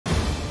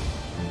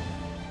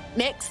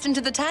Next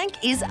into the tank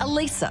is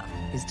Elisa,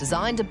 who's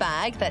designed a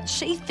bag that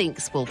she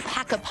thinks will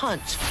pack a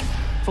punch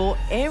for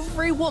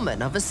every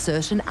woman of a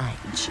certain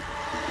age.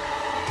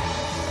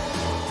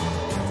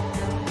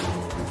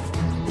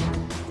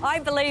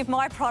 I believe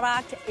my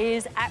product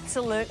is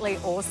absolutely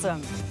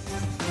awesome.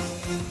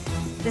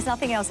 There's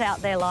nothing else out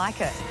there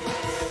like it.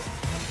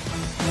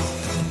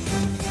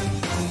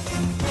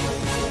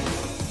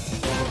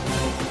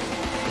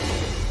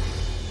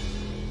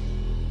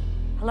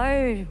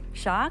 Hello,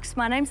 Sharks.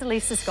 My name's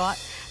Elisa Scott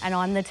and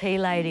I'm the Tea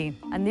Lady.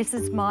 And this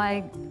is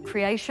my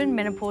creation,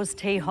 Menopause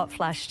Tea Hot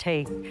Flash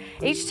Tea.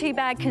 Each tea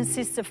bag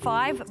consists of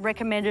 5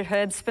 recommended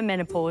herbs for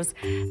menopause.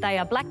 They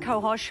are black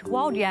cohosh,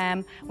 wild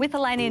yam,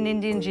 withalania and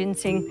Indian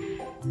ginseng,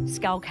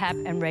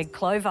 skullcap and red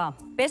clover.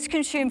 Best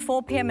consumed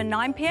 4 p.m. and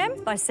 9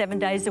 p.m. by 7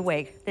 days a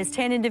week. There's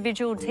 10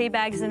 individual tea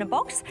bags in a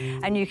box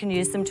and you can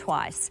use them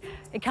twice.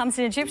 It comes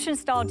in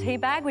Egyptian-style tea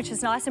bag, which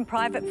is nice and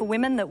private for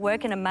women that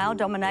work in a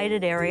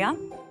male-dominated area.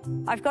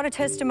 I've got a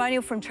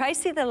testimonial from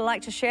Tracy that I'd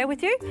like to share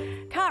with you.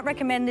 Can't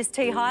recommend this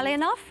tea highly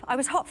enough. I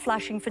was hot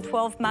flashing for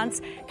 12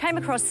 months, came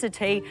across the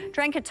tea,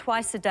 drank it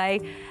twice a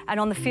day, and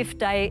on the 5th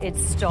day it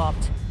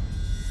stopped.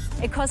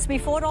 It cost me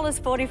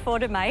 $4.44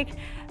 to make.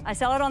 I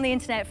sell it on the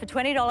internet for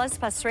 $20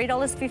 plus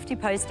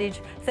 $3.50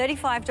 postage,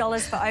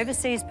 $35 for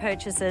overseas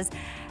purchases,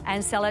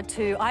 and sell it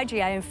to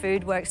IGA and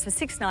Foodworks for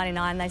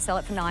 $6.99. They sell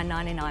it for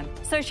 $9.99.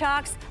 So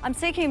Sharks, I'm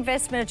seeking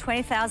investment of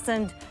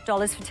 $20,000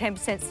 for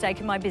 10% stake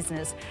in my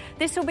business.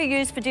 This will be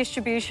used for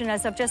distribution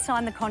as I've just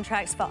signed the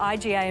contracts for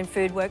IGA and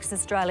Foodworks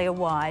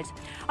Australia-wide.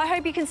 I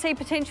hope you can see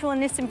potential in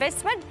this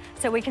investment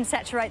so we can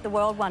saturate the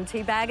world one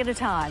tea bag at a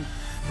time.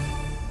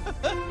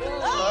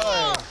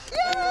 Oh,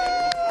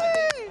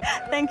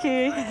 Thank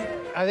you.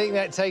 I think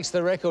that takes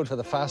the record for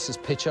the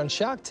fastest pitch on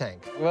Shark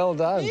Tank. Well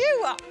done.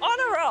 You are on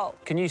a roll.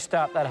 Can you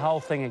start that whole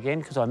thing again?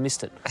 Because I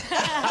missed it.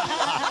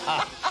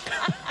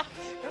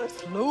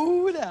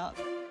 Slow down.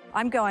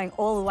 I'm going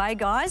all the way,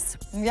 guys.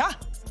 Yeah.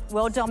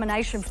 World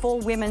domination for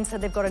women, so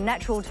they've got a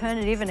natural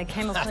alternative in a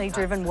chemically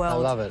driven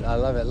world. I love it. I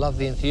love it. Love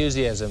the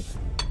enthusiasm.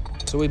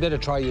 So we better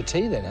try your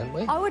tea then, haven't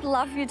we? I would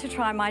love you to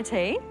try my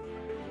tea.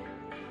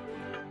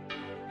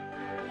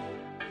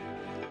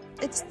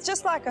 It's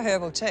just like a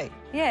herbal tea.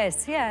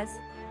 Yes, yes.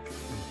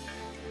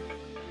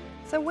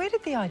 So where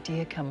did the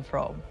idea come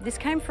from? This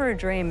came for a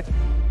dream.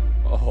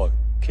 Oh,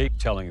 keep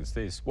telling us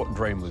this. What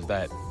dream was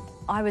that?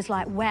 I was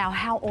like, wow,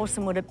 how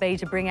awesome would it be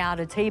to bring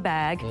out a tea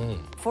bag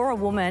for a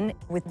woman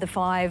with the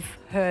 5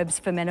 herbs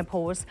for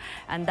menopause?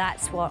 And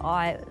that's what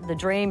the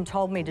dream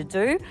told me to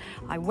do.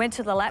 I went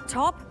to the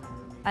laptop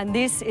and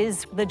this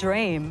is the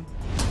dream.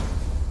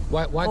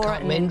 Why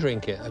can't men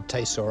drink it? It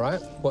tastes all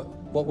right.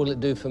 What will it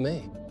do for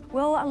me?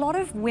 Well, a lot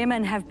of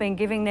women have been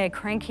giving their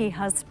cranky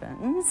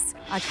husbands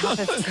a cup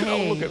of tea.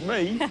 Oh, look at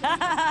me.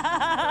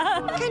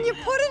 Can you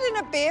put it in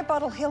a beer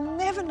bottle? He'll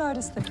never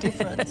notice the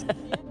difference.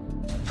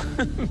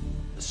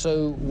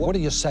 So what are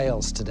your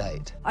sales to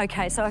date?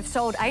 OK, so I've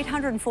sold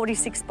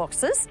 846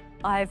 boxes.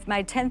 I've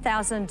made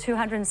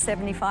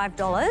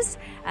 $10,275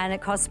 and it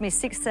cost me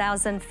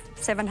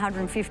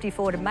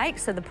 $6,754 to make,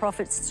 so the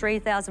profit's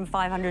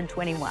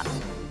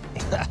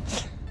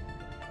 $3,521.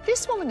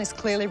 This woman has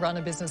clearly run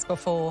a business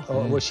before.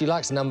 Oh, well, she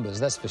likes numbers,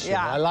 that's for sure.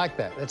 Yeah. I like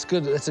that. That's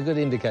good. That's a good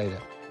indicator.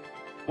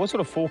 What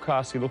sort of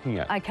forecast are you looking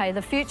at? OK,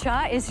 the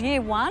future is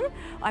year 1.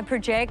 I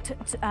project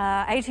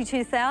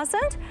 82,000.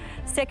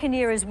 Second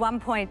year is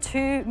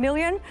 1.2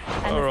 million.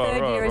 And the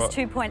third year is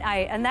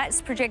 2.8. And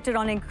that's projected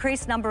on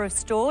increased number of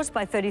stores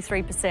by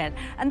 33%.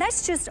 And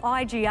that's just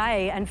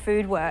IGA and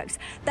Foodworks.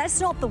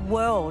 That's not the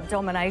world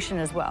domination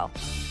as well.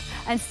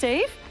 And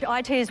Steve,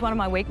 IT is one of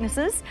my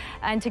weaknesses,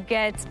 and to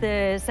get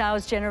the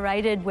sales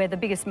generated where the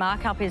biggest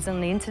markup is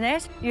on the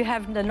internet, you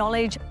have the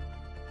knowledge.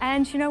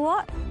 And you know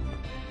what?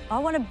 I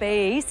want to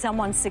be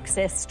someone's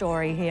success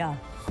story here.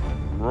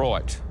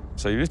 Right.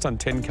 So you've just done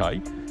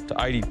 10K to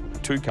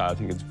 82K. I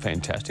think it's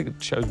fantastic.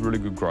 It shows really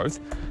good growth.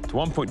 To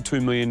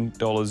 $1.2 million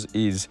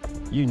is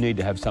you need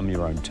to have some of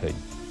your own tea.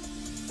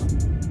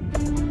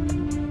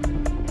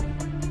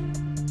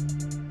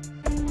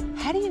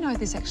 How do you know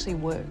this actually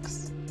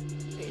works?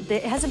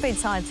 It hasn't been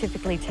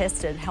scientifically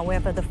tested.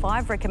 However, the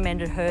 5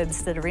 recommended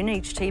herbs that are in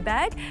each tea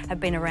bag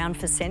have been around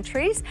for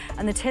centuries,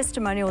 and the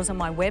testimonials on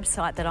my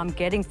website that I'm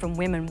getting from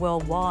women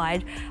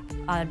worldwide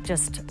are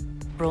just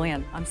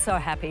brilliant. I'm so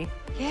happy.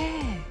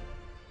 Yeah.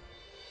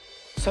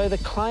 So the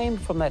claim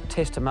from that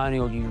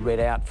testimonial you read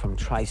out from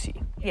Tracy,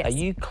 yes. Are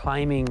you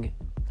claiming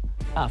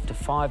after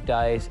 5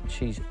 days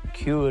she's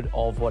cured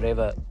of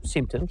whatever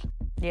symptoms?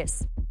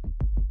 Yes.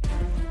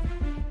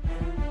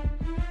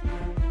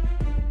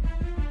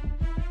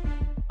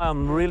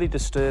 I'm really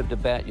disturbed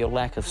about your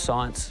lack of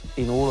science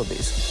in all of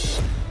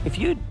this. If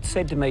you'd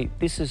said to me,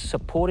 this is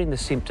supporting the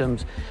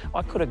symptoms,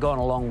 I could have gone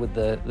along with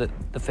the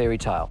fairy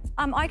tale.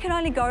 I can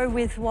only go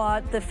with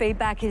what the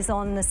feedback is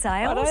on the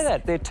sales. I know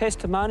that. They're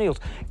testimonials.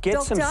 Get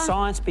Doctor, some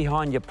science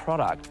behind your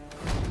product.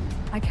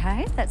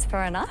 Okay, that's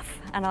fair enough.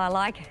 And I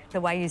like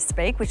the way you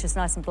speak, which is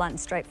nice and blunt and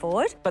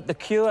straightforward. But the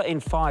cure in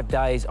 5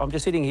 days, I'm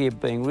just sitting here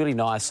being really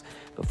nice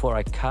before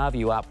I carve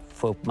you up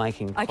for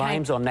making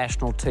claims on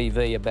national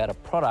TV about a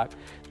product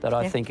that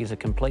I think is a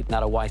complete and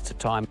utter waste of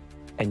time,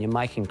 and you're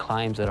making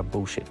claims that are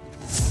bullshit.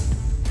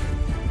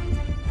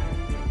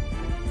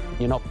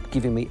 You're not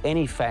giving me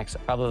any facts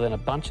other than a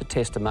bunch of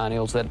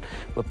testimonials that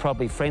were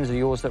probably friends of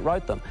yours that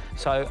wrote them.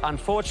 So,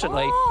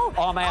 unfortunately,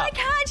 I'm out. Why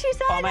can't you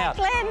say that,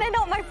 Glenn? They're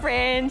not my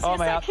friends. You're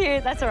so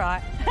cute. That's all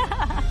right.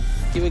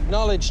 You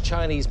acknowledge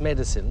Chinese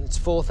medicine. It's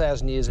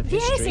 4,000 years of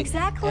history. Yes,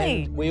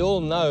 exactly. And we all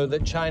know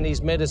that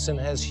Chinese medicine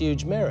has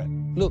huge merit.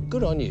 Look,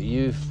 good on you.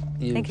 You've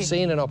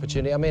seen an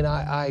opportunity. I mean,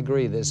 I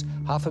agree. There's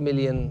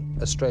 500,000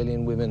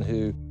 Australian women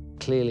who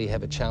clearly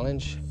have a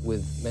challenge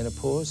with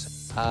menopause.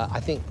 I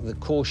think the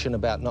caution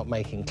about not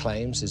making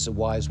claims is a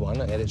wise one,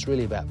 and it's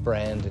really about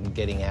brand and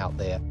getting out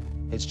there.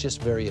 It's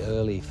just very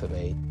early for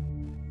me,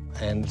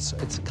 and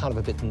it's kind of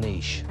a bit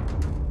niche.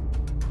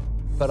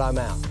 But I'm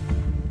out.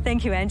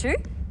 Thank you, Andrew.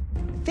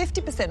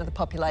 50% of the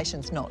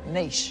population's not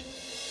niche.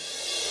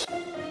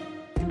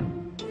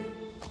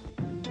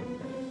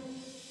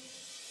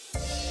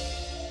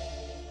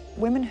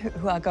 Women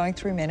who are going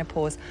through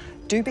menopause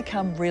do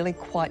become really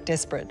quite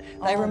desperate.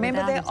 They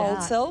remember their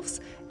old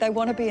selves. They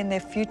want to be in their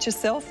future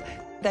self.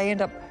 They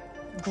end up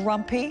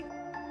grumpy.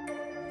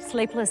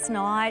 Sleepless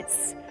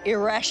nights.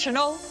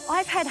 Irrational.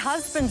 I've had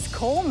husbands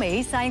call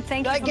me saying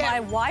thank you for my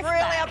wife really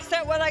back.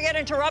 upset when I get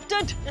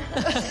interrupted.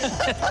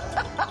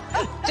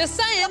 Just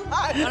saying.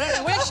 I don't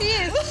know where she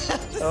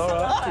is. All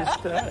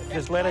right,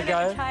 just let her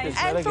go.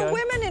 And for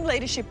women in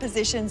leadership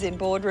positions in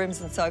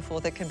boardrooms and so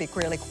forth, it can be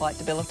really quite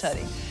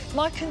debilitating.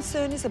 My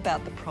concern is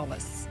about the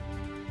promise.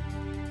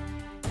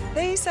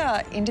 These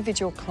are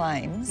individual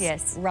claims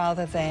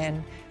rather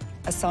than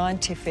a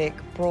scientific,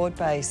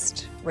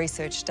 broad-based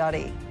research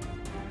study.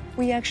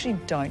 We actually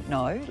don't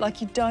know.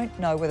 Like, you don't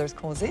know whether it's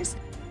caused this.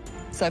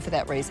 So for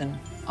that reason,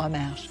 I'm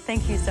out.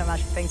 Thank you so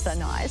much for being so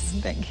nice.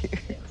 Thank you.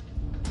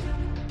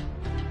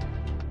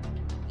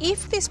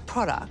 If this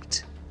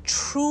product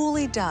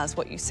truly does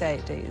what you say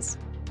it is,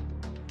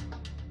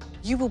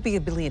 you will be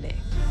a billionaire.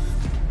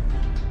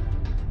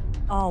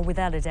 Oh,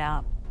 without a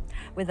doubt.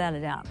 Without a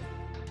doubt.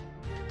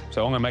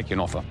 So I'm going to make you an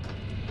offer.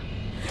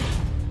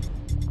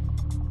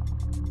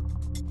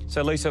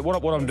 So, Lisa,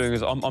 what I'm doing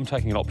is I'm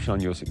taking an option on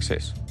your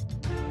success.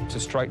 It's a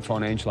straight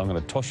financial. I'm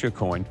going to toss you a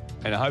coin,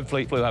 and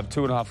hopefully we'll have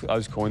 2.5 of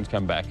those coins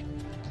come back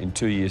in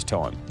 2 years'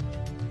 time.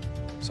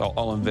 So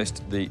I'll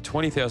invest the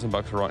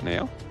 $20,000 right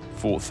now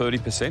for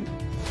 30%,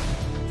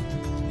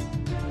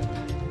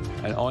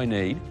 and I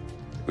need,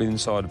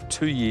 inside of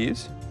 2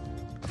 years,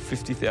 a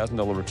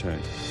 $50,000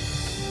 return.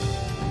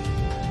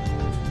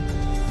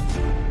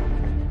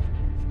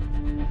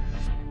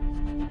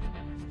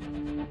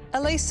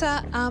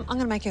 Elisa, I'm going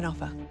to make you an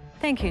offer.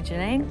 Thank you,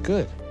 Janine.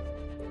 Good.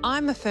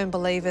 I'm a firm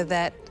believer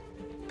that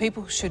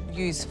people should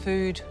use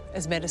food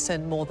as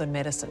medicine more than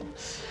medicine.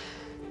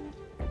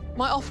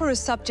 My offer is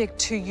subject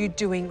to you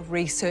doing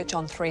research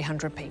on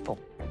 300 people.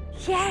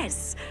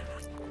 Yes!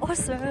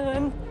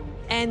 Awesome!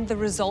 And the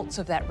results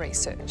of that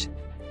research.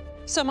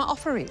 So my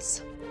offer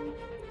is,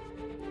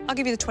 I'll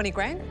give you the 20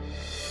 grand,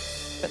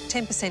 but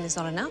 10% is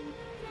not enough.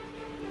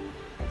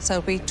 So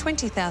it'll be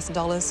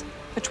 $20,000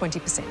 for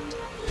 20%.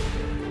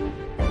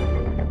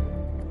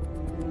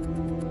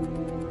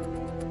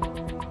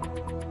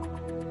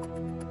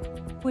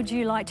 Would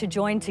you like to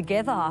join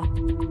together?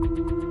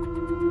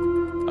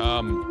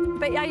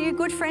 But are you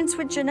good friends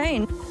with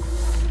Janine?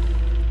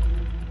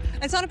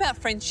 It's not about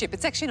friendship.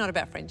 It's actually not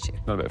about friendship.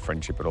 Not about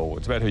friendship at all.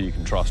 It's about who you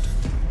can trust.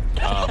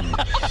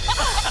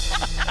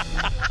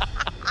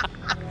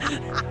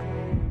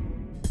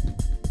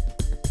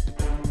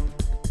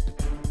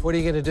 What are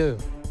you going to do?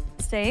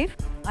 Steve,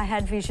 I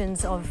had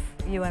visions of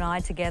you and I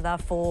together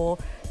for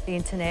the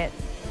internet.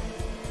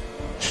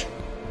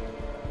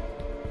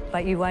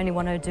 But you only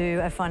want to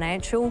do a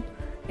financial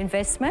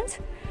investment.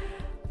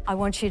 I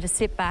want you to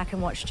sit back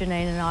and watch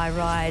Janine and I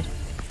ride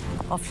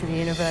off to the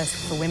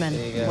universe for women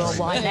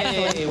worldwide.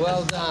 Hey,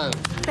 well done.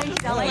 Thank you,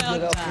 darling.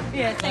 Well done.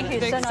 Yeah, thank you.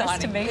 So nice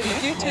to meet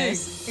you. You too.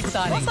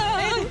 Exciting.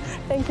 Awesome.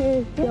 Thank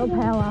you. Your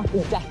power.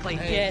 Exactly.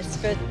 Yes,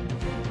 but...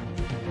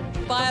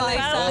 Bye, Lisa.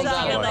 Well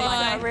done.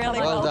 Bye. Really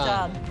Well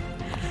done.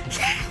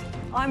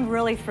 I'm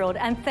really thrilled,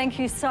 and thank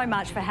you so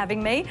much for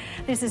having me.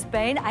 This has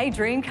been a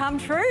dream come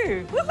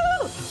true.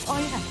 Woohoo!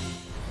 Oh, yeah.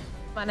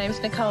 My name's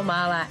Nicole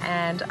Marler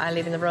and I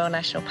live in the Royal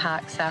National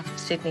Park, south of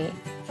Sydney.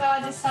 So I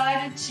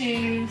decided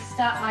to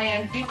start my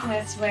own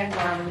business when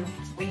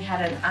we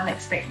had an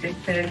unexpected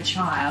third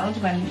child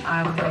when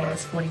I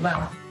was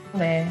 41.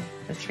 They're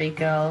the 3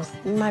 girls.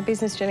 My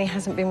business journey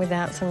hasn't been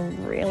without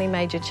some really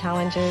major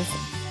challenges.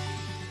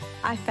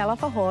 I fell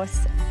off a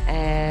horse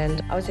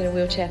and I was in a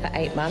wheelchair for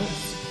 8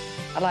 months.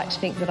 I like to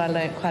think that I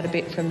learnt quite a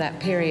bit from that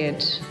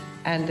period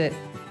and that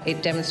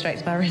it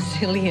demonstrates my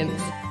resilience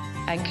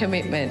and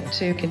commitment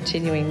to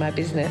continuing my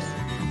business.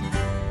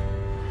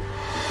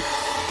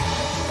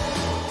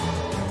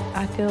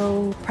 I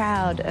feel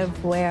proud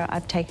of where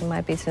I've taken my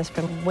business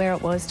from where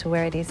it was to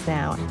where it is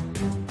now.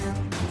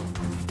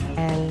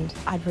 And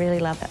I'd really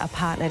love a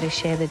partner to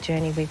share the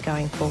journey with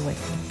going forward.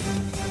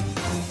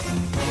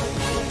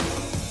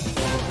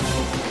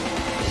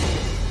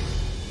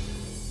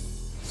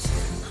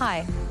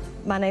 Hi,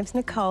 my name's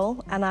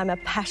Nicole and I'm a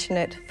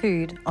passionate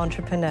food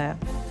entrepreneur.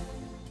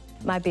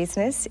 My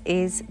business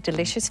is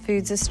Delicious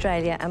Foods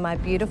Australia and my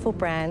beautiful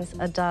brands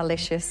are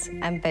Darlicious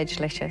and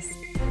Veglicious.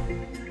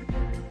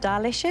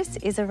 Darlicious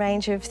is a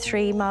range of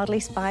 3 mildly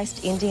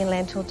spiced Indian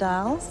lentil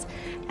dals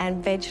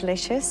and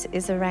Veglicious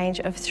is a range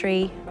of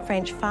 3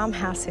 French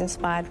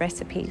farmhouse-inspired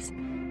recipes.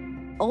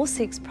 All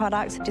 6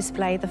 products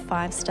display the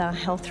 5-star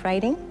health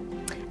rating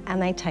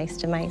and they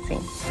taste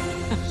amazing.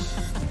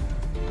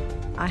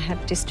 I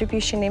have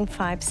distribution in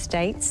 5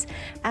 states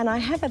and I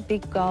have a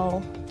big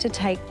goal to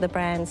take the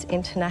brands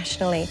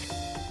internationally.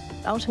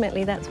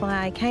 Ultimately, that's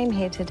why I came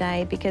here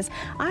today, because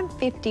I'm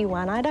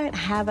 51. I don't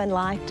have a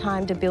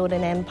lifetime to build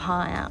an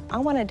empire. I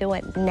want to do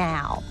it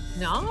now.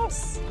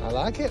 Nice. I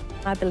like it.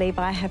 I believe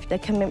I have the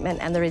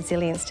commitment and the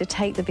resilience to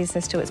take the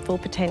business to its full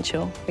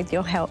potential with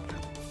your help.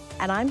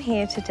 And I'm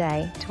here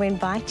today to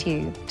invite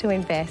you to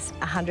invest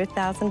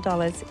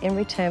 $100,000 in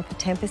return for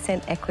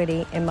 10%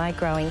 equity in my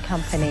growing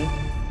company.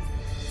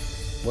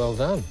 Well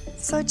done.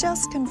 So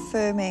just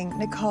confirming,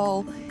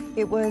 Nicole,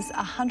 it was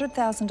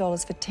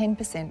 $100,000 for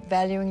 10%,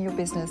 valuing your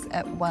business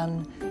at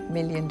 $1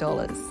 million.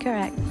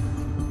 Correct.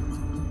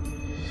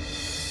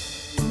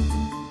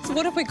 So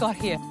what have we got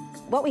here?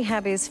 What we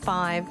have is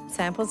 5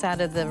 samples out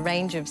of the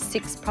range of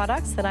 6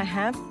 products that I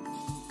have.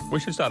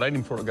 We should start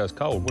eating before it goes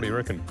cold. What do you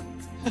reckon?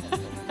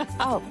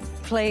 Oh,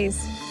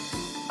 please.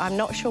 I'm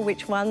not sure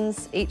which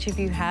ones each of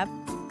you have,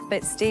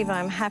 but Steve,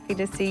 I'm happy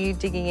to see you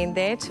digging in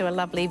there to a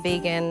lovely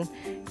vegan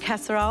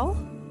casserole.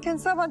 Can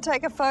someone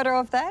take a photo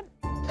of that?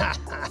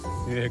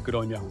 Yeah, good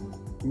on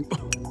you.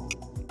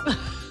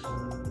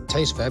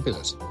 Tastes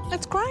fabulous.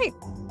 That's great.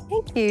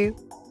 Thank you.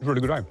 It's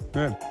really good,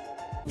 yeah.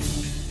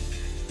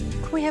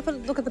 Can we have a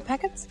look at the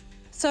packets?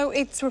 So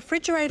it's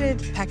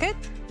refrigerated packet.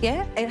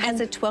 Yeah, it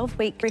has a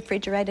 12-week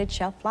refrigerated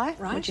shelf life.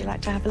 Right. Would you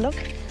like to have a look?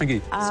 Thank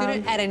you. So you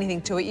don't add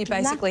anything to it, you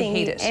basically nothing.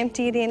 heat You it.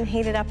 empty it in,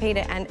 heat it up,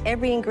 and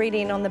every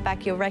ingredient on the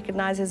back you'll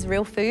recognise as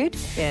real food.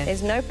 Yeah.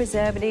 There's no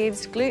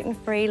preservatives,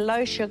 gluten-free,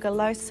 low sugar,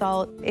 low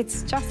salt.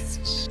 It's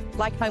just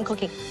like home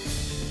cooking.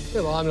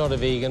 Yeah, well, I'm not a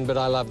vegan, but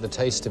I love the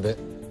taste of it.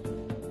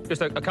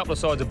 Just a couple of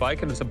sides of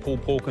bacon and some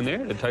pulled pork in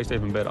there, it'd taste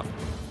even better.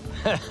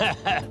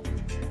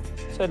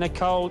 So,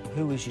 Nicole,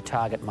 who is your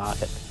target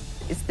market?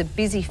 It's the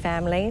busy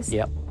families.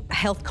 Yep.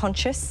 Health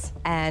conscious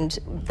and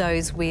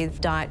those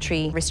with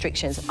dietary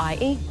restrictions,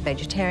 i.e.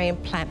 vegetarian,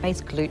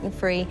 plant-based,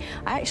 gluten-free.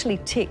 I actually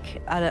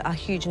tick a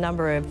huge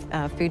number of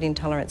food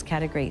intolerance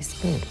categories.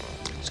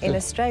 In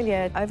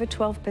Australia, over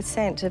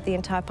 12% of the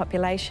entire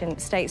population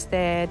states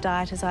their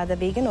diet is either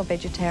vegan or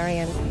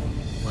vegetarian.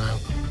 Wow.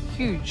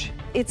 Huge.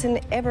 It's an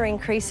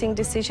ever-increasing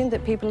decision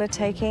that people are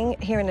taking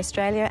here in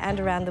Australia and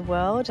around the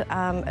world.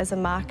 As a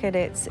market,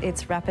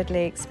 it's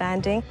rapidly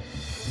expanding.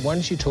 Why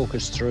don't you talk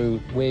us through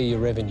where your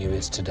revenue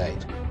is to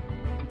date?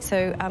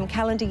 So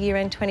calendar year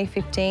end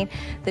 2015,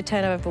 the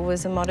turnover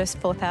was a modest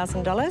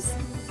 $4,000.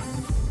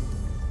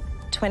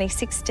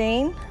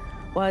 2016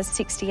 was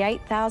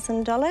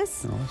 $68,000.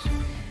 Nice.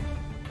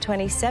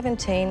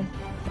 2017,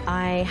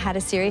 I had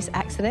a serious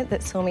accident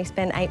that saw me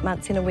spend 8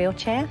 months in a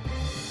wheelchair,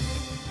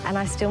 and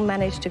I still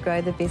managed to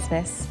grow the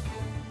business.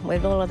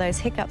 With all of those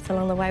hiccups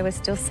along the way, was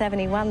still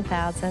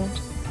 $71,000.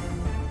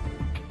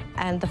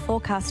 And the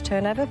forecast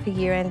turnover for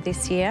year end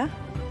this year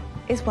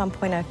is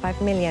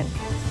 $1.05 million.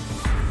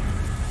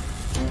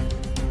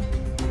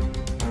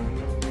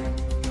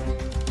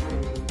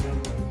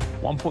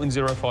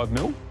 $1.05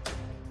 mil?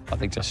 I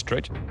think it's a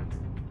stretch.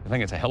 I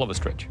think it's a hell of a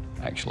stretch,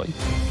 actually.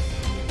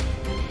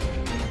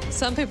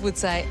 Some people would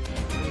say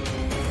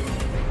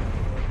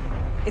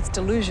it's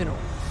delusional.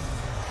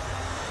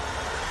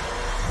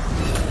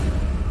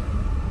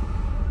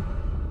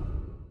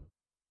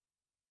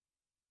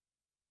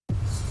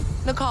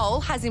 Nicole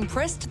has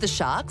impressed the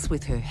Sharks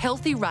with her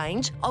healthy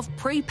range of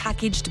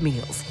pre-packaged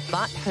meals,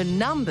 but her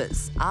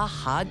numbers are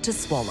hard to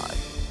swallow.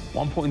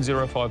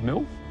 1.05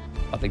 mil?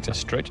 I think it's a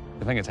stretch.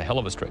 I think it's a hell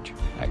of a stretch,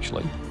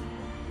 actually.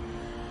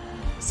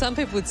 Some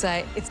people would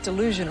say it's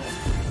delusional.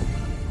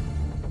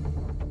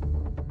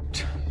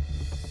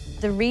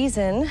 The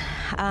reason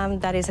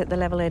that is at the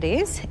level it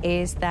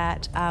is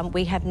that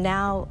we have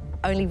now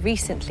only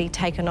recently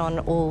taken on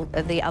all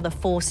of the other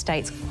 4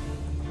 states.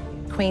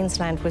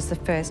 Queensland was the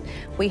first.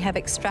 We have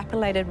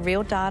extrapolated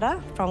real data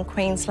from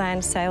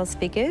Queensland sales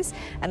figures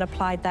and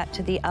applied that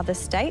to the other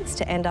states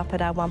to end up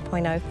at our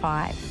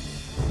 1.05.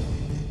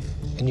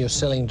 And you're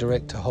selling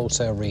direct to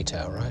wholesale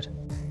retail, right?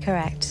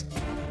 Correct.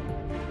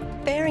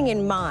 Bearing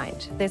in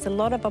mind, there's a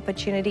lot of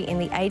opportunity in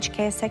the aged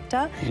care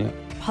sector,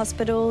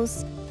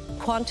 hospitals,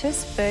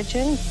 Qantas,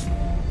 Virgin.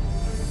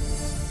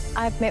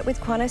 I've met with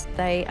Qantas.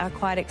 They are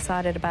quite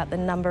excited about the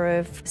number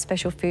of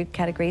special food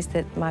categories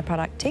that my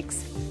product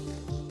ticks.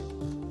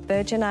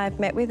 Virgin I've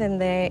met with,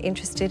 and they're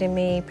interested in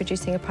me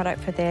producing a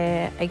product for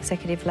their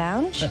executive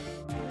lounge.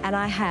 And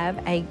I have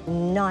a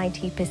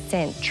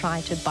 90% try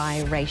to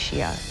buy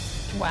ratio.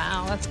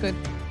 Wow, that's good.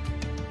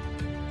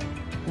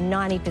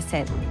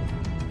 90%.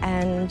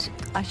 And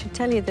I should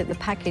tell you that the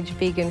packaged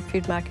vegan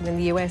food market in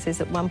the US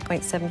is at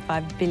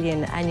 $1.75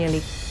 billion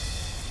annually.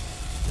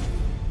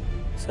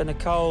 So,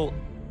 Nicole...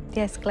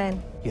 Yes,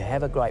 Glenn? You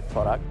have a great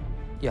product.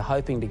 You're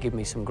hoping to give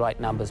me some great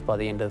numbers by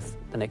the end of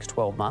the next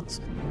 12 months,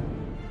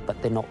 but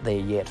they're not there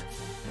yet.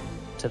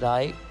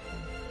 Today,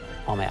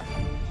 I'm out.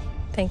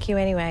 Thank you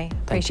anyway.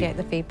 Appreciate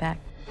the feedback.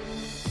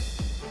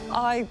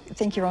 I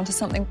think you're onto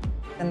something,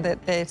 and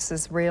that this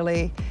is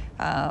really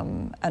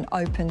an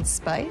open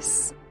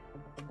space.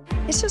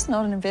 It's just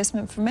not an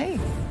investment for me.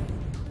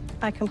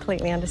 I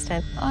completely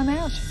understand. I'm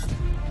out.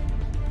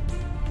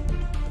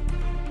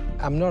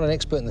 I'm not an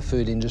expert in the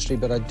food industry,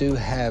 but I do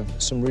have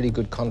some really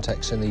good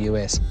contacts in the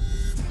US.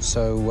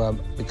 So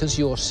because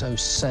you're so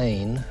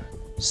sane,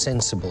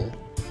 sensible,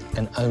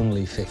 and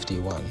only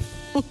 51,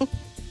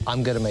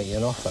 I'm going to make you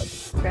an offer.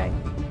 Great.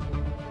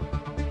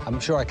 I'm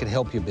sure I could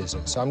help your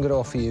business. So I'm going to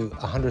offer you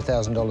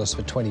 $100,000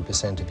 for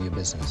 20% of your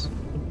business.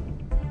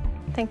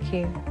 Thank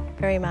you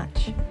very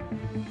much.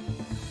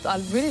 I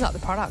really like the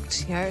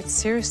product, you know, it's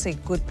seriously a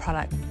good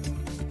product.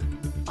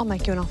 I'll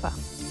make you an offer.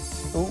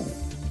 Ooh.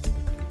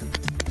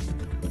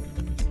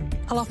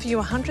 I'll offer you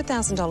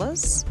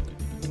 $100,000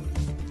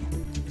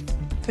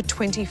 for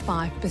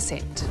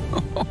 25%.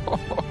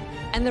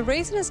 And the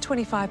reason it's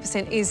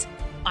 25% is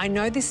I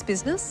know this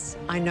business,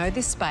 I know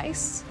this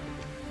space,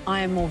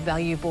 I am more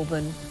valuable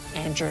than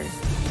Andrew.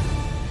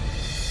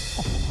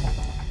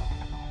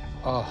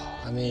 Oh,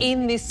 I mean...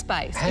 In this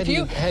space. How do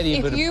you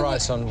put a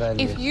price on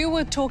value? If you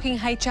were talking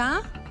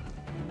HR,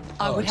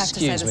 I would have to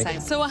say the same.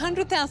 So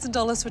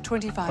 $100,000 for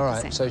 25%. All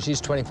right, so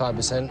she's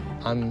 25%,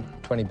 I'm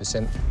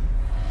 20%.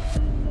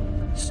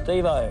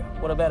 Steve-O,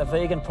 what about a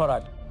vegan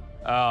product?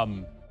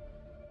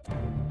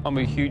 I'm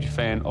a huge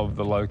fan of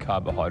the low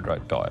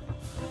carbohydrate diet,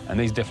 and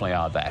these definitely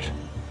are that.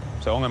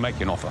 So I'm going to make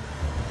you an offer.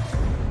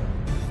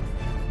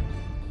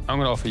 I'm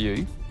going to offer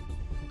you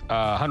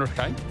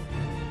 100K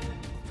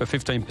for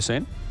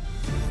 15%.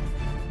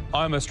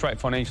 I'm a straight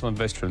financial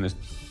investor in this.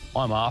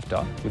 I'm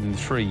after, within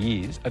 3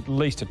 years, at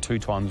least a 2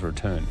 times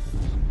return.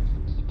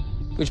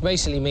 Which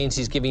basically means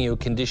he's giving you a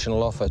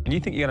conditional offer. And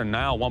you think you're going to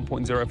nail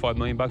 $1.05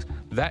 million?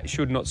 That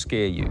should not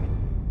scare you.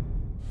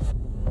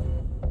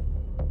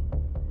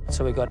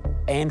 So we've got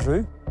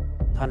Andrew,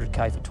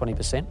 100K for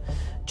 20%,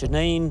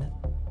 Janine,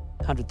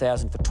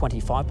 100,000 for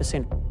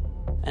 25%,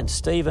 and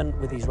Stephen,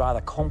 with his rather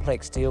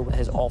complex deal,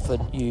 has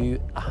offered you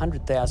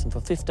 100,000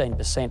 for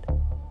 15%.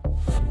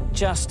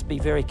 Just be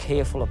very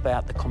careful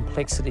about the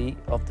complexity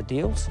of the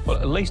deals. Well,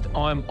 at least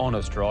I'm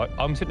honest, right?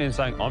 I'm sitting there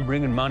saying I'm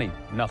bringing money,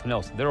 nothing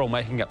else. They're all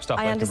making up stuff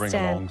they can bring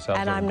along. So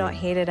and I'm not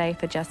here today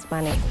for just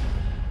money.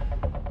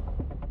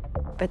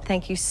 But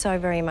thank you so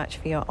very much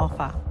for your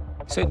offer.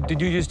 So did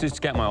you just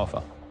discount my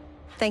offer?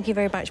 Thank you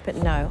very much, but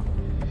no.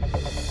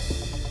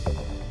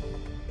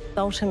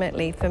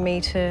 Ultimately, for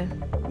me to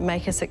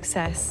make a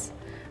success,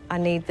 I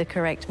need the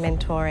correct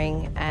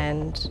mentoring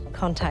and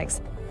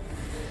contacts.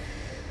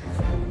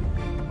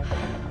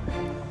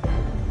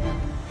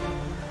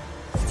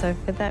 So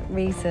for that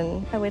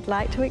reason, I would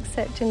like to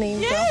accept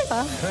Janine's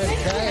offer.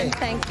 Okay. And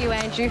thank you,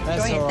 Andrew.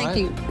 That's all right. Thank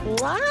you.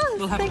 Wow,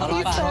 thank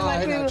you so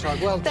much.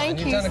 Well done. Thank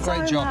You've you done a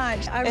great so job.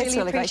 much. I really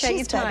really great. appreciate your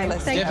She's time.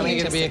 fabulous. Thank Definitely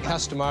you. going to be a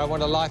customer. I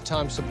want a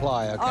lifetime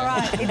supply, OK? All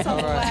right, it's on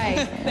the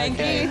way. Thank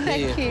you.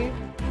 Thank you.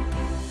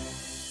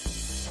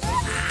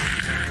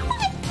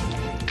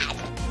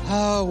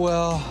 Oh,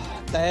 well,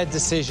 bad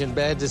decision,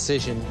 bad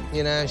decision.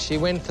 You know, she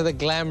went for the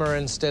glamour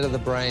instead of the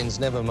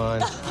brains. Never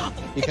mind.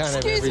 You can't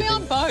have everything. Excuse me,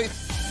 on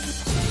both.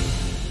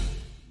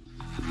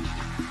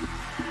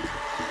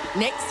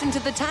 Next into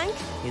the tank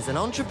is an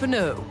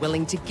entrepreneur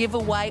willing to give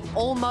away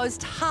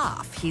almost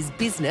half his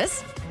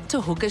business to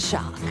hook a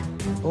shark.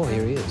 Oh,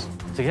 here he is.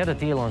 To get a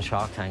deal on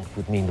Shark Tank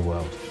would mean the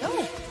world.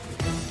 Oh.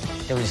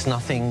 There is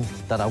nothing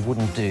that I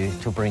wouldn't do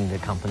to bring the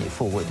company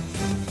forward.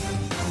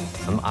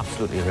 I'm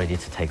absolutely ready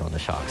to take on the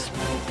sharks.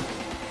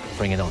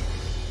 Bring it on.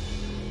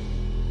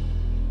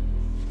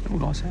 Oh,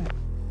 nice hat.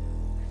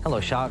 Hello,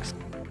 sharks.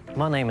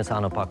 My name is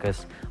Arno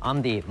Packers.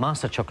 I'm the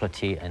master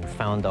chocolatier and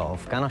founder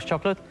of Ganache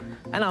Chocolate,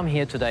 and I'm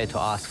here today to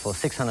ask for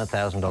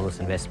 $600,000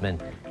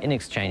 investment in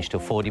exchange to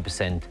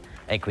 40%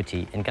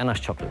 equity in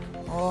Ganache Chocolate.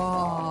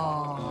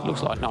 Oh.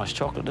 Looks like nice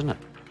chocolate, doesn't it?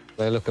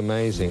 They look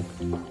amazing.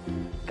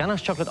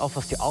 Ganache Chocolate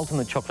offers the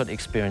ultimate chocolate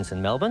experience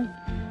in Melbourne.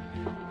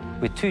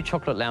 With 2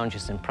 chocolate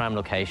lounges in prime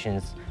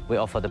locations, we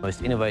offer the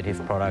most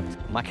innovative product,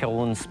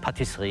 macarons,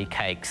 patisserie,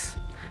 cakes.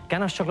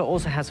 Ganache Chocolate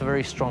also has a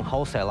very strong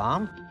wholesale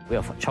arm. We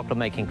offer chocolate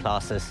making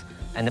classes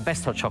and the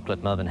best hot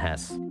chocolate Melbourne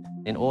has.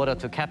 In order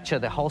to capture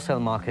the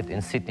wholesale market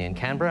in Sydney and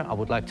Canberra, I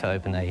would like to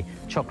open a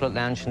chocolate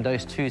lounge in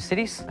those 2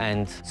 cities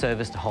and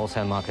service the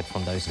wholesale market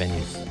from those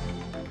venues.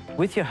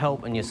 With your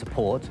help and your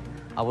support,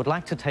 I would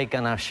like to take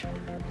Ganache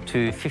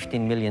to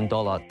 $15 million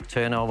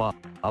turnover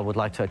I would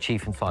like to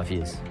achieve in 5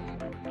 years.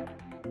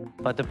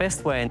 But the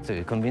best way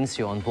to convince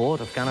you on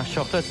board of Ganache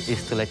Chocolate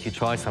is to let you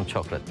try some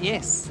chocolate.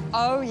 Yes.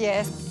 Oh,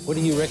 yes. What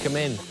do you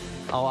recommend?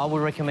 Oh, I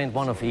would recommend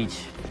one of each.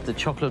 The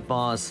chocolate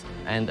bars,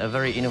 and a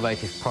very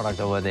innovative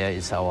product over there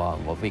is our,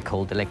 what we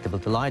call Delectable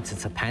Delights.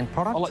 It's a pan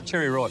product. I like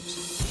cherry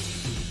ripes.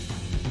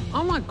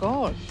 Oh, my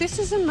God. This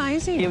is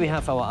amazing. Here we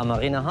have our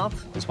Amarena heart.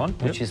 This one?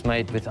 Which is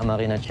made with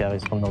Amarena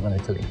cherries from northern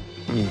Italy.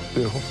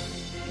 Beautiful.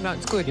 No,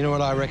 it's good. You know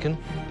what I reckon?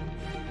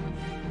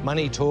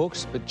 Money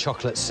talks, but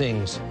chocolate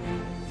sings.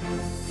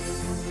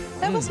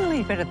 That wasn't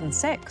any better than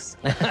sex.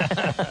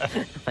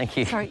 Thank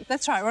you. Sorry,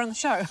 that's right, we're on the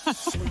show.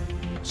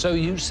 So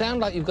you sound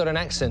like you've got an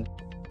accent.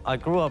 I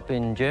grew up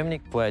in Germany,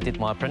 where I did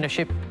my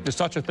apprenticeship. There's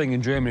such a thing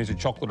in Germany as a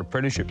chocolate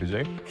apprenticeship, is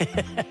there?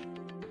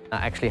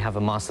 I actually have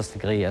a master's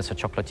degree as a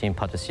chocolatier and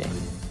patissier.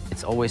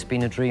 It's always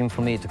been a dream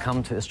for me to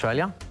come to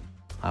Australia.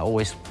 I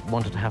always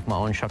wanted to have my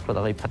own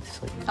chocolate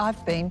patisserie.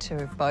 I've been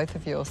to both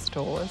of your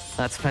stores.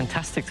 That's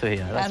fantastic to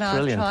hear. That's and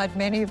brilliant. I've tried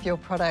many of your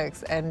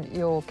products, and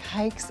your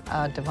cakes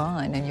are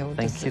divine, and your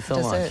Thank you so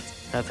desserts.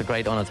 much. That's a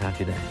great honour to have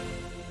you there.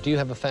 Do you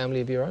have a family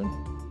of your own?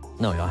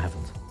 No, I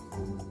haven't.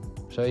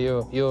 So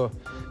you're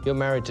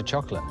married to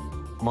chocolate?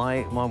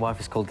 My wife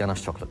is called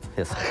Ganache Chocolate,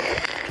 yes.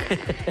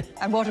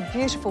 And what a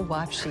beautiful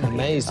wife she is.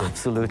 Amazing.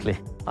 Absolutely.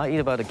 I eat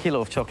about 1 kilo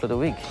of chocolate a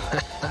week.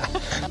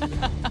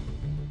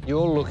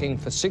 You're looking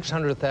for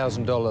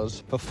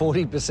 $600,000 for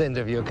 40%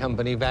 of your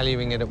company,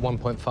 valuing it at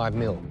 1.5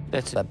 mil.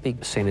 That's a big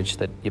percentage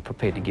that you're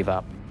prepared to give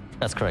up.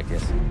 That's correct,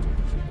 yes.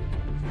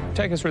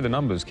 Take us through the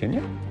numbers, can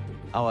you?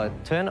 Our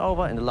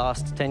turnover in the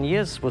last 10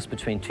 years was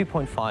between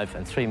 $2.5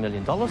 and $3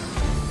 million.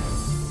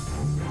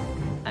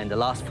 And the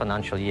last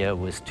financial year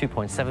was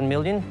 2.7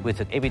 million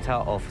with an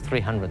EBITDA of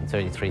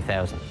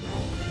 333,000.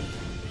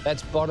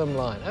 That's bottom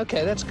line.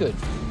 OK, that's good.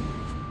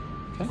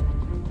 OK.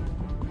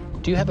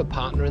 Do you have a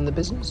partner in the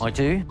business? I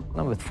do.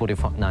 I'm with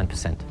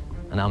 49%,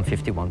 and I'm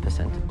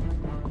 51%.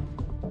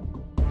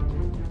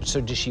 So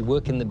does she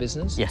work in the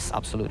business? Yes,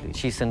 absolutely.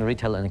 She's in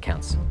retail and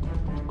accounts.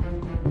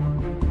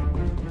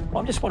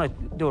 I just want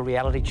to do a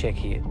reality check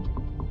here.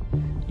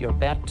 You're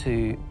about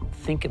to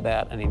think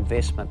about an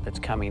investment that's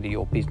coming into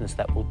your business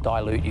that will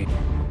dilute you.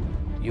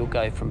 You'll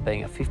go from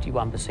being a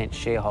 51%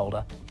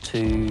 shareholder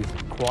to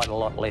quite a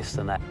lot less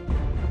than that.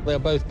 They'll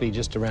both be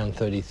just around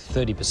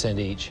 30%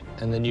 each,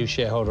 and the new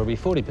shareholder will be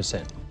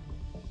 40%.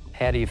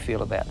 How do you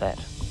feel about that?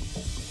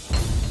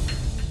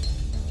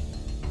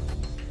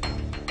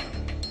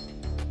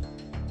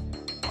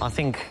 I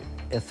think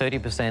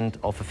 30%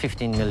 of a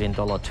 $15 million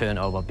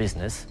turnover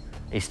business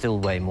is still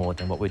way more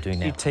than what we're doing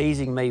now. You're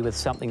teasing me with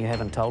something you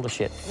haven't told us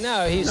yet.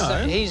 No,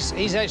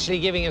 he's actually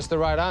giving us the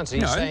right answer.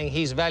 He's saying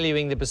he's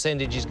valuing the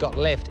percentage he's got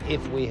left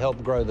if we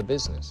help grow the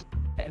business.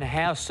 And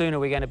how soon are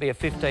we going to be a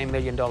 $15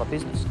 million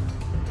business?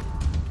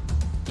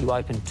 You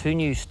open 2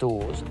 new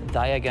stores,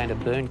 they are going to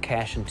burn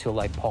cash until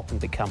they pop and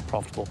become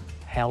profitable.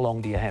 How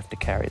long do you have to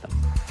carry them?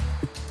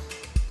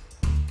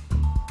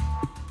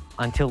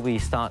 Until we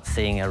start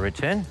seeing a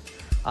return,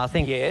 I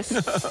think... Yes.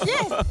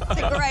 Yes,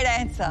 it's a great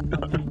answer.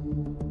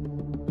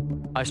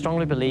 I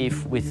strongly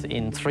believe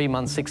within 3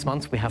 months, 6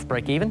 months, we have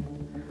break even,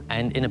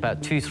 and in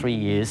about 2-3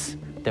 years,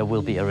 there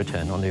will be a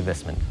return on the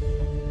investment.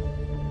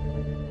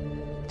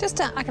 Just,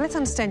 let's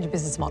understand your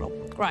business model.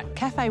 Right,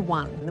 Cafe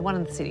 1, the one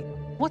in the city.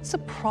 What's the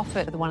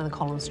profit of the one in the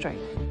Collins Street?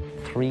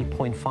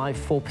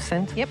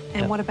 3.54%. Yep,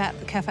 and what about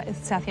the Cafe in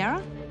South Yarra?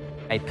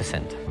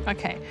 8%.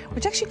 OK,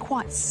 which is actually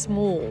quite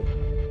small.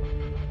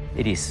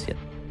 It is, yeah.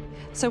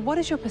 So what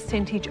is your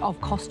percentage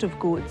of cost of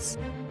goods?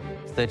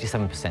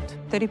 37%.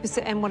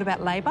 30%, and what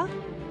about labour?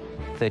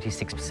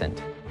 36%.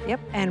 Yep,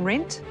 and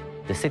rent?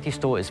 The city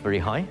store is very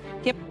high.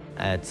 Yep.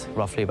 At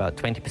roughly about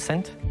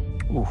 20%.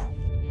 Ooh.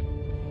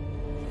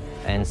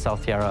 And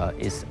South Yarra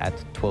is at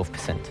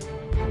 12%.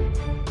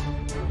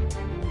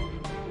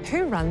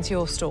 Who runs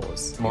your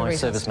stores? My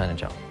service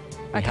manager.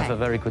 We have a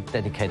very good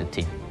dedicated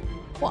team.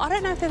 Well, I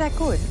don't know if they're that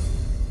good.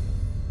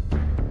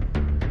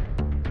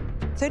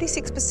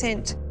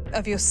 36%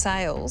 of your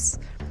sales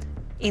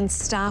in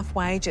staff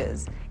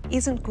wages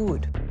isn't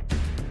good.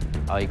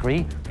 I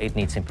agree, it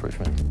needs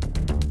improvement.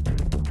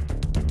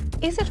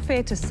 Is it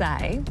fair to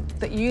say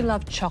that you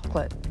love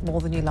chocolate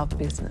more than you love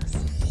business?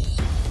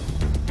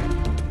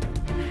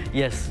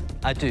 Yes,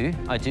 I do,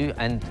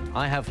 and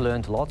I have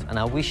learned a lot, and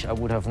I wish I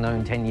would have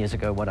known 10 years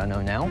ago what I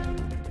know now.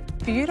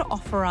 For you to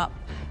offer up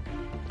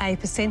a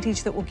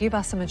percentage that will give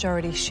us a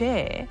majority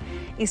share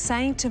is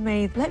saying to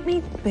me, let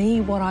me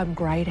be what I'm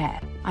great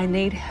at. I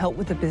need help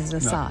with the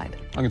business side.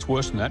 I think it's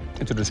worse than that.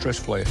 It's a distress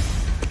flare.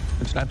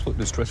 It's an absolute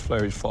distress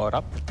flare. He's fired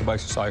up to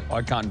basically say,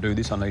 I can't do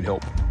this, I need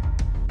help.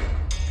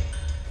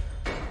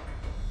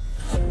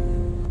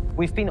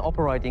 We've been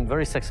operating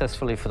very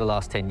successfully for the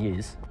last 10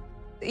 years.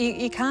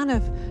 You can't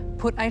have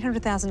put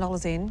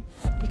 $800,000 in,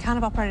 you can't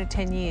have operated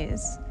 10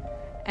 years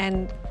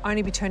and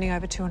only be turning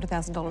over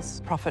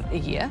 $200,000 profit a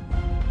year.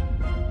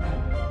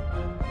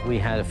 We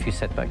had a few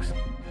setbacks.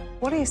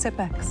 What are your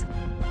setbacks?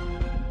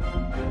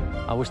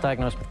 I was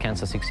diagnosed with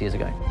cancer 6 years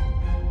ago.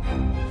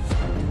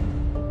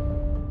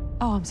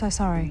 Oh, I'm so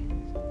sorry.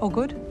 All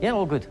good? Yeah,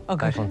 all good. Oh,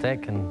 good. Back on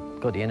deck and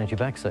got the energy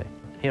back, so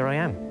here I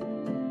am.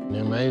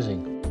 You're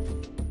amazing.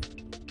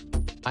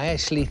 I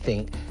actually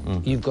think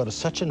you've got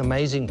such an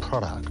amazing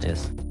product.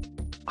 Yes.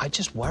 I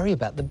just worry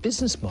about the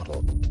business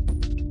model.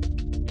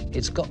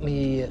 It's got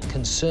me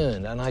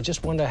concerned, and I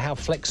just wonder how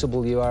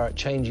flexible you are at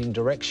changing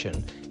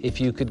direction. If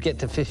you could get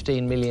to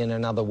 15 million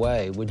another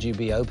way, would you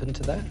be open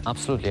to that?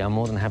 Absolutely. I'm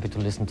more than happy to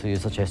listen to your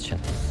suggestion.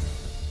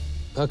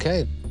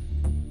 Okay.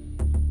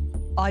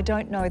 I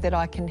don't know that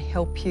I can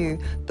help you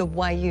the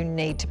way you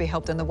need to be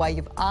helped and the way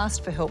you've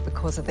asked for help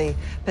because of the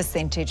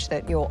percentage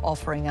that you're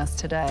offering us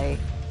today.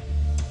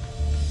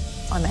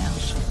 I'm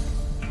out.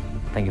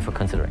 Thank you for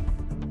considering.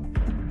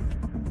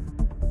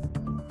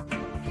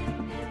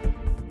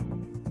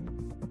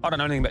 I don't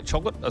know anything about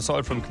chocolate,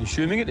 aside from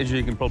consuming it, as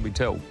you can probably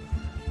tell.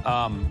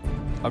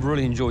 I've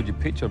really enjoyed your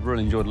pitch. I've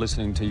really enjoyed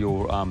listening to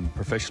your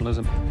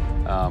professionalism.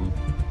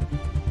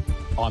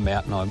 I'm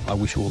out, and I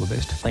wish you all the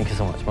best. Thank you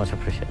so much. Much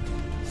appreciated.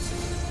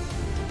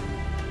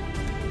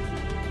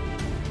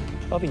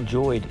 I've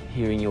enjoyed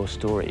hearing your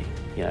story.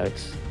 You know,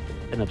 it's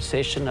an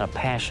obsession, a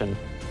passion.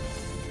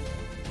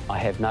 I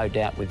have no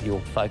doubt with your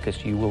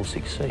focus you will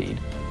succeed,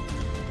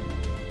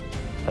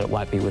 but it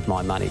won't be with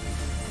my money.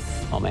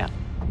 I'm out.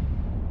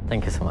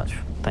 Thank you so much.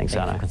 Thanks,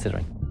 Arno. For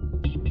considering.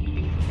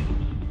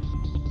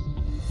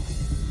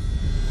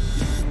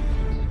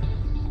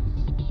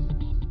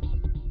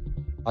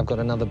 I've got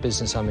another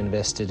business I'm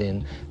invested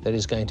in that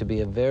is going to be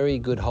a very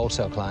good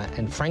wholesale client,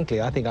 and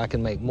frankly, I think I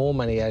can make more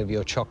money out of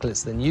your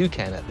chocolates than you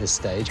can at this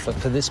stage, but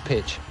for this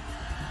pitch,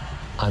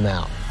 I'm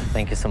out.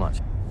 Thank you so much.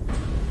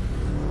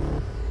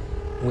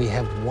 We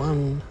have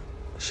one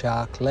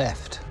shark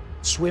left,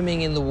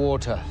 swimming in the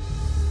water.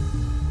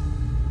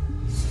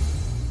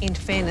 In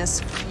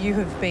fairness, you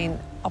have been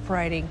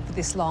operating for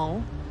this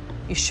long.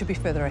 You should be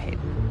further ahead.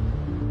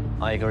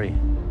 I agree.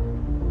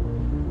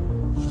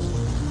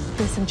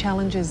 There's some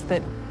challenges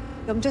that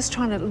I'm just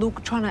trying to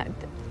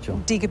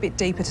dig a bit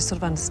deeper to sort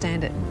of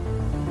understand it.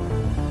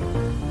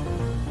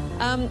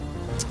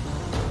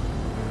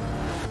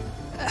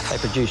 They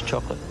produce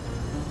chocolate.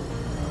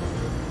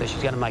 So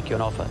she's going to make you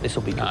an offer. This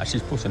will be good. Nah,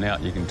 she's pushing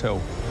out, you can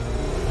tell.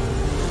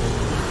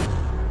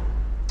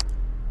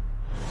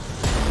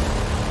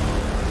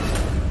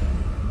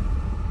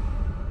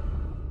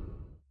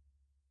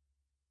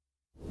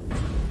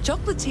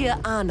 Chocolatier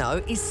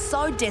Arno is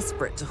so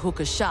desperate to hook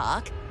a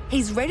shark,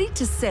 he's ready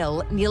to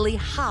sell nearly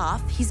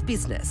half his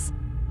business.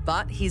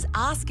 But his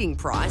asking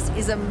price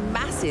is a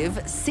massive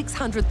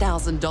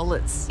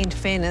 $600,000. In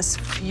fairness,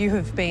 you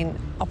have been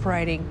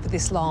operating for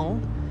this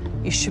long.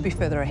 You should be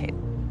further ahead.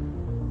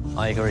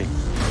 I agree.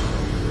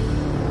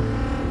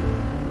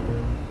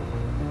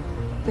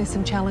 There's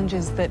some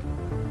challenges that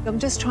I'm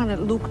just trying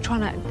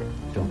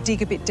to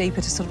dig a bit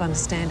deeper to sort of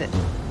understand it.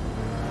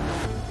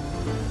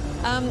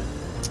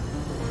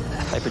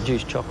 They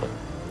produce chocolate.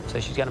 So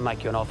she's going to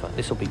make you an offer.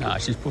 This will be good. Nah,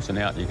 she's pushing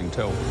out, you can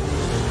tell.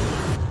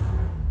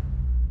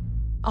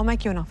 I'll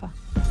make you an offer.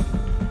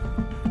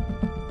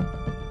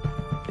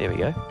 There we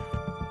go.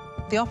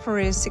 The offer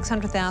is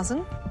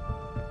 $600,000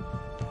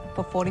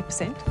 for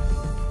 40%.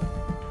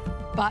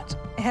 But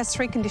it has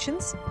 3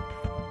 conditions.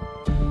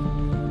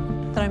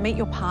 That I meet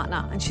your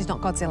partner and she's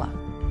not Godzilla.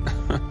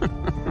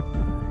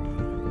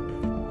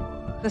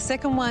 The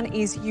second one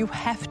is you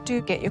have to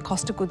get your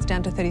cost of goods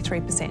down to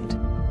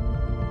 33%.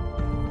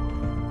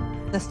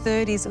 The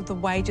third is the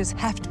wages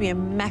have to be a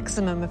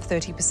maximum of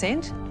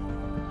 30%.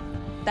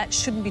 That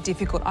shouldn't be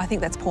difficult. I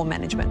think that's poor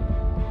management.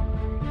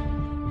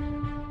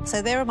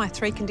 So there are my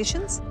 3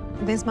 conditions.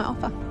 There's my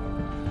offer.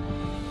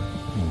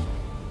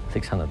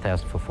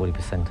 600,000 for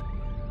 40%.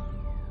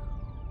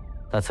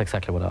 That's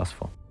exactly what I asked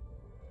for.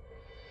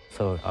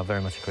 So I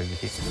very much agree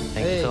with you.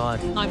 Thank you so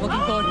much. I'm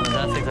looking forward.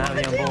 Fantastic to have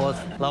you on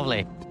board.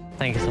 Lovely.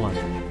 Thank you so much.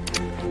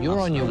 You're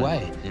on your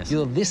way. Yes.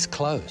 You're this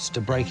close to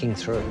breaking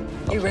through.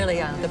 You really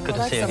are. The Good to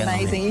product's see you again,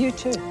 amazing. Melanie. You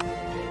too.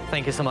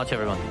 Thank you so much,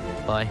 everyone.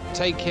 Bye.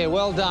 Take care.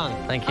 Well done.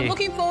 Thank you. I'm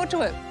looking forward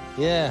to it.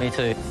 Yeah. Me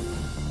too.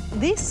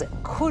 This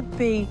could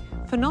be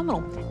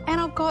phenomenal. And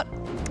I've got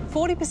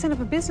 40% of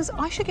a business.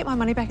 I should get my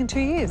money back in 2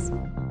 years.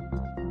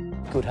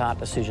 Good heart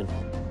decision.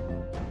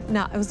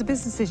 No, it was the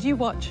businesses. You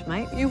watch,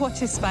 mate. You watch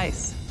this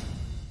space.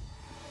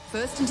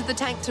 First into the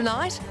tank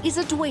tonight is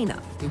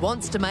Edwina, who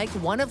wants to make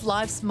one of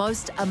life's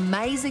most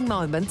amazing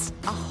moments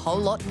a whole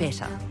lot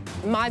better.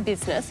 My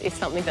business is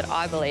something that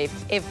I believe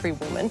every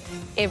woman,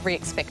 every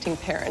expecting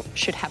parent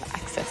should have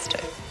access to.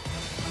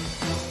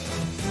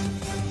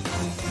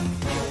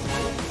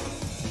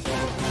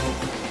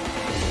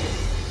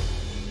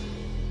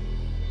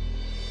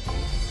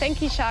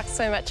 Thank you, Sharks,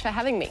 so much for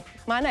having me.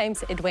 My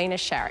name's Edwina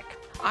Sharrock.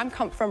 I'm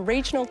come from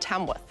regional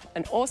Tamworth,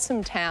 an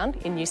awesome town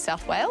in New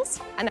South Wales,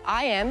 and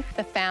I am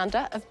the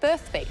founder of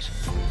Birthbeat.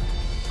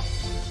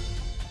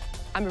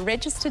 I'm a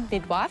registered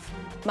midwife,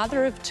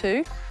 mother of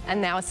 2, and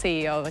now a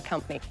CEO of a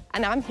company.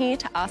 And I'm here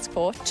to ask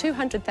for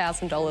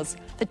 $200,000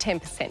 for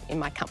 10% in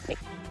my company.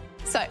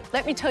 So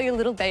let me tell you a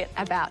little bit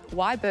about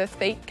why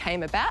Birthbeat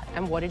came about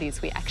and what it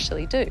is we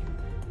actually do.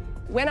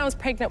 When I was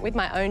pregnant with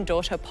my own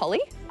daughter,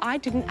 Polly, I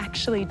didn't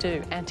actually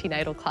do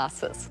antenatal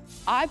classes.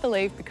 I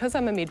believe because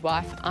I'm a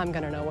midwife, I'm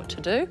going to know what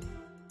to do.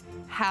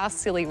 How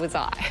silly was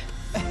I?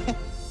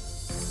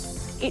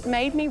 It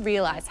made me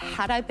realise,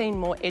 had I been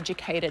more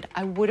educated,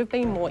 I would have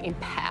been more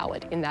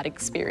empowered in that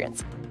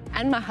experience.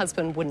 And my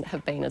husband wouldn't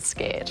have been as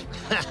scared.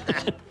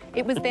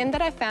 It was then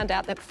that I found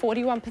out that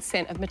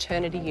 41% of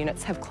maternity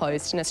units have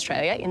closed in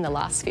Australia in the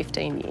last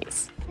 15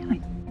 years.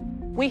 Really?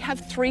 We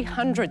have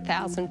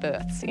 300,000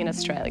 births in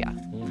Australia.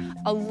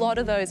 A lot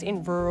of those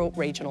in rural,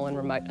 regional and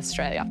remote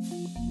Australia.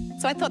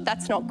 So I thought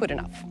that's not good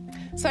enough.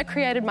 So I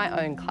created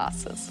my own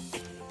classes.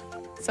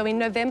 So in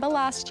November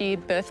last year,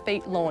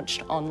 BirthBeat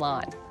launched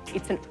online.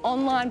 It's an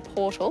online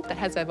portal that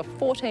has over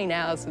 14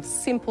 hours of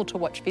simple to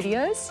watch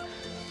videos,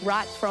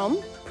 right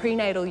from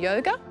prenatal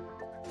yoga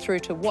through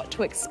to what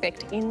to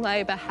expect in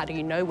labour, how do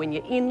you know when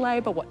you're in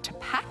labour, what to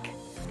pack,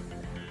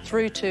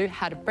 through to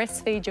how to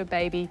breastfeed your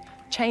baby,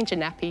 change a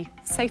nappy,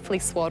 safely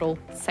swaddle,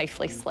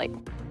 safely sleep.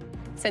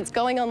 Since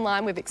going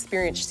online, we've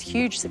experienced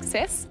huge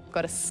success. We've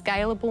got a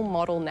scalable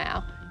model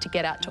now to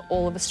get out to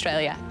all of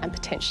Australia and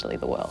potentially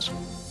the world.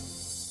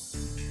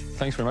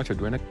 Thanks very much,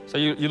 Edwina. So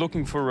you're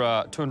looking for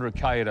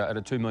 200K at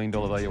a $2 million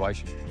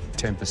valuation,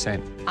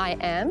 10%. I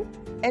am.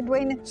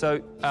 Edwina.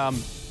 So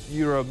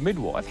you're a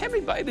midwife. How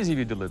many babies have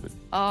you delivered?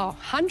 Oh,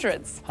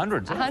 hundreds.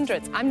 Hundreds?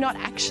 Hundreds. I'm not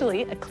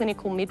actually a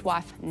clinical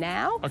midwife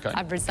now. Okay.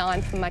 I've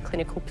resigned from my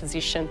clinical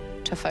position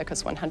to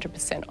focus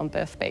 100% on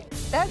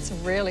BirthBeat. That's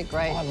really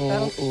great.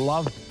 I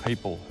love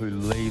people who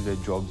leave their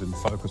jobs and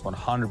focus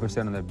 100%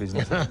 on their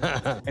business.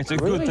 It's a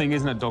good thing,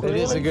 isn't it, Doctor? It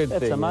is a good thing.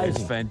 That's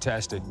amazing. It's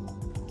fantastic.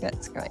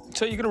 That's great.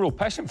 So you've got a real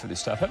passion for this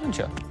stuff, haven't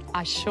you?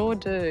 I sure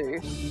do.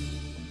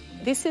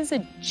 This is a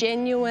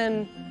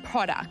genuine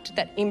product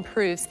that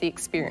improves the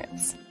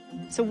experience.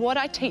 So what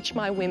I teach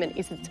my women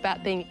is it's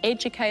about being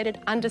educated,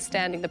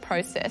 understanding the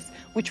process,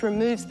 which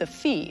removes the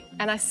fear.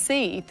 And I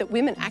see that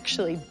women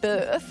actually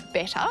birth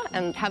better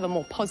and have a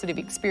more positive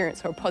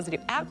experience or a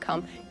positive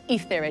outcome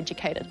if they're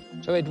educated.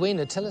 So,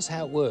 Edwina, tell us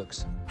how it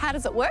works. How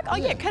does it work? Oh,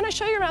 yeah, can I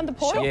show you around the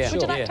portal? Sure.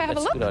 Would you like to have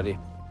a look? That's a good idea.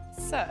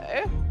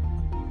 So,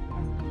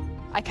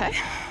 OK.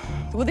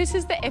 Well, this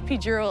is the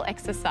epidural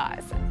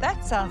exercise.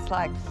 That sounds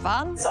like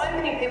fun. So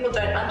many people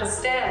don't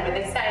understand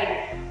when they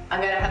say,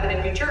 I'm going to have an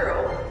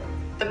epidural,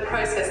 the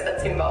process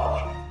that's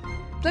involved.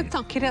 Let's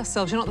not kid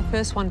ourselves. You're not the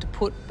first one to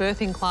put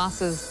birthing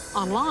classes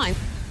online.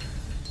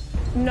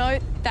 No,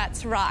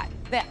 that's right.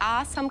 There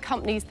are some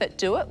companies that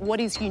do it. What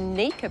is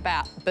unique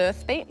about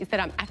BirthBeat is that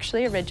I'm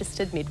actually a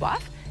registered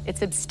midwife.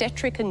 It's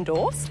obstetric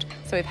endorsed,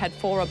 so we've had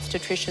 4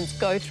 obstetricians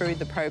go through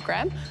the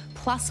program.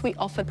 Plus, we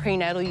offer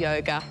prenatal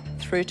yoga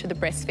through to the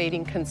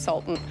breastfeeding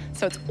consultant,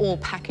 so it's all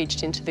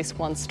packaged into this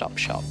one-stop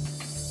shop.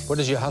 What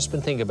does your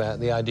husband think about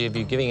the idea of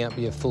you giving up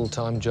your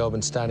full-time job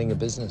and starting a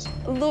business?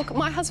 Look,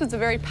 my husband's a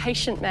very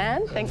patient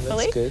man,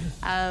 thankfully. That's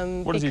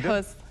good. What does he do?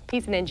 Because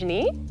he's an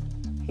engineer.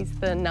 He's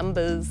the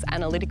numbers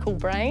analytical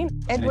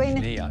brain. Edwina.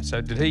 Engineer.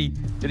 So did he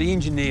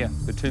engineer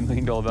the $2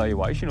 million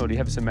valuation, or do you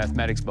have some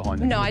mathematics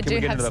behind it? No, I do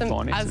have some.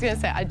 Finances? I was going to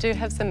say I do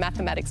have some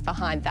mathematics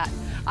behind that.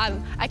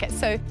 OK,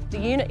 so the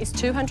unit is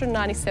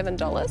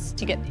 $297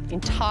 to get the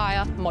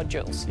entire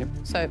modules. Yep.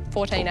 So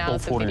 14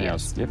 hours of videos.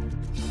 Hours. Yep.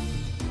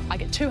 I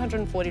get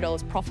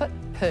 $240 profit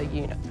per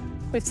unit.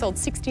 We've sold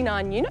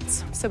 69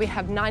 units, so we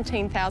have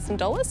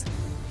 $19,000.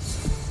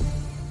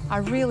 I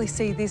really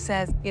see this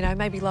as, you know,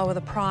 maybe lower the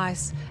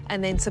price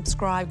and then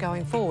subscribe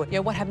going forward. You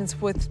know, what happens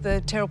with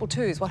the terrible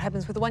twos? What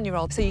happens with the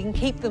 1-year-old? So you can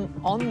keep them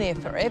on there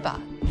forever.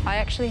 I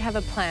actually have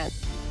a plan.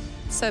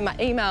 So my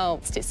email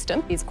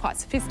system is quite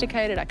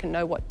sophisticated. I can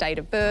know what date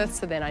of birth,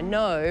 so then I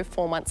know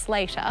 4 months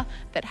later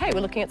that, hey,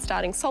 we're looking at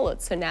starting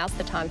solids, so now's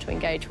the time to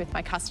engage with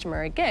my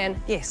customer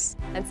again. Yes.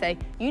 And say,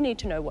 you need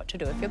to know what to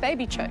do if your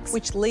baby chokes.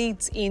 Which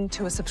leads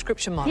into a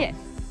subscription model. Yeah.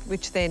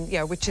 Which then, you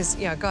know, which is,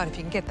 you know, God, if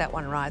you can get that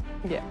one right.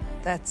 Yeah.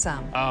 That's,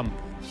 What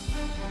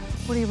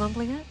are you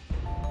mumbling at?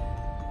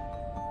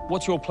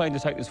 What's your plan to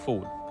take this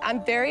forward?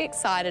 I'm very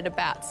excited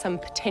about some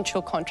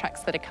potential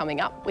contracts that are coming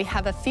up. We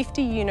have a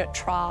 50-unit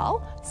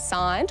trial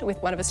signed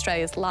with one of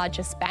Australia's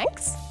largest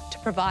banks to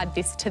provide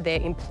this to their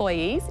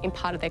employees in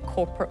part of their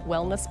corporate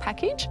wellness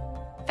package.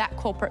 That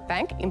corporate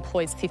bank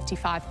employs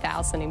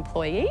 55,000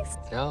 employees.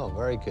 Oh,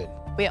 very good.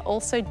 We are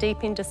also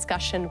deep in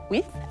discussion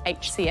with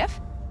HCF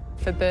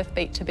for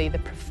BirthBeat to be the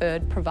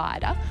preferred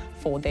provider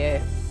for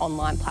their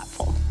online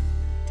platform.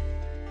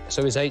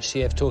 So is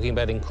HCF talking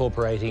about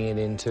incorporating it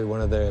into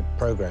one of their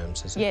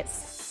programs, is it?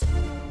 Yes.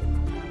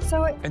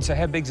 And so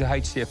how big's the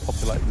HCF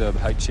populate, the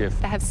HCF?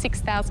 They have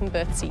 6,000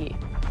 births a year.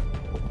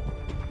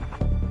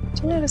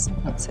 Do you notice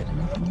I've not said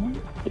anything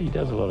yet? He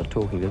does a lot of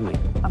talking, doesn't he?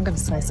 I'm going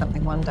to say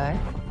something one day.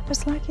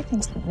 Just like he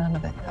thinks that none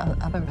of it,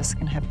 other of us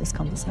can have this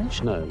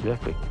conversation. No,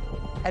 exactly.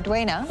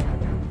 Edwina?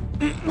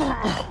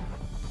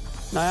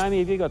 Naomi,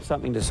 have you got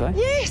something to say?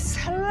 Yes,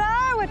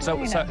 hello,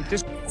 Edwina. So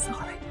just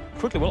Sorry.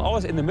 quickly, well, I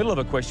was in the middle of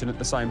a question at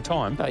the same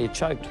time. No, you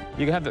choked.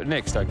 You can have it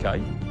next,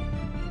 OK?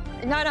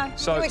 No,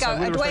 So, here we go. so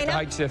with Edwina,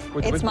 respect to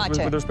HCF, it's my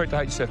turn. with respect to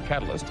HCF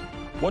Catalyst,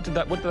 What did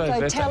they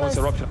invest in? What's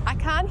their option? I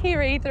can't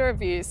hear either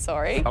of you,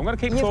 sorry. I'm going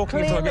to keep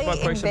talking until I get my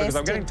question because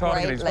I'm getting tired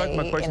of getting spoken.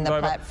 My question's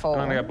over. Platform.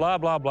 And I'm going to go blah,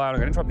 blah, blah, and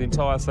I'm going to interrupt the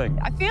entire thing.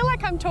 I feel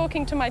like I'm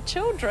talking to my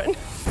children.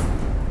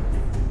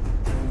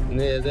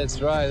 Yeah, that's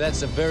right.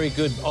 That's a very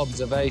good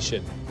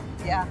observation.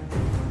 Yeah.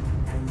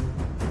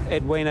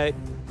 Edwina,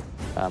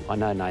 I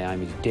know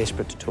Naomi's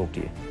desperate to talk to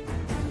you.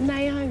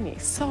 Naomi,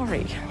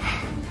 sorry.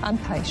 I'm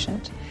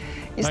patient.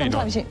 No,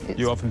 sometimes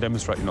you often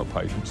demonstrate you're not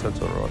patient, so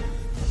that's all right.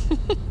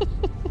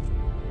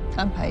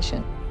 I'm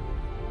patient.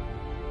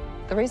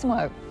 The reason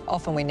why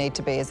often we need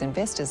to be as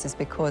investors is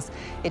because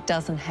it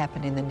doesn't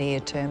happen in the near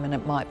term and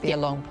it might be a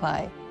long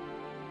play.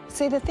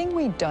 See, the thing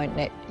we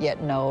don't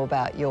yet know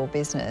about your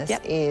business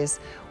is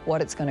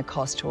what it's going to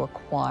cost to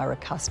acquire a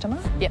customer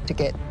to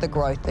get the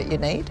growth that you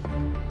need.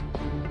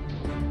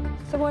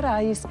 So what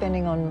are you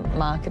spending on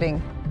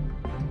marketing?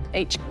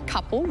 Each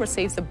couple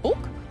receives a book.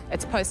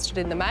 It's posted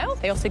in the mail.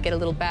 They also get a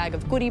little bag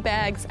of goodie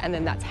bags and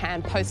then that's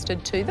hand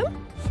posted to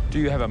them. Do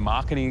you have a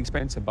marketing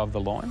expense above the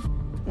line?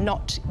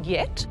 Not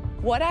yet.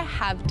 What I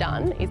have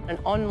done is an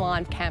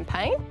online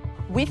campaign.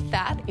 With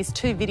that is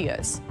 2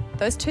 videos.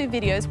 Those 2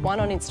 videos, one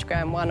on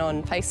Instagram, one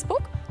on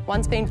Facebook.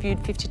 One's been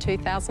viewed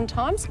 52,000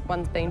 times,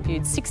 one's been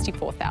viewed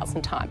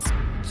 64,000 times.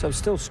 So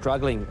still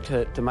struggling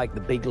to make the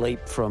big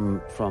leap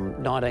from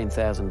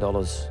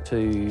 $19,000 to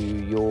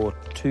your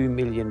 $2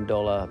 million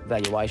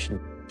valuation.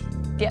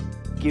 Yep.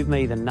 Give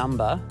me the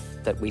number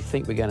that we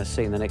think we're going to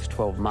see in the next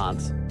 12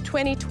 months.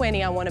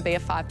 2020, I want to be a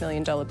 $5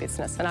 million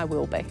business, and I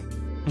will be.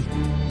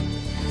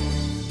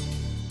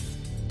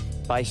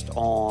 Based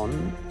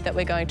on? That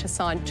we're going to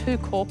sign 2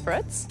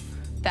 corporates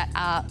that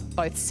are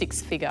both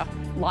 6-figure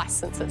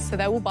licenses. So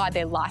they will buy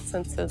their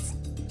licenses.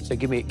 So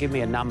give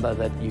me a number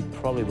that you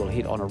probably will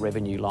hit on a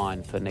revenue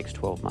line for the next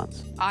 12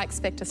 months. I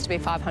expect us to be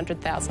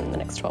 500,000 in the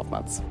next 12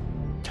 months.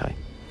 Okay.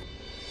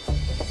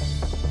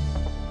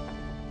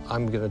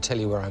 I'm going to tell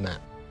you where I'm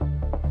at.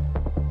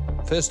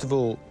 First of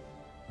all,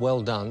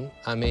 well done.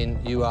 I mean,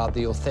 you are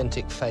the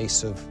authentic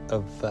face of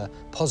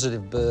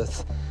positive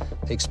birth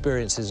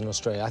experiences in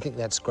Australia. I think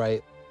that's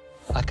great.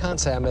 I can't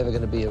say I'm ever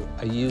going to be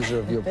a user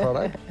of your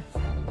product.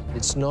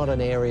 It's not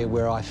an area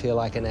where I feel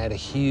I can add a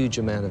huge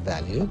amount of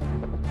value.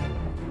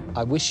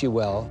 I wish you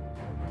well,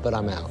 but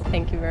I'm out.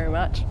 Thank you very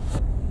much.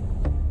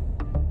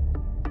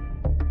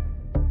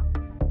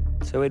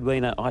 So,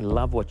 Edwina, I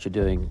love what you're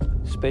doing,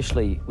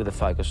 especially with a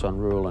focus on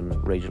rural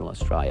and regional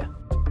Australia.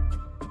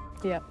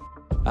 Yeah.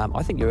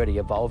 I think you're already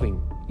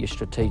evolving your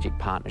strategic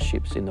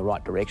partnerships in the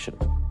right direction.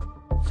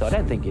 So I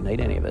don't think you need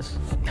any of us.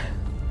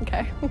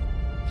 Okay.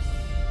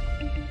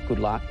 Good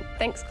luck.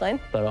 Thanks, Glenn.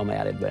 But I'm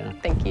out, Edwina.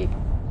 Thank you.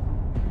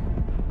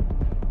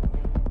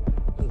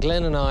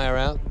 Glenn and I are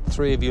out.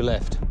 3 of you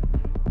left.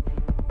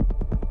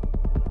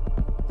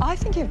 I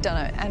think you've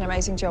done an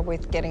amazing job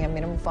with getting a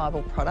minimum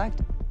viable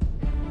product.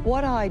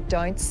 What I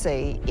don't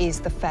see is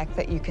the fact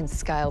that you can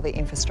scale the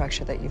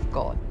infrastructure that you've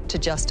got to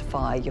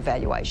justify your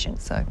valuation.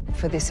 So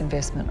for this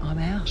investment, I'm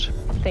out.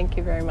 Thank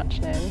you very much,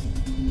 Naomi.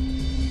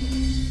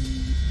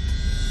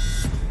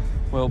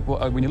 Well,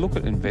 when you look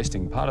at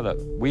investing, part of that,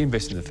 we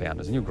invest in the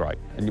founders, and you're great,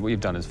 and what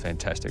you've done is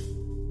fantastic.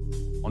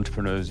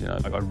 Entrepreneurs, you know,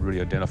 I really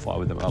identify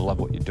with them. I love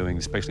what you're doing,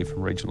 especially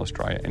from regional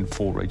Australia and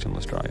for regional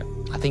Australia.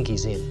 I think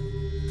he's in.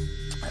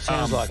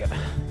 Sounds like it.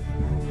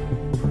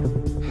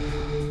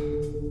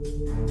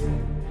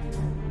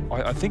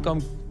 I think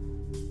I'm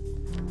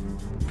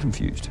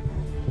confused.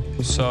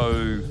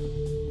 So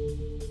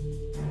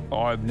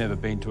I've never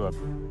been to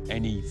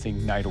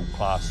anything natal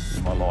class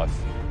in my life.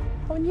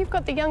 Oh, and you've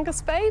got the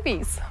youngest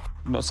babies.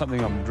 Not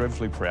something I'm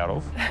dreadfully proud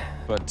of,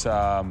 but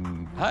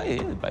hey,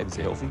 yeah, the babies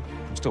are healthy.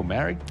 I'm still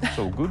married, it's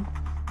all good.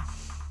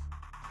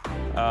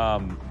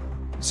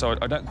 So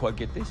I don't quite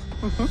get this.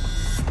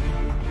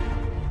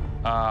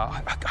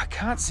 I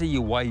can't see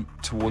your way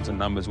towards the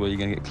numbers where you're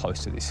going to get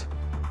close to this.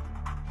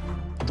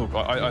 Look,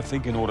 I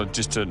think in order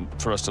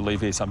for us to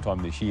leave here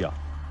sometime this year,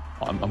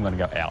 I'm going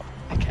to go out.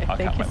 Okay, I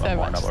can't make my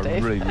mind up. I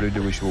really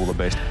do wish you all the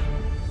best.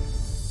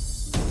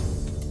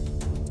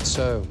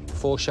 So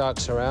 4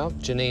 sharks are out.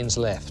 Janine's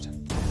left.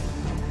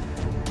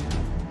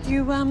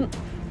 You've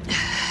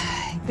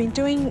been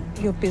doing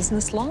your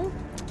business long,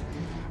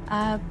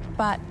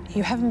 but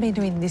you haven't been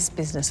doing this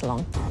business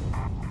long.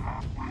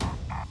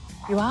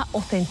 You are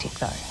authentic,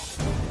 though.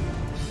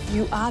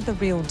 You are the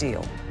real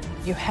deal.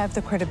 You have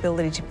the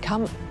credibility to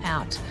come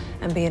out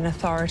and be an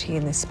authority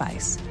in this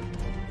space.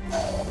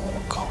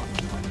 Oh, God.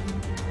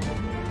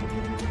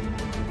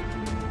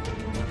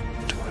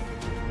 Do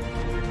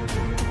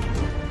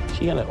it. Is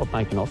she going to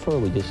make an offer, or are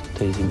we just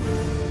teasing?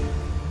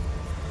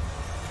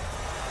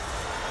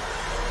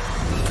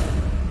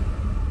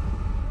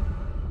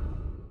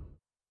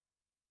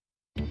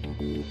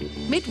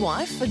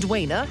 Midwife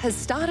Edwina has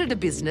started a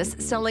business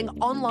selling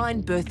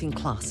online birthing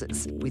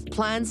classes with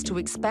plans to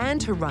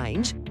expand her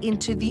range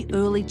into the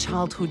early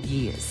childhood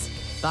years.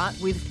 But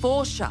with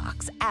 4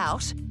 sharks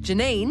out,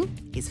 Janine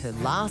is her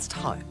last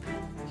hope.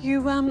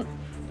 You've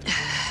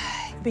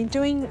been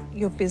doing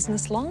your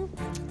business long,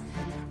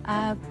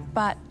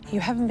 but you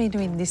haven't been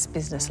doing this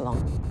business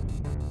long.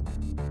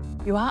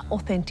 You are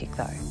authentic,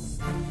 though.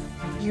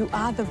 You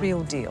are the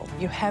real deal.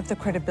 You have the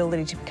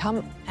credibility to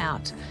come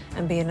out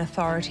and be an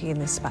authority in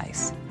this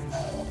space.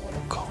 Oh,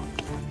 God.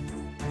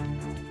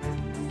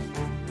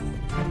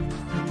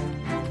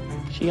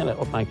 Is she going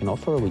to make an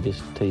offer, or are we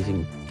just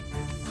teasing?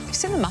 You've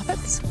seen the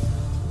Muppets?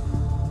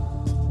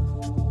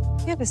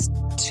 Yeah, there's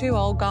two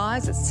old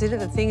guys that sit at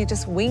the thing and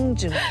just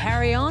whinge and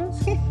carry on.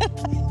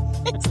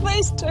 It's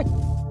these two.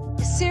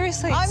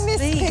 Seriously, I miss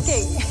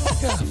picking.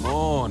 Come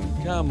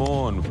on, come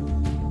on.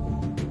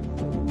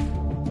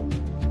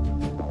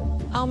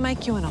 I'll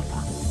make you an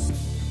offer.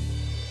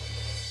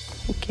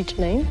 Thank you,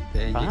 Janine.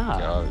 There you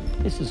go.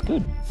 This is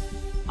good.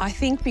 I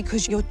think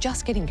because you're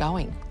just getting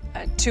going,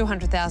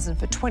 $200,000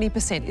 for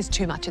 20% is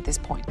too much at this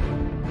point.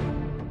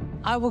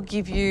 I will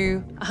give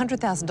you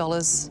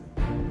 $100,000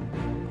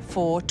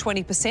 for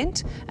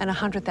 20% and a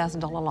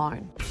 $100,000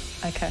 loan.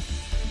 Okay.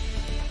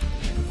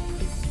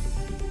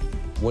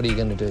 What are you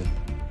going to do?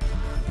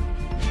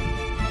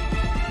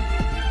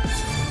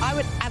 I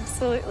would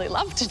absolutely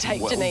love to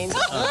take Janine's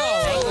offer.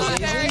 Oh, Thank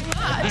you very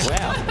much.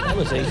 Wow, that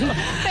was easy.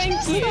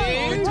 Thank you.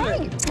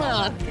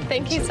 Oh,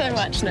 thank you so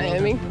much,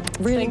 Naomi.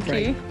 Really Thank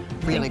great. you.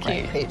 Really Thank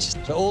great you. pitch.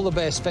 So all the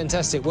best,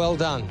 fantastic, well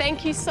done.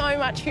 Thank you so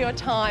much for your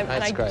time.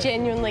 That's and I great.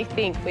 genuinely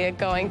think we are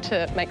going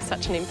to make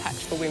such an impact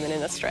for women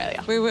in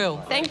Australia. We will.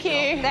 Thank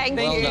you. Thank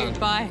Well you. done.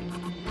 Bye.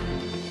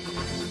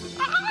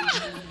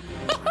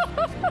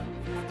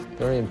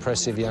 Very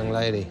impressive young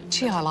lady.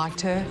 Gee, I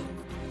liked her.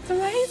 It's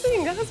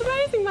amazing. That was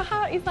amazing. My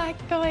heart is like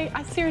going,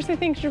 I seriously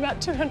think she's about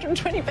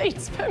 220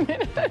 beats per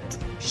minute.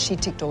 She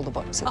ticked all the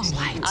boxes. Oh,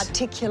 mate.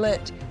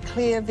 Articulate,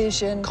 clear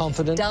vision.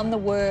 Confident. Done the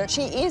work.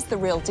 She is the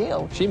real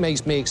deal. She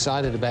makes me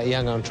excited about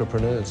young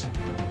entrepreneurs.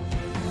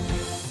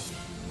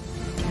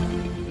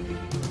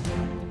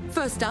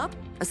 First up,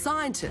 a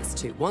scientist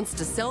who wants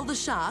to sell the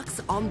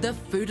sharks on the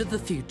food of the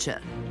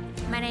future.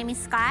 My name is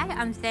Sky,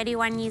 I'm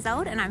 31 years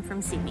old and I'm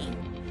from Sydney.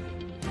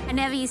 I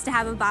never used to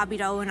have a Barbie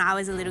doll when I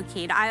was a little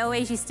kid. I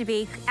always used to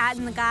be out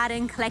in the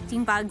garden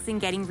collecting bugs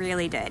and getting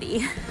really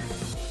dirty.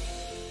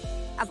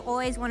 I've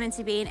always wanted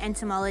to be an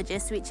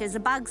entomologist, which is a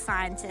bug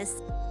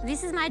scientist.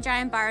 This is my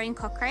giant burrowing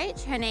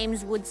cockroach. Her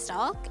name's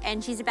Woodstock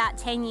and she's about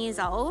 10 years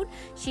old.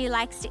 She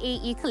likes to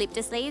eat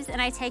eucalyptus leaves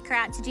and I take her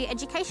out to do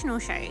educational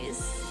shows.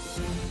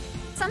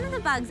 Some of the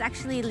bugs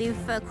actually live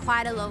for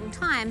quite a long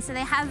time, so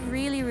they have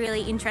really,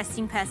 really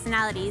interesting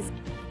personalities.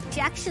 She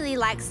actually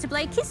likes to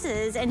blow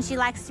kisses and she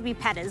likes to be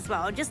pet as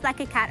well, just like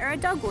a cat or a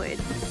dog would.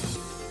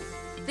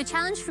 The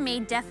challenge for me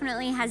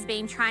definitely has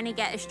been trying to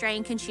get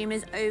Australian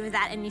consumers over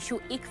that initial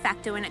ick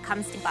factor when it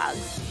comes to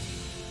bugs.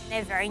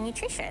 They're very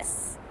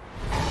nutritious.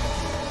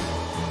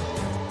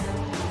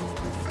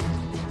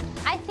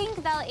 I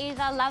think they'll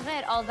either love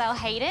it or they'll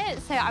hate it,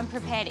 so I'm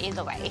prepared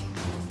either way.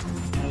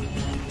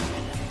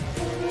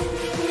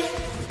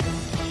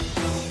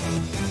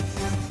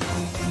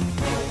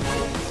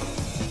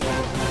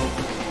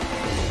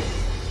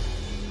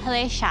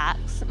 Hello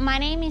Sharks, my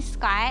name is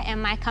Sky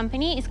and my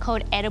company is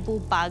called Edible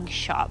Bug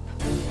Shop.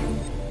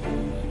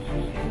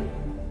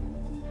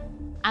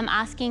 I'm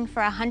asking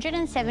for a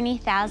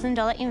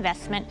 $170,000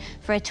 investment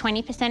for a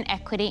 20%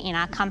 equity in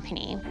our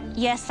company.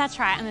 Yes, that's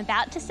right, I'm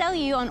about to sell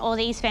you on all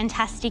these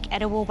fantastic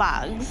edible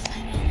bugs.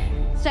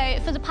 So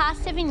for the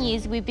past 7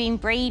 years, we've been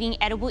breeding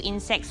edible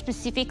insects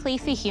specifically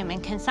for human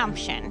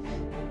consumption.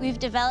 We've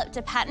developed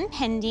a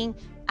patent-pending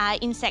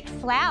insect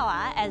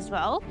flour as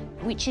well,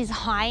 which is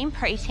high in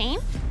protein.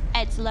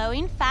 It's low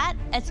in fat.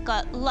 It's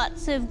got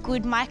lots of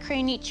good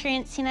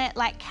micronutrients in it,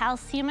 like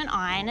calcium and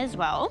iron as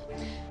well.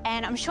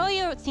 And I'm sure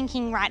you're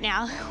thinking right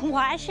now,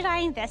 why should I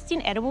invest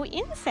in edible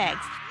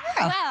insects?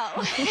 Yeah.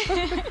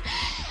 Well,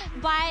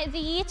 by the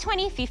year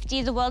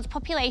 2050, the world's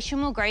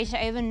population will grow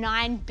to over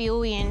 9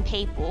 billion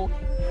people.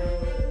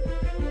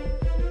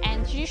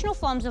 And traditional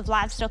forms of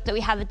livestock that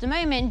we have at the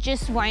moment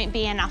just won't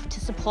be enough to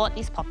support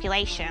this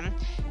population.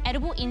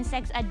 Edible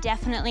insects are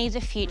definitely the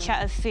future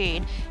of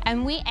food,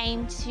 and we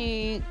aim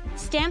to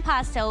stamp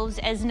ourselves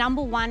as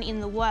 #1 in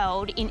the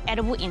world in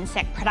edible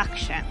insect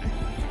production.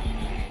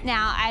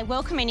 Now, I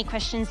welcome any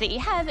questions that you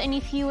have, and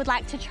if you would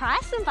like to try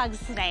some bugs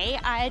today,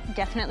 I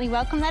definitely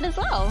welcome that as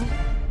well.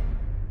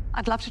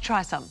 I'd love to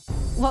try some.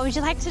 What would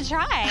you like to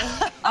try?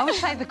 I would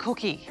say the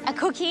cookie. A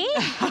cookie?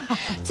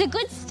 It's a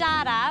good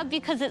starter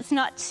because it's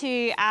not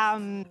too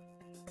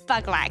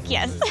bug-like,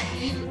 yes.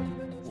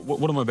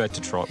 What am I about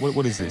to try?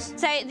 What is this?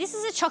 So this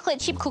is a chocolate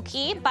chip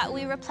cookie, but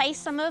we replace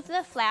some of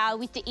the flour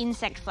with the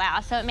insect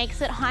flour, so it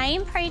makes it high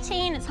in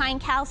protein, it's high in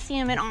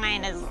calcium and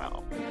iron as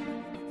well.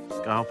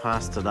 I'll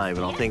pass today,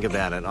 but I'll think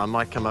about it. I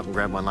might come up and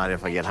grab one later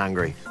if I get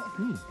hungry.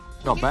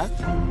 Not bad.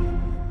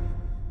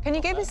 Can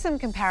you give us some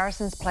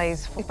comparisons,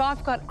 please? If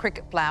I've got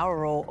cricket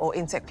flour or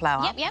insect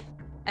flour, Yep.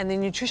 and the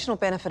nutritional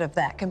benefit of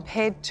that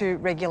compared to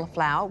regular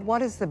flour,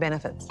 what is the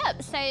benefits?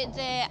 Yep, so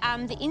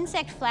the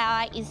insect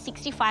flour is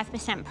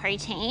 65%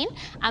 protein.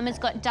 It's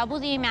got double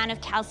the amount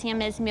of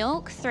calcium as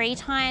milk, 3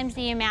 times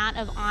the amount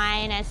of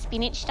iron as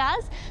spinach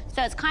does.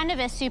 So it's kind of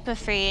a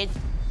superfood.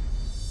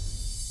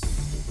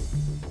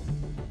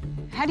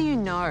 How do you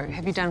know?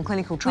 Have you done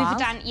clinical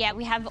trials?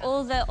 We have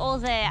all the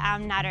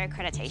NADO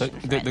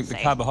accreditation. So the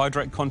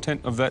carbohydrate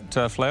content of that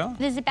flour?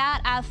 There's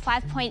about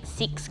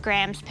 5.6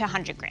 grams per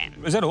 100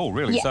 grams. Is that all,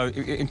 really? Yeah. So,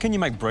 and can you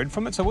make bread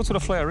from it? So what sort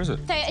of flour is it?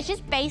 So it's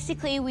just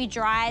basically we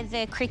dry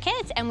the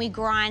crickets and we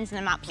grind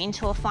them up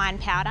into a fine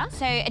powder.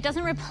 So it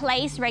doesn't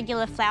replace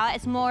regular flour,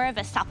 it's more of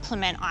a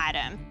supplement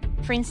item.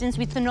 For instance,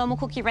 with the normal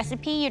cookie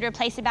recipe, you'd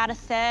replace about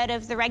 1/3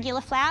 of the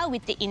regular flour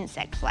with the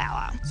insect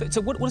flour.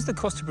 So what is the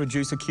cost to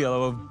produce a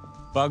kilo of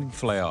bug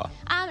flour?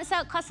 So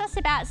it costs us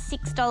about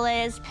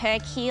 $6 per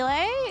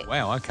kilo.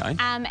 Wow, OK.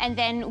 And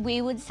then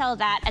we would sell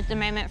that at the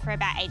moment for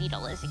about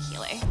 $80 a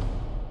kilo.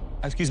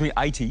 Excuse me,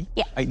 80?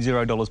 Yeah.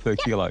 $80 per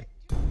kilo.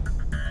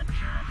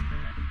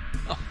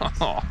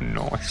 Oh,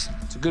 nice.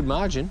 It's a good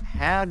margin.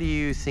 How do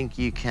you think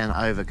you can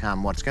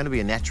overcome what's going to be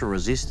a natural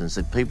resistance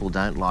that people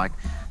don't like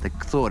the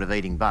thought of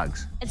eating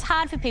bugs? It's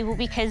hard for people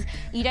because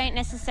you don't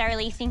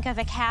necessarily think of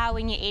a cow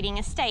when you're eating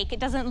a steak. It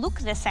doesn't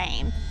look the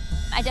same.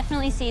 I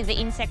definitely see the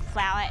insect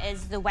flour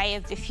as the way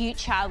of the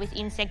future with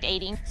insect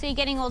eating. So you're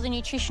getting all the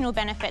nutritional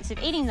benefits of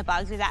eating the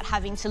bugs without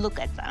having to look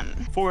at them.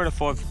 4 out of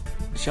 5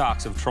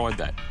 sharks have tried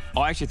that.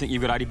 I actually think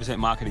you've got 80%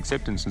 market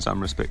acceptance in some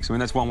respects. I mean,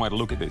 that's one way to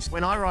look at this.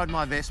 When I ride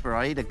my Vespa,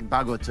 I eat a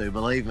bug or two,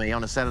 believe me,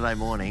 on a Saturday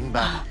morning,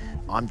 but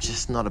I'm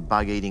just not a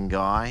bug-eating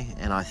guy,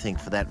 and I think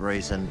for that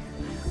reason,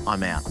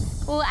 I'm out.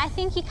 Well, I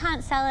think you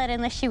can't sell it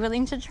unless you're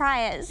willing to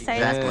try it, so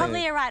that's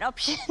probably a right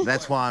option.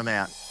 That's why I'm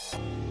out.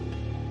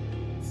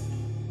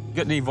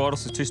 Got any vital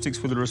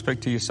statistics with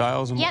respect to your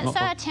sales and whatnot? Yeah,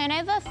 so our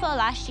turnover for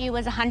last year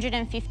was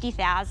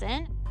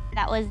 $150,000.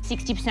 That was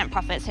 60%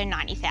 profit, so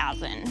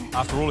 $90,000.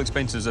 After all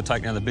expenses are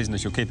taken out of the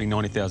business, you're keeping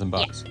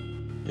 $90,000.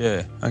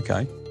 Yeah,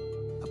 OK.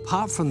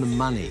 Apart from the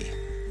money,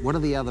 what are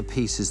the other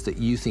pieces that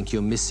you think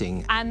you're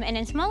missing? I'm an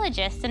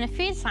entomologist and a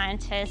food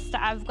scientist.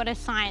 I've got a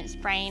science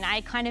brain.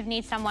 I kind of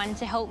need someone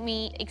to help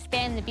me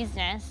expand the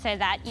business so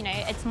that, you know,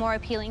 it's more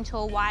appealing to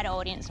a wider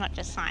audience, not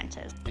just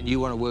scientists. And you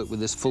want to work with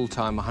this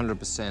full-time,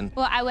 100%?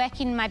 Well, I work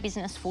in my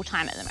business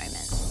full-time at the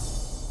moment.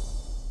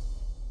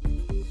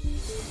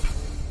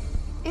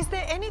 Is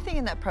there anything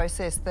in that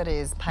process that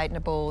is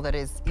patentable, that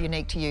is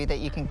unique to you, that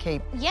you can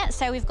keep? Yeah,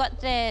 so we've got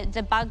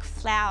the bug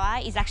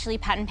flour is actually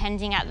patent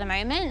pending at the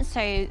moment, so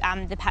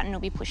the patent will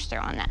be pushed through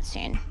on that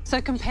soon. So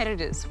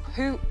competitors,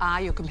 who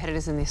are your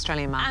competitors in the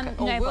Australian market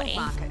or nobody. world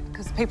market?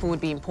 Because people would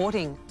be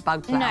importing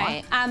bug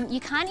flour. No, you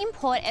can't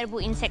import edible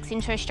insects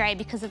into Australia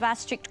because of our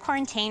strict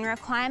quarantine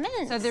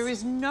requirements. So there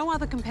is no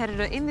other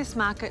competitor in this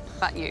market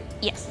but you?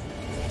 Yes.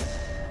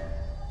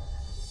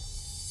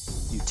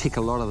 You tick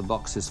a lot of the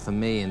boxes for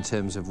me in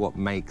terms of what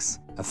makes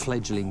a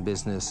fledgling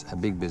business a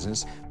big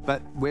business.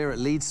 But where it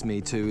leads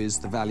me to is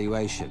the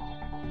valuation.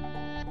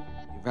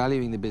 You're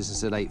valuing the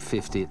business at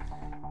 $850.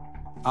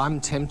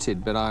 I'm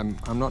tempted, but I'm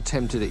not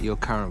tempted at your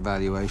current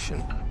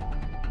valuation.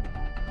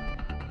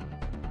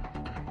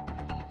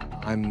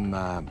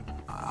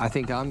 I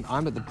think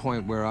I'm at the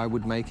point where I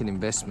would make an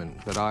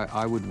investment, but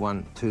I would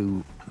want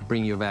to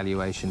bring your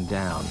valuation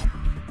down.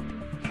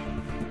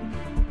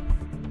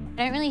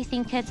 I don't really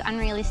think it's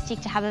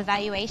unrealistic to have a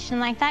valuation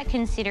like that,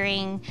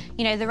 considering,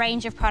 you know, the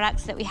range of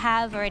products that we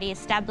have already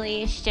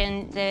established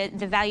and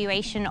the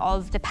valuation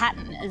of the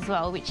patent as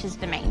well, which is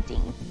the main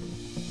thing.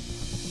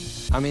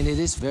 I mean, it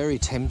is very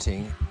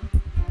tempting.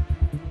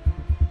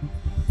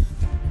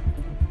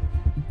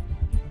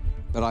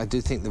 But I do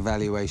think the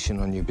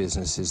valuation on your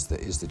business is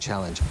the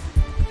challenge.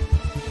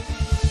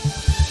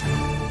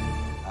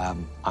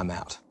 I'm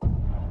out.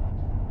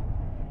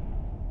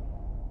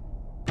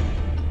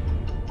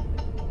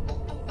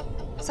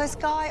 So,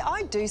 Skye,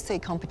 I do see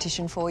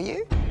competition for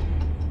you.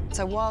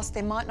 So whilst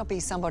there might not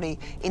be somebody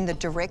in the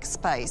direct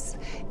space,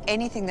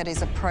 anything that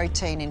is a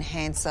protein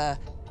enhancer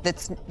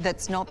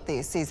that's not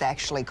this is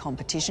actually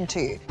competition to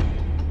you.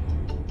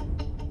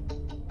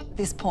 At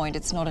this point,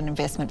 it's not an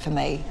investment for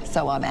me,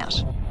 so I'm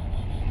out.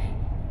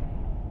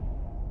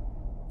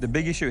 The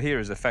big issue here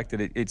is the fact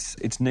that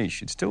it's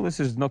niche. This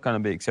is not going to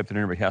be accepted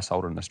in every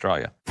household in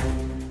Australia.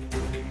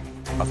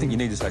 I think you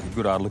need to take a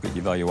good hard look at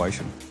your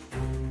valuation.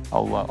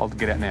 I'll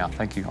get out now.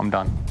 Thank you. I'm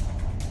done.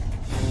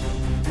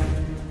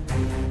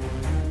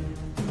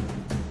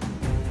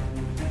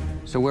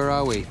 So where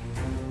are we?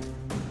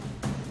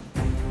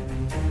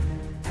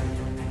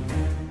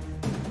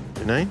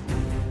 Janine?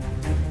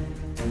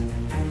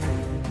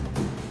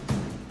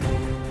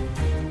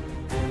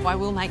 I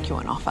will make you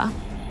an offer.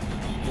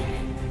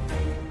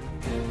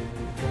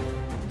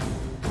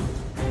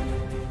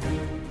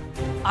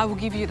 I will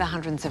give you the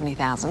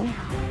 $170,000,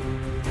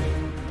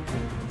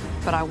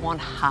 but I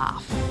want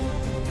half.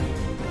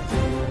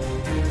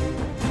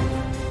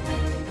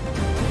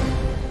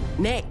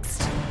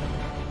 Next,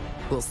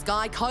 will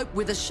Skye cope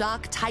with a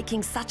shark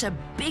taking such a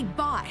big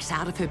bite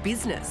out of her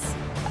business?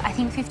 I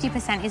think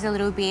 50% is a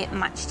little bit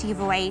much to give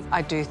away.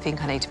 I do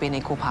think I need to be an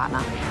equal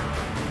partner.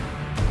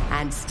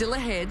 And still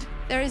ahead,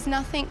 there is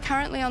nothing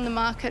currently on the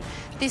market.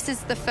 This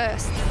is the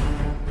first.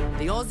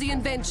 The Aussie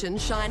invention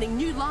shining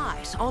new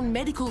light on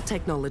medical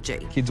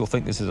technology. Kids will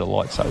think this is a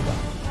lightsaber.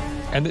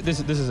 And this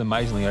is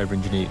amazingly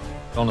over-engineered.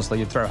 Honestly,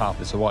 you'd throw half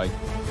this away.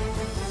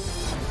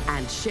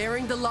 And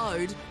sharing the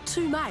load,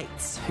 two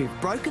mates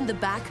who've broken the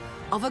back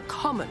of a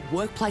common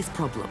workplace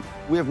problem.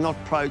 We have not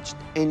approached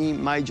any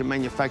major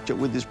manufacturer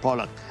with this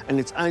product, and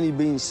it's only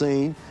been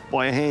seen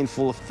by a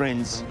handful of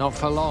friends. Not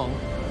for long.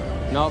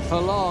 Not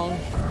for long.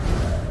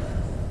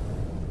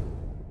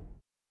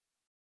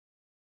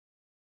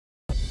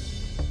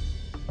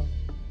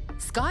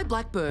 Sky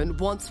Blackburn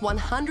wants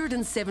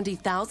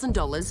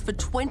 $170,000 for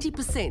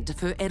 20% of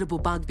her edible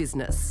bug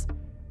business.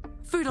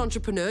 Food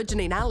entrepreneur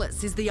Janine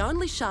Alice is the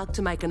only shark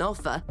to make an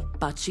offer,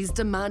 but she's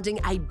demanding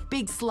a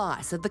big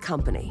slice of the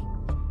company.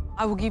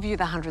 I will give you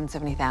the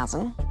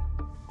 $170,000,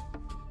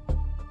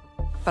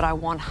 but I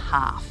want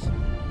half.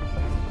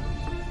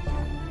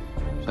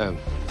 So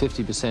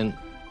 50%,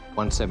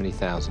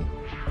 $170,000.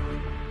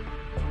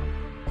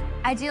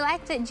 I do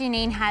like that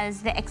Janine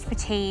has the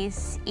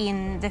expertise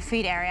in the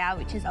food area,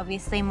 which is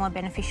obviously more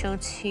beneficial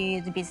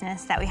to the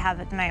business that we have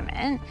at the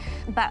moment.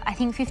 But I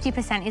think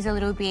 50% is a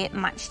little bit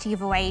much to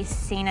give away,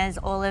 seen as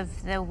all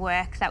of the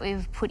work that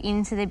we've put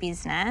into the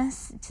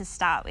business to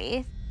start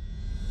with.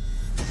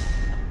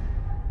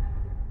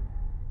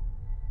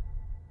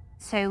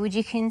 So would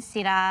you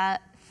consider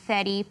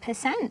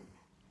 30%?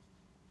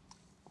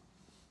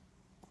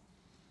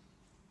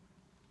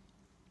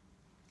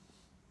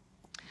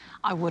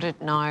 I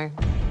wouldn't know.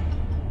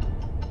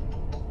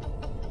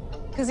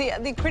 Because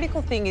the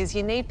critical thing is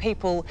you need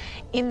people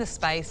in the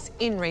space,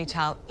 in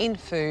retail, in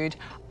food,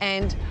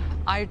 and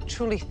I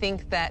truly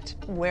think that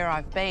where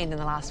I've been in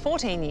the last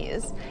 14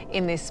 years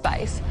in this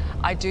space,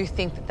 I do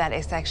think that that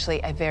is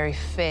actually a very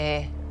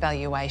fair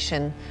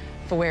valuation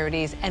for where it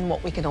is and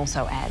what we can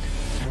also add.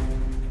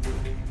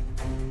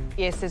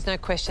 Yes, there's no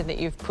question that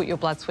you've put your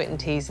blood, sweat and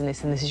tears in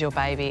this, and this is your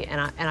baby,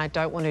 and I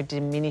don't want to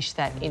diminish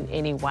that in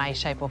any way,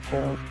 shape or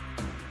form.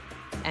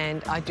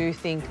 And I do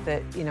think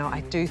that, you know,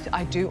 I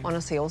do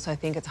honestly also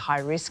think it's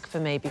high risk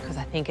for me because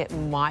I think it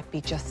might be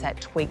just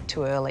that tweak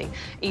too early,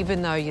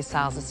 even though your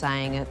sales are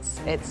saying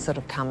it's sort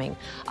of coming.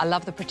 I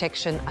love the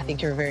protection. I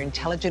think you're a very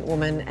intelligent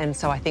woman, and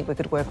so I think we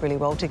could work really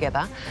well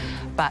together.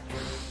 But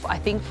I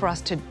think for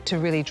us to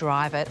really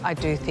drive it, I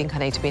do think I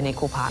need to be an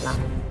equal partner.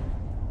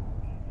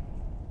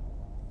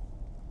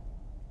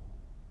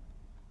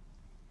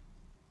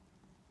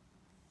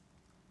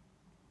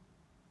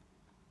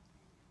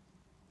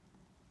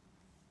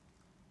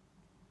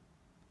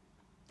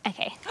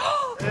 Okay.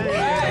 Well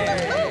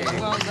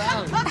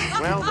done.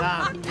 Well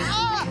done.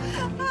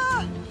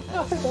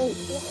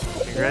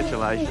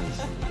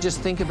 Congratulations. Just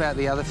think about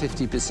the other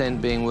 50%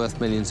 being worth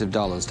millions of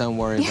dollars. Don't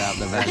worry about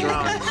the value.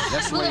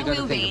 That's what you've got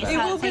to think about. It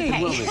will be.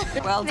 It will be.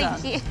 Well done.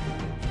 Thank you.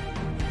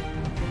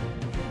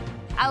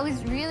 I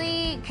was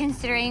really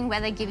considering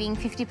whether giving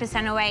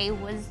 50% away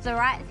was the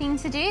right thing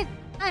to do.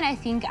 And I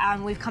think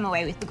we've come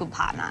away with a good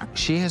partner.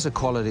 She has a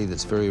quality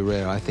that's very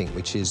rare, I think,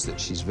 which is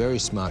that she's very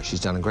smart, she's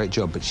done a great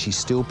job, but she's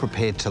still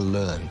prepared to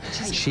learn.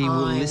 She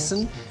will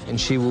listen and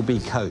she will be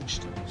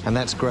coached, and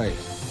that's great.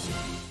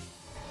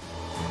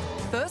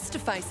 First to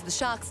face the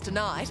Sharks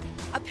tonight,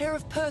 a pair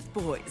of Perth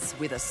boys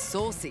with a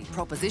saucy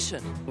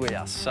proposition. We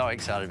are so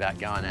excited about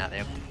going out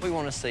there. We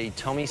want to see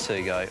Tommy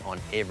Sugo on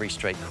every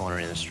street corner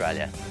in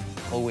Australia.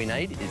 All we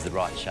need is the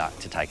right shark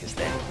to take us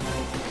there.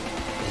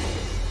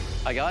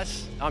 Hi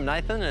guys, I'm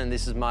Nathan and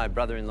this is my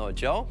brother-in-law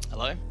Joel.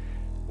 Hello.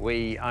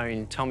 We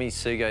own Tommy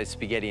Sugo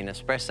Spaghetti and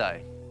Espresso.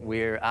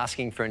 We're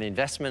asking for an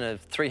investment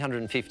of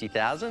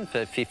 $350,000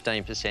 for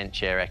 15%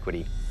 share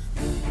equity.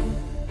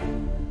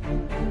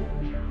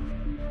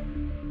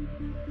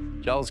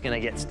 Joel's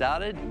going to get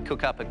started,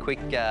 cook up a quick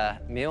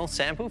meal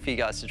sample for you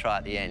guys to try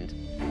at the end.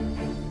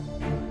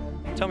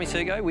 Tommy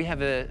Sugo, we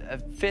have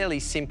a fairly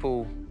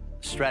simple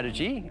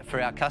strategy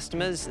for our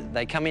customers.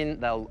 They come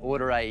in, they'll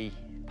order a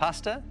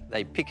pasta,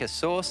 they pick a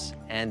sauce,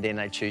 and then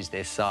they choose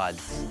their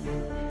sides.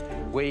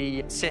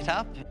 We set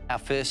up our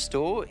first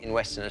store in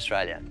Western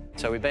Australia.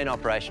 So we've been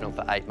operational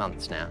for 8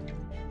 months now.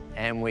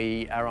 And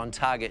we are on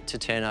target to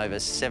turn over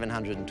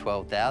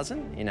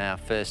 $712,000 in our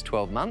first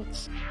 12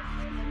 months.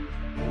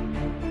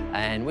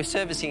 And we're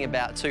servicing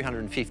about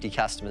 250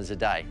 customers a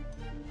day.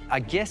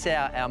 I guess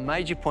our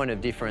major point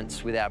of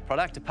difference with our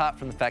product, apart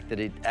from the fact that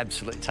it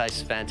absolutely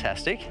tastes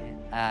fantastic,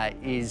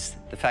 is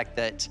the fact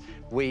that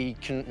we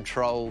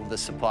control the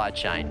supply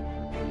chain.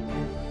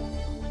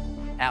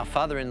 Our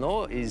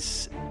father-in-law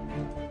is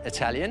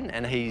Italian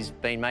and he's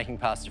been making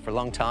pasta for a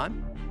long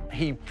time.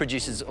 He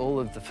produces all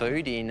of the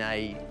food in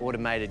an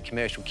automated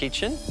commercial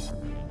kitchen.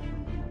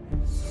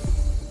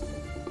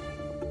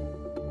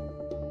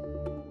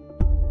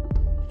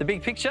 The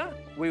big picture,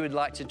 we would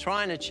like to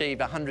try and achieve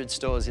 100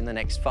 stores in the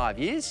next 5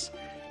 years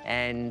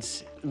and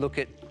look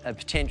at a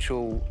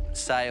potential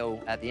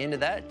sale at the end of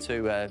that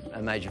to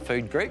a major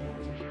food group.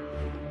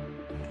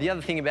 The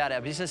other thing about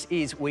our business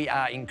is we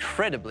are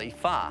incredibly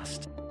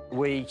fast.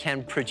 We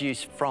can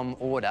produce from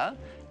order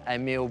a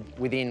meal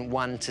within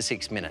 1 to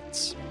 6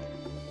 minutes.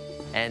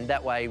 And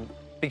that way,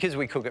 because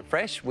we cook it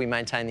fresh, we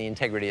maintain the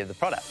integrity of the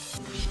product.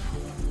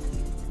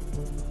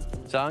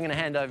 So I'm going to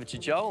hand over to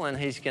Joel and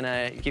he's going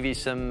to give you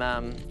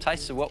some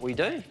tastes of what we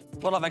do.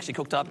 What I've actually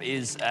cooked up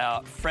is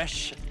our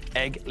fresh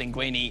egg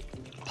linguine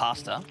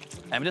pasta,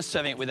 and we're just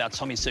serving it with our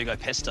Tommy Sugo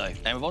pesto.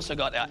 And we've also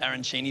got our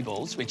arancini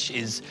balls, which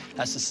is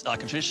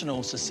like a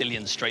traditional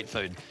Sicilian street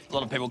food. A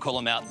lot of people call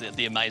them out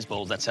the amaze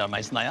balls. That's how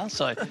amazing they are.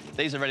 So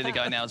these are ready to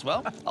go now as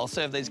well. I'll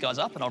serve these guys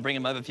up and I'll bring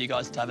them over for you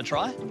guys to have a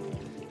try.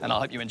 And I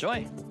hope you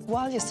enjoy.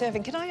 While you're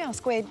serving, can I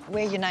ask where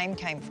your name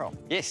came from?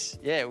 Yes,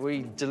 yeah,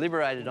 we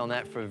deliberated on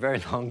that for a very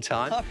long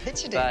time. I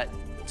bet you did. But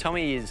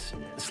Tommy is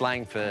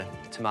slang for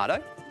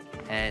tomato,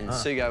 and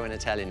Sugo in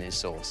Italian is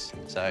sauce.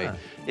 So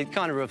it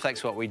kind of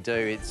reflects what we do.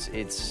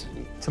 It's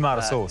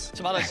tomato sauce.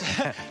 Tomato.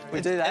 We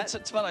do that.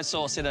 It's tomato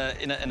sauce in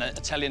an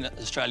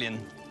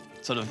Italian-Australian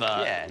sort of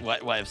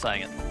way of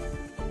saying it.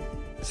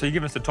 So you're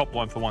giving us the top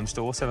line for one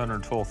store,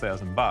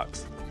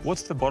 $712,000.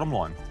 What's the bottom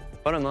line?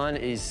 Bottom line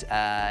is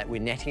we're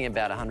netting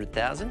about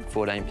 100,000,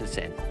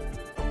 14%.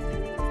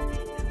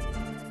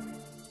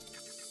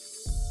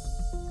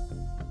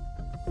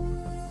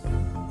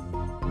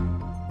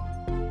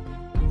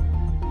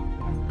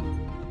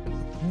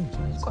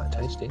 It's quite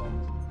tasty.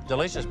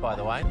 Delicious, by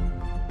the way.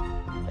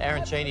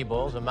 Arancini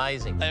balls,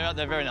 amazing. They're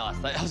very nice.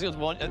 I was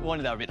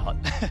warning they were a bit hot.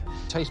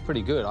 Tastes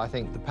pretty good. I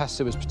think the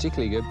pasta was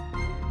particularly good.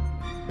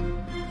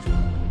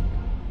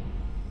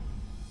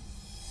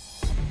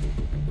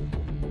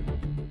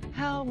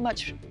 How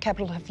much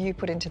capital have you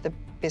put into the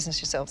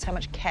business yourselves? How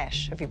much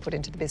cash have you put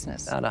into the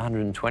business? About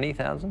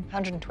 120,000.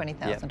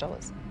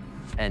 $120,000.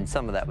 And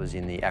some of that was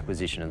in the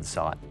acquisition of the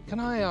site. Can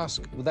I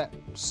ask, with that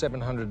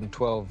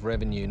 712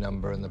 revenue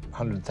number and the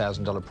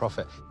 $100,000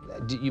 profit,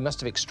 you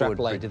must have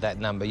extrapolated that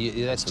number.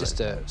 That's just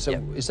a... So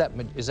is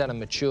that a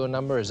mature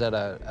number? Is that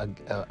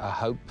a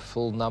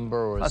hopeful number?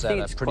 Or is I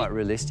think it's quite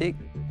realistic.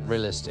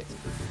 Realistic.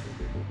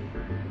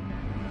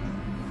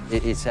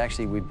 It's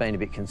actually, we've been a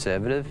bit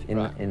conservative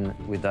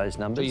with those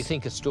numbers. So you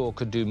think a store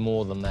could do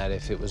more than that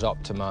if it was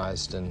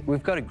optimised and...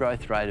 We've got a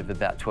growth rate of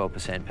about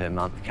 12% per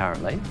month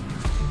currently.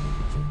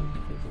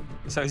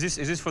 So is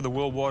this for the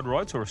worldwide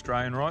rights or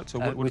Australian rights? Or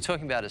we're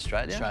talking about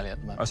Australia. Australia at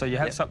the moment. Oh, so you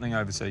have something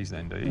overseas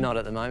then, do you? Not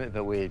at the moment,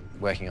 but we're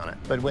working on it.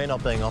 But we're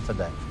not being offered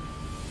that.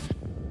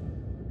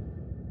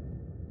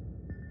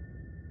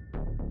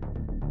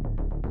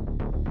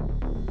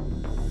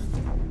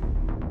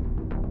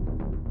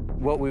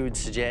 What we would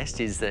suggest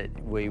is that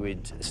we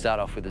would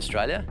start off with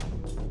Australia.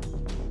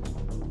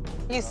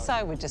 You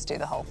would just do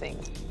the whole thing.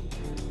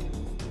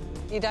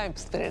 You don't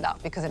split it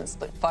up because then it's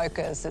split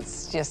focus.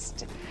 It's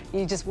just,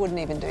 you just wouldn't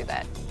even do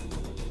that.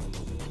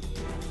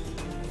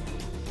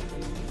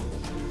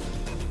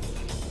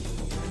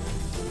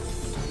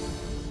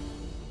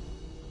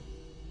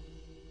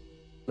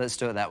 Let's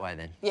do it that way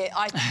then.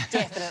 Yeah,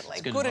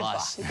 definitely. Good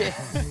advice. Yeah.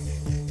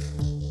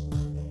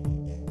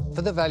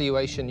 For the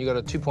valuation, you got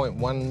a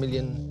 $2.1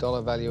 million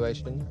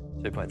valuation?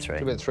 2.3.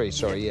 2.3,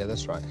 sorry, yeah,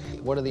 that's right.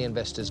 What are the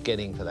investors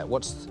getting for that?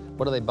 What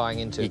are they buying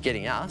into? You're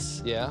getting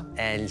us. Yeah.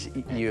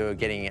 And you're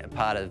getting a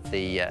part of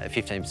the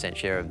 15%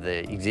 share of the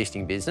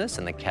existing business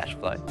and the cash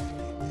flow.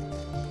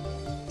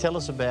 Tell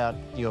us about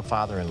your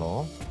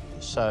father-in-law.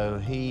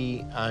 So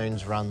he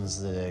runs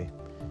the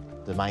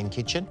main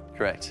kitchen?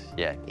 Correct,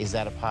 yeah. Is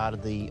that a part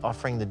of the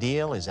offering, the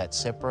deal? Is that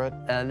separate?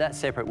 That's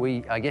separate.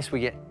 I guess we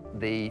get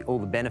all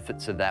the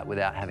benefits of that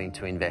without having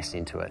to invest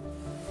into it.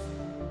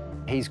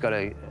 He's got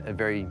a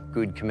very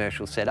good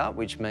commercial setup,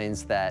 which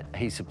means that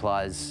he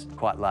supplies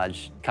quite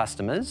large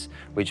customers,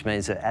 which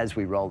means that as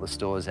we roll the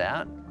stores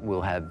out,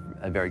 we'll have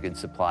a very good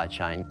supply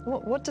chain.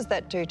 What does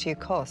that do to your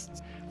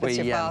costs? That's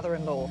your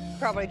father-in-law.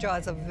 Probably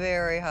drives a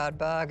very hard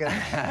bargain.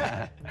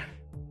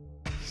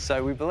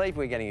 So we believe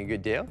we're getting a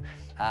good deal,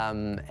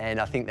 and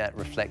I think that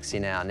reflects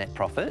in our net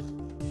profit.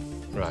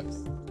 Right.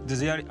 Does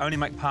he only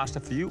make pasta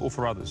for you or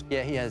for others?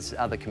 Yeah, he has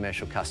other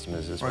commercial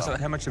customers as well. So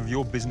how much of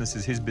your business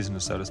is his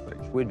business, so to speak?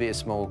 Would be a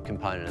small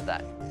component of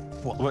that.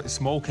 What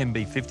small can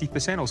be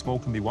 50% or small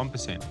can be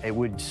 1%? It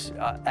would,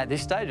 at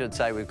this stage, I'd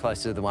say we're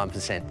closer to the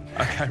 1%.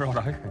 OK,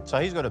 righto. So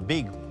he's got a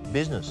big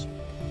business?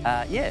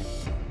 Yeah.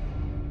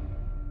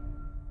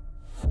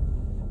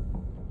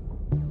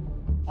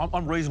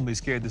 I'm reasonably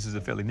scared this is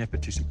a fairly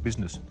nepotistic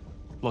business.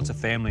 Lots of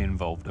family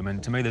involved. I mean,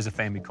 to me, there's a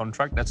family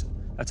contract. That's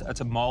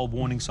a mild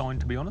warning sign,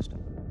 to be honest.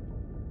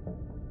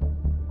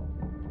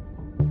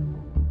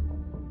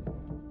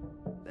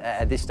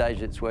 At this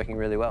stage, it's working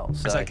really well.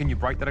 So can you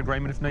break that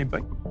agreement if need be?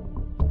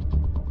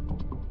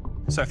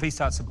 So if he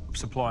starts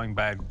supplying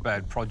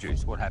bad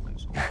produce, what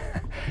happens?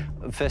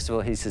 First of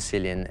all, he's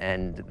Sicilian,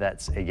 and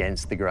that's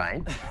against the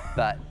grain.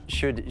 But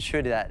should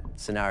that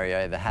scenario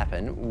ever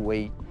happen,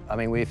 I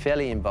mean, we're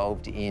fairly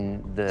involved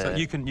in the... So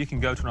you can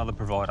go to another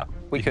provider?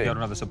 You can go to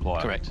another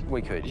supplier? Correct.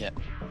 We could. Yeah.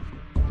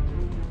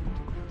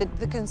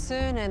 The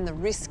concern and the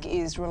risk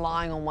is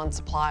relying on one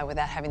supplier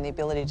without having the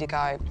ability to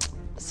go,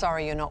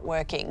 sorry, you're not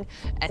working,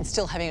 and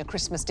still having a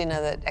Christmas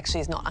dinner that actually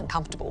is not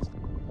uncomfortable.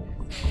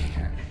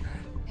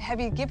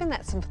 Have you given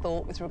that some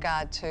thought with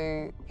regard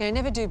to,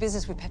 never do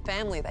business with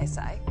family, they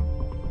say?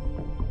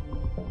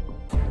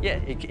 Yeah,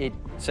 it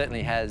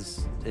certainly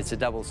has. It's a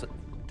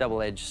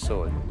double-edged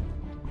sword.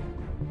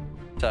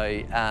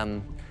 So,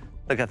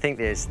 Look, I think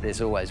there's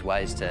always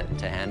ways to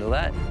handle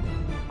that.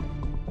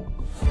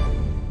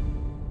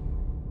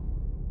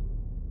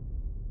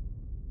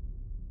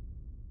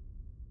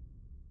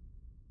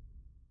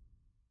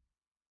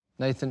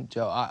 Nathan,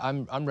 Joe,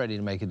 I'm ready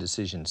to make a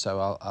decision,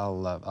 so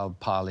I'll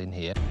pile in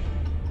here.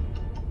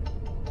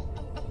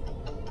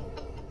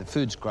 The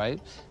food's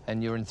great,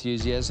 and your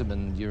enthusiasm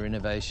and your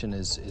innovation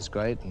is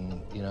great, and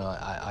you know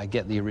I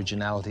get the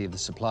originality of the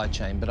supply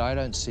chain, but I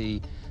don't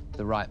see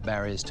the right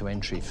barriers to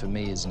entry for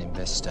me as an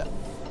investor.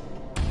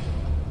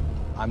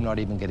 I'm not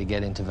even going to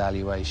get into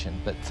valuation,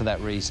 but for that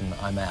reason,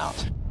 I'm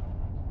out.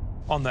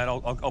 On that,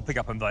 I'll pick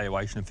up on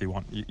valuation if you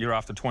want. You're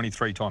after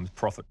 23 times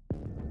profit.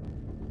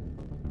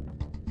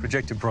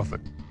 Projected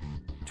profit.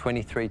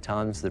 23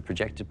 times the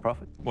projected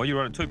profit? Well,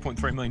 you're at a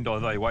 $2.3 million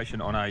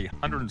valuation on a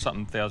 100 and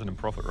something thousand in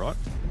profit, right?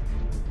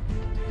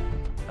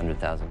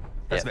 100,000.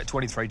 That's about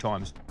 23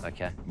 times.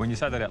 Okay. When you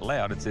say that out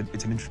loud, it's an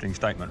interesting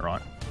statement,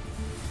 right?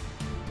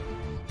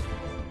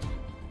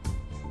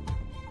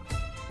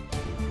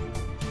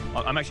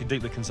 I'm actually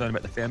deeply concerned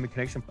about the family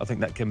connection. I think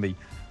that can be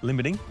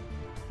limiting.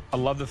 I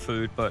love the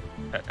food, but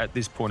at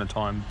this point in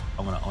time,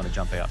 I'm gonna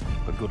jump out.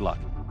 But good luck.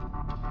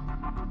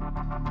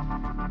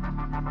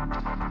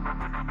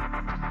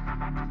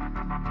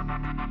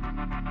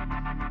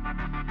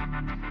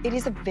 It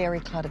is a very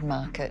cluttered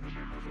market.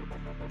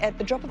 At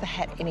the drop of a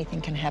hat,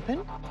 anything can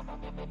happen.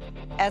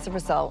 As a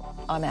result,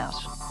 I'm out.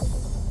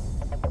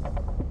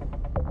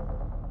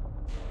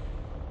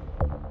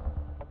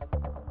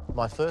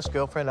 My first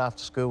girlfriend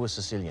after school was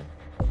Sicilian.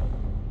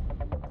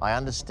 I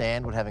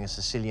understand what having a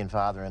Sicilian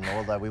father-in-law,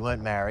 although we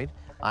weren't married,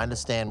 I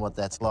understand what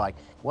that's like.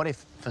 What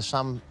if, for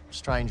some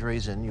strange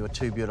reason, your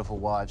two beautiful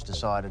wives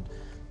decided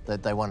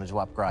that they wanted to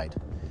upgrade?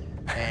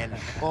 And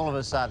all of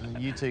a sudden,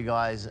 you two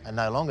guys are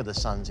no longer the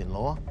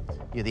sons-in-law,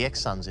 you're the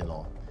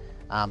ex-sons-in-law.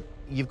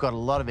 You've got a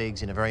lot of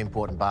eggs in a very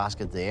important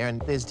basket there, and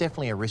there's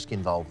definitely a risk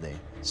involved there.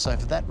 So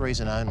for that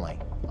reason only,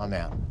 I'm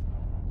out.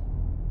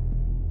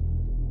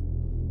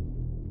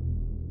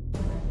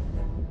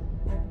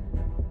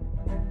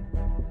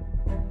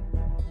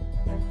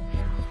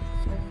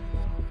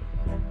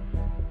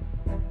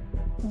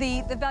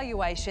 The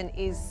valuation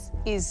is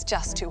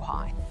just too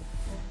high.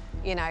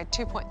 You know,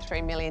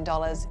 $2.3 million,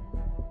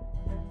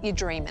 you're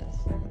dreaming.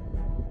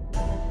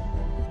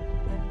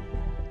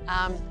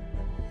 Got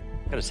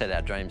to set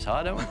our dreams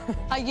high, don't we?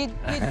 You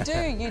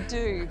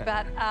do.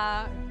 But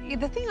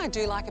the thing I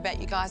do like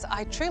about you guys,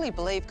 I truly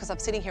believe, because I'm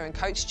sitting here and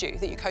coached you,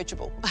 that you're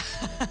coachable.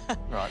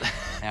 Right.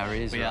 Our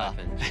ears are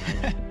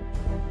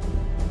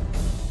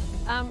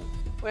open.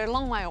 We're a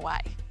long way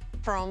away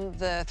from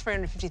the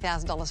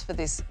 $350,000 for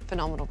this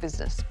phenomenal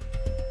business.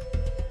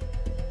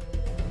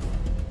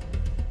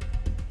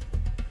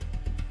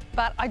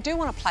 But I do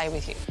want to play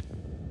with you.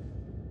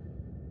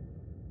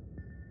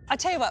 I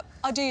tell you what,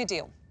 I'll do your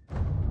deal.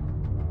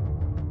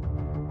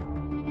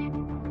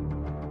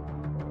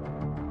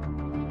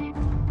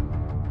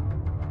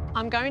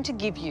 I'm going to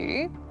give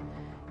you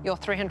your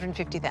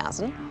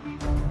 $350,000,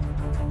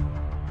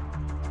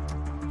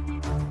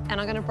 and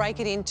I'm going to break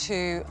it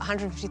into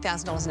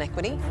 $150,000 in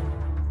equity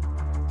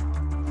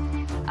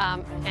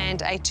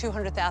and a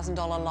 $200,000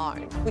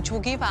 loan, which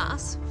will give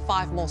us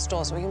 5 more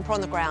stores so we can put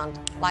on the ground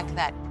like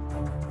that.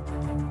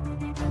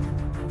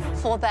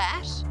 For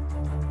that,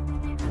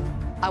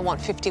 I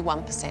want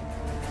 51%.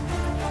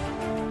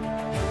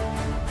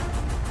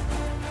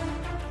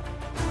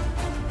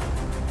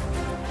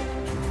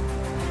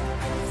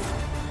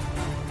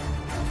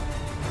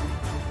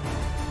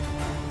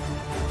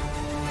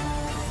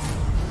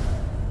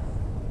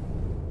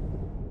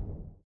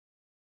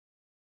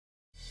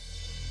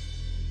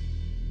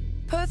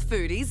 Perth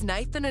foodies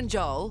Nathan and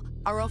Joel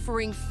are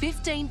offering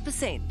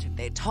 15% of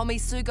their Tommy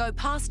Sugo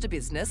pasta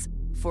business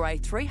for a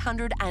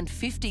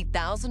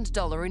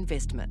 $350,000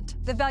 investment.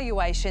 The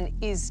valuation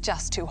is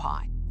just too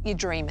high. You're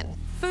dreaming.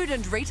 Food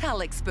and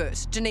retail expert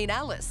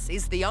Janine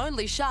is the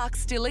only shark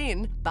still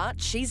in, but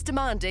she's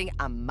demanding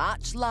a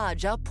much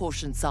larger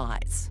portion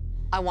size.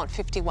 I want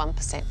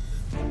 51%.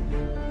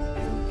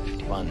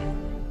 51.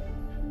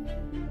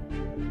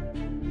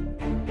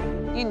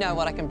 You know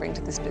what I can bring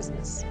to this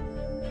business.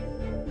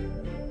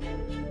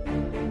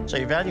 So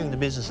you're valuing the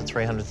business at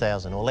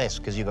 $300,000 or less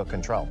because you've got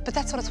control. But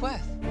that's what it's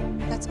worth.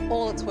 That's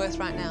all it's worth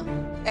right now.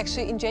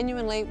 Actually,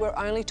 genuinely, we're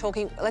only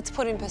talking, let's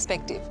put it in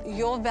perspective.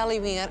 You're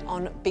valuing it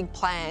on big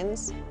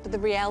plans, but the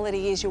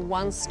reality is you're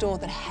one store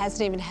that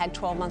hasn't even had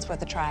 12 months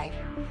worth of trade.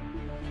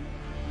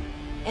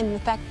 And the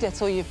fact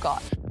that's all you've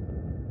got.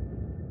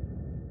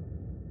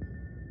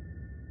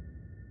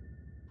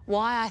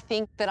 Why I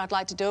think that I'd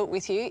like to do it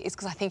with you is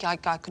because I think I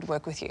could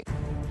work with you.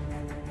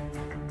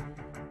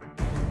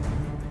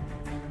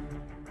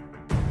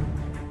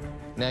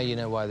 Now you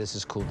know why this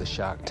is called the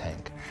Shark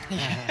Tank.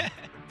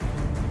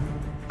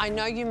 I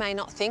know you may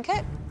not think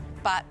it,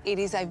 but it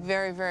is a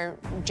very, very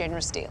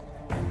generous deal.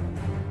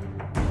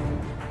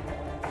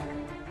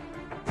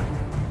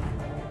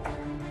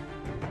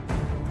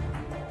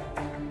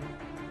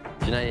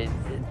 You know,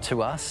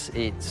 to us,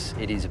 it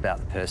is about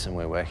the person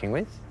we're working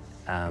with,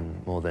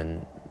 more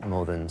than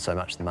more than so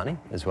much the money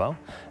as well.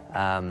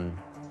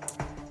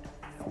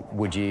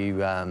 Would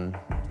you,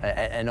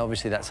 and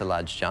obviously that's a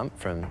large jump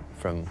from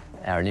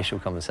our initial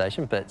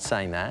conversation, but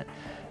saying that,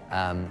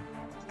 I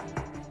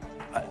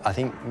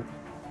think,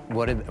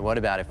 what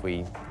about if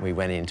we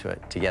went into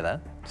it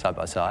together, side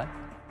by side,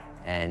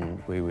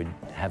 and we would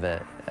have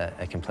a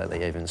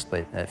completely even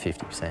split at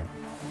 50%.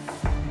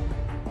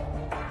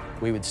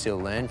 We would still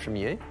learn from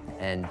you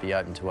and be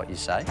open to what you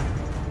say.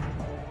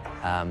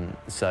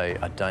 So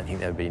I don't think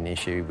there would be an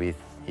issue with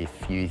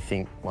if you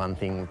think one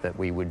thing that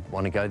we would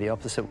want to go the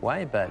opposite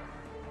way, but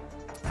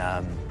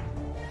I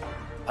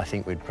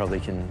think we'd probably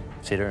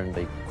consider and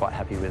be quite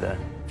happy with a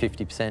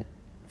 50%,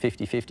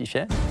 50-50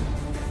 share.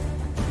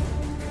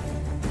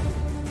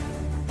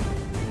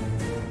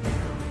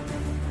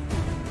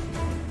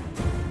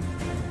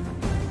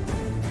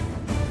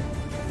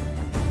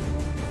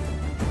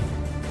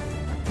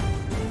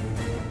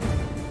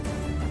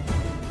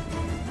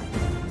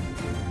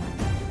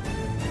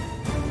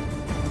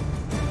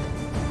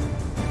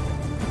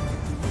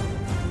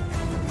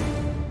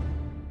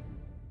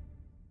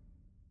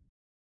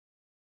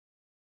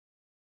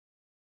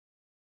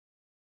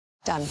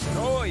 Done.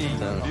 Oh,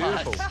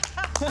 beautiful.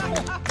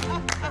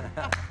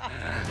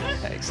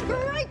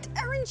 Excellent. Great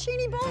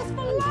arancini balls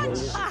for lunch.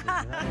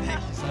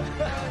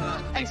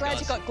 I'm glad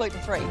you got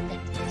gluten-free.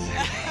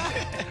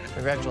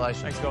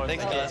 Congratulations. Thanks, guys.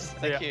 Thanks, guys.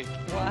 Thank you.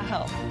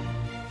 Wow.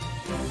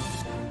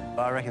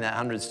 I reckon that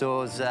 100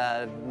 stores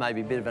may be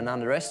a bit of an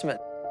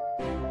underestimate.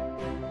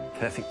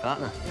 Perfect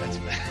partner.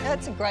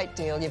 That's a great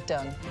deal you've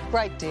done.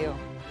 Great deal.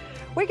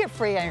 We get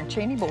free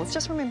arancini balls.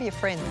 Just remember your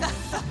friends.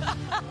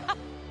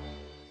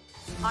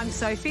 I'm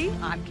Sophie.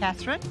 I'm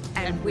Catherine.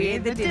 And we're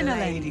the Dinner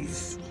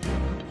Ladies.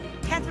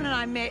 Catherine and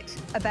I met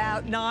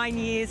about 9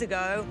 years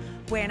ago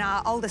when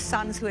our oldest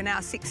sons, who are now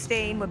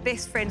 16, were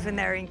best friends when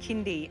they were in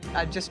kindy.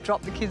 I just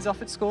dropped the kids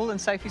off at school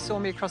and Sophie saw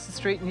me across the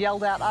street and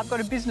yelled out, "I've got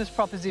a business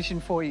proposition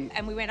for you."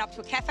 And we went up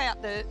to a cafe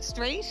up the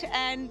street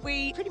and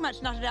we pretty much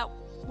nutted out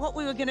what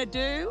we were going to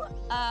do,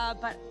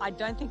 but I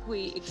don't think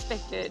we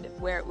expected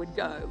where it would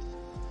go.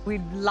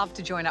 We'd love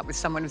to join up with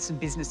someone with some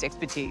business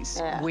expertise.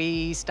 Yeah.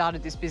 We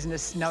started this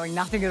business knowing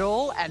nothing at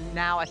all, and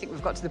now I think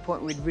we've got to the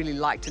point where we'd really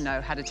like to know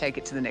how to take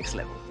it to the next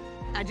level.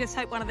 I just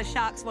hope one of the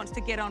sharks wants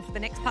to get on for the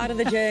next part of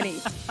the journey.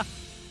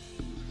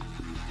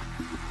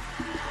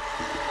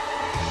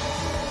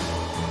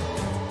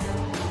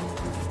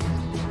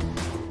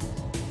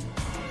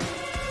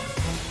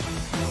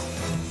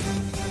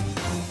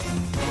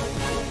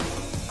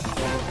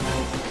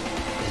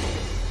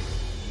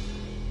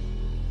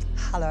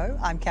 Hello,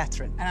 I'm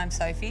Catherine. And I'm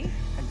Sophie.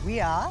 And we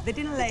are the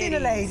Dinner Ladies. Dinner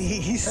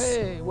Ladies.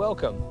 Hey,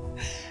 welcome.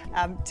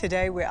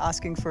 Today we're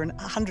asking for an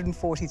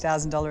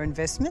 $140,000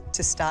 investment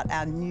to start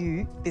our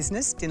new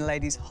business, Dinner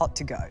Ladies Hot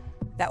to Go.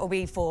 That will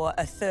be for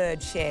a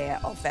third share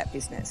of that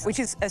business, which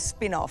is a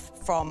spin-off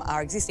from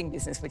our existing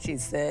business, which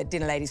is the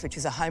Dinner Ladies, which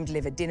is a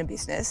home-delivered dinner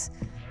business.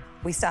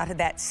 We started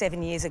that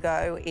 7 years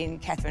ago in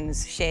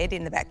Catherine's shed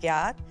in the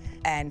backyard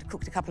and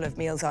cooked a couple of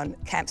meals on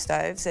camp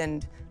stoves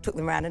and took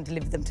them around and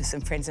delivered them to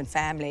some friends and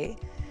family.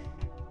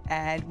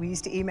 And we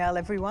used to email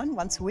everyone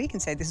once a week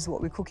and say, this is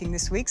what we're cooking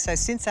this week. So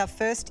since our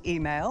first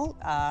email,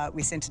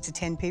 we sent it to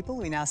 10 people.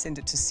 We now send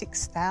it to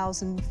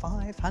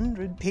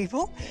 6,500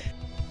 people.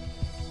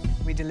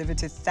 We deliver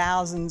to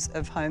thousands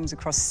of homes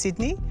across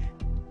Sydney.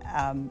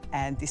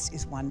 And this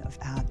is one of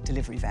our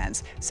delivery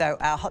vans. So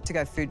our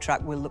hot-to-go food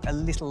truck will look a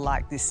little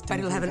like this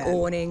delivery van. But it'll have an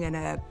awning and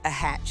a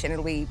hatch,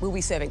 and we'll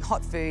be serving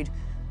hot food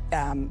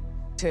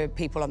to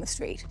people on the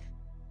street.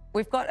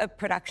 We've got a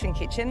production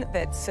kitchen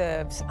that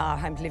serves our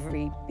home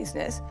delivery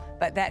business,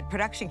 but that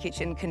production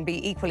kitchen can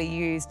be equally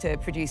used to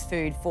produce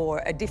food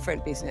for a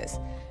different business.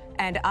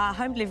 And our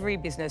home delivery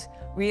business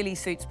really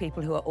suits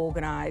people who are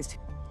organised.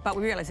 But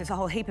we realise there's a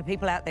whole heap of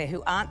people out there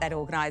who aren't that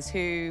organised,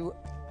 who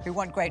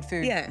want great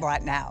food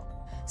right now.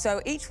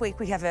 So each week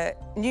we have a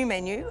new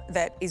menu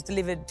that is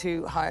delivered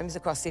to homes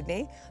across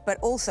Sydney, but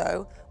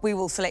also we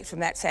will select from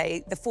that,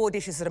 say, the 4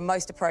 dishes that are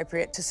most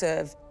appropriate to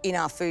serve in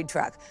our food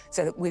truck,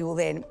 so that we will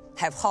then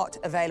have hot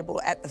available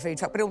at the food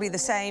truck, but it'll be the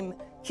same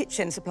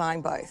kitchen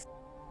supplying both.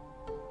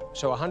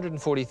 So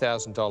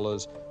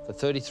 $140,000 for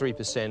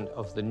 33%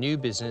 of the new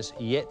business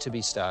yet to be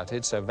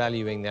started, so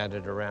valuing that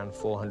at around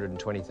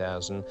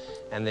 $420,000.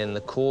 And then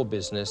the core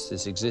business,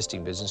 this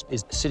existing business,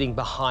 is sitting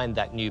behind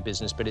that new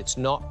business, but it's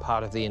not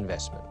part of the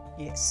investment.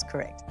 Yes,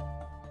 correct.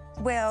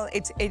 Well,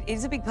 it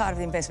is a big part of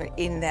the investment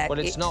in that... But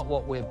it's not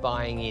what we're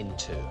buying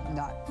into.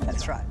 No,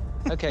 that's right.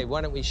 OK,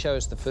 why don't we show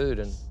us the food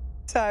and...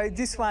 So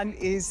this one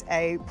is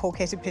a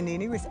porchetta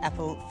panini with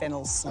apple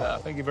fennel slaw.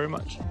 Thank you very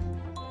much.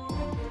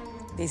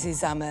 This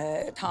is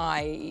a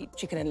Thai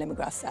chicken and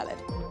lemongrass salad.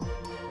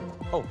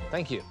 Oh,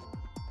 thank you.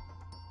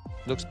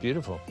 Looks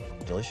beautiful.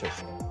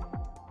 Delicious.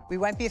 We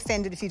won't be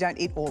offended if you don't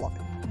eat all of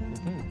it.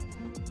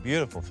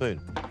 Beautiful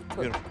food.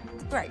 Beautiful.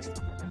 Great.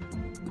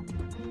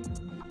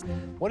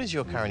 What is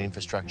your current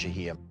infrastructure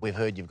here? We've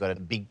heard you've got a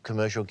big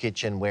commercial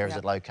kitchen. Where is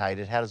it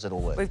located? How does it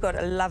all work? We've got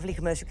a lovely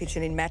commercial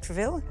kitchen in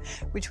Matraville,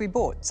 which we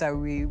bought. So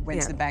we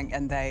went to the bank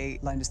and they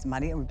loaned us the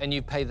money. And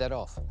you paid that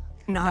off?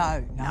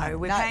 No,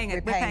 we're paying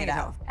it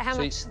off. How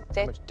much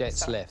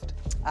debt's left?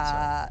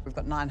 We've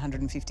got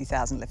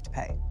 $950,000 left to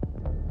pay.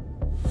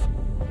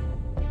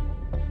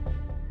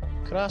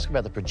 Could I ask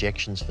about the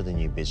projections for the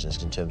new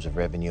business in terms of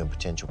revenue and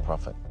potential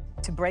profit?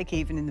 To break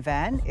even in the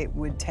van, it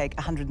would take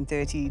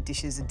 130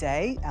 dishes a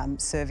day,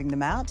 serving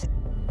them out.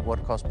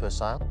 What cost per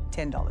sale?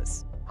 $10.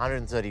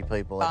 130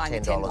 people at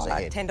 $10 a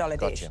head. $10 dish.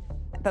 Gotcha.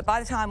 But by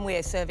the time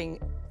we're serving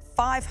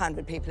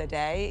 500 people a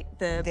day,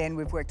 then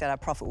we've worked out our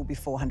profit will be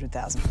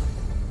 $400,000.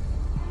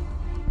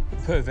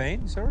 Per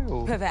van, sorry?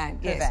 Or? Per van,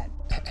 yes. Per van.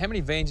 How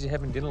many vans do you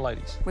have in Dinner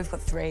Ladies? We've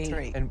got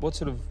three. And what's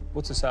the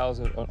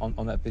sales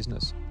on that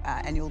business?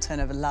 Annual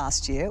turnover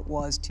last year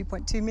was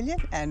 2.2 million,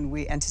 and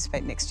we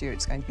anticipate next year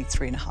it's going to be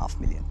 3.5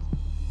 million.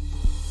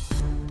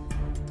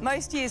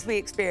 Most years we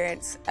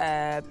experience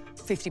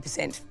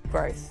 50%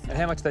 growth. And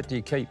how much of that do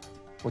you keep?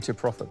 What's your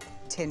profit?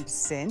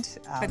 10%.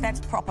 But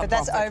that's proper But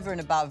that's profit. over and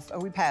above.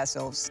 We pay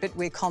ourselves, but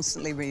we're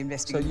constantly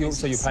reinvesting in So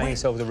business. you're paying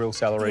yourselves a real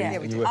salary? Yeah,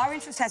 and you our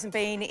interest hasn't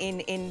been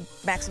in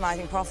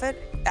maximising profit.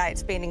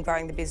 It's been in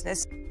growing the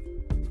business.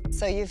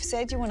 So you've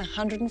said you want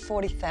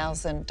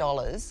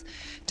 $140,000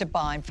 to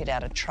buy and fit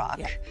out a truck.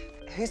 Yeah.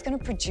 Who's going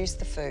to produce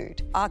the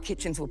food? Our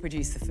kitchens will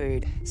produce the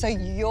food. So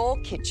your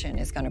kitchen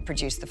is going to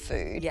produce the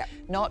food,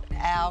 not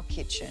our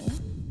kitchen.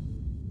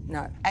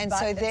 No. And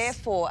so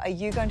therefore, are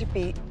you going to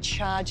be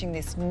charging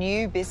this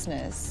new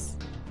business?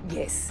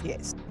 Yes.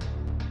 Yes.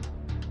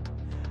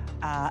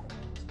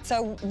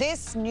 So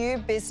this new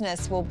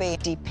business will be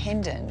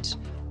dependent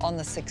on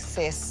the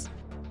success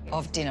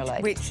of Dinner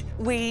Ladies. Which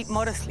we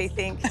modestly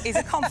think is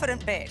a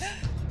confident bet.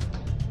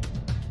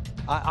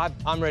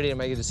 I'm ready to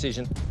make a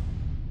decision.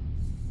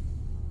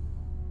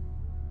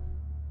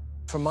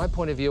 From my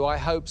point of view, I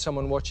hope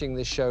someone watching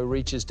this show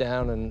reaches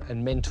down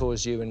and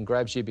mentors you and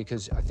grabs you,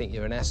 because I think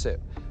you're an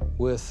asset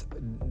worth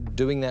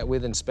doing that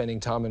with and spending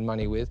time and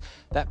money with.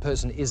 That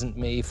person isn't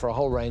me for a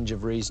whole range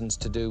of reasons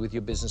to do with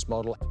your business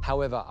model.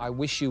 However, I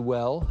wish you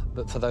well,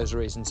 but for those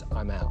reasons,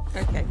 I'm out.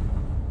 Okay,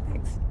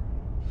 thanks.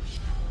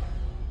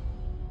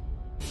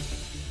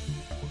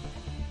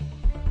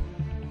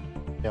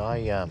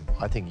 Yeah,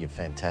 I think you're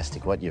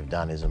fantastic. What you've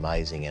done is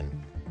amazing, and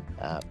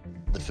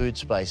the food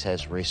space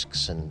has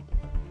risks, and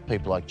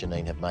people like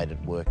Janine have made it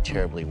work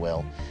terribly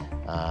well.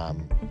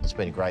 It's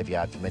been a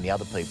graveyard for many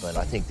other people, and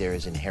I think there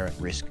is inherent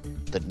risk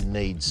that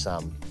needs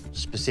some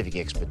specific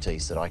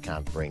expertise that I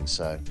can't bring.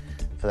 So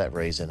for that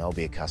reason, I'll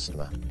be a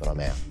customer, but I'm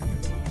out.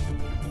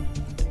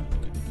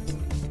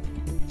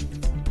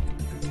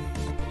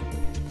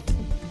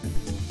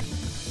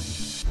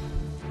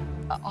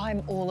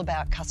 I'm all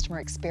about customer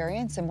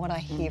experience, and what I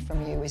hear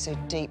from you is a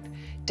deep,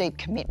 deep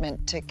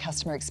commitment to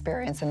customer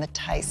experience and the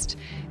taste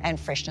and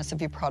freshness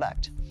of your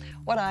product.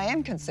 What I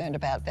am concerned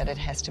about that it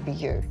has to be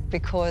you,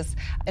 because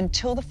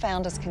until the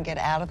founders can get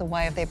out of the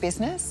way of their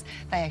business,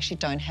 they actually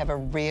don't have a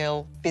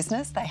real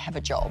business, they have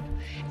a job.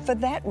 For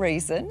that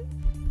reason,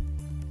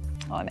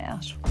 I'm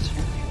out.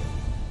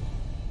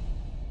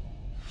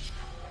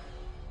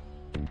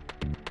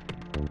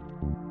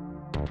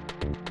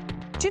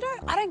 Do you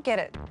know, I don't get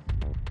it.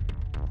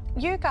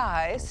 You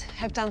guys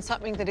have done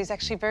something that is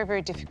actually very,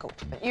 very difficult.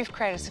 You've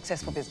created a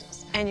successful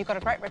business and you've got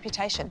a great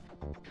reputation.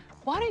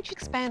 Why don't you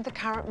expand the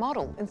current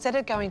model instead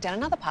of going down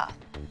another path?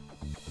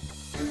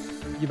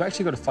 You've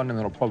actually got a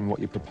fundamental problem what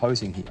you're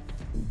proposing here.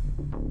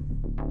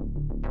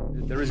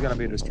 There is going to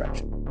be a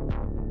distraction.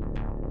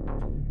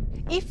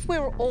 If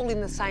we're all in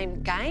the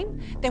same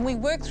game, then we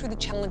work through the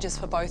challenges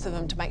for both of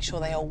them to make sure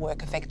they all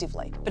work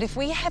effectively. But if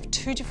we have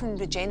two different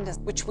agendas,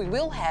 which we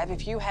will have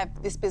if you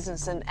have this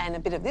business and a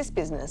bit of this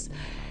business,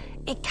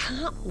 it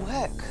can't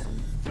work.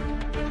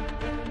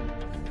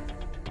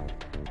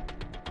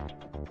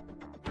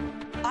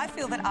 I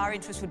feel that our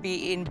interest would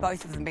be in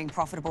both of them being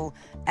profitable,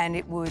 and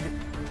it would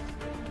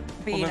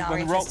be in our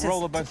interest.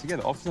 Roll them both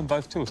together. Offer them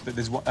both to us.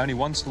 There's only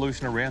one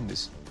solution around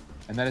this,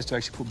 and that is to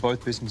actually put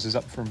both businesses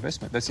up for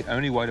investment. That's the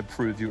only way to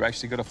prove you've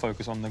actually got to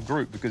focus on the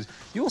group, because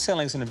you're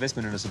selling us an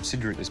investment in a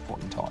subsidiary at this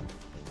point in time,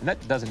 and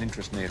that doesn't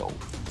interest me at all.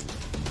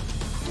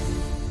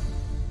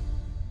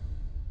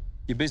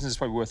 Your business is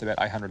probably worth about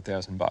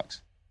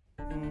 $800,000,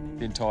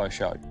 the entire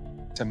show.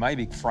 So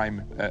maybe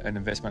frame an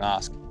investment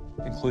ask,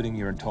 including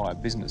your entire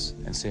business,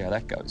 and see how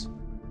that goes.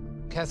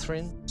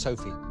 Catherine,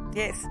 Sophie.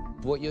 Yes.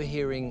 What you're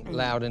hearing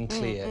loud and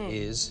clear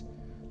is,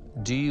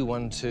 do you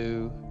want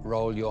to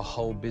roll your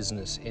whole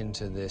business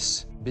into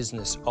this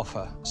business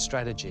offer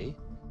strategy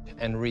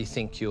and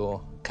rethink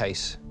your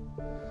case?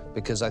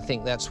 Because I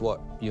think that's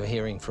what you're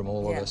hearing from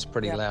all of us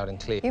pretty loud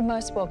and clear. You're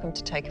most welcome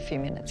to take a few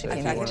minutes if you I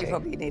need think to. we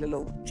probably need a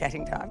little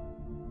chatting time.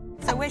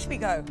 So where should we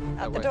go?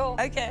 Out the door.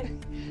 Okay.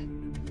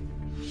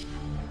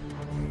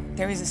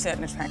 There is a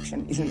certain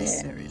attraction, isn't there?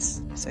 Yes, there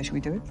is. So should we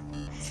do it?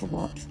 For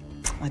what?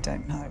 I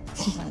don't know.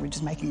 We're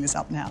just making this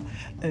up now.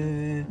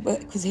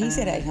 Because he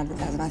said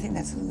 800,000. I think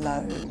that's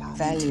low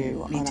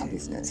value on our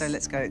business. So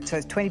let's go. So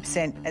it's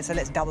 20%. So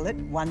let's double it.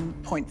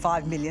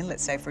 1.5 million,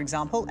 let's say, for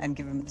example, and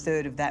give them a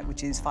third of that,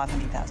 which is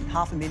 500,000.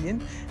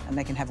 $500,000, and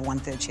they can have a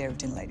 1/3 share of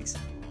Dinner Ladies.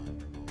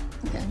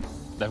 Okay.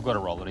 They've got to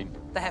roll it in.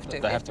 They have to.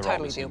 They have to roll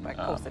totally this deal in. back.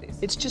 Of course it is.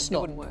 It's just It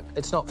not. wouldn't work.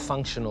 It's not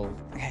functional.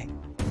 Okay.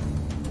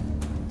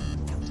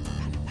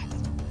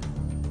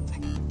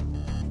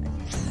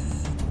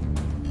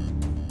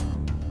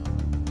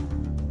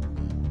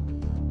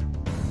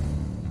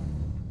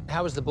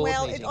 How was the board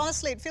meeting?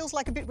 Honestly, it feels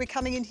like a bit we're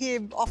coming in here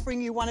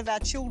offering you one of our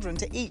children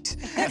to eat.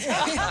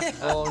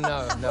 Oh,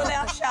 no, no. Well,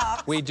 our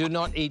sharks. We do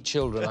not eat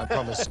children, I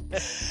promise.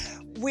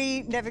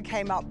 We never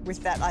came up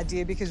with that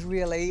idea because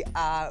really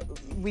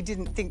we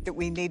didn't think that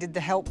we needed the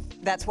help.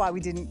 That's why we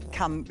didn't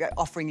come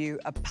offering you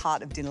a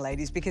part of Dinner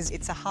Ladies, because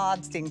it's a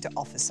hard thing to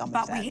offer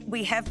someone. But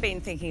we have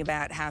been thinking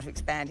about how to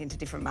expand into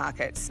different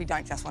markets. We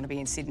don't just want to be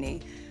in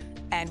Sydney.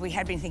 And we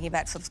had been thinking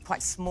about sort of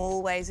quite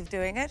small ways of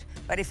doing it.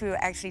 But if we were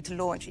actually to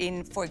launch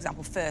in, for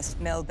example, first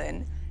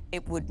Melbourne,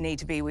 it would need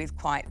to be with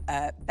quite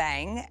a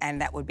bang, and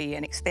that would be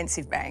an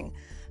expensive bang,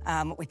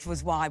 which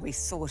was why we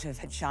sort of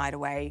had shied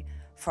away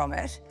from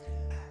it.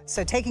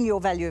 So taking your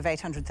value of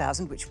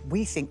 800,000, which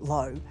we think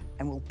low,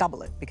 and we'll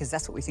double it, because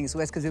that's what we think is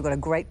worth, because we've got a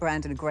great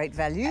brand and a great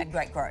value. And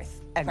great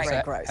growth. And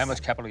great growth. How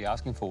much capital are you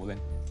asking for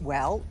then?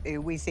 Well,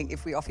 we think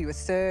if we offer you a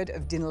third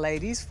of Dinner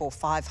Ladies for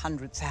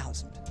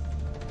 500,000.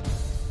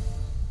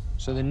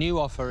 So the new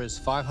offer is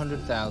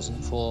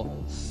 500,000 for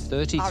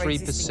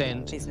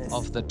 33%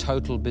 of the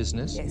total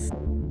business. Yes.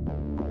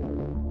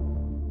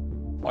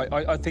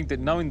 I think that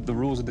knowing the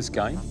rules of this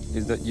game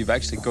is that you've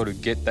actually got to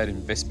get that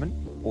investment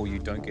or you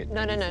don't get.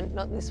 No,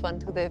 not this one.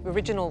 The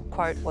original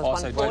quote was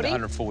 140. So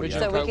 140.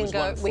 So we can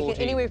go. We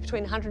can anywhere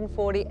between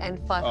 140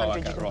 and 500.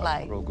 You can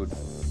play. We're all good.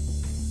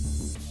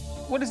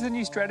 What is the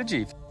new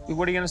strategy?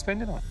 What are you going to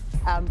spend it on?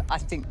 I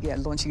think, yeah,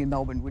 launching in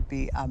Melbourne would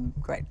be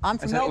great. I'm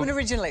from Melbourne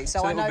originally,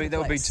 so I know the that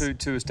would be place.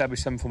 to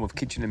establish some form of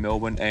kitchen in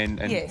Melbourne and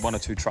yes. 1 or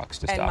 2 trucks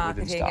to start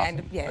with and staff.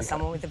 And yeah, okay.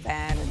 someone with a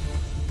van. And...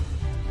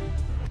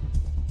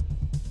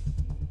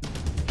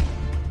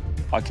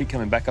 I keep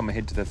coming back on my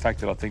head to the fact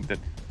that I think that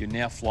you're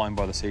now flying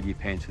by the seat of your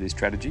pants with this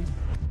strategy.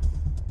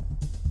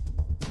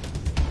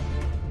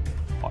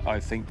 I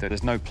think that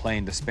there's no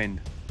plan to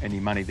spend any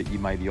money that you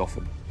may be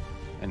offered.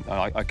 And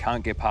I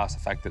can't get past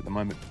the fact that at the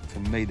moment,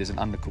 for me, there's an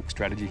undercooked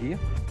strategy here.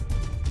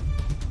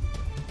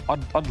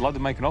 I'd love to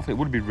make an offer. It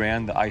would be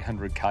around the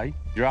 800K.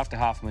 You're after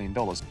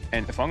 $500,000.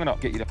 And if I'm going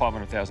to get you to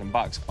 500,000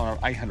 bucks on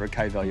an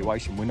 800K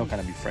valuation, we're not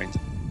going to be friends.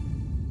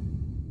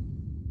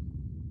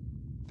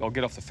 I'll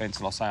get off the fence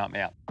and I'll say I'm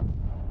out.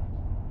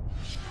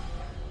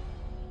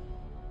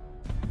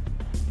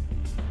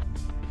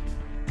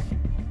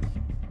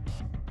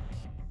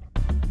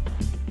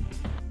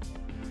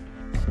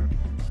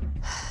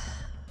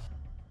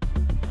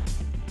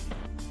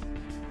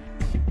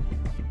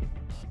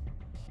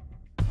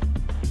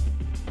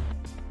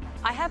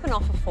 I have an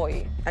offer for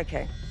you.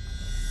 Okay.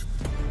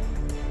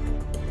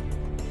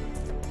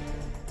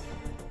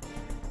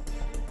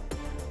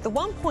 The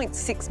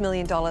 $1.6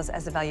 million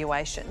as a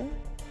valuation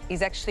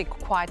is actually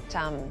quite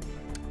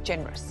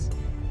generous.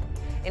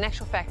 In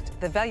actual fact,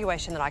 the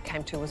valuation that I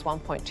came to was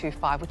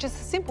 1.25, which is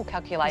a simple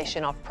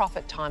calculation of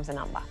profit times a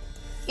number.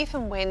 If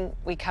and when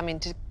we come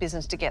into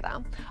business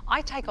together,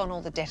 I take on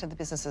all the debt of the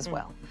business as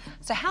well.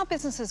 So how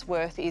business is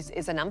worth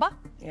is a number,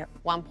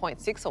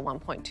 1.6 or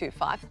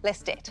 1.25,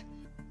 less debt.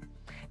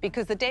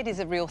 Because the debt is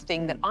a real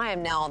thing that I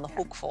am now on the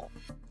hook for.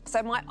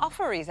 So my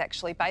offer is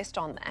actually based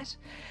on that.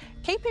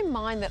 Keep in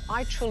mind that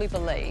I truly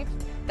believe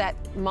that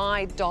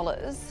my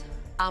dollars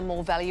are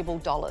more valuable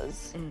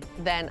dollars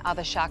than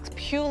other sharks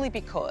purely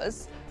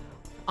because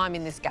I'm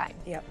in this game.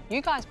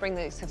 You guys bring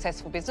the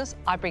successful business,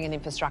 I bring an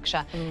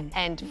infrastructure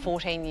and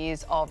 14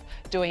 years of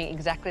doing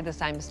exactly the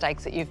same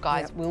mistakes that you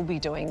guys will be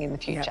doing in the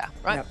future,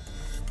 right?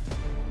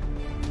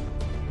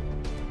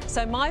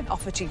 So my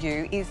offer to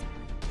you is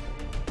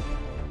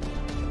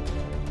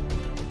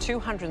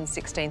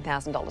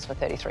 $216,000 for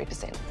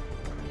 33%.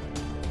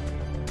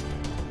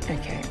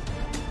 Okay.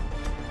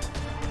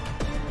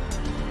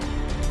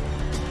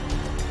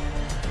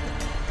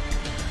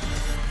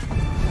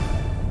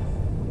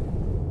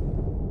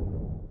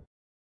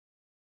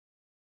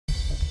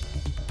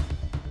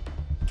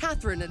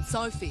 Catherine and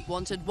Sophie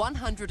wanted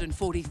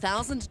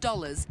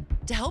 $140,000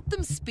 to help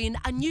them spin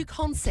a new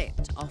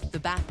concept off the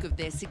back of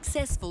their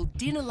successful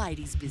Dinner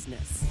Ladies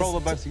business. Roll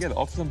them both together,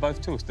 offer them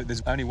both to us.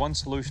 There's only one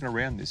solution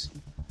around this,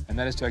 and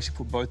that is to actually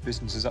put both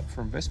businesses up for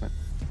investment.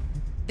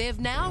 They've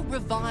now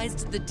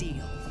revised the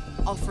deal,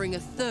 offering a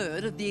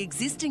third of the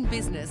existing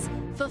business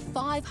for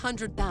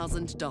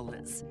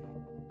 $500,000.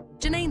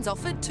 Janine's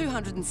offered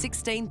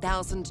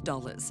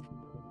 $216,000.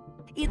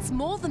 It's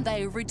more than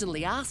they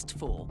originally asked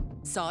for,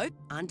 so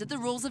under the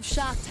rules of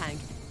Shark Tank,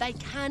 they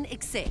can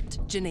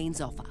accept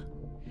Janine's offer.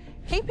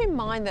 Keep in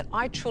mind that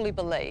I truly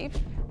believe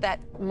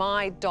that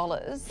my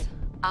dollars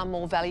are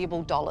more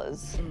valuable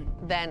dollars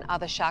than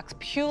other sharks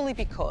purely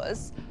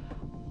because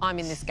I'm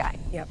in this game.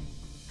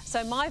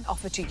 So my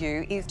offer to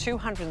you is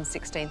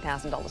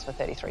 $216,000 for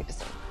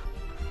 33%.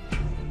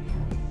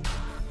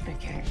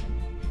 Okay.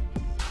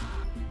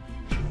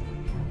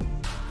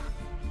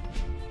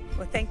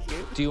 Well, thank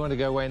you. Do you want to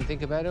go away and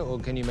think about it, or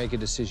can you make a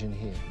decision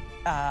here?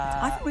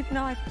 I thought we'd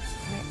know.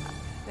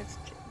 Let's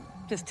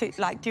just do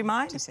you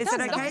mind? Is it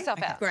okay? Knock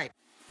yourself out. Great.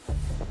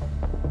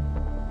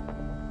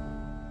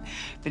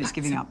 But it's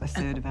giving up a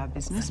third of our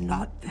business.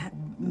 Not that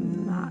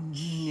much.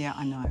 Yeah,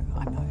 I know,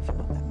 for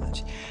not that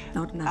much.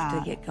 Not enough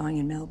to get going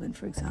in Melbourne,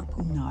 for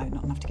example. No,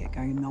 not enough to get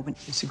going in Melbourne.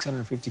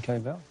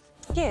 650k val.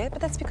 Yeah, but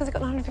that's because they've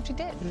got 950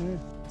 debt.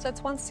 So it's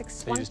 1.6.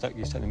 So you just take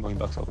 $1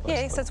 million off the base.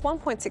 Yeah, so it's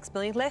 1.6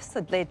 million less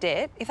than their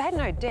debt. If they had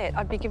no debt,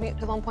 I'd be giving it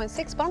to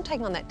 1.6, but I'm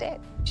taking on that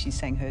debt. She's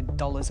saying her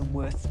dollars are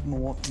worth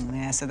more.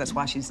 Yeah, so that's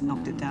why she's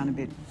knocked it down a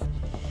bit.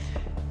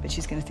 But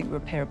she's going to think we're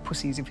a pair of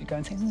pussies if we go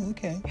and say, oh,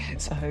 OK.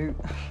 So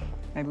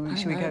maybe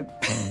should we go...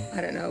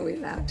 I don't know. Are we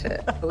allowed to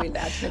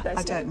negotiate?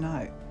 I don't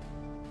know.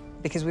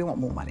 Because we want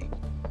more money.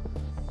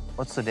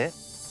 What's the debt?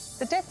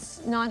 The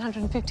debt's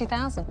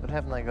 $950,000. But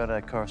haven't they got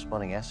a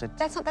corresponding asset?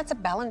 That's a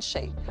balance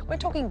sheet. We're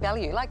talking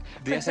value. Like,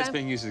 the asset's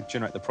being used to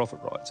generate the profit,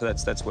 right? So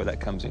that's where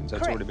that comes in. So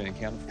Correct. It's already been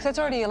accounted for. So it's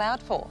already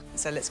allowed for.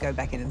 So let's go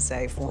back in and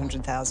say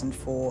 400,000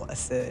 for a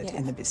third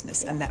in the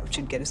business, and that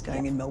should get us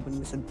going in Melbourne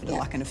with a bit of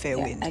luck and a fair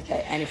wind.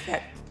 Okay, and if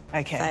that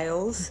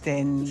fails,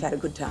 then we've had a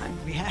good time.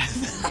 We have.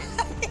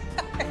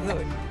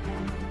 Good.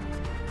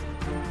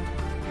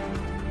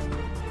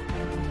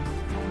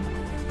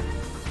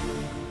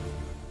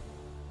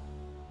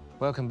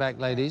 Welcome back,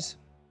 ladies.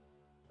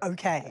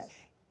 OK,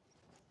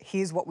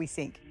 here's what we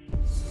think.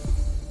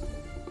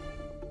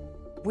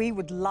 We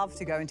would love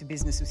to go into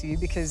business with you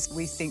because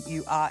we think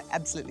you are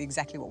absolutely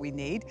exactly what we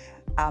need.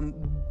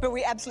 But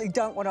we absolutely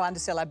don't want to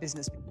undersell our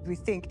business. We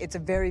think it's a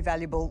very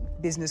valuable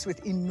business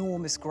with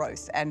enormous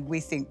growth, and we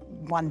think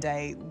one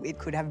day it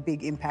could have a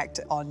big impact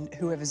on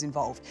whoever's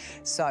involved.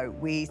 So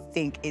we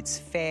think it's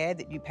fair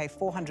that you pay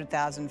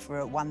 $400,000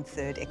 for a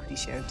 1/3 equity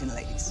share of Dinner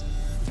Ladies.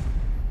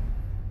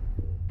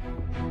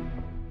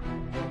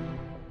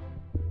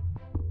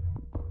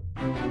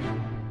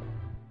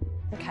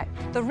 Okay.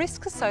 The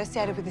risk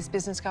associated with this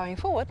business going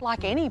forward,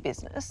 like any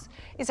business,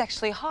 is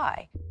actually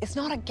high. It's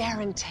not a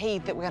guarantee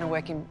that we're going to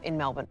work in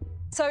Melbourne.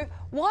 So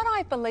what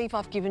I believe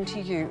I've given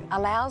to you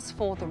allows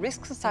for the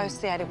risks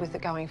associated with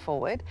it going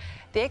forward,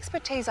 the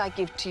expertise I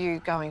give to you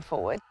going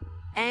forward,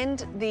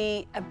 and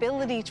the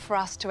ability for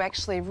us to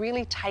actually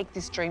really take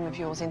this dream of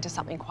yours into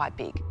something quite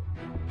big.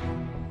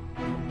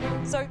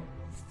 So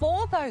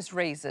for those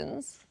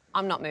reasons,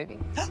 I'm not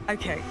moving.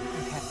 OK.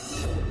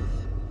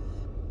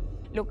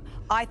 Look,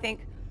 I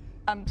think,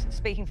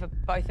 speaking for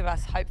both of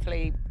us,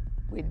 hopefully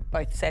we'd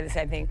both say the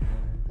same thing.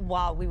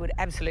 While we would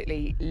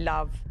absolutely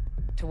love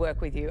to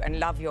work with you and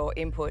love your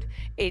input,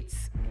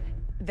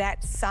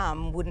 that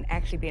sum wouldn't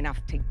actually be enough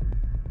to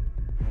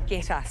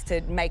get us to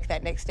make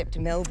that next step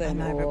to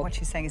Melbourne. I know, but what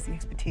she's saying is the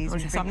expertise.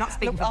 So I'm not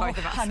speaking for both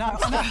of us. I know.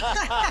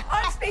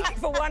 I'm speaking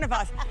for one of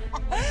us.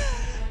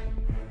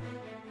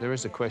 There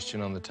is a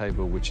question on the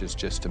table which is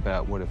just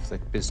about what if the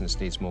business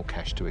needs more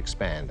cash to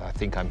expand. I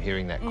think I'm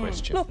hearing that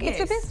question. Look, if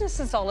the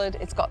business is solid,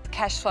 it's got the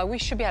cash flow, we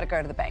should be able to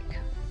go to the bank.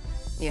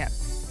 Yep.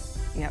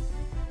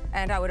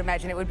 And I would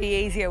imagine it would be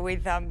easier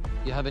with...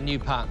 You have a new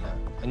partner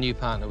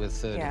with a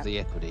third of the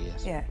equity,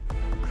 yes. Yeah.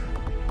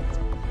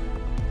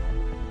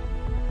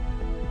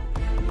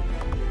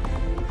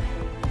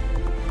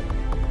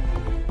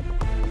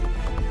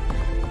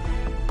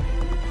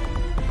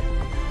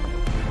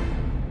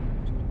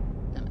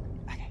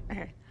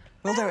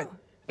 We'll do it.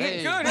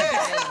 Hey. Good.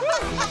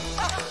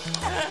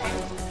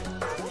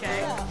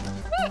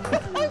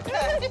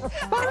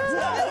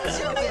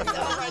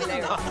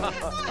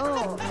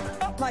 Oh,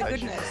 my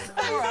goodness.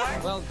 All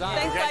right. Well done.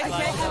 Thanks, ladies.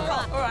 Make it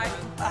fun. All right.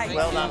 Bye.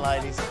 Well done,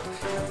 ladies.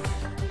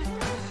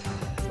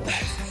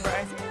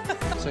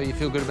 So you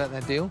feel good about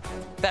that deal?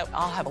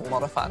 I'll have a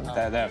lot of fun.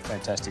 They're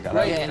fantastic.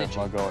 Great energy.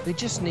 Oh, my God. They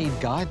just need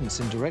guidance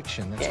and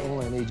direction. That's all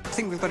they need. I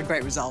think we've got a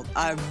great result.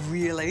 I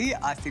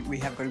think we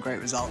have got a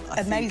great result.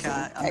 Amazing,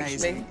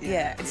 actually.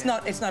 Yeah. It's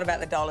not about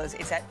the dollars.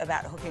 It's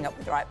about hooking up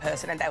with the right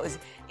person, and that was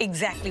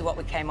exactly what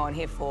we came on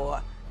here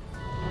for.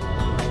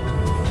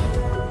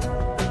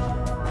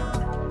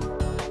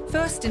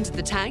 First into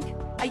the tank,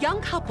 a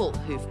young couple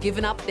who've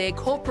given up their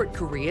corporate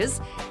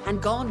careers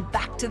and gone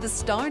back to the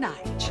Stone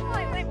Age.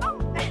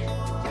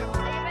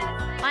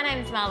 My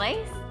name's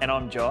Marlies. And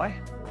I'm Jai.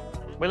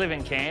 We live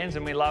in Cairns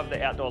and we love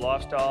the outdoor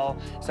lifestyle,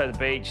 so the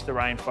beach, the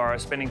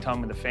rainforest, spending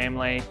time with the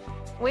family.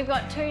 We've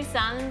got 2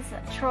 sons.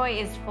 Troy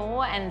is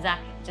 4 and Zach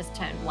just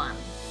turned 1.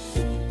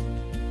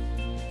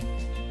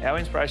 Our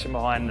inspiration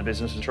behind the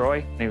business is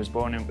Troy. He was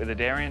born with a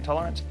dairy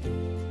intolerance.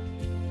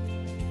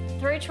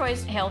 Through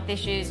Troy's health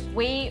issues,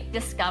 we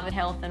discovered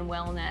health and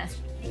wellness.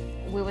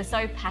 We were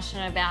so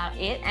passionate about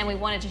it and we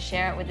wanted to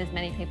share it with as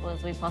many people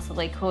as we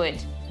possibly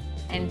could.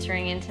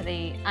 Entering into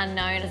the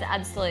unknown is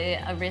absolutely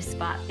a risk,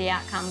 but the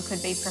outcome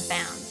could be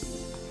profound.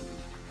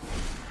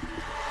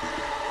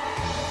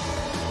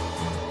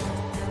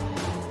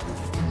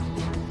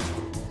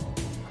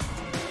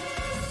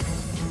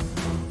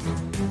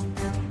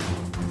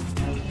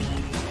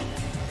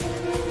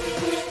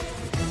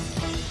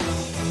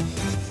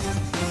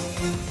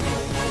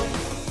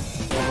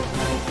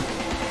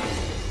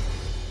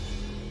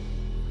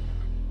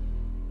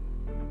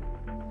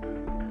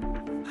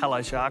 Hello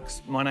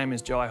Sharks, my name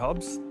is Jai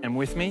Hobbs and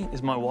with me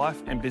is my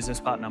wife and business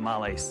partner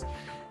Marlies.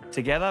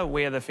 Together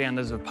we are the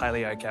founders of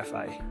Paleo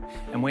Café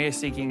and we are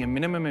seeking a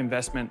minimum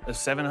investment of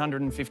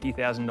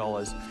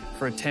 $750,000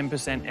 for a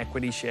 10%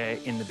 equity share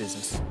in the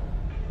business.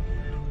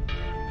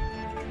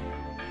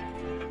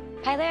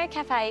 Paleo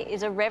Café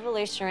is a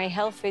revolutionary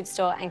health food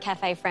store and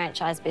cafe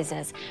franchise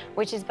business,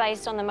 which is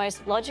based on the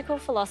most logical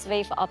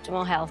philosophy for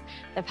optimal health,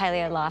 the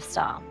paleo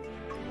lifestyle.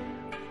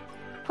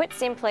 Put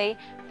simply,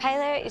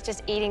 paleo is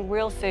just eating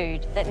real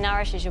food that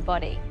nourishes your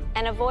body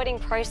and avoiding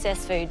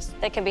processed foods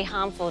that can be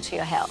harmful to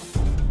your health.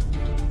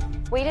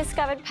 We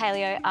discovered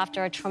paleo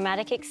after a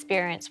traumatic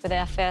experience with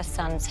our first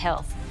son's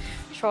health.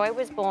 Troy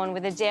was born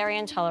with a dairy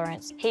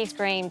intolerance. He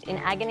screamed in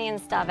agony and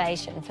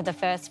starvation for the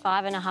first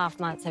 5.5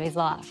 months of his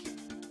life.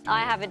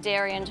 I have a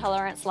dairy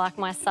intolerance like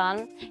my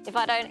son. If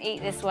I don't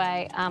eat this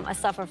way, I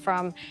suffer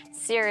from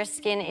serious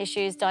skin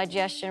issues,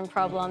 digestion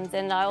problems,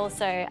 and I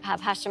also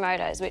have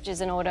Hashimoto's, which is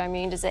an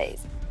autoimmune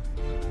disease.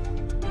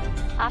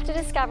 After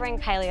discovering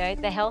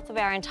paleo, the health of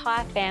our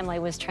entire family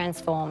was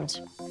transformed.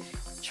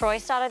 Troy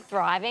started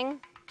thriving,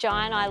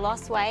 Jai and I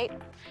lost weight,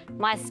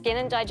 my skin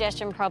and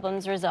digestion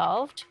problems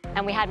resolved,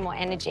 and we had more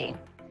energy.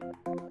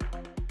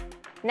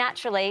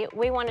 Naturally,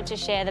 we wanted to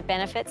share the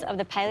benefits of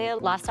the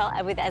paleo lifestyle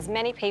with as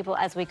many people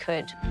as we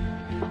could.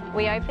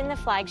 We opened the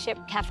flagship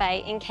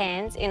cafe in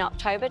Cairns in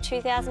October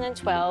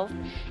 2012,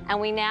 and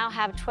we now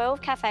have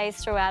 12 cafes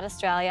throughout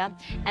Australia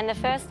and the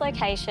first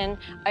location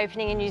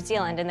opening in New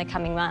Zealand in the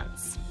coming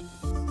months.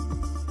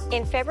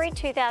 In February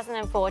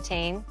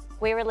 2014,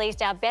 we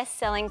released our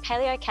best-selling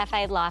Paleo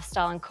Cafe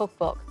lifestyle and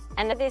cookbook,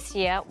 and this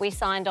year we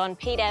signed on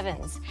Pete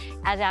Evans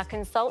as our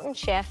consultant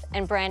chef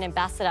and brand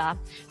ambassador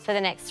for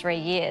the next 3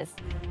 years.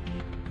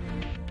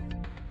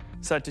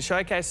 So to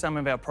showcase some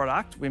of our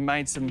product, we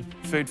made some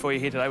food for you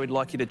here today we'd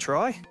like you to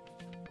try.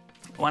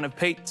 One of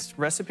Pete's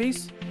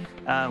recipes,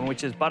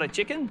 which is butter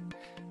chicken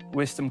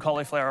with some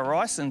cauliflower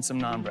rice and some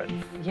naan bread.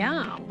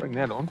 Yum. Bring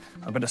that on.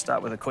 I better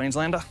start with a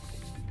Queenslander.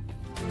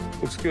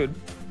 Looks good.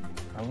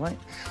 Lovely.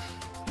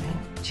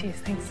 Cheers,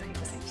 thanks.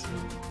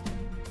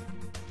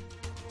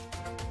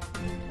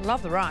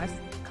 Love the rice.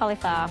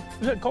 Cauliflower.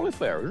 Is that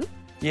cauliflower, is it?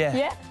 Yeah.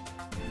 Yeah.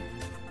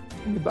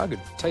 You're buggered.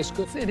 Tastes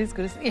good. It is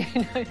good, isn't it?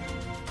 Yeah, no.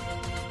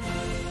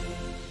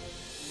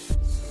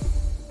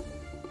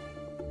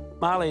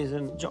 Marlies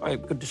and Jai,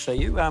 good to see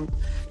you.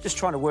 Just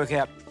trying to work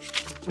out,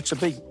 it's a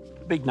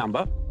big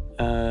number,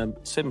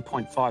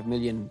 7.5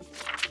 million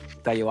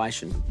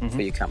valuation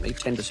for your company,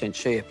 10%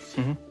 share.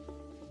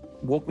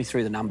 Walk me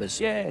through the numbers.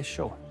 Yeah,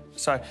 sure.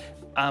 So,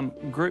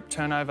 group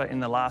turnover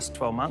in the last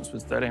 12 months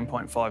was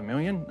 13.5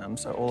 million,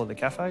 so all of the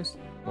cafes.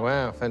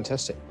 Wow,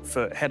 fantastic.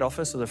 For head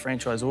office of the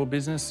franchisor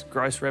business,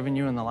 gross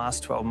revenue in the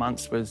last 12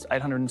 months was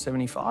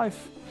 875.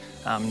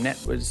 Net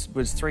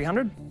was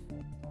 300.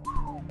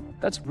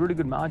 That's a really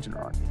good margin,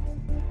 right?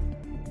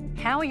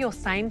 How are your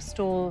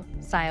same-store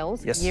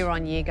sales year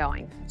on year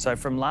going? So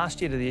from last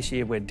year to this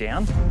year, we're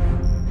down.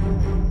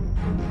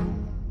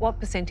 What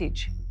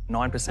percentage?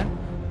 9%.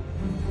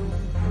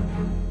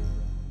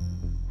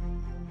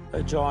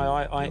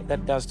 Jai,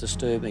 that does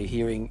disturb me,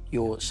 hearing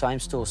your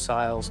same-store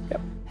sales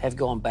have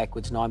gone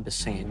backwards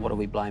 9%. What are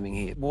we blaming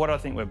here? What I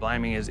think we're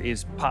blaming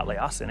is partly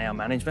us and our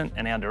management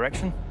and our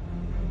direction.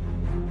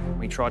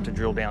 We tried to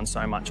drill down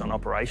so much on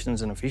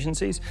operations and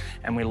efficiencies,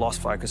 and we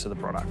lost focus of the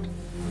product.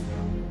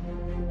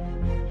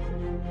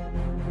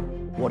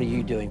 What are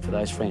you doing for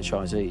those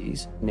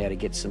franchisees now to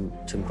get some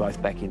growth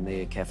back in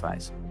their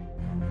cafes?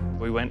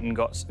 We went and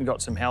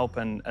got some help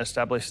and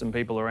established some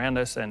people around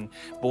us and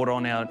brought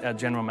on our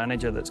general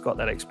manager that's got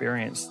that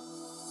experience.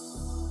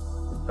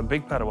 A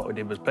big part of what we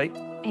did was Pete.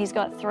 He's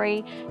got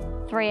three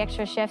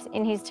extra chefs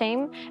in his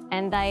team,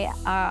 and they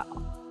are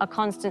a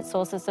constant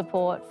source of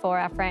support for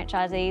our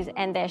franchisees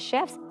and their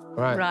chefs.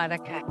 Right. Right,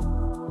 okay.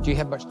 Do you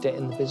have much debt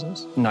in the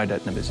business? No debt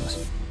in the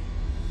business.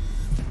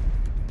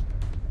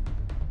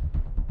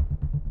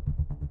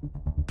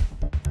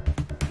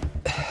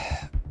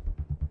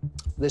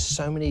 There's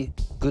so many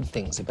good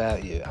things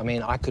about you. I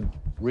mean, I could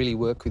really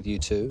work with you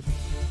too.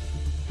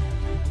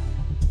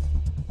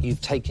 You've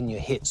taken your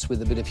hits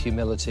with a bit of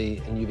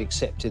humility and you've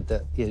accepted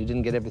that you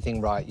didn't get everything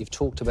right. You've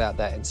talked about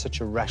that in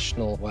such a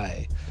rational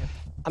way.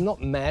 I'm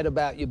not mad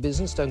about your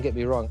business, don't get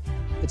me wrong.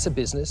 It's a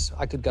business.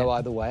 I could go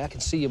either way. I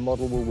can see your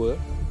model will work.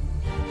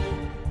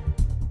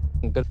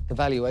 But the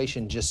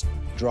valuation just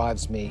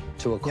drives me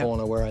to a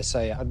corner where I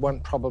say, I'd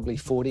want probably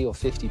 40 or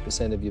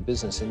 50% of your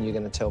business and you're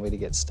going to tell me to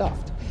get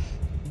stuffed.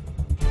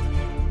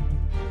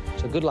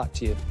 So good luck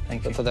to you.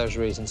 Thank you. But for those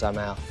reasons, I'm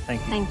out.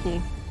 Thank you. Thank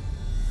you.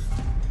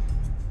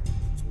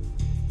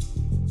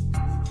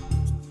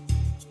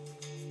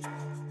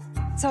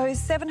 So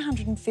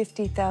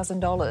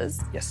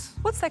 $750,000. Yes.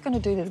 What's that going to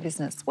do to the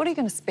business? What are you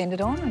going to spend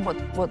it on, and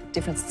what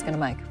difference it's going to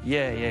make?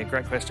 Yeah,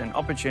 great question.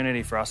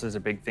 Opportunity for us is a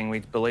big thing. We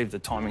believe the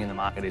timing in the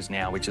market is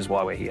now, which is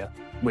why we're here.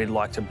 We'd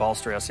like to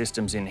bolster our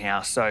systems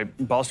in-house. So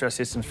bolster our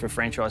systems for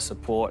franchise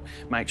support,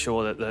 make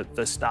sure that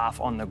the staff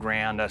on the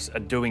ground are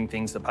doing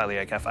things the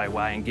Paleo Cafe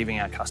way and giving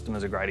our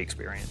customers a great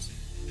experience.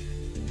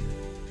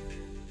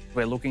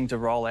 We're looking to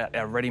roll out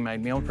our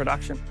ready-made meal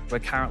production. We're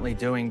currently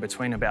doing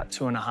between about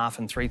 2,500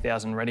 and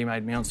 3,000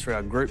 ready-made meals through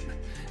our group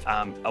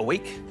a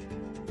week.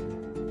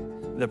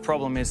 The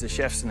problem is the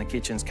chefs in the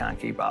kitchens can't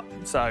keep up.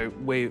 So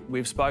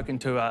we've spoken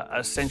to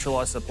a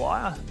centralised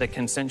supplier that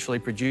can centrally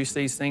produce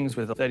these things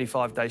with a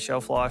 35-day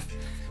shelf life,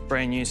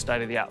 brand new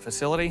state-of-the-art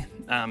facility.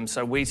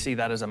 So we see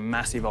that as a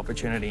massive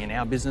opportunity in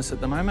our business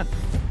at the moment.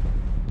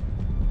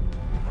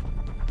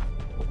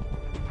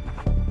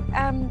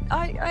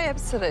 I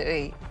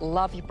absolutely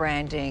love your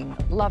branding,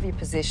 love your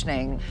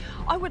positioning.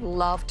 I would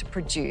love to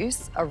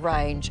produce a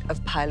range of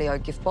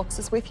paleo gift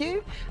boxes with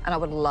you, and I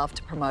would love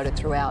to promote it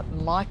throughout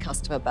my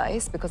customer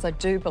base because I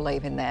do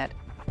believe in that.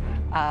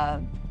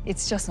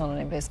 It's just not an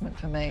investment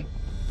for me.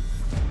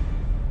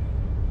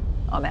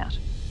 I'm out.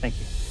 Thank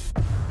you.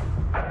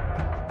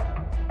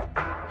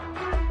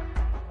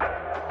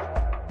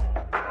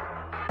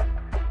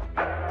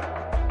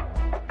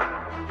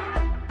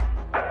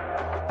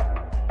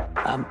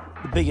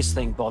 The biggest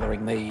thing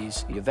bothering me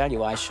is your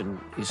valuation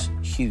is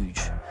huge.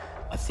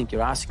 I think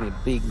you're asking a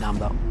big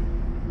number.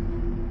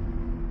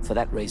 For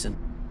that reason,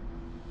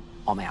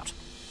 I'm out.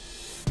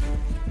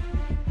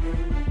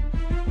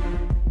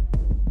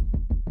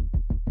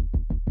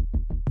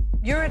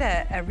 You're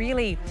at a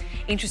really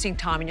interesting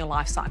time in your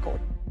life cycle.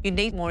 You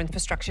need more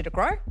infrastructure to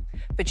grow,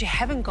 but you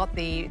haven't got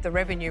the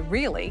revenue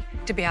really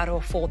to be able to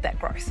afford that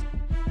growth.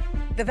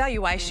 The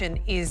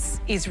valuation is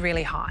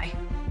really high.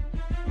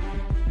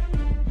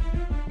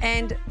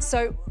 And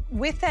so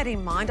with that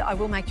in mind, I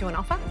will make you an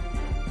offer.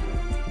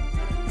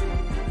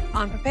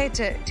 I'm prepared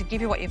to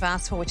give you what you've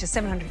asked for, which is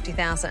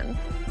 $750,000,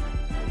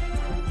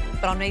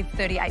 but I'll need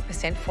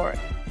 38% for it.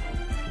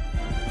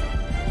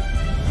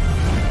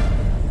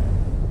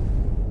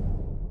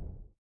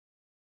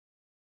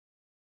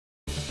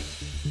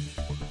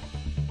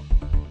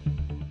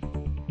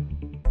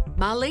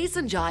 Marlies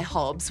and Jai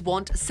Hobbs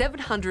want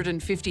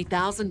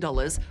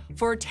 $750,000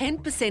 for a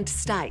 10%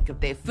 stake of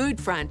their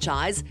food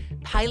franchise,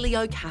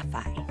 Paleo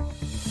Café.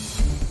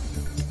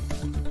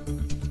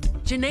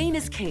 Janine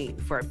is keen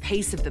for a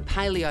piece of the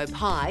paleo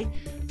pie,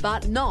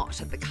 but not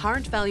at the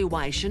current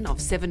valuation of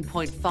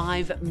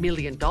 $7.5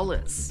 million.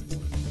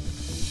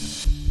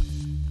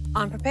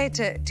 I'm prepared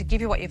to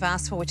give you what you've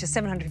asked for, which is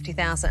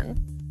 $750,000,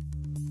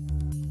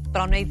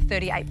 but I'll need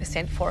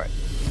 38% for it.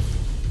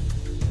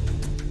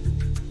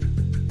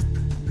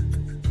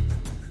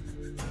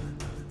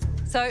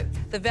 So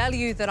the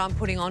value that I'm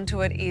putting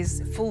onto it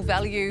is full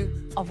value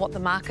of what the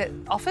market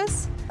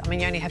offers. I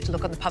mean, you only have to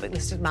look on the public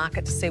listed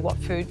market to see what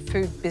food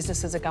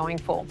businesses are going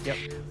for. Yep.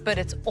 But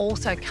it's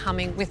also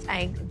coming with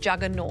a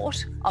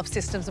juggernaut of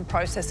systems and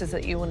processes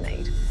that you will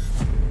need.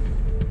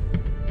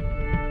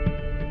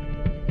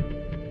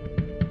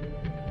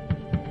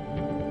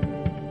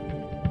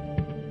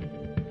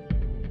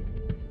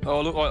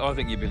 Oh, look, I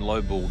think you've been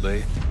lowballed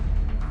there.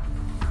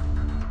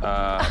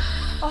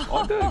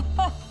 I do.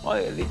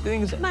 The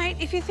thing is, Mate,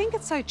 if you think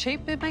it's so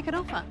cheap, then make an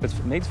offer. But if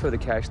it needs further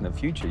cash in the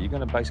future, you're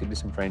going to basically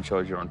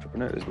disenfranchise your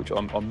entrepreneurs, which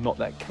I'm not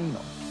that keen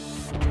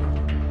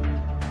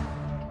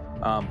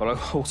on. But I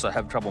also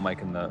have trouble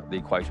making the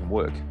equation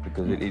work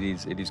because it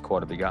is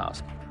quite a big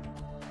ask.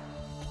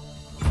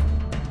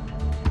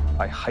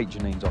 I hate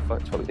Janine's offer.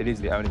 It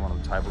is the only one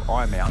on the table.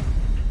 I'm out.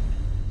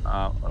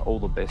 All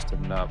the best,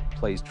 and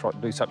please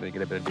do something to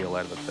get a better deal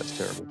out of it. That's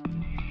terrible.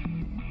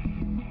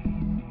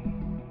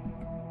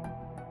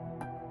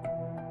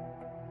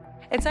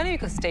 It's only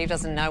because Steve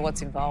doesn't know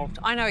what's involved.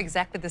 I know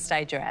exactly the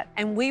stage you're at,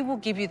 and we will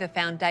give you the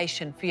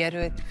foundation for you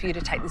to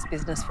take this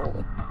business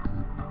forward.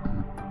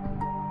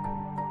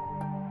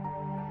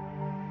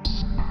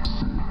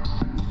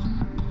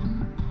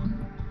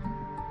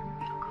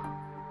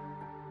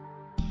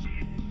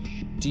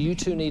 Do you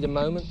two need a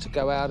moment to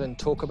go out and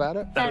talk about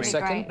it? That'd be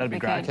second? great. That'd be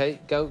great. Okay,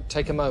 go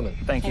take a moment.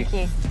 Thank you.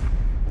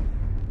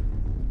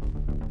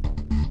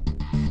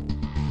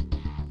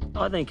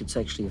 I think it's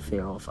actually a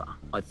fair offer.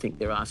 I think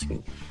they're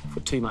asking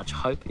for too much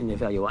hope in their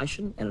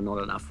valuation and not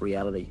enough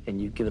reality,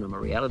 and you've given them a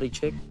reality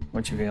check.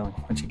 What you feeling?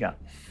 What you got?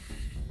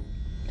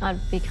 I'd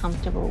be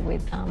comfortable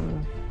with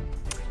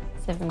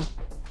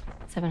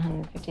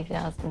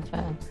 $750,000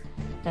 for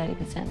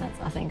 30%. That's,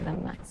 I think, the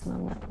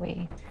maximum that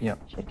we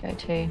should go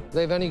to.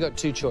 They've only got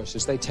two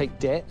choices. They take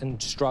debt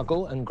and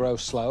struggle and grow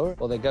slower,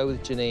 or they go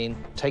with Janine,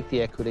 take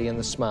the equity and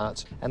the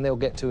smarts, and they'll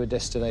get to a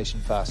destination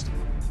faster.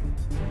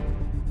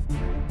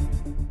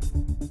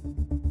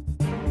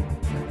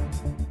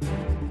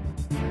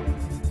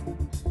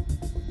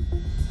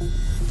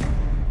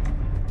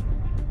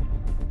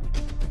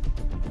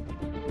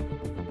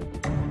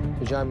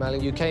 Joe Malley,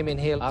 you came in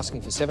here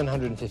asking for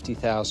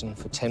 $750,000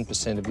 for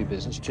 10% of your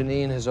business.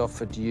 Janine has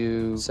offered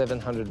you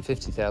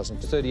 $750,000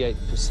 for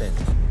 38%.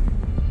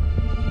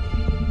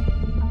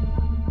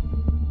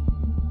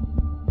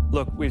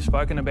 Look, we've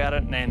spoken about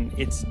it, and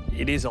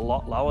it is a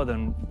lot lower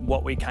than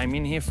what we came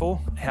in here for.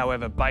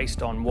 However,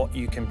 based on what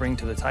you can bring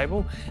to the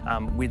table,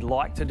 we'd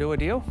like to do a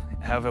deal.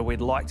 However,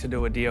 we'd like to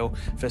do a deal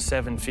for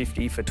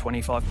 $750,000 for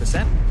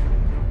 25%.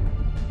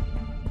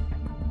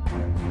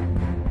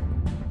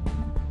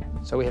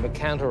 So we have a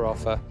counter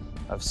offer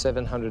of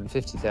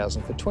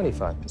 $750,000 for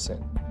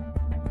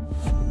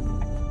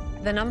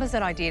 25%. The numbers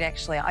that I did,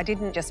 actually, I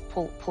didn't just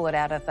pull it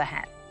out of the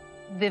hat.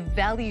 The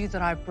value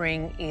that I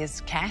bring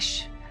is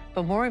cash,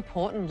 but more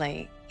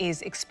importantly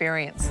is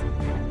experience.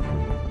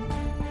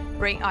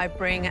 I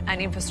bring an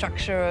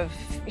infrastructure of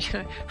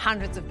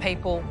hundreds of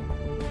people.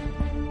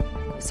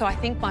 So I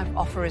think my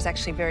offer is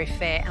actually very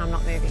fair and I'm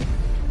not moving.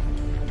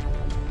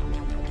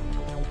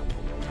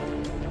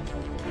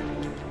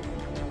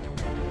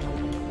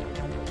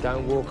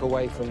 Don't walk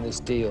away from this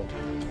deal.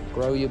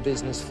 Grow your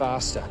business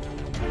faster.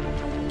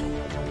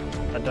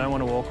 I don't want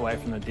to walk away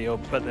from the deal,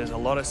 but there's a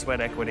lot of sweat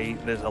equity,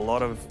 there's a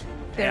lot of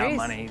our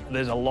money,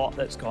 there's a lot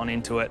that's gone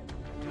into it.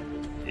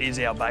 It is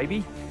our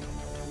baby.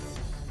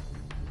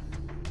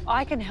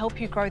 I can help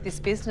you grow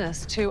this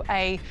business to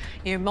a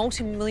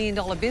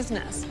multi-million-dollar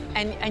business,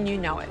 and you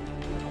know it.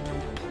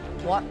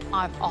 What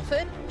I've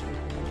offered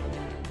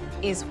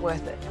is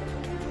worth it.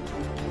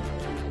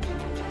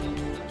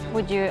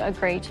 Would you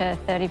agree to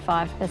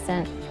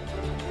 35%?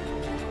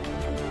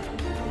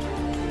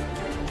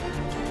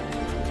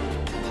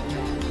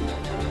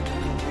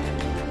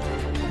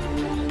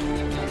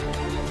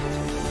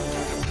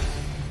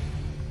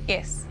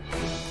 Yes.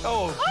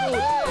 Oh, hey,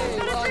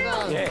 well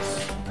done.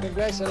 Yes.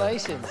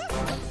 Congratulations.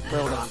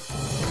 Well done.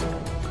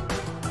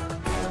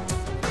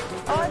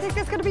 Oh, I think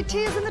there's going to be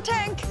tears in the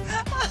tank.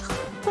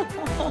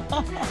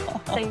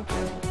 Thank you.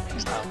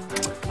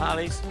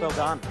 Marlies, well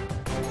done.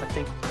 I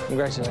think.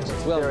 Congratulations.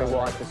 Well Very done.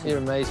 wide. You're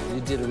amazing.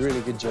 You did a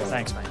really good job.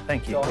 Thanks, mate.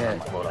 Thank you. Yeah.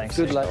 Well, thanks.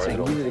 Good luck to you.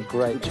 You did a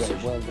great job.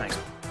 Well done. Thanks.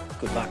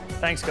 Good luck.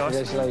 Thanks, guys.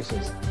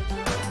 Congratulations.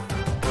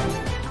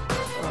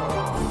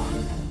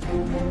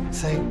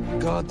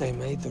 Thank God they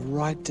made the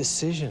right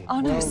decision.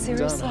 Oh, no, well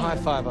seriously. Done. High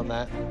five on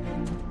that.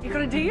 You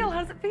got a deal? How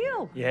does it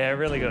feel? Yeah,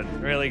 really good,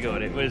 really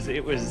good. It was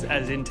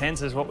as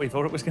intense as what we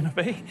thought it was going to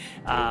be,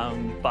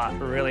 but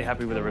really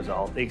happy with the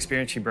result. The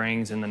experience she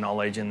brings and the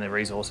knowledge and the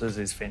resources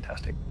is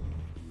fantastic.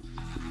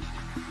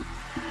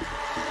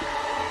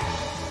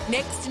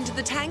 Next into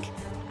the tank,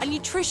 a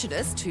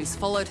nutritionist who's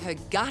followed her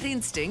gut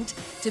instinct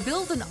to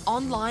build an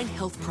online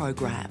health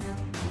program.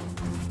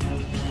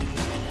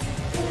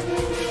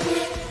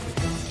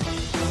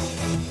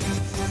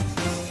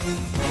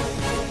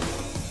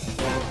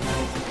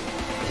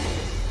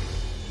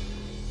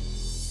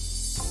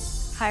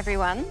 Hi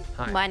everyone,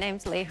 Hi. My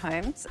name's Lee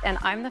Holmes and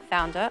I'm the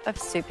founder of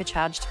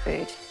Supercharged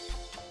Food.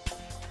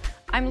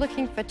 I'm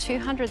looking for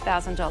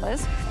 $200,000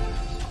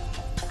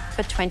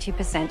 for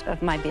 20%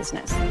 of my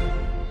business.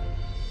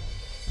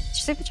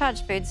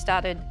 Supercharged Food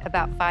started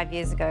about 5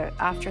 years ago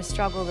after a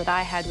struggle that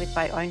I had with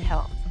my own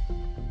health.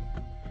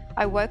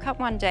 I woke up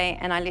one day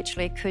and I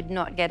literally could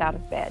not get out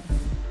of bed.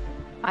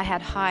 I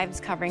had hives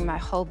covering my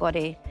whole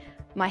body.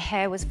 My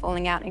hair was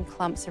falling out in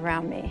clumps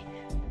around me.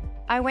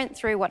 I went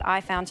through what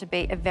I found to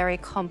be a very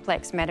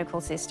complex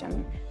medical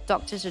system.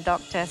 Doctor to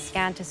doctor,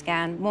 scan to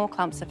scan, more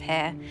clumps of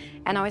hair,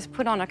 and I was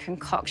put on a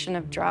concoction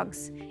of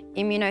drugs,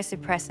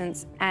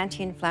 immunosuppressants,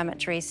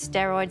 anti-inflammatories,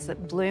 steroids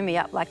that blew me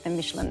up like the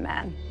Michelin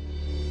Man.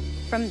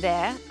 From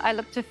there, I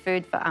looked to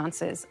food for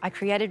answers. I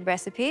created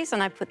recipes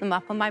and I put them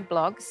up on my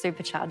blog,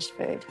 Supercharged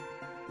Food.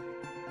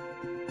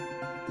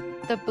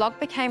 The blog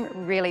became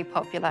really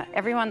popular.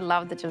 Everyone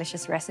loved the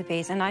delicious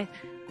recipes, and I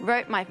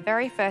wrote my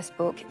very first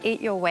book,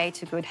 Eat Your Way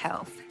to Good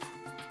Health.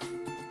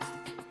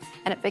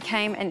 And it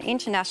became an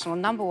international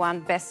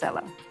 #1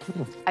 bestseller.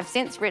 I've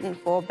since written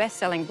 4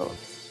 best-selling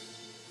books.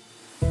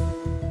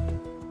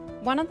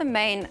 One of the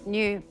main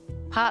new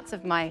parts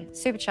of my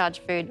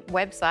Supercharged Food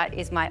website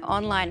is my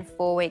online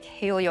 4-week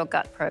Heal Your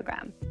Gut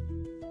program.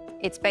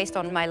 It's based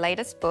on my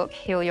latest book,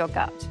 Heal Your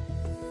Gut.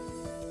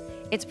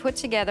 It's put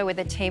together with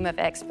a team of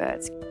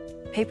experts.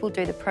 People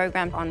do the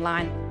program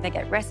online, they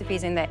get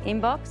recipes in their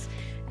inbox,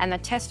 and the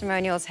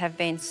testimonials have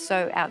been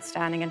so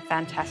outstanding and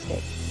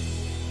fantastic.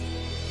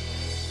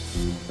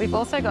 We've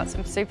also got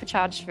some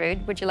Supercharged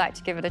Food. Would you like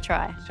to give it a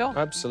try? Sure.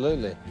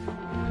 Absolutely.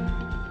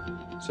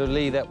 So,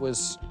 Lee, that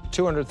was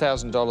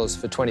 $200,000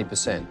 for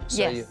 20%.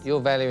 So Yes.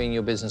 you're valuing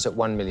your business at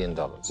 $1 million.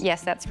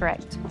 Yes, that's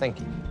correct. Thank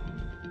you.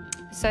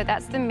 So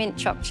that's the mint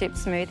choc chip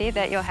smoothie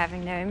that you're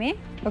having, Naomi.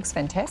 Looks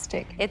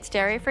fantastic. It's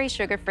dairy-free,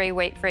 sugar-free,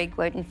 wheat-free,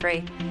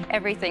 gluten-free,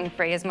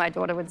 everything-free, as my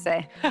daughter would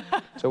say.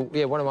 So,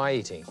 yeah, what am I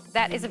eating?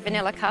 That is a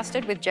vanilla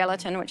custard with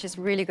gelatin, which is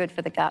really good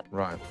for the gut.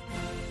 Right.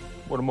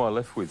 What am I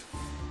left with?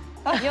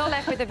 You're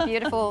left with a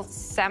beautiful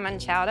salmon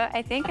chowder,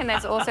 I think, and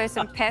there's also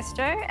some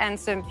pesto and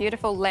some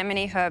beautiful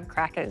lemony herb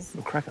crackers.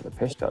 I'll crack at the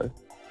pesto.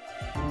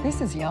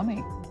 This is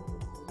yummy.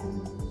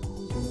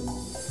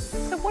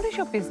 So what is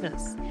your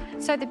business?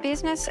 So the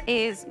business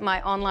is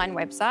my online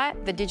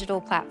website, the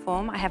digital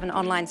platform. I have an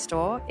online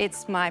store.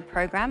 It's my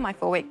program, my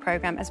 4-week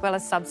program, as well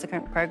as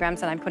subsequent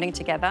programs that I'm putting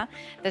together.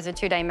 There's a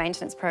 2-day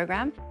maintenance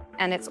program,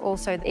 and it's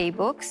also the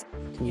ebooks.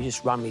 Can you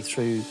just run me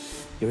through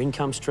your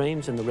income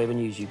streams and the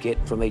revenues you get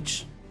from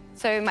each?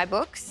 So my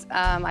books,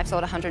 I've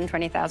sold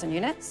 120,000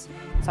 units,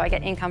 so I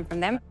get income from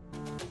them.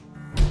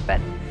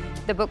 But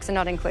the books are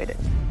not included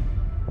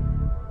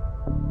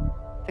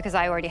because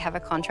I already have a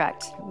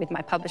contract with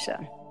my publisher.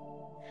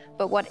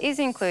 But what is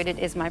included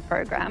is my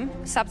program,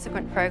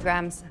 subsequent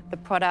programs, the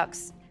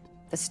products,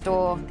 the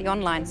store, the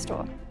online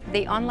store.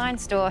 The online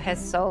store has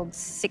sold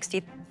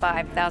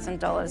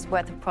 $65,000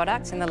 worth of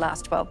products in the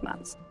last 12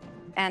 months.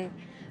 And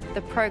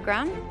the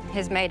program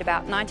has made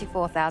about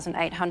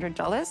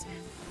 $94,800.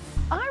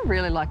 I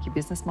really like your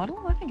business model.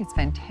 I think it's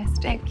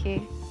fantastic. Thank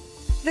you.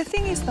 The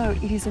thing is, though,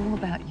 it is all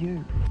about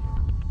you.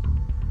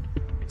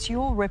 It's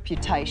your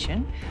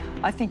reputation.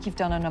 I think you've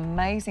done an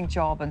amazing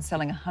job on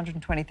selling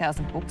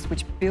 120,000 books,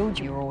 which build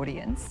your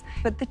audience.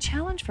 But the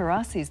challenge for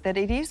us is that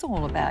it is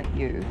all about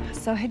you.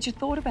 So had you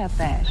thought about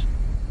that?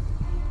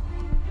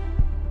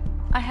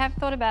 I have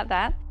thought about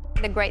that.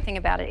 The great thing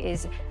about it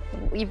is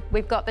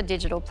we've got the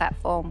digital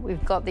platform,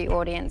 we've got the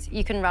audience.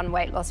 You can run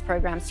weight loss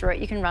programs through it.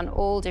 You can run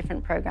all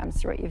different programs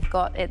through it. You've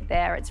got it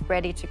there. It's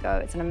ready to go.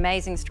 It's an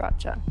amazing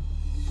structure.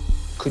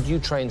 Could you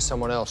train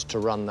someone else to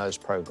run those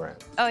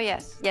programs? Oh,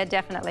 yes. Yeah,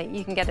 definitely.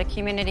 You can get a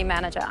community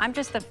manager. I'm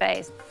just the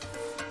face.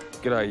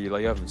 G'day, you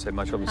haven't said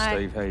much. I'm Hi.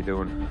 Steve. How you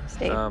doing?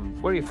 Steve.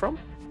 Where are you from?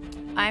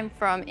 I'm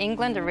from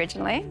England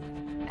originally.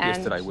 And...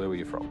 Yesterday, where were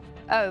you from?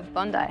 Oh,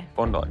 Bondi.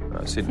 Bondi,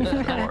 Sydney.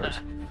 No worries.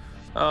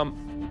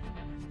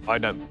 I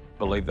don't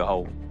believe the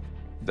whole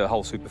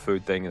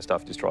superfood thing and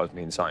stuff just drives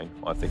me insane.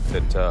 I think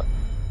that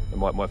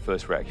my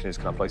first reaction is,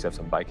 can I please have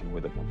some bacon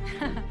with it?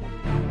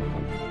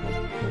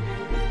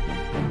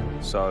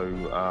 So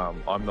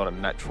I'm not a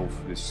natural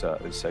for this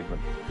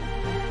segment.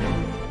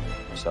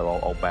 So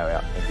I'll bow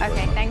out.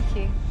 Okay, thank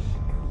you.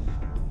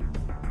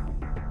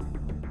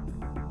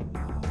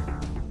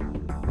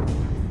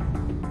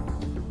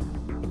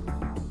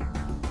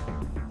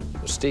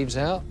 Steve's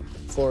out,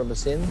 4 of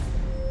us in.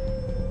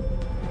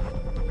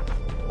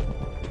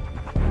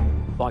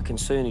 My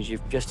concern is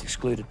you've just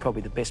excluded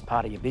probably the best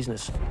part of your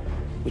business,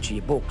 which are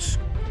your books.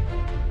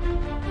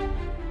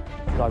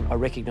 But I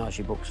recognise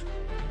your books.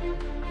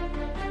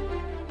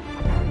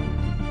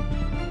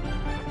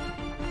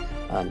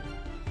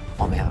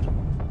 I'm out.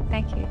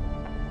 Thank you.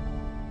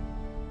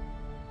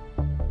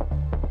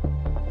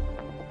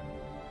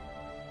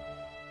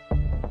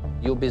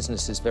 Your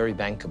business is very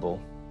bankable.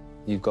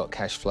 You've got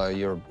cash flow,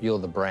 you're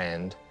the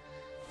brand.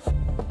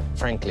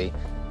 Frankly,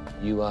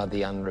 you are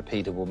the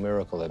unrepeatable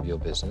miracle of your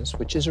business,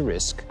 which is a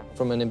risk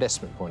from an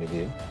investment point of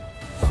view.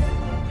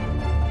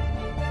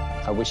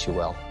 I wish you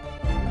well.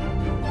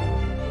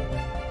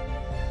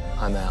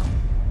 I'm out.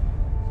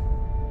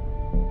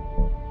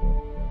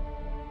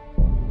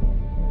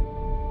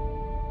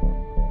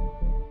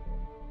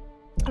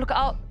 Look,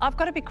 I've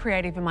got to be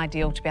creative in my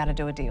deal to be able to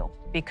do a deal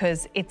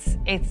because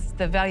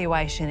the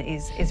valuation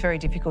is very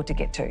difficult to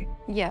get to.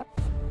 Yeah.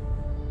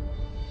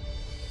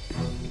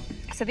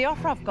 So the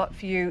offer I've got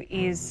for you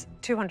is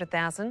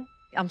 $200,000.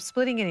 I'm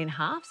splitting it in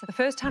half. So the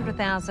first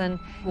 $100,000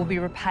 will be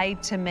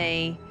repaid to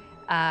me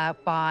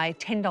by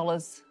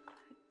 $10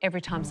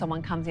 every time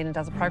someone comes in and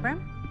does a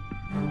program.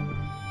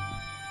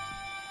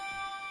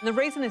 And the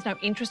reason there's no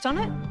interest on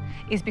it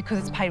is because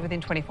it's paid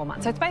within 24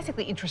 months. So it's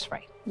basically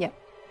interest-free. Yep.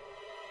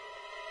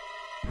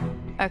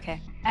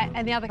 Okay.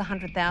 And the other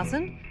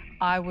 $100,000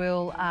 I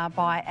will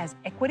buy as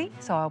equity,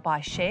 so I'll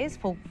buy shares,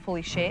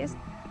 fully shares,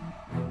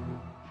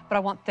 but I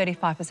want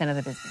 35% of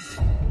the business.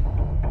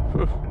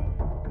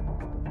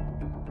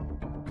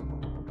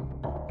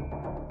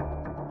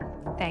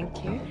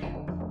 Thank you.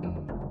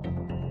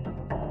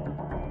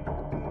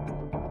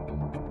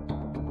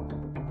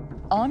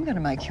 I'm going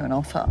to make you an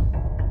offer.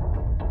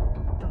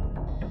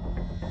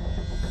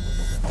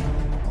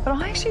 But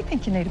I actually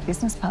think you need a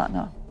business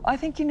partner. I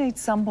think you need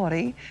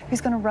somebody who's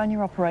going to run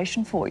your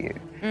operation for you.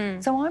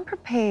 So I'm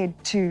prepared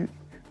to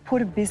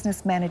put a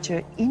business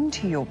manager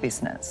into your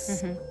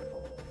business.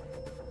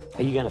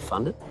 Are you going to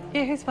fund it?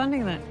 Yeah, who's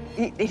funding that?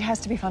 It has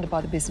to be funded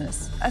by the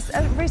business.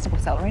 A reasonable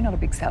salary, not a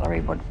big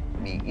salary, what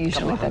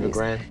usually that is.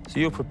 $100,000. So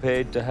you're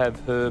prepared to have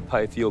her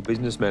pay for your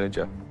business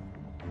manager?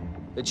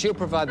 But she'll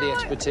provide the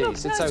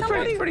expertise. It's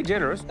okay. It's pretty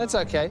generous. That's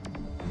okay.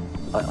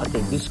 I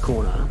think this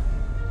corner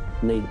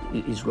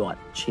is right.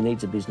 She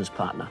needs a business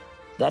partner.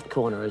 That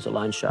corner is a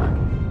loan shark.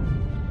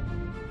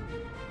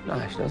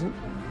 No, she doesn't.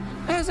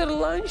 How's it a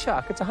loan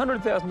shark? It's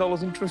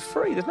 $100,000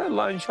 interest-free. There's no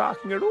loan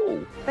sharking at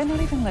all. They're not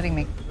even letting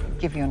me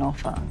give you an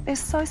offer. They're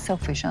so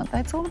selfish, aren't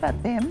they? It's all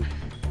about them.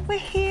 We're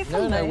here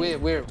for No, me.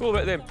 It's all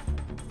about them.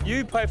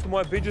 You pay for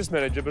my business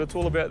manager, but it's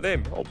all about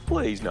them. Oh,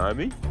 please,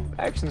 Naomi.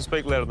 Actions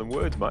speak louder than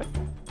words, mate.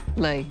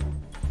 Lee,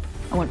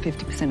 I want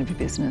 50% of your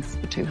business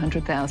for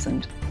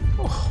 $200,000.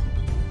 Oh.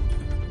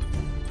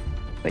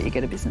 But you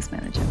get a business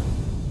manager.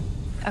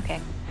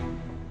 Okay.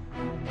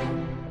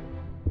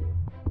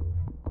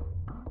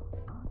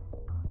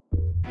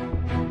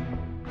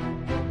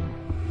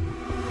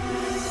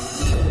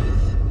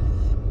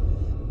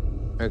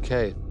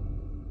 Okay.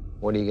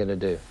 What are you going to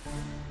do?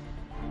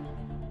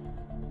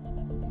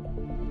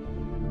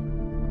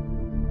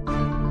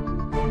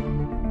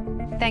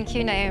 Thank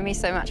you, Naomi,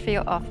 so much for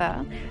your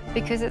offer.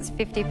 Because it's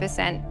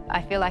 50%,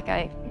 I feel like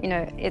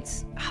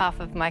it's half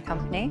of my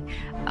company.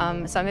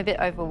 So I'm a bit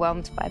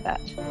overwhelmed by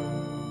that.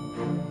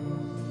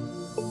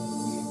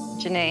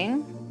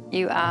 Janine,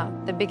 You are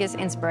the biggest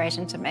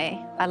inspiration to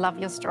me. I love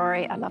your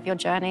story, I love your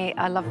journey,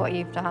 I love what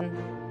you've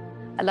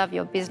done. I love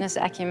your business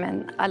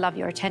acumen, I love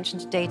your attention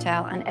to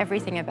detail and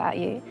everything about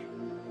you.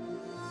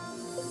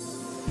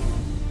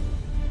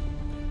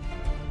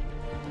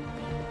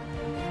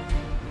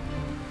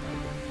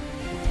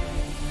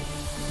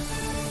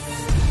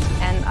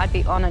 And I'd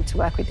be honoured to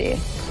work with you.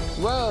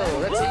 Whoa,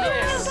 that's a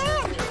yes.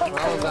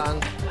 Well done.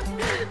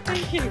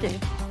 Thank you.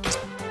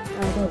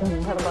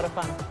 Had a lot of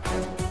fun.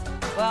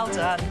 Well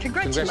done.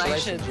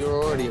 Congratulations.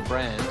 You're already a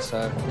brand,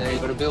 so now you've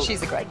got to build.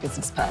 She's a great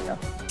business partner.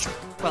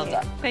 Well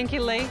done. Thank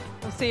you, Lee.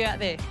 We'll see you out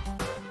there.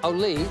 Oh,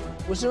 Lee,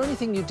 was there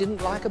anything you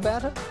didn't like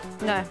about her?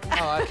 No.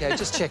 Oh, OK,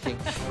 just checking.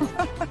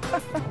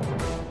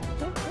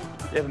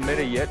 You haven't met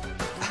her yet.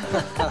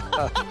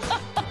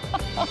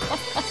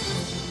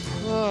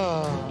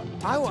 Oh,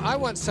 I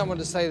want someone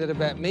to say that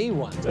about me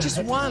once,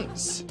 just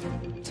once.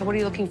 So what are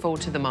you looking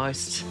forward to the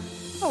most?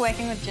 Well,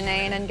 working with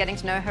Janine and getting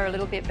to know her a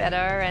little bit better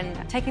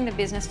and taking the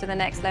business to the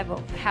next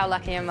level. How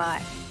lucky am I?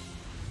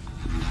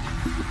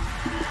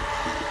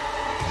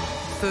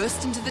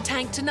 First into the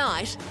tank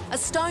tonight, a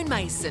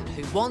stonemason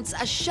who wants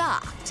a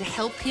shark to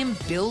help him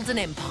build an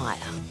empire.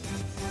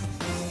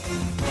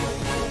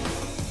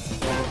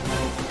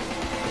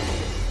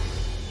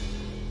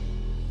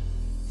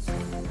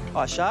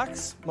 Hi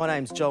Sharks, my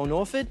name's Joel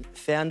Norford,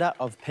 founder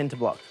of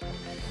Pentablock,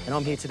 and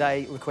I'm here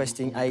today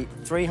requesting a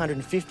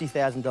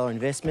 $350,000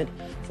 investment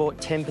for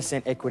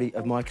 10% equity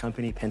of my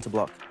company,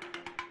 Pentablock.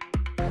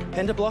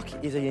 Pentablock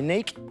is a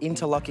unique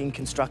interlocking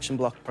construction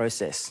block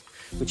process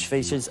which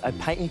features a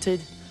patented,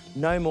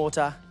 no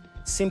mortar,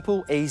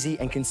 simple, easy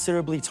and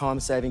considerably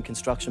time-saving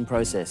construction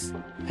process.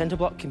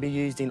 Pentablock can be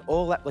used in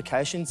all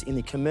applications in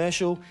the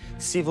commercial,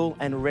 civil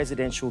and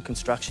residential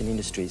construction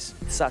industries,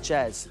 such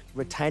as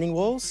retaining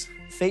walls,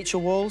 feature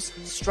walls,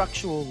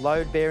 structural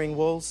load-bearing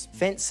walls,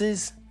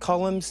 fences,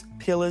 columns,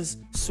 pillars,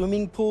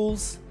 swimming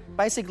pools,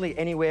 basically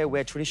anywhere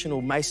where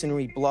traditional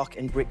masonry, block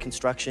and brick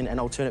construction and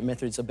alternate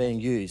methods are being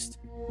used.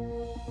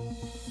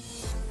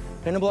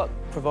 Pentablock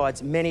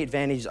provides many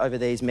advantages over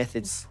these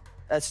methods.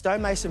 A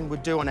stonemason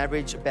would do on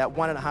average about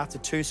 1.5 to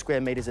 2 square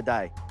metres a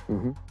day.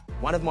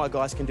 One of my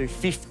guys can do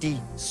 50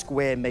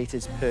 square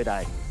metres per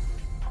day.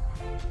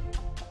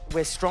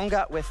 We're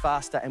stronger, we're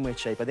faster and we're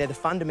cheaper. They're the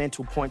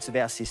fundamental points of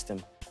our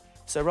system.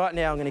 So right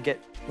now I'm going to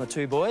get my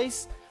two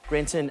boys,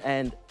 Brenton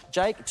and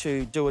Jake,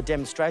 to do a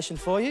demonstration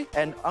for you.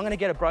 And I'm going to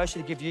get a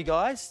brochure to give you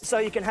guys so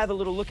you can have a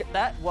little look at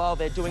that while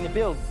they're doing the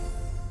build.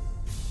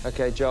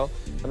 OK, Joel,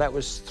 and that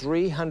was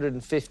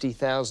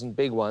 350,000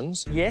 big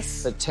ones.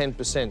 Yes. At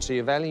 10%, so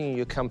you're valuing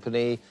your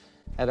company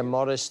at a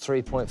modest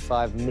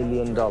 $3.5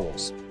 million.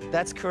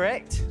 That's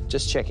correct.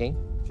 Just checking,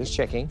 just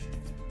checking.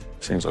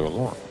 Seems like a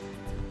lot.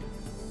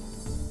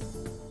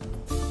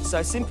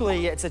 So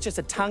simply, it's just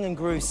a tongue and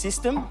groove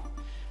system,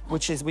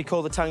 which is, we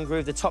call the tongue and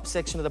groove the top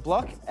section of the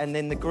block, and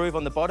then the groove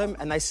on the bottom,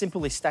 and they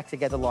simply stack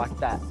together like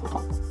that.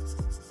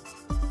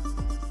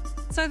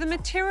 So the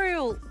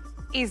material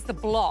is the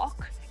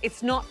block,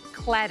 it's not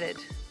cladded.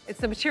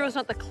 The material's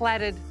not the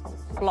cladded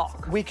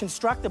block. We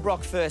construct the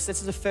block first. This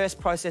is the first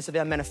process of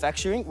our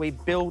manufacturing. We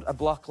build a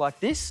block like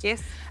this.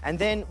 Yes. And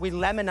then we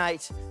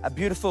laminate a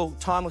beautiful,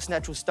 timeless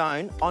natural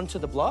stone onto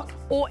the block.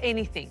 Or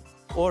anything.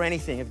 Or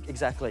anything,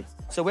 exactly.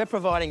 So we're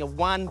providing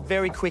one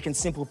very quick and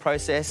simple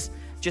process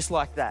just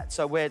like that.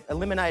 So we're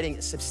eliminating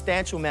a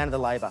substantial amount of the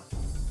labour.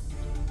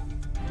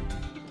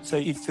 So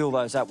you'd fill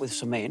those up with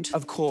cement?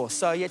 Of course.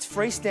 So, yeah, it's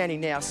freestanding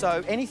now.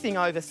 So anything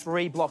over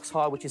 3 blocks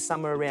high, which is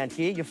somewhere around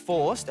here, you're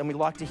forced, and we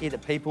like to hear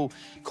that people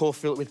core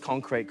fill it with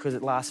concrete because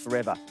it lasts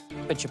forever.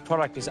 But your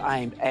product is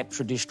aimed at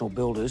traditional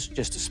builders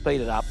just to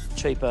speed it up,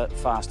 cheaper,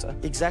 faster.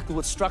 Exactly.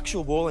 With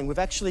structural walling, we've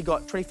actually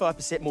got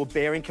 25% more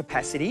bearing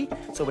capacity,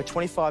 so we're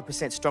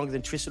 25% stronger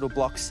than traditional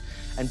blocks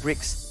and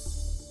bricks.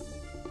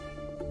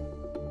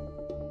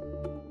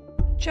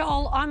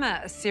 Joel, I'm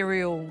a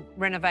serial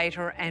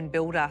renovator and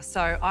builder,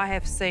 so I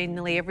have seen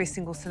nearly every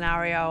single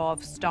scenario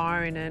of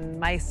stone and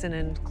mason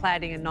and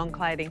cladding and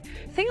non-cladding.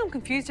 The thing I'm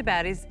confused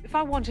about is if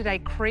I wanted a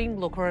cream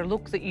look or a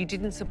look that you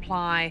didn't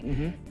supply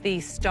the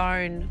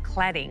stone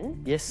cladding,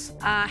 yes,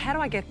 how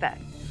do I get that?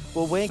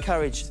 Well, we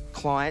encourage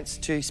clients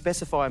to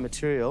specify a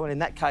material, and in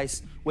that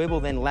case, we will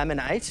then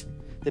laminate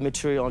the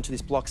material onto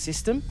this block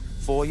system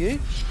for you.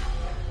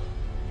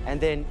 And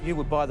then you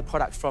would buy the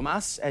product from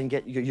us and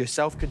get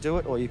yourself could do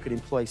it, or you could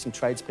employ some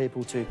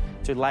tradespeople to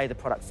lay the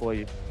product for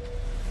you.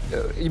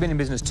 You've been in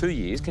business 2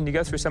 years. Can you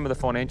go through some of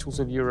the financials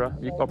of your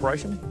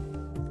operation?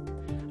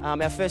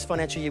 Our first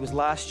financial year was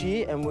last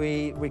year, and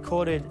we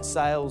recorded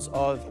sales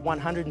of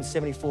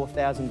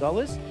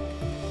 $174,000,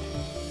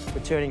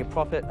 returning a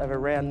profit of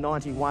around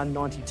 $91,000,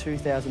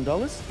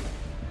 $92,000.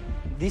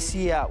 This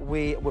year,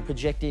 we were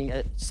projecting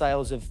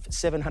sales of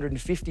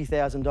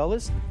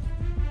 $750,000.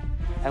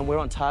 And we're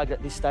on target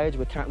at this stage.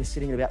 We're currently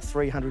sitting at about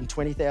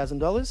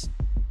 $320,000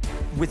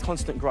 with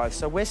constant growth.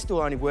 So we're still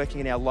only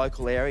working in our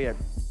local area.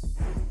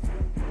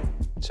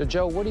 So,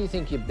 Joel, what do you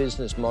think your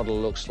business model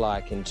looks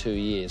like in 2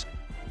 years?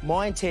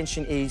 My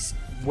intention is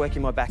work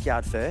in my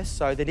backyard first,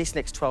 so that this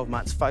next 12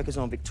 months, focus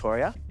on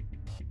Victoria.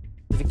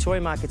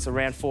 Victoria market's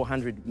around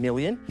 400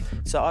 million,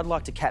 so I'd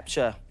like to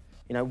capture,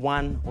 you know,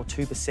 1 or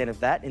 2% of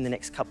that in the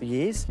next couple of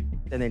years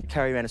and then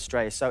carry around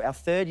Australia. So our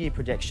third-year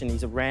projection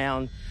is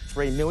around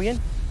 3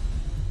 million.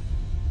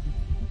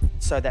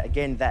 So that,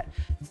 again, that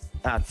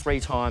 3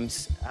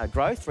 times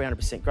growth,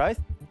 300% growth.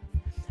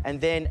 And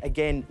then,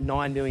 again,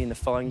 9 million the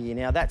following year.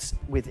 Now, that's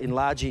with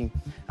enlarging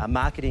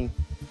marketing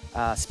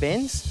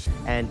spends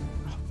and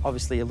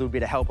obviously a little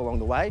bit of help along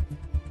the way.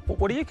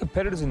 What are your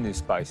competitors in this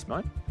space,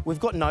 mate? We've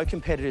got no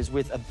competitors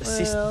with a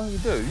system. Well, you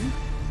do.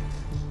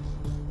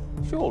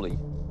 Surely.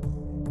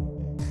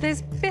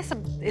 There's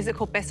is it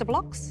called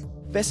Blocks?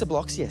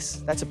 Blocks,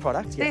 yes. That's a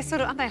product, yeah. They're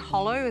sort of, aren't they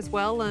hollow as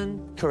well?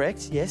 And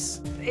correct,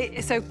 yes.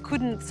 So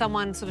couldn't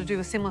someone sort of do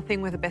a similar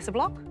thing with a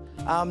Block?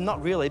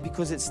 Not really,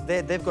 because it's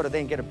they've got to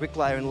then get a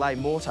bricklayer and lay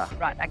mortar.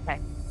 Right, OK.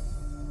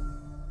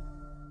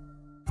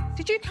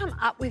 Did you come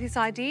up with this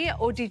idea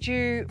or did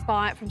you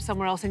buy it from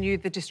somewhere else and you,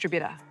 the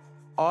distributor?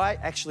 I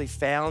actually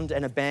found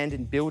an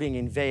abandoned building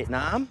in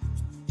Vietnam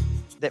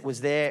that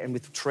was there and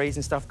with trees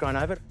and stuff going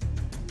over it.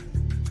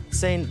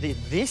 Seen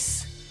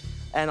this,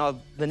 and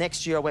the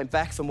next year I went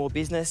back for more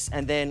business,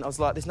 and then I was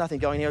like, there's nothing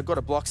going here. I got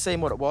a block, seen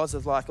what it was. I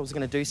was like, I was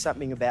going to do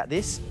something about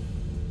this.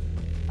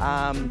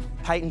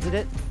 Patented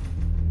it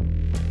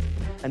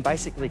and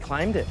basically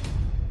claimed it.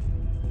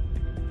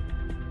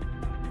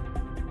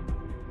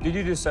 Did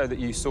you just say that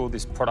you saw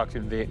this product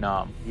in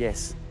Vietnam?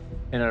 Yes.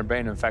 In an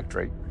abandoned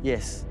factory?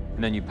 Yes.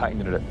 And then you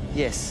patented it?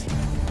 Yes.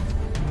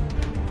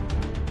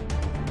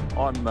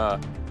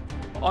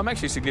 I'm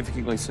actually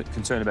significantly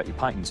concerned about your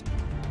patents.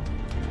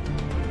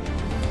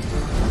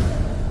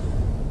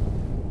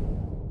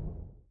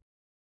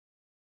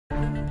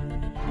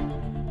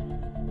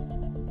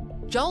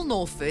 Joel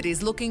Norford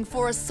is looking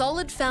for a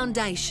solid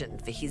foundation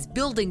for his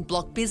building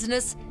block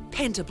business,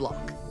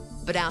 Pentablock.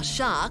 But our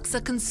sharks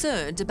are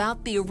concerned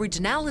about the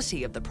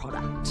originality of the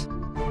product.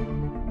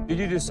 Did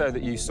you just say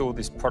that you saw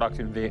this product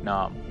in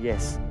Vietnam?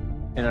 Yes.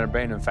 In an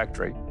abandoned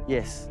factory?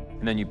 Yes.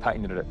 And then you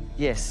patented it?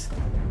 Yes.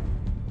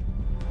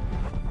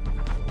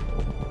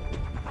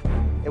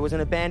 It was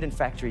an abandoned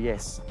factory,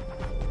 yes.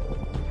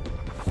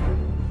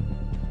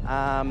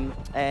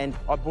 And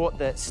I brought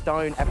the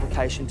stone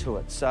application to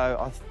it,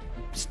 so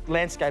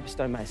landscape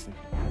stonemason.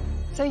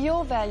 So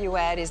your value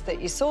add is that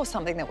you saw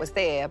something that was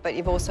there, but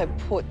you've also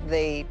put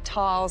the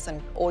tiles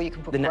or you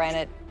can put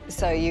granite.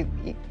 So you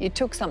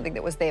took something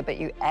that was there, but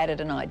you added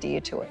an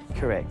idea to it.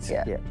 Correct,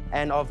 yeah.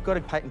 And I've got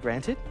a patent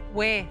granted.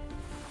 Where?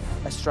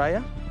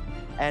 Australia.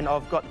 And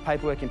I've got the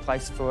paperwork in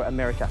place for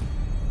America.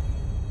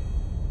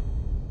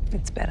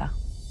 It's better.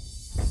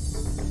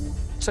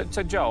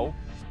 So Joel,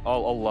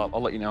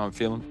 I'll let you know how I'm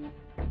feeling.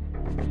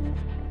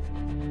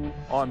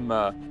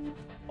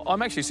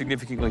 I'm actually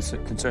significantly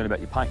concerned about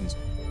your patents.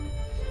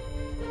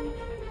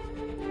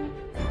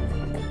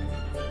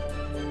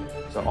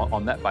 So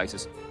on that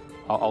basis,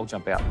 I'll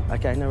jump out.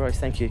 OK, no worries.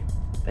 Thank you.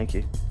 Thank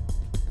you.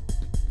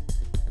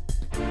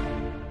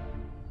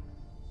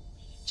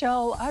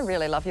 Joel, I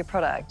really love your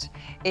product.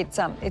 It's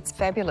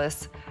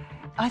fabulous.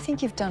 I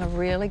think you've done a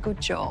really good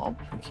job.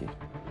 Thank you.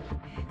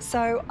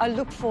 So I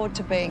look forward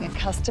to being a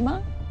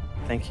customer.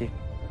 Thank you.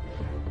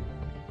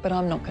 But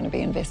I'm not going to be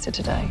an investor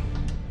today.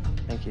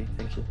 Thank you.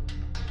 Thank you.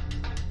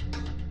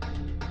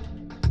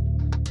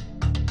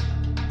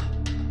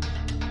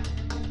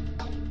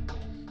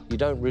 You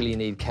don't really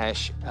need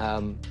cash.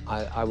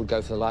 I would go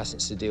for the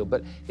licensor deal,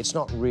 but it's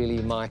not really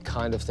my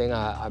kind of thing.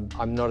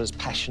 I'm not as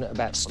passionate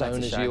about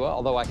stone as you are,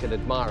 although I can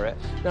admire it.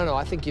 No,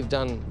 I think you've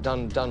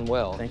done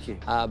well. Thank you.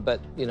 But,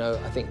 you know,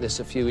 I think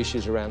there's a few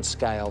issues around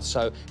scale.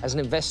 So, as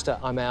an investor,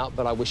 I'm out,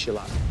 but I wish you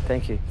luck.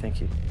 Thank you.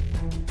 Thank you.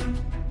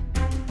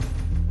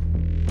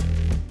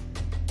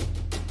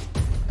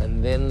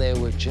 And then there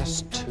were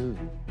just 2.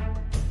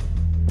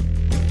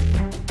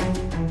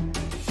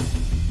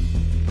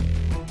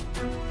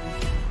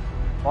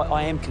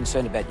 I am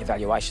concerned about your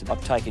valuation.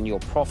 I've taken your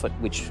profit,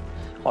 which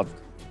I've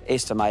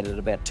estimated at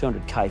about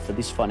 200K for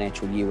this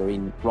financial year we're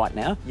in right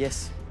now.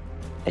 Yes.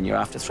 And you're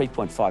after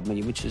 3.5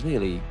 million, which is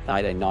nearly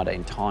 18,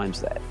 19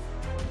 times that.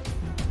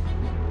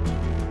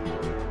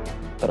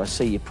 But I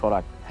see your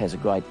product has a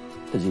great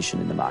position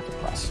in the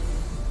marketplace.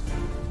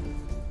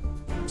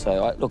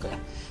 So,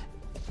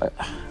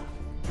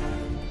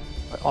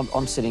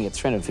 I'm sitting at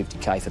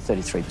 350K for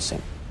 33%.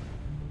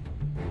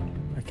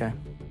 OK.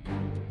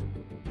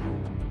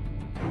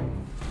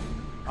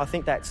 I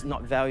think that's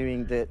not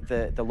valuing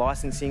the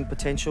licensing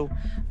potential,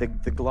 the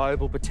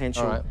global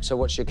potential. All right, so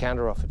what's your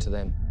counter offer to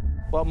them?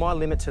 Well, my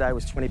limit today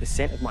was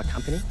 20% of my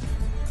company.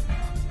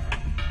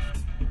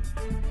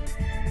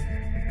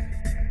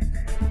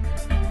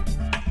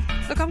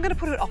 Look, I'm going to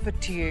put an offer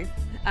to you,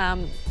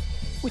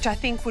 which I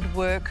think would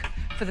work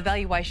for the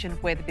valuation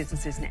of where the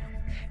business is now.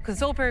 Because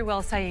it's all very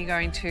well saying you're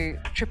going to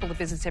triple the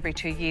business every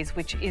 2 years,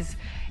 which is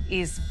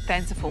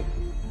fanciful,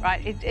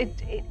 right?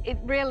 It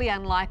really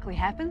unlikely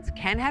happens,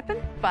 can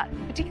happen, but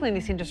particularly in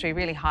this industry,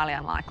 really highly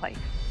unlikely.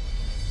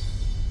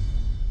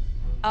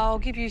 I'll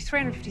give you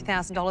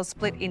 $350,000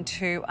 split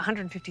into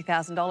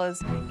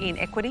 $150,000 in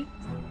equity.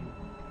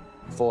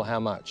 For how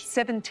much?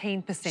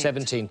 17%.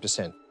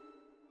 17%.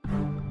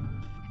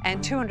 And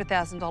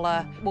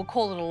 $200,000, we'll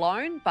call it a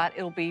loan, but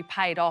it'll be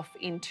paid off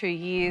in 2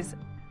 years.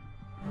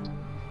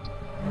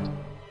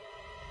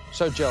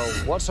 So, Joel,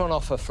 what's on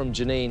offer from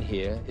Janine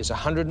here is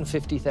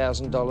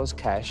 $150,000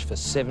 cash for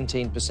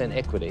 17%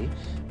 equity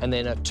and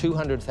then a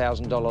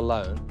 $200,000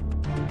 loan.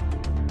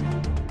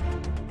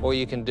 Or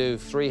you can do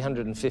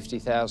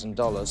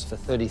 $350,000 for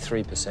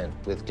 33%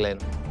 with Glenn.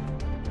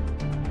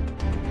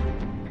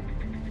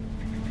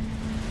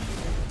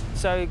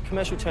 So,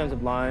 commercial terms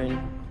of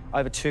loan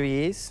over 2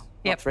 years,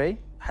 not 3.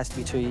 Has to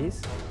be 2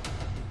 years.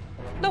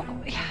 Look,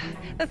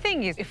 the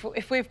thing is,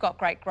 if we've got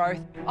great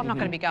growth, I'm not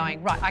going to be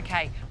going, right,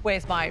 OK,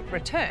 where's my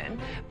return?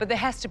 But there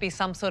has to be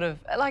some sort of,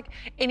 like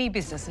any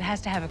business, it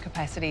has to have a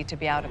capacity to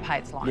be able to pay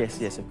its loans. Yes,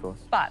 yes, of course.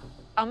 But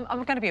I'm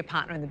going to be a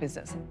partner in the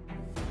business.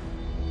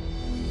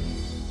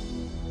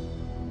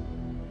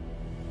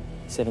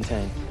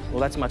 17. Well,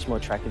 that's much more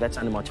attractive. That's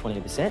under my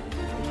 20%.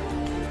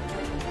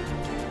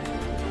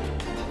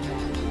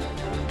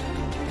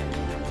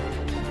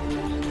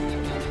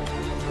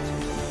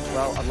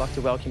 Well, I'd like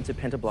to welcome you to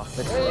Pentablock.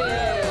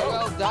 Hey,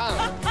 well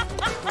done.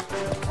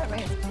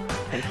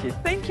 Thank you.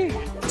 Thank you.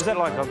 Is that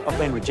like I've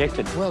been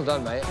rejected? Well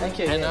done, mate. Thank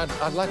you. And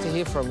I'd like to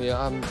hear from you.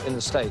 I'm in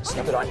the States.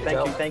 Thank you,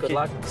 thank you. Good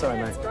luck. Sorry,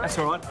 mate. That's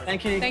all right.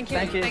 Thank you. Thank you.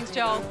 Thank you. Thanks,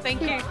 Joel.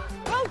 Thank you.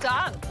 Well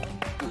done.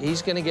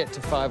 He's going to get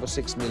to 5 or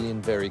 6 million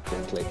very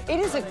quickly. It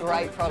is a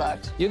great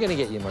product. You're going to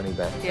get your money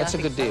back. Yeah, That's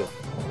a good deal.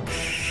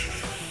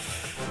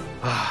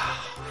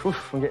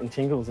 I'm getting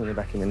tingles in the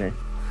back of my neck.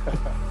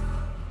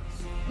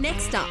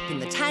 Next up in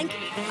the tank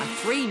are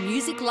 3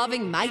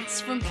 music-loving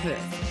mates from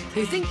Perth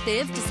who think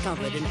they've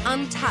discovered an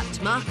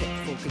untapped market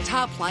for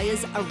guitar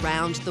players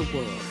around the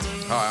world.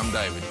 Hi, I'm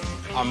David.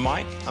 I'm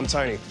Mike. I'm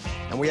Tony.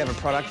 And we have a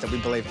product that we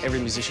believe every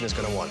musician is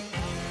going to want.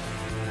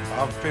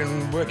 I've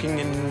been working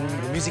in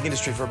the music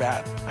industry for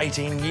about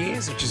 18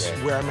 years, which is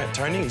where I met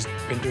Tony. He's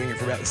been doing it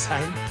for about the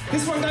same.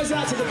 This one goes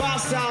out to the bar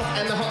staff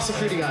and the hot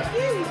security guard.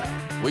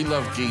 We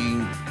love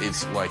gigging.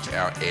 It's like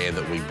our air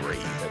that we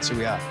breathe. That's who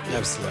we are.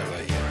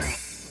 Absolutely, yeah.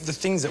 The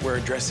things that we're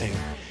addressing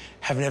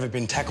have never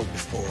been tackled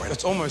before.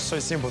 It's almost so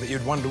simple that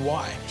you'd wonder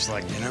why. It's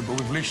like, you know, but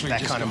we've literally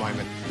that just kind of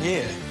moment.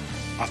 Yeah.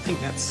 I think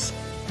that's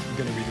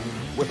going to be the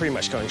one. We're pretty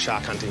much going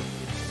shark hunting.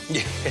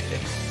 Yeah.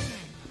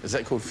 Is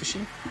that called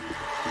fishing?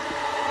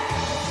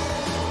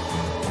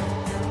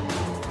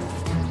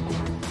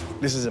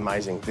 This is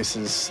amazing. This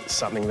is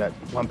something that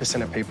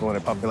 1% of people in a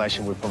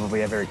population would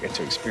probably ever get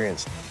to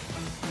experience.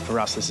 For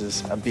us, this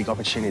is a big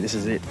opportunity. This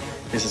is it.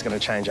 This is going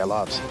to change our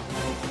lives.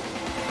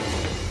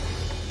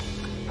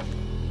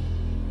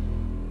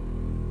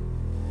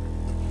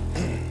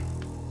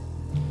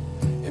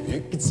 If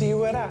you could see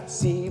what I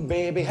see,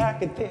 baby, how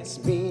could this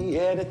be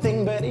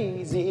anything but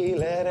easy?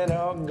 Let it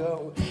all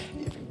go.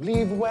 If you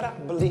believe what I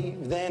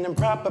believe, then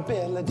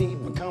improbability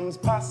becomes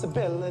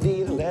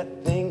possibility to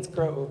let things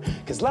grow.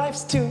 'Cause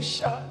life's too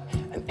short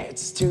and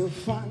it's too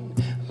fun.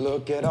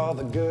 Look at all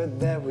the good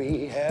that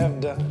we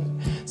have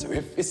done. So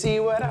if you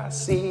see what I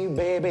see,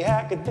 baby,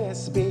 how could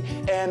this be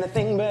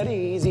anything but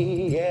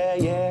easy? Yeah,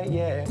 yeah,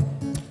 yeah.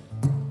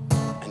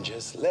 And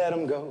just let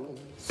them go.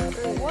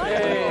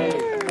 Hey.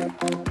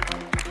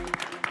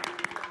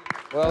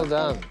 Well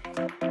done.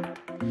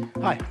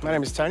 Hi, my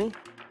name is Tony.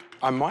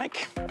 I'm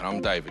Mike. And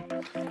I'm David.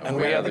 And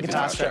we are the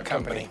Guitar Strap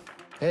Company.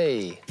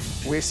 Hey.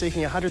 We're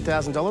seeking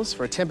 $100,000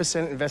 for a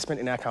 10%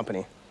 investment in our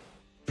company.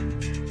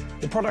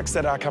 The products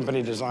that our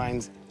company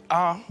designs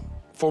are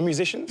for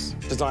musicians,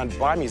 designed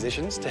by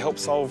musicians to help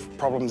solve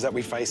problems that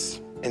we face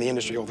in the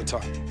industry all the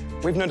time.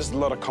 We've noticed a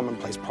lot of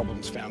commonplace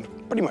problems found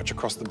pretty much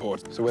across the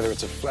board. So whether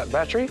it's a flat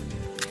battery,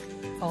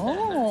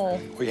 or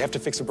you have to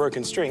fix a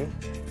broken string,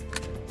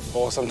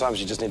 or sometimes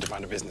you just need to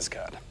find a business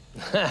card.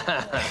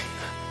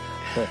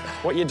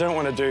 What you don't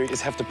want to do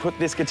is have to put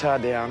this guitar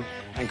down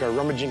and go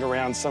rummaging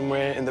around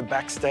somewhere in the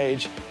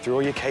backstage through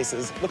all your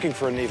cases looking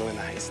for a needle in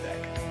a haystack.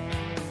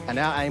 And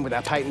our aim with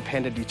our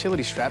patent-pended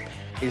utility strap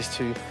is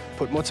to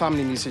put more time in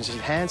the musician's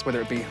hands,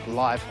 whether it be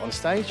live on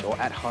stage or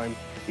at home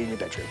in your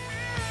bedroom.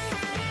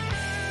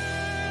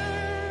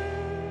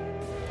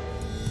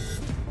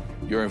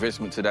 Your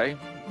investment today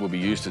will be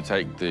used to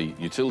take the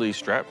utility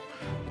strap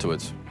to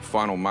its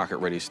final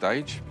market-ready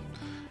stage,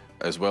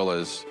 as well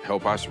as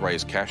help us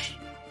raise cash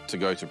to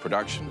go to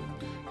production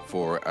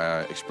for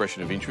an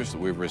expression of interest that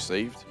we've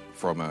received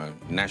from a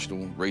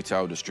national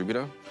retail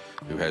distributor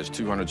who has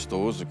 200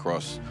 stores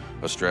across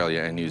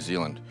Australia and New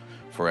Zealand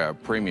for our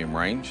premium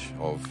range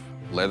of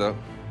leather,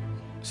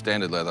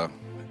 standard leather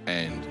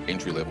and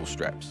entry-level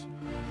straps.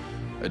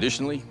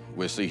 Additionally,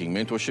 we're seeking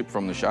mentorship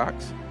from the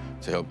Sharks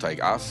to help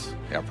take us,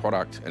 our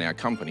product and our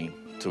company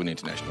to an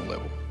international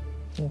level.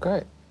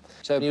 Great.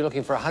 So you're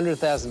looking for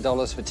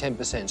 $100,000 for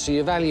 10%. So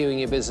you're valuing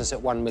your business at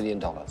 $1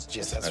 million.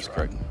 Yes, that's right.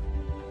 Correct.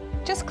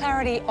 Just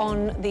clarity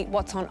on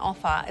what's on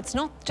offer. It's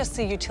not just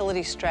the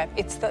utility strap,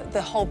 it's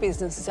the whole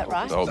business, is that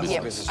right? The whole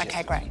business. Yep.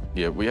 Okay, great.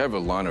 Yeah, we have a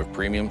line of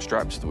premium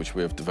straps which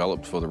we have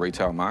developed for the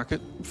retail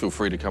market. Feel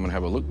free to come and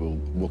have a look. We'll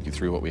walk you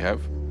through what we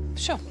have.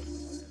 Sure.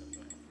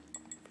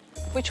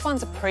 Which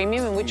one's a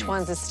premium and which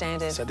one's a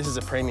standard? So this is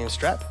a premium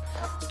strap.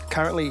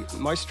 Currently,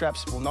 most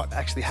straps will not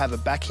actually have a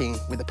backing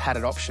with a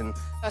padded option.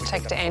 I'll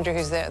take to Andrew,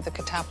 who's the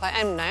guitar player,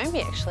 and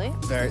Naomi, actually.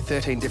 There are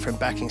 13 different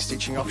backing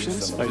stitching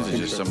options. Those are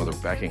just some of the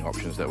backing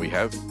options that we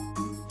have.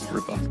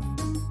 Ripper.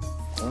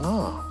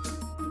 Oh.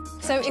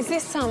 So is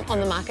this on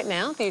the market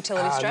now, the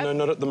utility strap? No,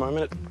 not at the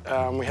moment.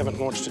 We haven't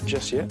launched it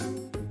just yet.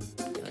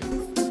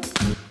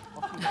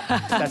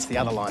 That's the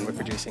other line we're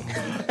producing.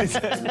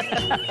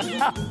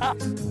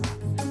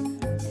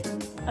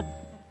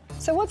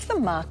 So what's the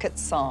market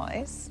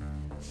size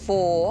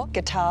for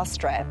guitar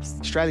straps?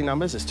 Australian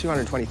numbers, there's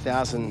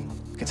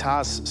 220,000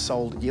 guitars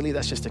sold yearly.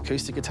 That's just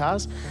acoustic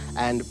guitars.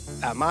 And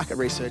our market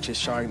research is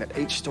showing that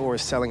each store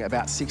is selling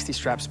about 60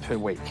 straps per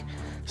week.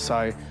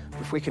 So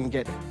if we can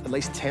get at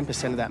least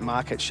 10% of that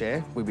market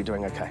share, we'll be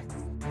doing okay.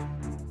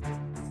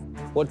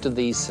 What do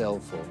these sell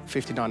for?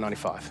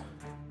 $59.95.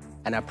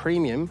 And our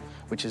premium,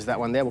 which is that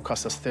one there, will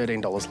cost us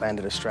 $13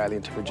 landed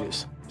Australian to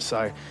produce.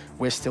 So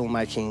we're still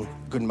making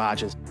good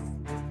margins.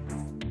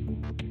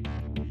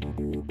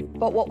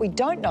 But what we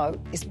don't know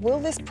is, will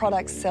this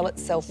product sell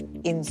itself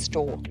in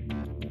store?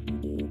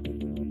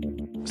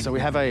 So we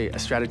have a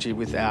strategy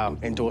with our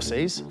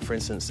endorsees. For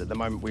instance, at the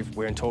moment,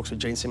 we're in talks with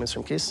Gene Simmons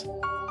from Kiss.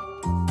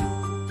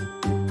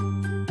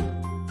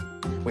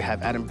 We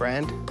have Adam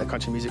Brand, a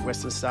country music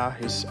western star,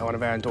 who's one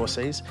of our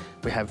endorsees.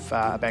 We have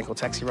a band called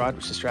Taxi Ride,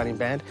 which is an Australian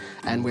band.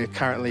 And we're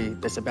currently,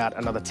 there's about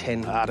another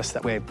 10 artists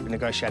that we're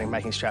negotiating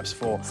making straps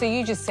for. So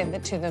you just send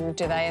it to them,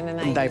 do they? And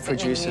then they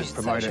produce it,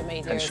 promote it,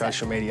 and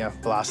social media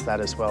blast that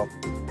as well.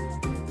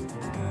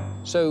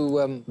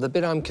 So the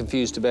bit I'm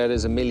confused about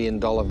is $1 million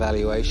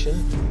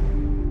valuation.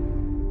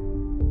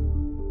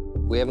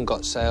 We haven't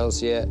got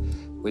sales yet.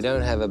 We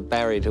don't have a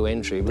barrier to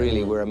entry.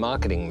 Really, we're a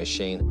marketing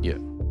machine. Yeah.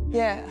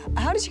 Yeah.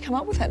 How did you come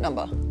up with that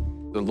number?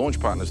 The launch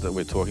partners that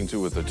we're talking to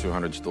with the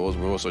 200 stores,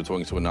 we're also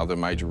talking to another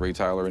major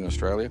retailer in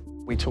Australia.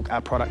 We took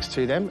our products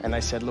to them and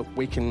they said, look,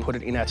 we can put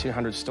it in our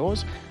 200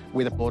 stores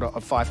with an order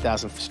of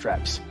 5,000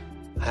 straps.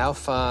 How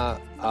far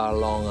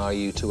along are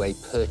you to a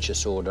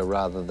purchase order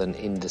rather than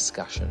in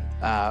discussion?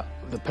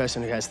 The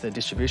person who has the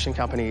distribution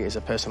company is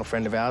a personal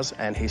friend of ours,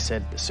 and he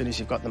said, as soon as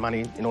you've got the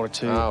money in order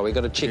to... Oh, we've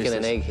got a chicken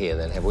and egg here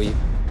then, have we?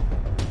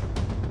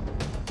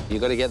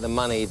 You've got to get the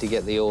money to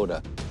get the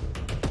order.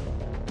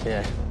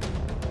 Yeah.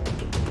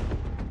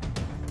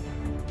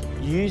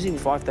 Using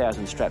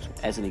 5,000 straps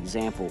as an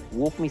example,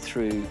 walk me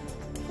through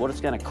what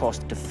it's going to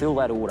cost to fill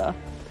that order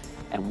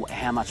and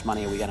how much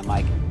money are we going to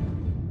make?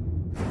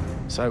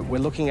 So we're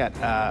looking at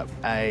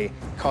a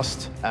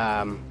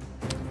final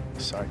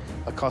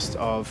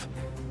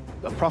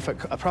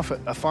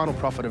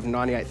profit of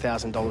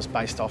 $98,000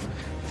 based off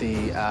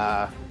the,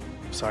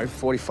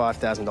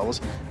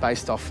 $45,000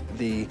 based off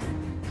the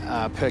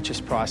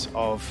purchase price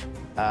of,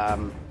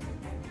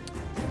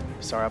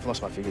 sorry, I've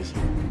lost my figures.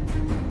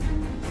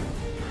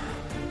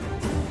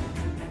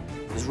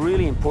 It's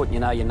really important you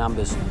know your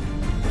numbers.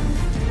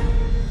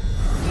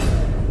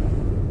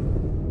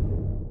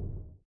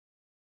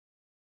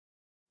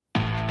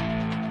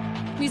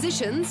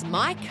 Musicians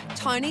Mike,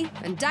 Tony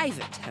and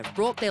David have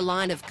brought their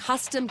line of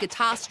custom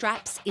guitar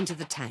straps into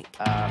the Tank.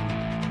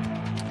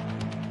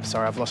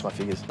 Sorry, I've lost my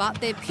figures. But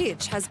their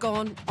pitch has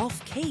gone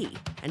off-key,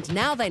 and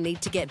now they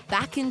need to get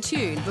back in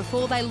tune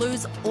before they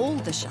lose all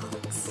the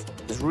sharks.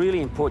 It's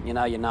really important you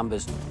know your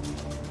numbers.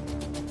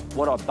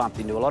 What I've bumped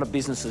into, a lot of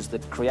businesses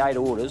that create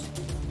orders,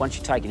 once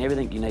you've taken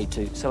everything you need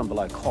to sell them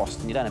below cost,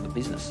 and you don't have a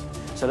business.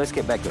 So let's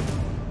get back to it.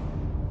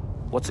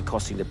 What's it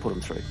costing to put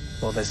them through?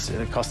 Well,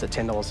 it costs at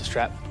 $10 a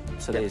strap.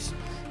 So there's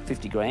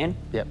 50 grand.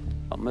 Yep.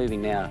 I'm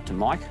moving now to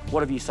Mike.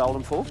 What have you sold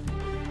them for?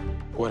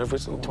 What have we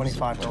sold?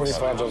 $25.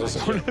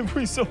 $25. What have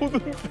we sold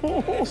them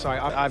for? Sorry,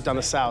 I've done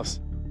the sales.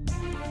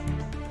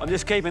 I'm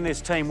just keeping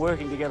this team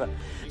working together.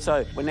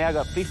 So we've now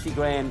got 50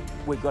 grand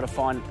we've got to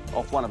find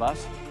off one of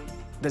us.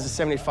 There's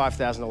a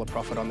 $75,000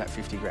 profit on that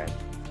 50 grand.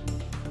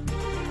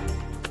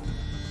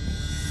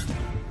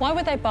 Why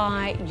would they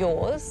buy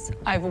yours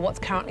over what's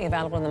currently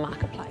available in the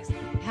marketplace?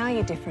 How are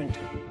you different?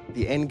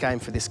 The end game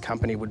for this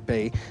company would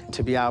be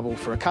to be able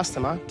for a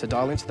customer to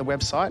dial into the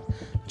website,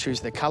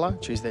 choose their colour,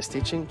 choose their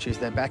stitching, choose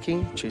their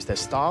backing, choose their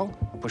style,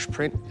 push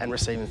print and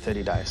receive in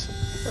 30 days.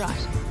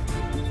 Right.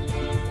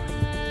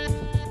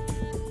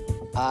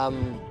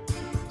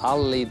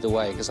 I'll lead the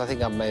way because I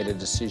think I've made a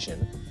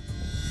decision.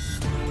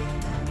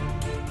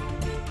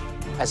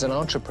 As an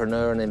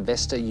entrepreneur and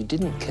investor, you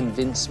didn't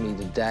convince me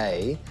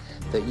today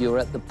that you're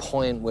at the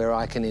point where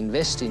I can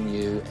invest in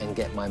you and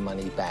get my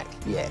money back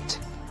yet.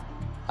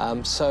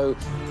 So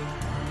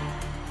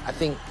I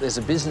think there's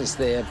a business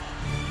there,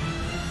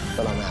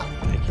 but I'm out.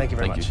 Thank you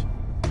very much.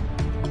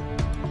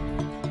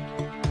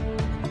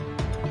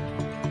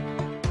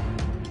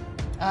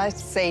 I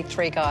see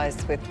three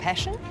guys with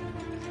passion,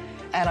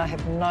 and I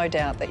have no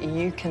doubt that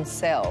you can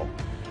sell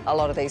a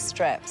lot of these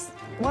straps.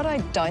 What I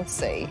don't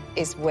see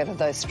is whether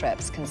those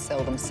straps can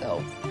sell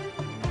themselves.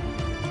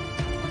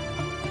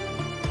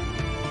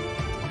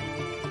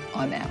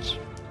 I'm out.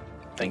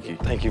 Thank you.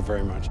 Thank you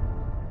very much.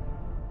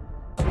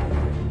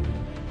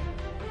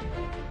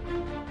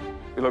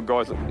 Look,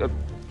 guys, they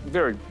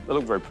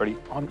look very pretty.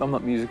 I'm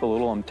not musical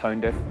at all. I'm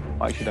tone deaf.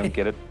 I actually don't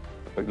get it.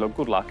 But look,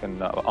 good luck,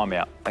 and I'm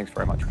out. Thanks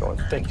very much, guys.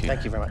 Thank you.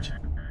 Thank you very much.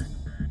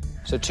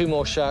 So 2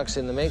 more sharks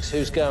in the mix.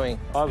 Who's going?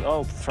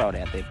 I'll throw it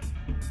out there.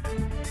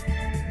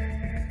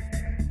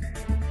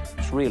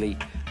 It's really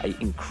an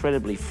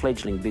incredibly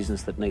fledgling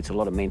business that needs a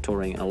lot of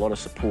mentoring and a lot of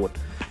support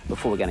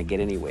before we're going to get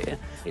anywhere.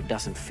 It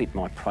doesn't fit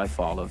my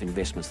profile of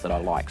investments that I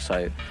like,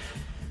 so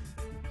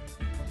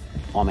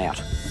I'm out.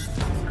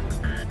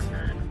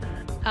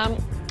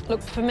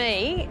 Look, for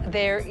me,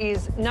 there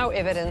is no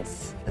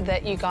evidence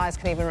that you guys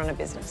can even run a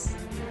business.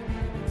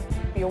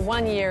 You're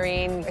 1 year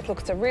in,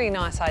 look, it's a really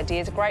nice idea,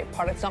 it's a great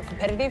product, it's not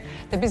competitive.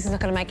 The business is not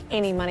going to make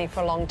any money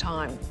for a long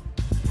time.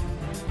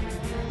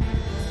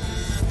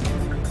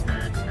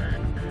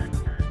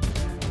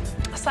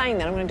 Saying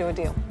that, I'm going to do a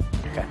deal.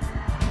 Okay.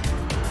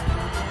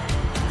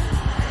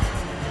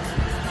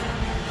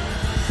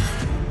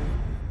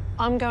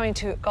 I'm going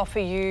to offer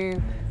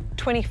you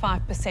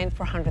 25%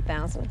 for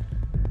 $100,000.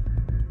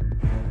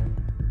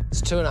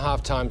 It's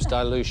 2.5 times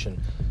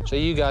dilution. So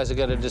you guys are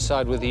going to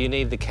decide whether you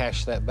need the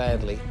cash that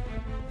badly.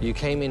 You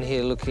came in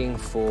here looking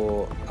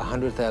for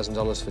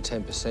 $100,000 for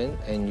 10%,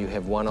 and you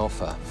have one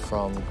offer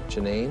from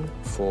Janine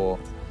for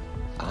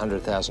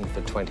 $100,000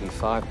 for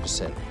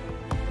 25%.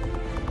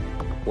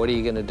 What are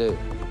you going to do?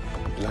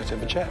 Would you like to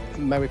have a chat?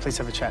 May we please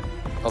have a chat?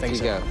 Off you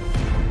go.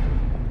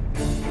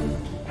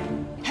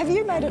 Have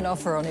you made an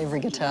offer on every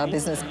guitar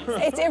business?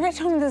 It's every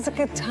time there's a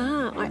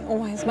guitar, I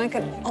always make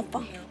an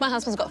offer. My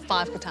husband's got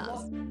 5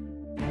 guitars.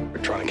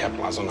 We're trying to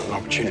capitalise on an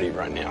opportunity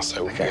right now,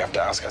 so we have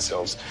to ask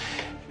ourselves,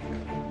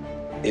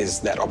 is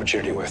that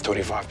opportunity worth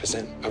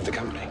 25% of the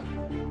company?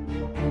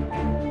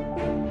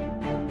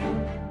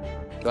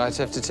 I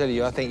have to tell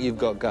you, I think you've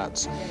got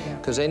guts.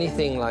 Because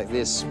anything like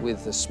this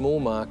with a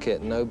small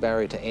market, no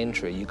barrier to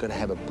entry, you've got to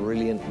have a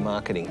brilliant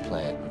marketing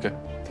plan. Okay,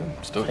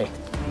 let's do it. Hey,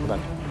 well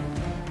done.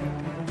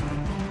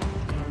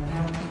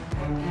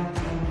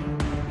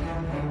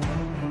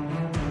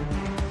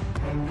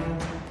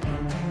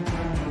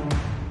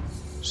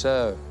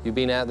 So, you've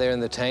been out there in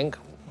the tank.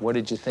 What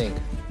did you think?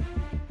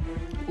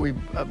 We've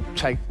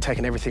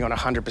taken everything on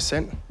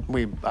 100%.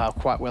 We are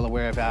quite well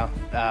aware of our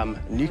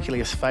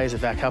nucleus phase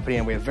of our company,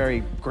 and we're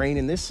very green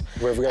in this.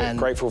 We're very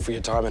grateful for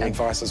your time and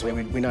advice as well.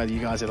 We know that you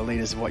guys are the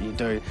leaders of what you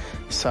do.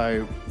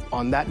 So,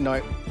 on that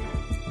note,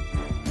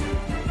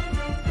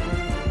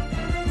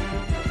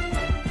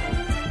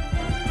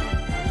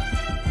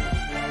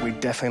 we'd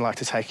definitely like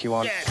to take you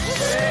on.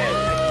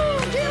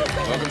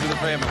 Welcome to the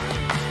family.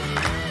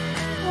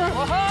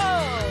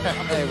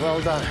 Hey,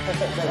 well done. Good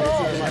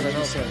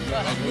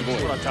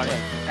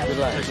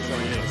luck.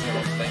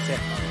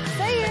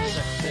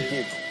 Thank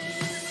you.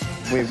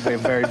 We're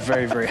very,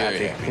 very, very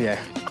happy. Yeah.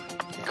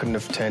 It couldn't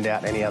have turned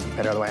out any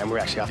better other way, and we're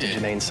actually after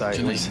Janine, so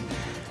it was,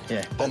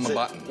 yeah. On the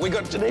button. We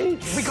got Janine.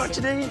 We got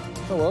Janine.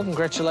 Oh, well,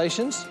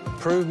 congratulations.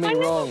 Prove me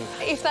wrong.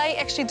 If they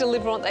actually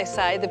deliver what they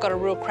say, they've got a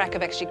real crack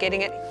of actually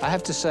getting it. I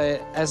have to say,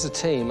 as a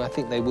team, I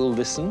think they will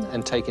listen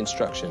and take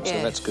instruction, so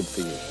Yeah. that's good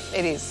for you.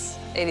 It is.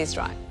 It is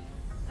right.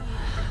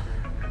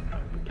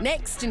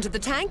 Next into the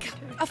tank,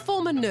 a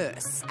former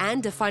nurse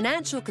and a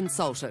financial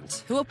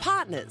consultant who are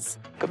partners.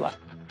 Good luck.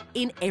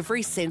 In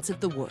every sense of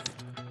the word.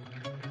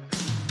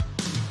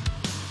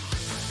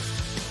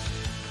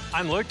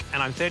 I'm Luke,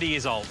 and I'm 30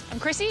 years old. I'm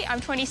Chrissy, I'm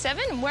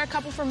 27, and we're a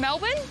couple from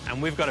Melbourne.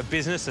 And we've got a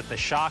business that the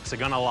sharks are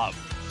gonna love.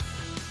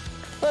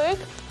 Luke,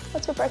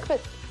 what's for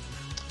breakfast?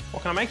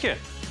 What can I make you?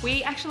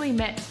 We actually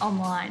met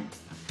online,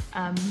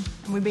 and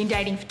we've been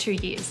dating for 2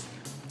 years.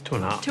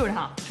 2.5.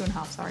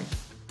 2.5, sorry.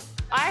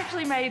 I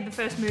actually made the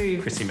first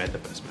move. Chrissy made the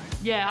first move.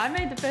 Yeah, I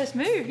made the first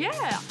move,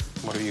 yeah.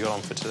 What have you got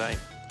on for today?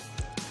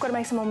 Got to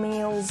make some more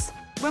meals.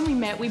 When we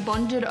met, we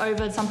bonded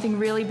over something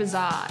really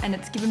bizarre, and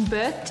it's given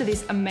birth to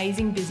this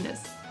amazing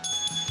business.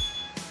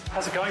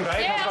 How's it going, babe?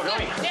 Yeah, How's it all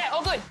going? good. Yeah,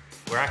 all good.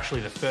 We're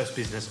actually the first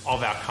business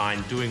of our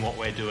kind doing what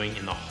we're doing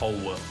in the whole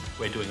world.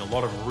 We're doing a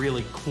lot of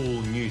really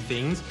cool new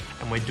things,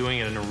 and we're doing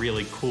it in a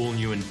really cool,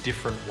 new and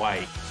different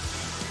way.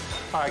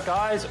 All right,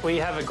 guys, we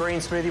have a green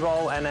smoothie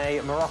bowl and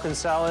a Moroccan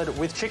salad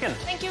with chicken.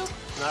 Thank you.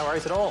 No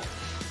worries at all.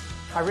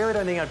 I really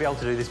don't think I'd be able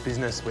to do this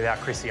business without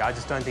Chrissy. I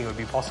just don't think it would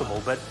be possible.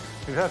 But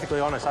to be perfectly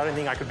honest, I don't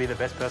think I could be the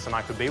best person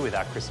I could be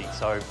without Chrissy.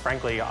 So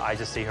frankly, I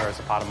just see her as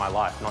a part of my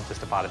life, not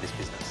just a part of this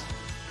business.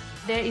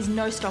 There is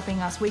no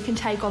stopping us. We can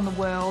take on the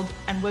world,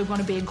 and we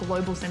want to be a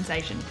global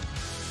sensation.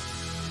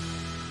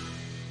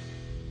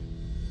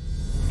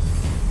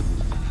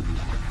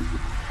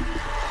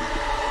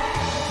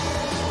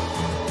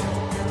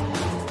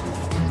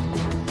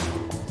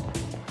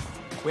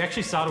 We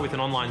actually started with an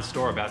online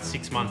store about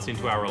 6 months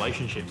into our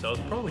relationship, so it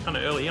was probably kind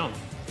of early on.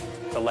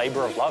 It's a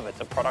labour of love. It's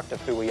a product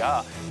of who we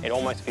are. It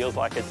almost feels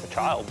like it's a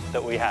child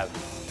that we have.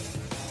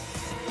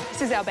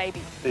 This is our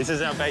baby. This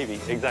is our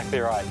baby, exactly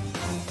right.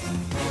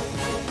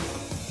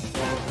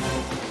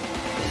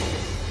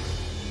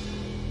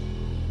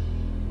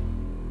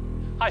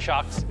 Hi,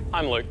 Sharks.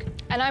 I'm Luke.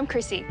 And I'm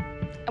Chrissy,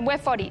 and we're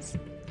Foddies.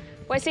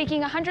 We're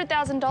seeking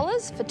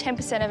 $100,000 for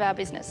 10% of our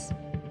business.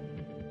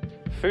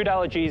 Food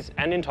allergies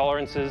and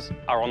intolerances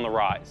are on the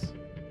rise.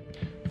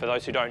 For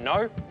those who don't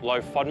know,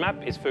 low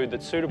FODMAP is food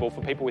that's suitable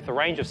for people with a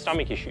range of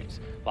stomach issues,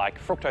 like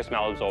fructose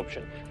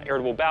malabsorption,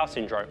 irritable bowel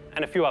syndrome,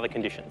 and a few other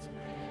conditions.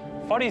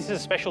 Foddies is a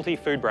specialty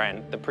food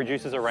brand that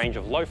produces a range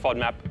of low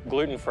FODMAP,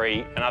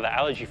 gluten-free, and other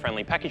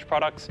allergy-friendly packaged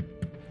products.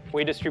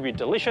 We distribute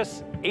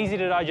delicious,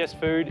 easy-to-digest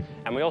food,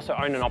 and we also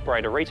own and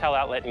operate a retail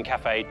outlet and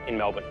cafe in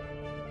Melbourne.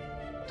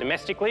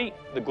 Domestically,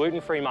 the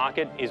gluten-free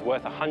market is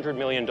worth $100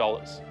 million.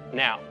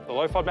 Now, the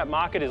low FODMAP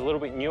market is a little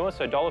bit newer,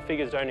 so dollar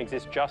figures don't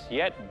exist just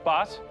yet,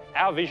 but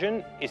our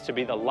vision is to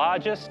be the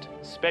largest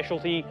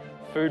specialty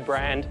food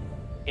brand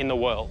in the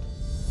world.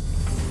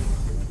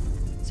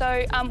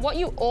 So what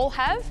you all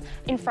have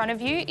in front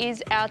of you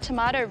is our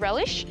tomato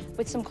relish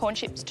with some corn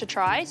chips to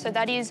try. So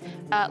that is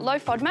low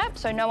FODMAP,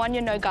 so no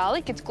onion, no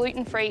garlic. It's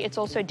gluten-free, it's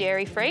also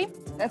dairy-free.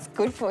 That's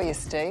good for you,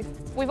 Steve.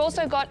 We've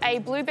also got a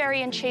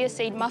blueberry and chia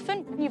seed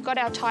muffin. You've got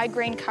our Thai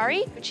green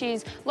curry, which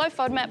is low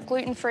FODMAP,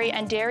 gluten-free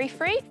and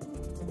dairy-free.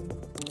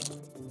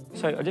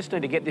 So I just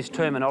need to get this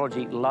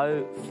terminology,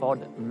 low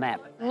FODMAP.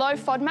 Low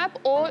FODMAP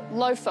or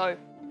LOFO.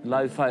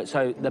 Low FOD,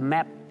 so the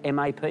MAP,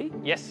 M-A-P?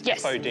 Yes,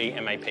 Yes.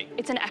 FODMAP.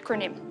 It's an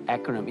acronym.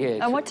 Acronym,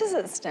 yeah. And what does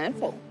it stand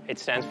for? It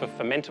stands for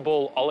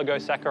fermentable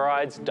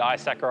oligosaccharides,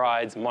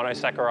 disaccharides,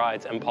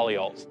 monosaccharides, and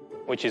polyols,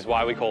 which is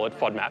why we call it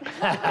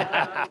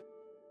FODMAP.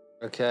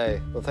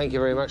 Okay, well, thank you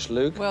very much,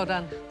 Luke. Well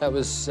done. That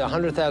was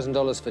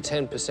 $100,000 for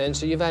 10%,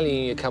 so you're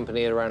valuing your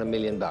company at around $1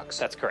 million.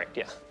 That's correct,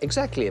 yeah.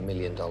 Exactly $1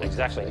 million.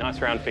 Exactly, nice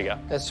round figure.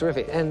 That's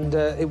terrific. And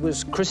it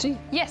was Chrissy?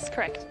 Yes,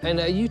 correct. And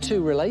are you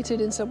two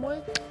related in some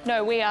way?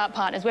 No, we are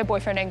partners. We're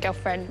boyfriend and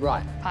girlfriend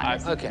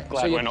partners. Okay.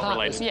 Glad so we're you're not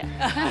partners. related.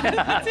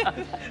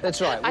 Yeah.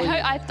 That's right.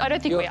 I don't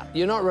think we are.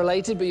 You're not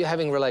related, but you're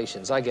having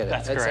relations. I get it.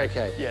 That's correct.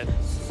 Okay. Yeah.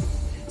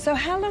 So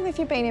how long have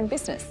you been in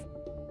business?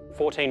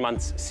 14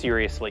 months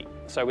seriously.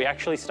 So we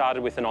actually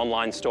started with an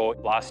online store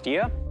last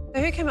year.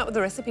 So who came up with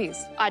the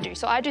recipes? I do.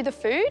 So I do the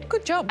food.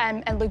 Good job.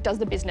 And Luke does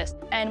the business.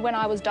 And when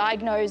I was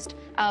diagnosed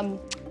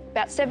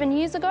about 7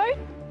 years ago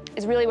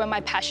is really when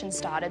my passion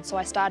started. So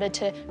I started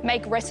to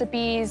make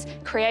recipes,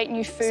 create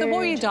new food. So what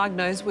were you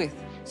diagnosed with?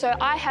 So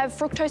I have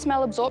fructose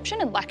malabsorption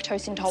and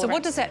lactose intolerance. So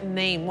what does that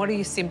mean? What are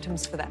your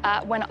symptoms for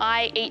that? When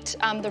I eat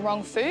the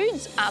wrong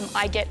foods,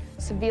 I get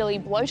severely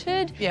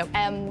bloated. Yep.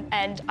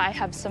 And I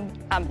have some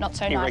not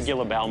so nice...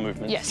 Irregular bowel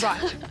movements. Yes. Right.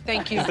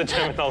 Thank you. Is the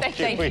terminology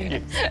Thank we you.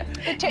 use.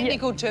 The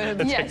technical term.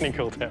 The Yes.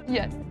 technical term.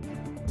 Yeah.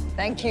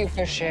 Thank you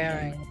for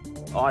sharing.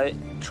 I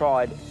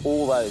tried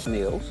all those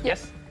meals.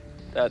 Yes.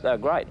 They're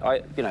great.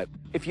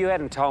 If you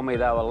hadn't told me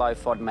they were low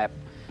FODMAP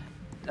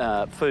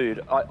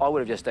food, I would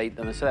have just eaten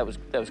them, and so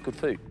that was good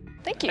food.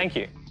 Thank you. Thank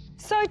you.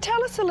 So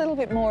tell us a little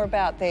bit more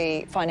about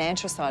the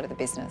financial side of the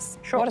business.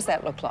 Sure. What does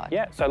that look like?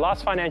 Yeah, so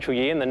last financial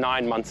year, in the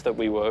 9 months that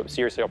we were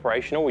seriously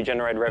operational, we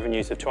generated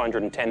revenues of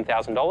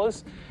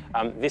 $210,000.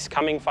 This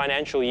coming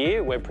financial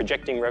year, we're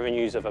projecting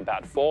revenues of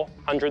about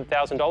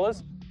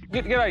 $400,000.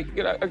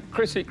 G'day,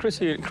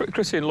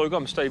 Chrissy and Luke,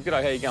 I'm Steve.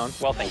 G'day, how you going?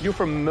 Well, thank you. You're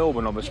from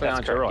Melbourne, obviously, That's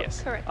aren't you?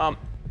 correct, Right. yes. Correct.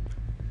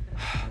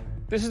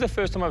 This is the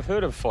first time I've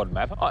heard of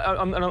FODMAP.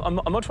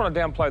 I'm not trying to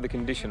downplay the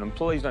condition, and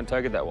please don't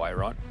take it that way,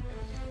 right?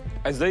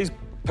 As these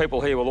people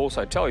here will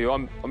also tell you,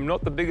 I'm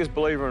not the biggest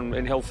believer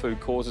in health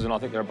food causes, and I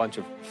think they're a bunch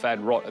of fad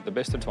rot at the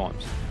best of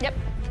times. Yep.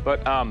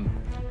 But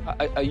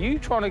are you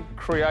trying to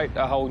create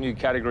a whole new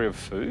category of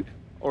food?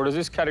 Or does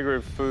this category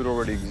of food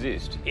already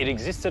exist? It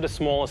exists at a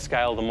smaller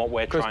scale than what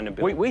we're trying to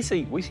build. We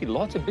see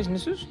lots of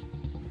businesses.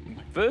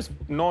 First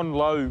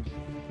non-low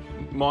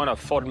minor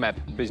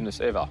FODMAP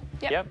business ever.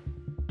 Yep.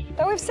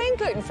 But we've seen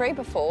gluten-free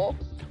before.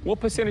 What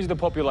percentage of the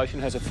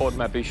population has a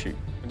FODMAP issue?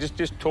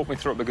 Just talk me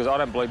through it, because I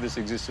don't believe this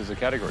exists as a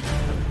category.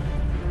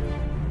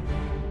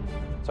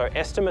 So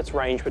estimates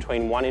range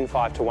between 1 in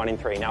 5 to 1 in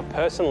 3. Now,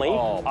 personally,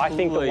 I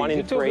think that 1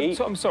 in 3...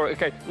 I'm sorry.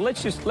 Okay,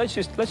 let's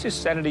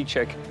just sanity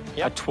check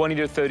a 20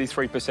 to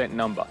 33%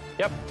 number.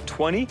 Yep.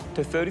 20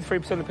 to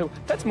 33% of the people.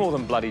 That's more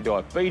than bloody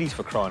diabetes,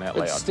 for crying out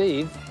loud. But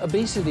Steve,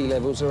 obesity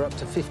levels are up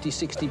to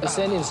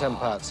 50–60% in some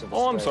parts of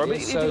Australia. Oh, I'm sorry, but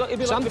it'd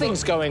be like,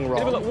 something's going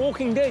wrong. It'd be like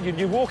Walking Dead.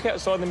 You'd walk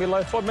outside and there'd be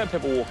low FODMAP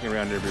people walking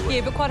around everywhere.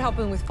 Yeah, but quite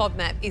helping with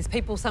FODMAP is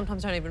people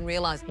sometimes don't even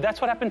realise.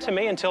 That's what happened to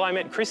me until I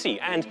met Chrissy,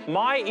 and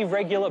my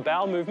irregular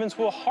bowel movements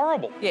were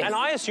horrible. Yes. And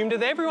I assumed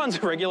that everyone's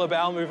irregular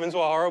bowel movements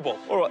were horrible.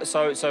 All right,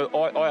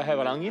 so I have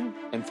an onion,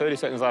 and 30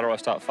 seconds later I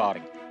start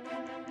farting.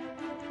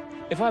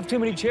 If I have too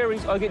many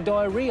cherries, I get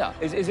diarrhea.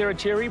 Is there a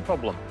cherry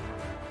problem?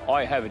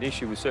 I have an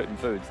issue with certain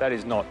foods. That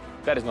is not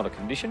a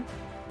condition.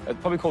 It's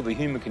probably called the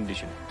human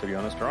condition, to be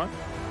honest, right?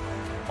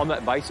 On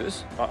that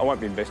basis, I won't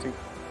be investing.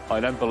 I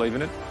don't believe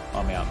in it.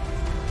 I'm out.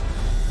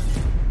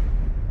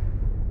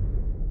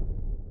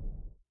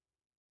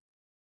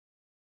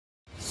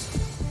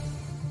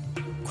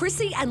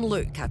 Chrissy and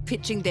Luke are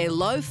pitching their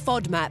low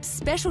FODMAP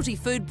specialty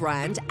food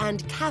brand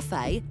and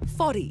cafe,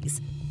 Foddies.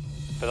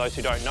 For those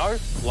who don't know,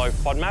 low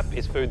FODMAP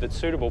is food that's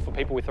suitable for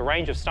people with a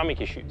range of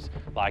stomach issues,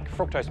 like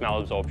fructose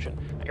malabsorption,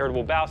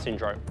 irritable bowel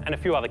syndrome, and a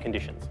few other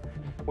conditions.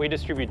 We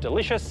distribute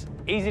delicious,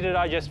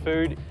 easy-to-digest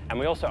food, and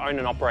we also own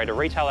and operate a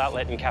retail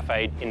outlet and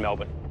cafe in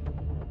Melbourne.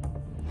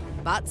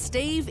 But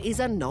Steve is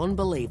a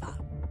non-believer.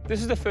 This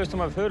is the first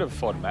time I've heard of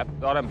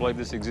FODMAP. I don't believe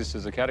this exists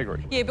as a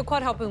category. Yeah, but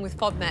quite helping with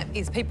FODMAP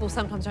is people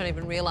sometimes don't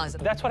even realise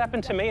it. That's what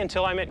happened to me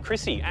until I met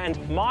Chrissy,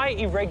 and my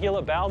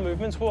irregular bowel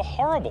movements were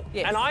horrible.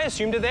 Yes. And I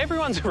assumed that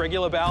everyone's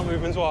irregular bowel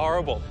movements were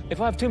horrible.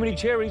 If I have too many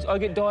cherries, I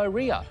get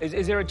diarrhoea.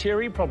 Is there a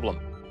cherry problem?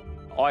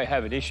 I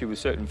have an issue with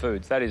certain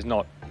foods. That is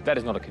not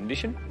a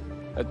condition.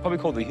 It's probably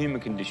called the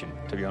human condition,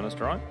 to be honest,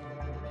 right?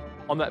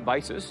 On that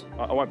basis,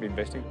 I won't be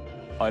investing.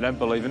 I don't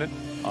believe in it.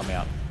 I'm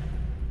out.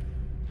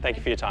 Thank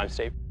you for your time,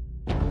 Steve.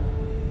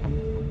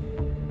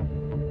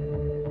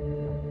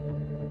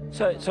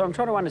 So I'm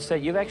trying to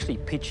understand, you're actually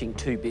pitching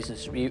two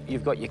businesses.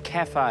 You've got your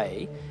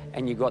cafe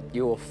and you've got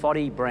your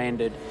Foddy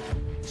branded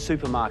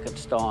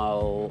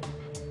supermarket-style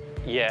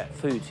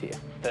foods here.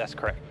 That's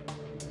correct.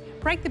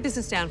 Break the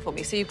business down for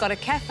me. So you've got a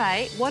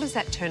cafe. What is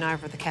that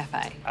turnover of the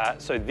cafe?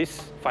 So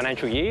this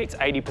financial year, it's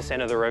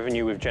 80% of the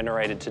revenue we've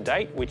generated to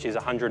date, which is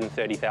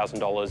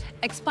 $130,000.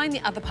 Explain the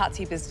other parts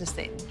of your business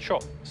then.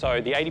 Sure.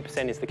 So the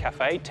 80% is the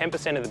cafe,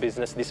 10% of the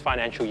business this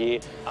financial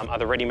year are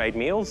the ready-made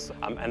meals,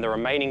 and the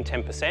remaining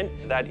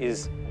 10%, that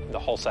is the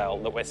wholesale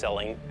that we're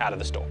selling out of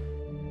the store.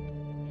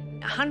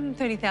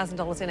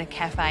 $130,000 in a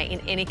cafe, in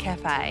any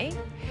cafe,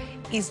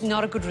 is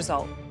not a good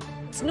result.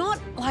 It's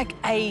not like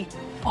a,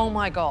 oh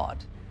my God.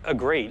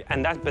 Agreed,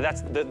 but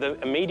that's the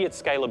immediate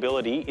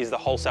scalability is the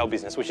wholesale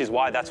business, which is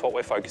why that's what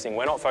we're focusing.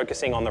 We're not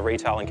focusing on the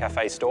retail and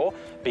cafe store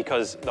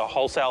because the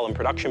wholesale and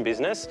production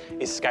business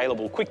is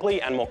scalable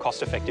quickly and more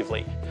cost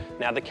effectively.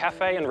 Now, the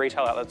cafe and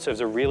retail outlet serves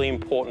a really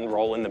important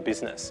role in the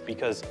business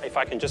because if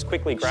I can just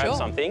quickly grab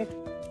something,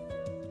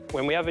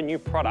 when we have a new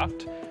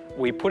product,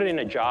 we put it in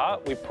a jar,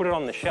 we put it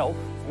on the shelf,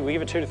 we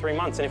give it 2 to 3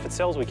 months, and if it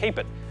sells, we keep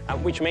it.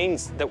 Which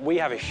means that we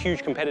have a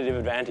huge competitive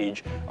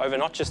advantage over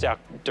not just our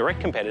direct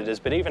competitors,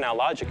 but even our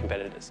larger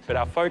competitors. But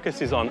our focus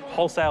is on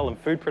wholesale and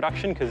food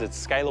production because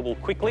it's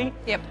scalable quickly.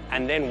 Yep.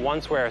 And then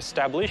once we're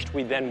established,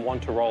 we then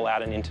want to roll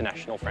out an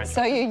international franchise.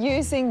 So you're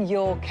using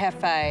your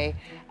cafe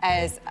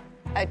as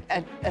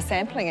a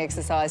sampling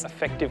exercise.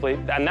 Effectively,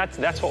 and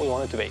that's what we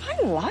want it to be.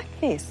 I like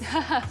this.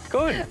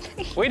 Good.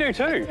 We do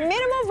too.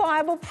 Minimal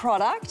viable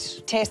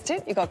product, test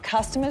it. You've got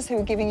customers who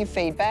are giving you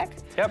feedback.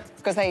 Yep.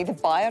 Because they either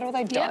buy it or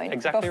they don't.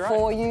 Exactly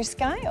before you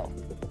scale.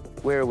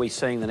 Where are we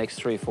seeing the next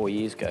 3 or 4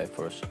 years go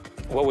for us?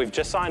 Well, we've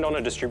just signed on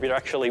a distributor.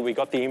 Actually, we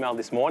got the email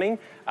this morning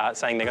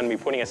saying they're going to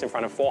be putting us in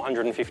front of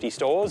 450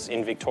 stores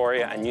in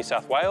Victoria and New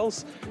South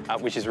Wales,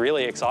 which is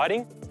really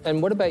exciting.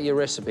 And what about your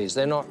recipes?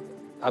 They're not,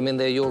 I mean,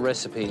 they're your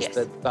recipes,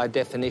 but by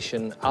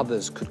definition,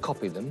 others could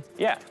copy them.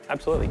 Yeah,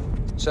 absolutely.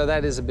 So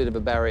that is a bit of a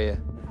barrier.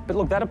 But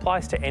look, that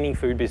applies to any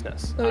food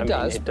business. No, it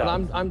does, but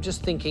I'm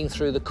just thinking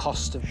through the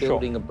cost of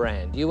building a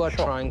brand. You are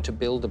trying to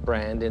build a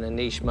brand in a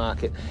niche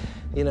market.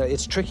 You know,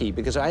 it's tricky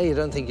because I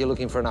don't think you're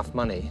looking for enough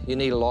money. You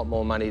need a lot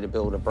more money to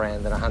build a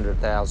brand than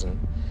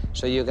 100,000.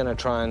 So you're going to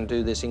try and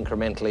do this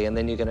incrementally, and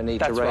then you're going to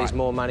need to raise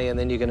more money, and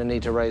then you're going to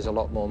need to raise a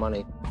lot more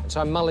money.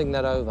 So I'm mulling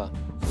that over.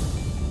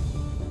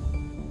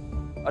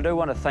 I do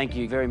want to thank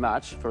you very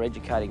much for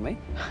educating me.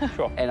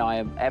 Sure. And I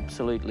am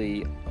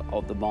absolutely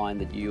of the mind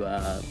that you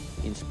are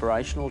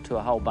inspirational to a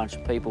whole bunch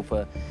of people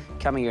for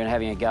coming here and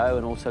having a go,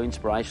 and also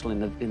inspirational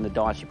in the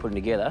diets you're putting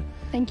together.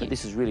 Thank you. But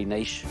this is really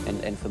niche,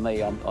 and for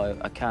me,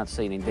 I can't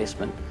see an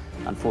investment.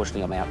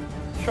 Unfortunately, I'm out.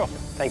 Sure.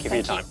 Thank you for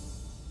your time.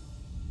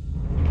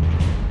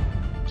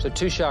 So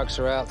 2 sharks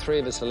are out, 3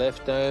 of us are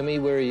left. Naomi,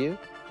 where are you?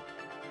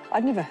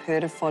 I'd never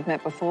heard of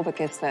FODMAP before, but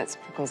guess that's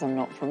because I'm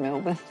not from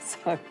Melbourne,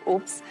 so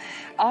oops.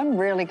 I'm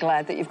really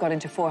glad that you've got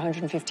into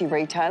 450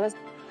 retailers.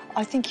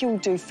 I think you'll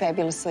do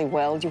fabulously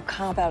well. You'll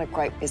carve out a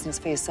great business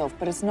for yourself,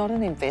 but it's not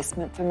an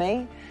investment for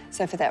me,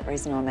 so for that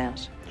reason, I'm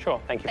out.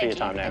 Sure, thank you for your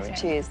time, Naomi.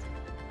 Cheers.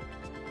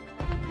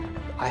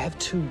 I have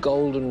 2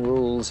 golden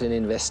rules in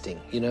investing.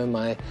 You know,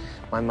 my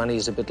money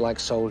is a bit like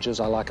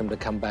soldiers. I like them to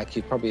come back.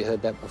 You've probably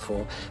heard that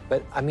before.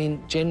 But, I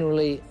mean,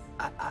 generally,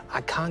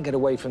 I can't get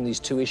away from these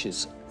 2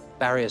 issues.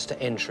 Barriers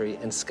to entry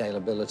and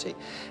scalability.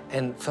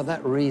 And for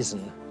that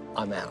reason,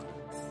 I'm out.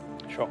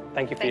 Sure.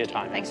 Thank you for your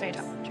time. Thanks for your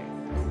time. Cheers.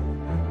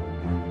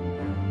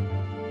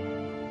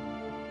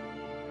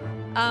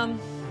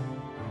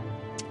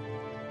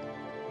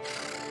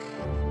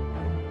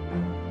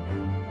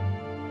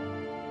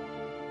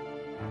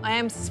 I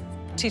am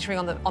teetering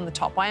on the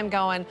top. I am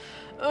going,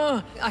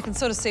 ugh. I can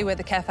sort of see where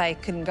the cafe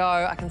can go.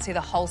 I can see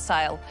the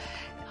wholesale.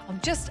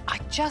 I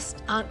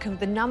just aren't,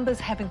 the numbers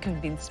haven't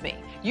convinced me.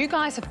 You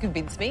guys have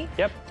convinced me.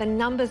 Yep. The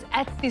numbers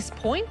at this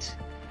point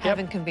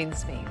haven't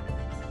convinced me.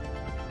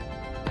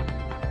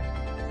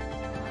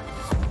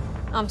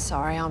 I'm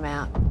sorry, I'm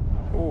out.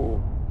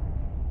 Ooh.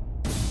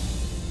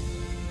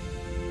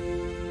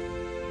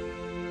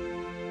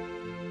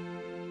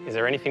 Is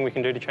there anything we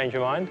can do to change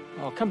your mind?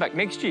 I'll come back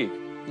next year.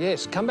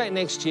 Yes, come back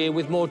next year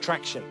with more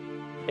traction.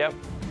 Yep.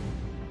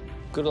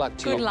 Good luck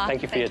to you. Good luck.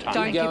 Thank you for your time.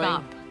 Don't give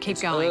up.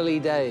 Keep going. Early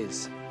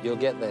days. You'll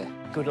get there.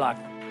 Good luck.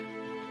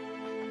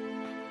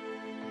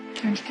 Is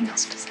there anything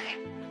else to say?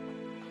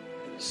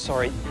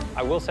 Sorry,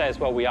 I will say as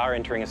well, we are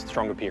entering a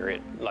stronger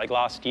period. Like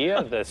last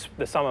year,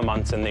 the summer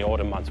months and the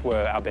autumn months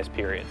were our best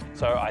period.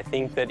 So I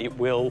think that it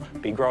will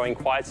be growing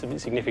quite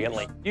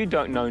significantly. You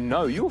don't know,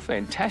 no, you're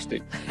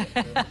fantastic.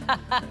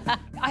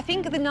 I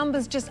think the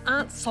numbers just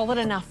aren't solid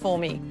enough for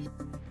me.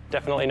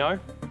 Definitely no.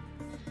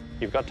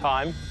 You've got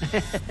time.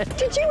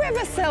 Did you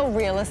ever sell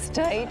real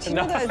estate? You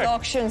know No. those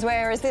auctions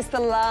where, is this the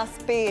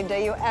last bid? Are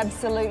you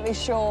absolutely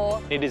sure?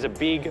 It is a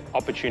big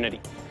opportunity.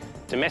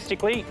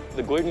 Domestically,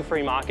 the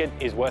gluten-free market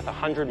is worth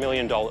 $100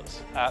 million.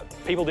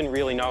 People didn't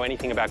really know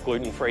anything about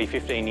gluten-free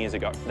 15 years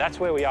ago. That's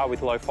where we are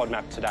with low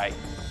FODMAP today.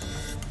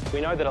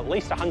 We know that at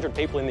least 100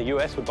 people in the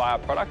US would buy our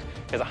product,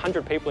 because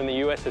 100 people in the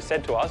US have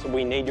said to us,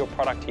 we need your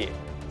product here.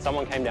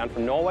 Someone came down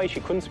from Norway, she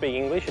couldn't speak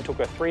English, it took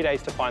her 3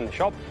 days to find the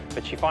shop,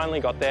 but she finally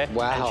got there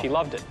and she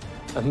loved it.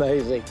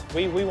 Amazing.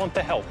 We want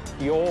the help.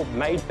 You're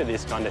made for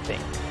this kind of thing.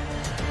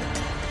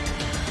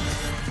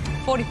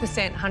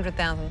 40%,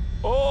 100,000.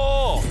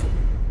 Oh!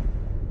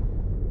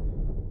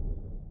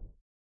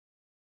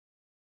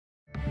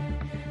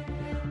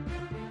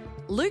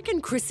 Luke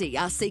and Chrissy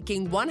are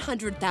seeking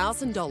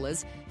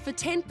 $100,000 for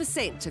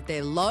 10% of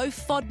their low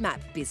FODMAP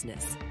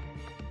business.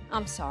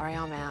 I'm sorry,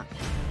 I'm out.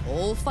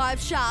 All 5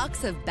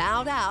 sharks have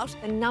bowed out.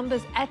 The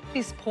numbers at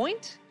this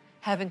point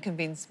haven't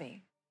convinced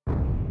me.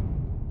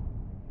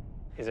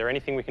 Is there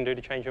anything we can do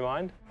to change your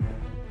mind?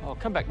 Oh,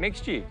 come back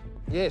next year.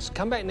 Yes,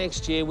 come back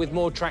next year with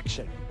more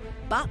traction.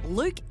 But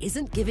Luke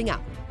isn't giving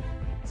up.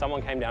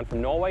 Someone came down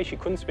from Norway, she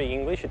couldn't speak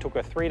English, it took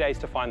her 3 days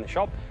to find the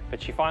shop, but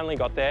she finally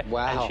got there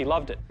and she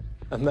loved it.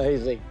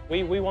 Amazing.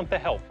 We want the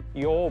help.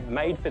 You're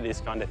made for this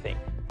kind of thing.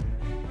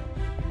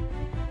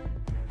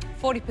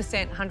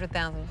 40%,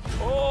 100,000.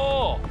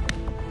 Oh!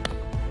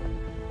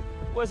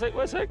 Wait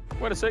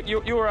a sec.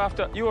 You were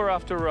after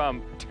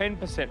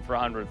 10% for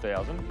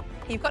 100,000.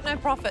 You've got no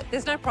profit.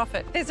 There's no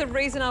profit. There's a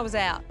reason I was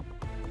out.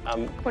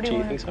 What do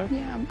you think so?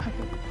 Yeah, I'm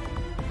happy.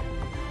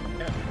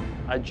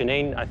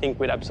 Janine, I think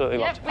we'd absolutely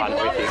love to partner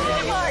with you.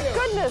 Oh my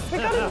goodness, we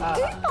got a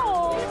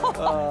deal!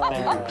 Thank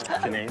you,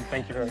 Janine.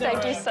 Thank you very much.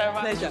 Thank you so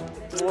much. Pleasure.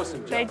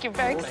 Awesome. Thank you,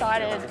 very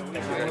excited.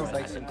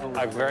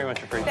 I very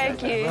much appreciate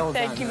Thank you, Well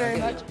thank done. you very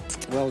much.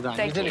 Well done.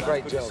 Thank you did a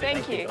great job.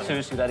 Thank you.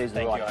 Seriously, that's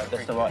the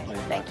right move.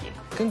 Thank you.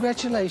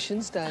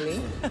 Congratulations,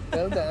 darling.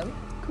 Well done.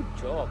 Good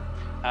job.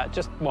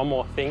 Just one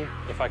more thing,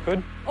 if I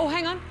could. Oh,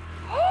 hang on.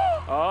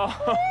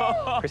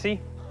 Oh.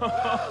 Chrissy?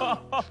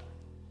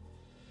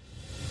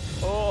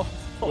 Oh.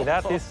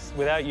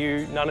 Without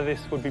you, none of this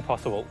would be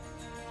possible.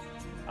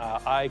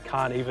 I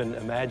can't even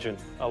imagine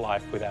a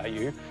life without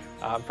you.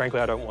 Frankly,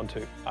 I don't want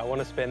to. I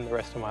want to spend the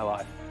rest of my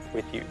life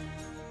with you.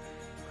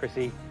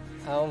 Chrissy.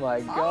 Oh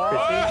my God.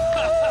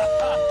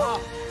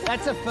 Chrissy.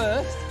 That's a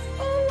first.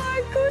 Oh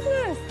my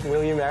goodness.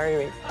 Will you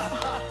marry me?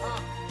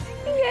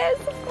 Yes,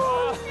 of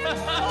course.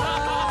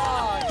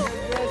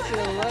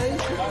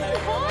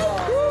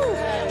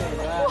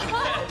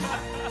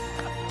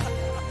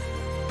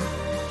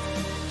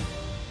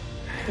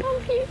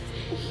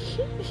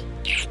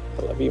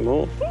 I love you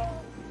more.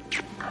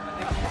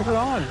 Put it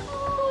on.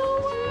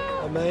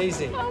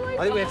 Amazing. I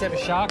think we have to have a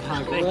shark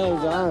hug. Well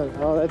done.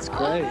 Oh, that's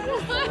great.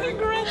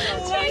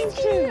 Congratulations.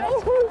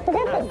 Get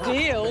the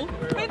deal.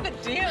 Get the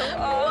deal.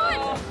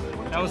 Oh.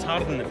 That was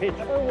harder than the pitch.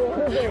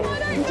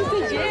 You just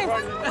said yes.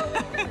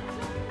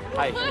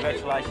 Hey,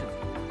 congratulations.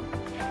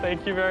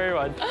 Thank you very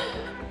much.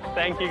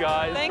 Thank you,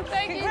 guys. Thank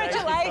you.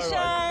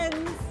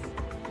 Congratulations.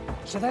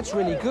 So that's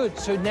really good.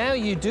 So now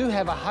you do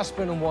have a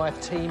husband and wife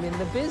team in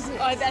the business.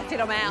 Oh, that's it,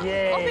 I'm out.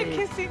 Yay. Oh, they're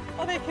kissing.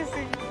 Oh, they're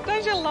kissing.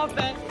 Don't you love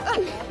that?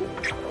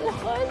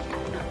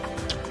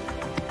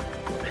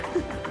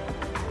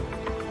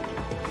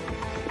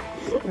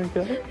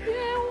 Okay.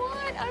 Yeah,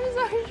 what? I'm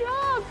so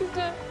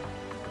shocked.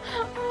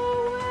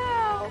 Oh,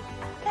 wow.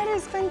 That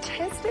is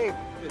fantastic.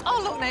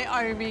 Oh, look,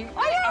 Naomi. I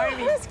know,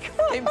 Naomi that's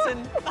cool.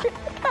 Simpson.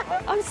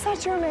 I'm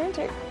such a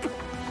romantic.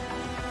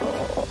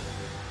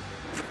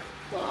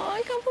 Oh,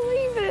 I can't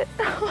believe it.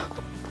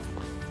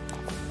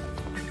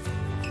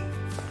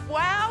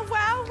 Wow,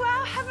 wow,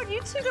 wow. Haven't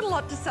you two got a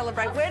lot to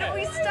celebrate? Where do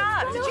we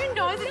start? Did you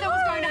know that that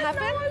was going to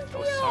happen? It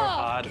was so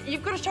hard.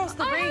 You've got to show us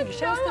the ring.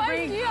 Show us the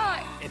ring.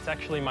 It's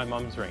actually my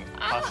mum's ring.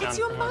 It's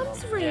your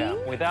mum's ring? Yeah.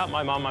 Without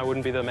my mum, I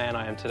wouldn't be the man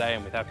I am today,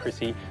 and without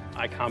Chrissy,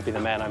 I can't be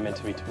the man I'm meant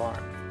to be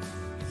tomorrow.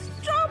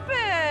 Stop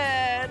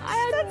it!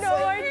 I had no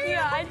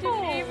idea. I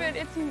didn't even,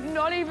 it's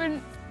not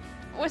even,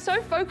 we're so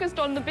focused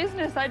on the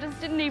business, I just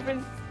didn't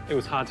even. It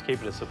was hard to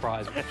keep it a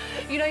surprise.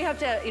 You know you have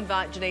to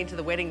invite Janine to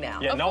the wedding now.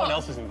 Yeah, no one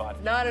else is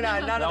invited. No,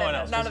 none of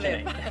them. None of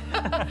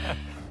them.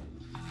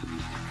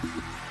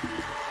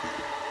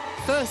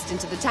 First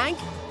into the tank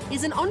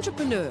is an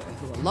entrepreneur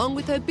who, along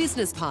with her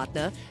business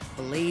partner,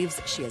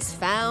 believes she has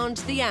found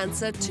the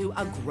answer to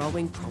a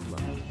growing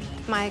problem.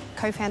 My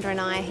co-founder and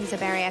I, he's a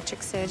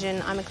bariatric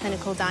surgeon, I'm a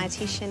clinical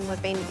dietitian.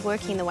 We've been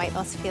working in the weight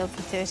loss field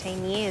for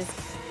 13 years.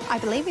 I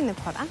believe in the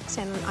product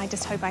and I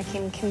just hope I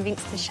can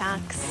convince the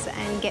sharks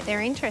and get their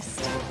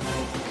interest.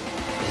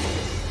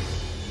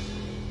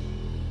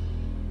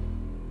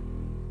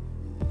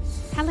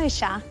 Hello,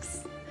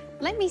 sharks.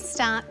 Let me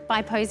start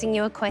by posing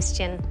you a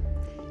question.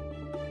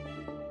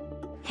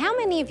 How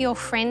many of your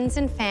friends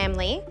and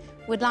family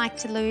would like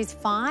to lose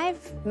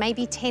 5,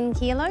 maybe 10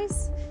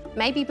 kilos,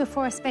 maybe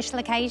before a special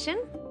occasion?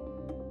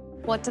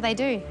 What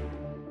do?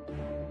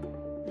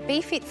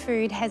 Fit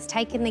Food has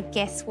taken the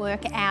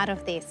guesswork out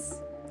of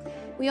this.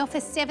 We offer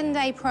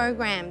 7-day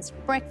programs,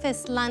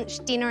 breakfast, lunch,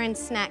 dinner and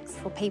snacks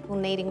for people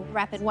needing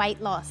rapid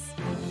weight loss.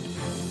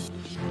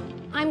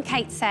 I'm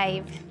Kate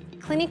Save,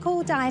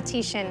 clinical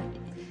dietitian,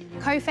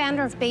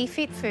 co-founder of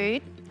Fit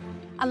Food,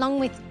 along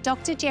with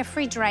Dr.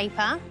 Jeffrey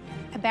Draper,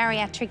 a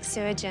bariatric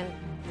surgeon.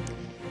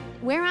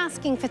 We're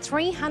asking for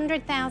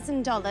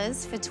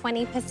 $300,000 for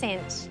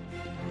 20%.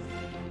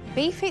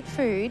 Fit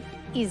Food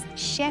is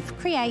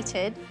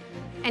chef-created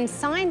and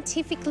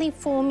scientifically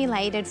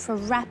formulated for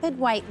rapid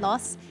weight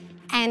loss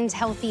and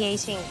healthy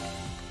eating.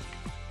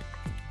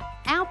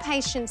 Our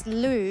patients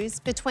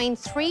lose between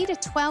 3 to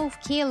 12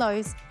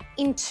 kilos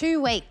in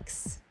 2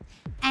 weeks,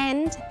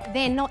 and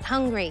they're not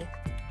hungry.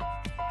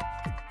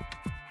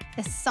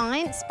 The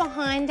science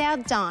behind our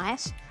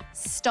diet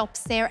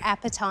stops their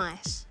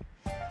appetite.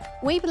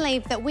 We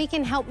believe that we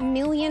can help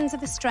millions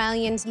of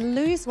Australians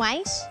lose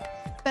weight,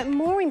 but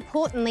more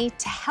importantly,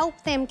 to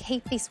help them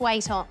keep this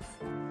weight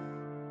off.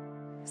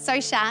 So,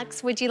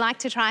 Sharks, would you like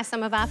to try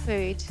some of our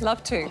food?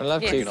 Love to. I'd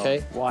love to,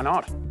 Kate. Why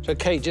not? So,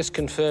 Kate, just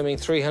confirming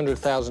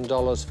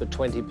 $300,000 for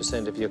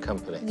 20% of your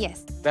company.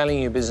 Yes.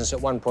 Valuing your business at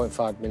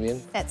 $1.5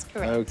 million. That's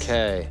correct.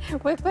 OK.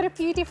 We've got a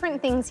few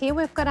different things here.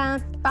 We've got our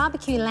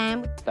barbecue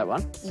lamb. That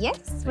one?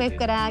 Yes. We've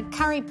got our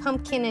curry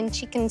pumpkin and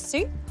chicken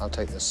soup. I'll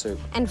take the soup.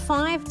 And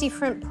 5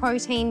 different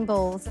protein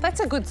balls.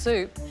 That's a good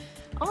soup.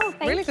 Oh,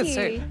 thank you. Really good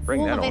soup.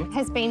 All of it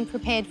has been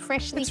prepared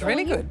freshly. It's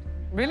really good.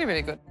 Really,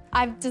 really good.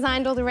 I've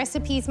designed all the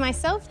recipes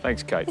myself.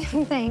 Thanks, Kate.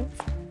 Thanks.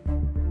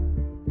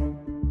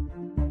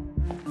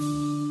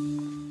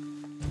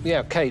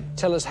 Yeah, Kate,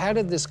 tell us, how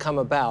did this come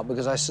about?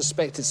 Because I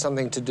suspect it's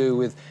something to do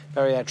with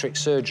bariatric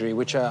surgery,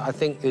 which I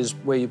think is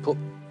where you put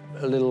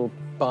a little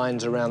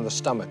binds around the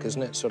stomach,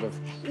 isn't it? Sort of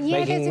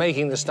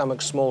making the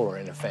stomach smaller,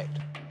 in effect.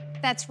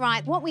 That's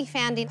right. What we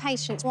found in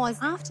patients was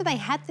after they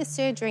had the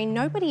surgery,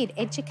 nobody had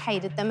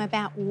educated them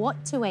about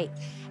what to eat.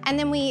 And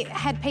then we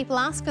had people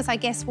ask us, I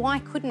guess, why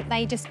couldn't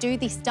they just do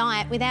this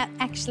diet without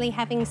actually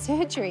having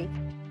surgery?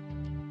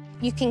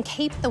 You can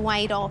keep the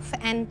weight off,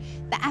 and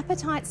the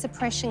appetite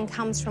suppression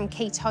comes from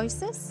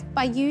ketosis.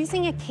 By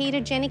using a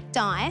ketogenic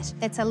diet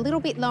that's a little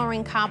bit lower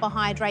in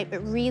carbohydrate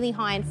but really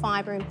high in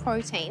fibre and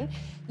protein,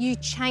 you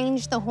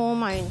change the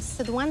hormones.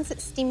 So the ones that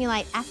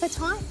stimulate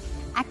appetite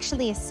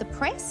actually is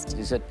suppressed.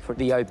 Is it for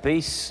the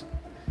obese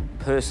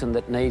person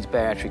that needs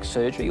bariatric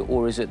surgery,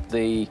 or is it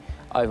the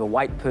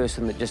overweight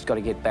person that just got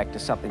to get back to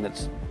something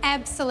that's...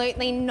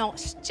 Absolutely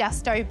not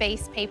just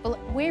obese people.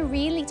 We're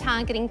really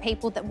targeting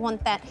people that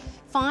want that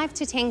 5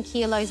 to 10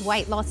 kilos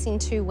weight loss in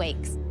 2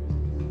 weeks.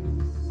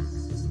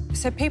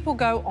 So people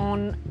go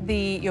on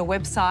your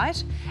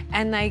website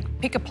and they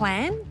pick a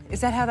plan? Is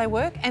that how they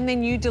work? And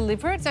then you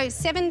deliver it? So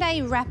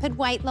 7-day rapid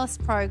weight loss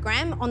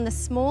program on the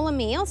smaller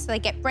meals, so they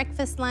get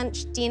breakfast,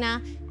 lunch,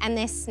 dinner and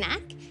their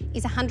snack,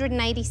 is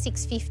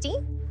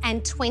 $186.50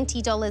 and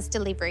 $20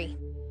 delivery.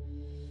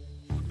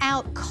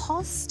 Our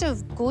cost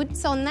of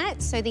goods on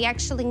that, so the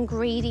actual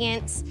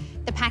ingredients,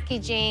 the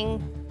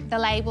packaging, the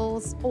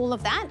labels, all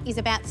of that is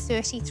about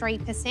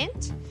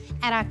 33%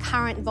 at our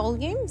current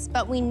volumes,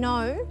 but we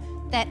know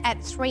that at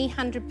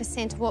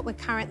 300% of what we're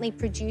currently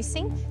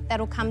producing,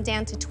 that'll come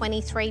down to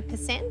 23%.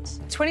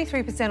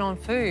 23% on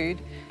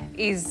food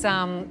is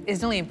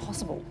nearly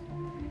impossible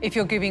if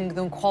you're giving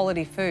them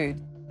quality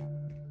food.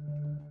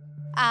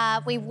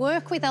 We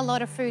work with a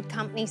lot of food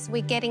companies.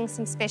 We're getting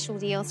some special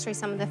deals through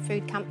some of the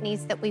food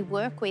companies that we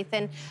work with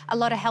and a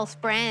lot of health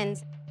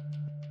brands.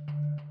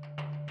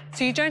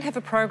 So you don't have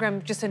a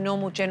program, just a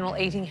normal general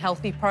eating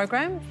healthy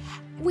program?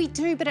 We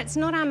do, but it's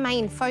not our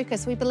main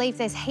focus. We believe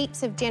there's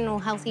heaps of general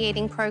healthy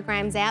eating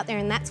programs out there,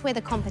 and that's where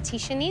the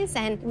competition is,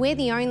 and we're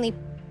the only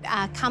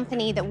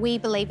company that we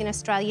believe in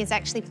Australia is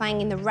actually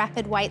playing in the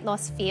rapid weight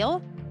loss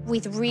field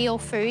with real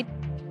food.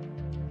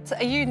 So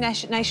are you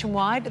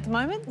nationwide at the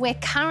moment? We're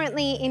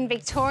currently in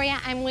Victoria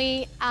and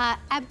we are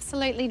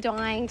absolutely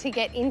dying to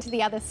get into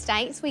the other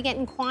states. We get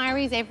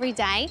inquiries every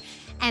day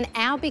and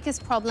our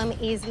biggest problem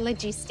is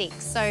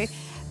logistics. So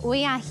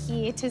we are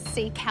here to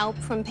seek help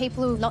from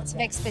people who have lots of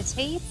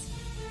expertise.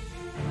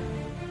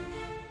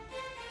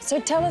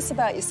 So tell us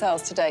about your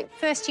sales to date.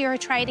 First year of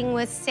trading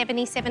was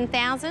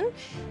 77,000.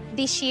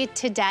 This year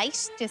to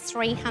date, just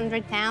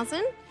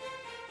 300,000.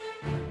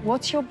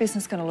 What's your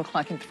business going to look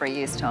like in 3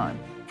 years' time?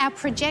 Our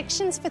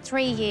projections for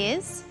 3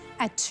 years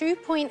are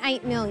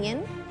 2.8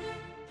 million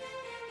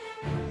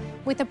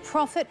with a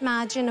profit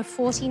margin of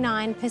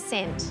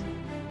 49%.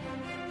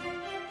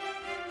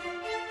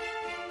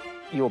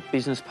 Your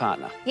business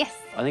partner? Yes.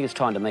 I think it's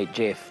time to meet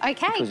Jeff.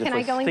 OK, because can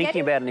I go and get him? if we're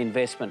thinking about an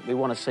investment, we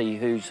want to see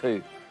who's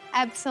who.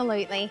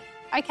 Absolutely.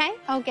 OK,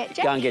 I'll get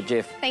Jeff. Go and get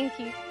Jeff. Thank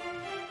you.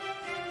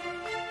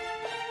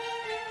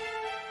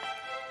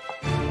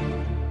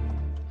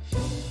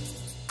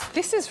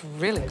 This is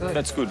really good.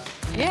 That's good.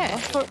 Yeah,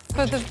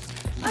 for the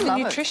I love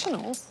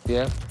nutritionals.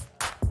 Yeah.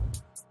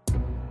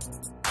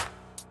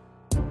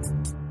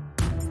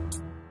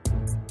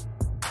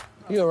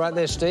 You all right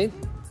there, Steve?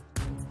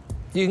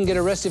 You can get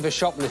arrested for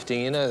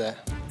shoplifting, you know that.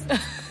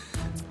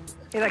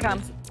 Here they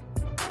come.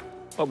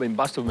 I've been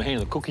busted with my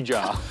hand in the cookie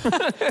jar.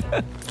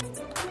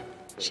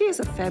 She is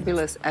a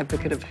fabulous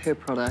advocate of her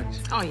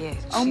product. Oh, yeah.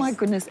 Oh, my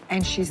goodness,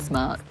 and she's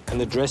smart.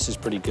 And the dress is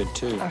pretty good,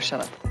 too. Oh,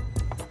 shut up.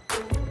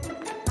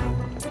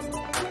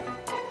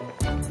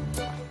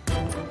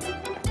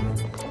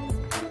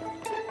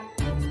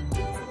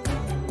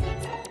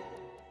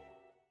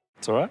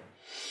 It's all right.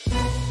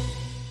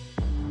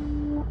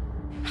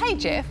 Hey,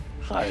 Jeff.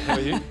 Hi, how are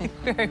you?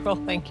 Very well,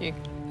 thank you.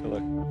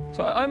 Hello.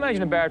 So I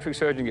imagine a bariatric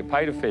surgeon get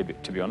paid a fair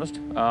bit, to be honest.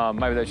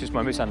 Maybe that's just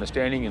my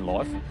misunderstanding in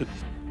life.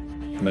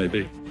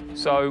 Maybe.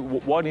 So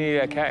why do you need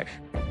our cash?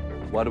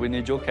 Why do we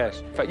need your cash?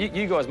 In fact,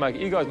 you guys make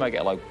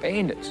it like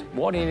bandits.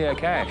 Why do you need our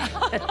cash?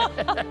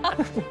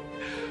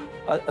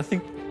 I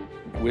think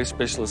we're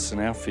specialists in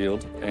our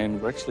field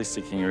and we're actually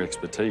seeking your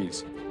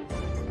expertise.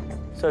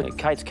 So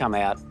Kate's come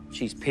out,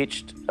 she's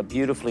pitched a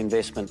beautiful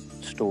investment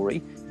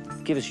story.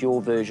 Give us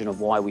your version of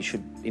why we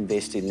should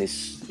invest in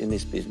this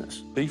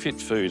business.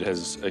 Fit Food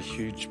has a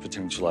huge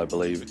potential, I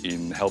believe,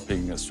 in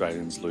helping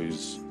Australians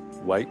lose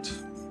weight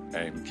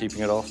and keeping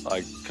it off.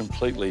 I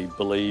completely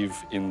believe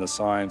in the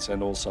science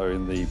and also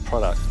in the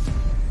product.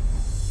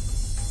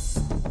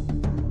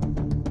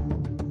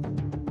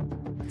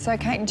 So,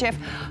 Kate and Jeff,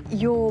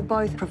 you're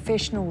both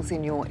professionals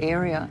in your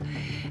area,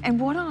 and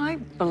what I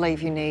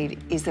believe you need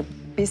is a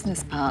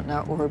business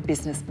partner or a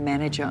business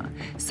manager,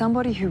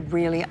 somebody who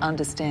really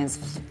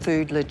understands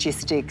food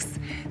logistics.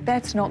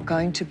 That's not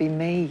going to be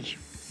me.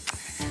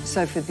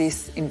 So for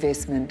this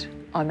investment,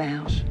 I'm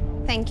out.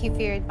 Thank you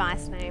for your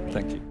advice, Naomi.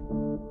 Thank you.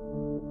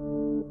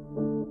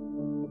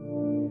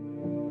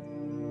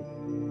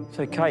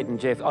 So Kate and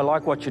Jeff, I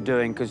like what you're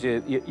doing because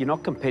you're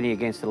not competing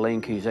against the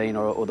Lean Cuisine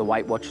or the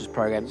Weight Watchers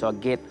program, so I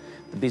get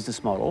the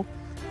business model.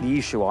 The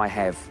issue I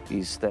have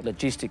is that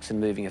logistics and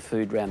moving a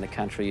food around the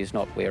country is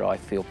not where I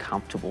feel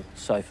comfortable.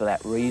 So for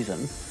that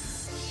reason,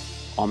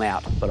 I'm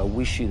out. But I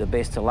wish you the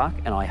best of luck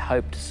and I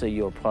hope to see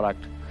your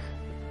product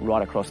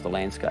right across the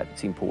landscape.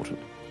 It's important.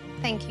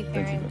 Thank you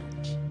very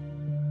much.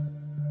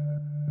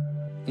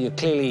 You're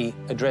clearly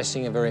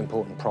addressing a very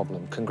important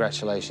problem.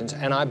 Congratulations.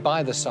 And I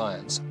buy the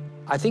science.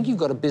 I think you've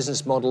got a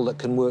business model that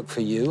can work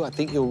for you. I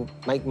think you'll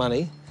make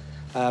money.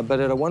 But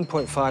at a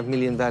 1.5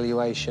 million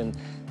valuation,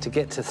 to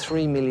get to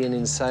 3 million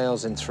in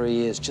sales in 3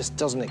 years just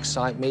doesn't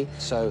excite me.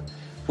 So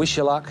wish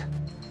you luck.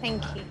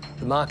 Thank you.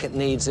 The market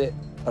needs it,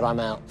 but I'm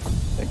out.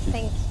 Thank you.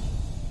 Thank you.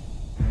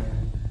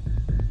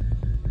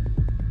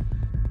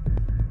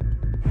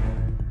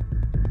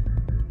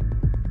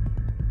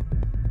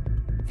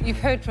 You've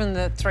heard from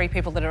the three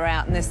people that are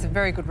out, and there's some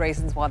very good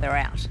reasons why they're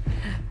out.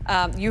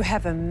 You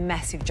have a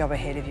massive job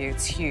ahead of you.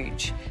 It's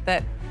huge.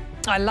 That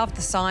I love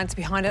the science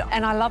behind it,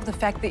 and I love the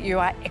fact that you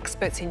are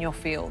experts in your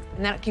field,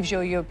 and that gives you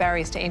your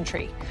barriers to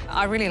entry.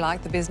 I really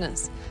like the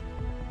business.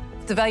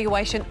 The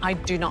valuation, I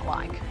do not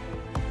like.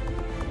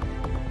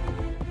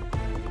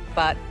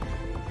 But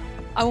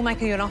I will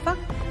make you an offer.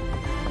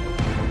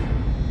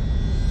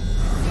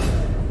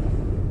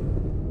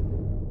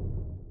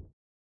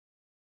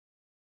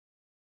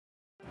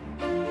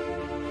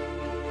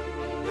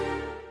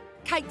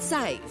 Kate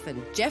Save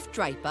and Jeff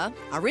Draper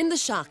are in the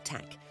Shark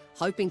Tank,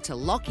 hoping to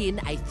lock in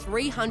a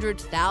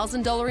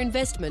 $300,000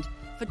 investment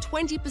for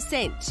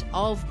 20%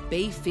 of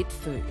Be Fit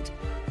Food.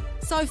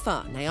 So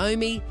far,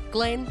 Naomi,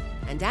 Glenn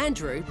and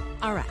Andrew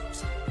are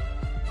out.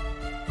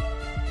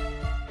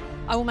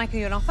 I will make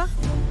you an offer.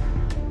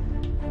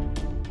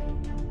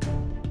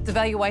 The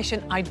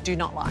valuation, I do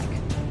not like.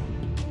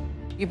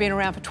 You've been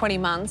around for 20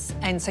 months,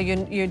 and so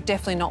you're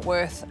definitely not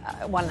worth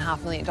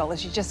 $1.5 million.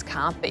 You just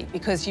can't be,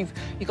 because you've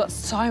got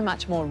so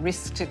much more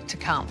risk to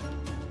come.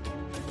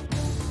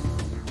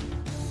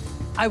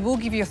 I will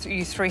give you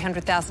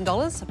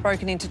 $300,000,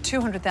 broken into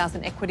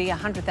 $200,000 equity,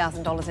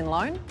 $100,000 in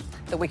loan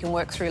that we can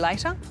work through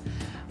later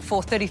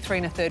for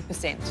 33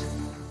 1/3%.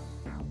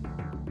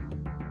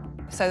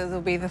 So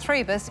there'll be the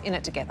three of us in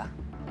it together.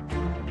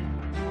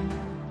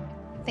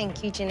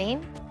 Thank you,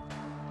 Janine.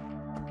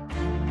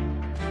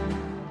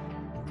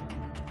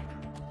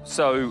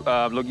 So,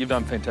 look, you've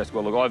done fantastic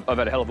well. Look, I've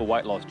had a hell of a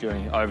weight loss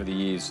journey over the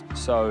years,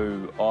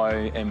 so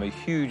I am a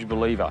huge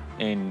believer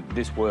in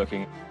this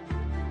working.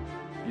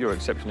 You're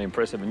exceptionally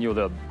impressive, and you're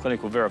the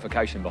clinical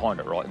verification behind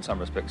it, right, in some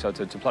respects, so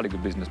it's a bloody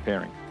good business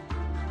pairing.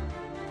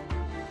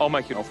 I'll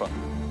make you an offer,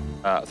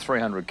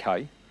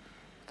 $300K,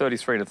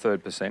 33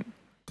 1/3%.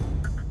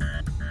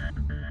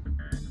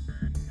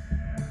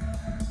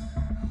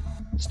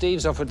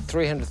 Steve's offered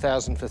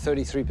 $300,000 for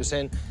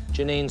 33%,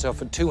 Janine's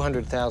offered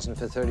 $200,000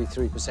 for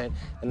 33%,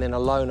 and then a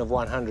loan of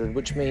 $100,000,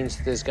 which means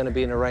there's going to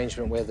be an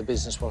arrangement where the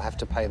business will have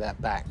to pay that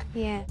back.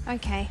 Yeah,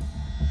 okay.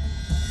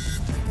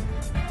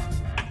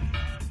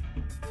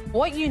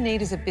 What you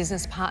need is a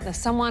business partner,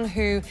 someone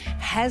who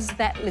has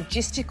that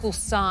logistical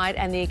side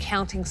and the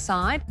accounting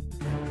side,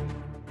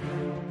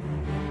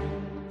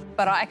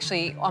 But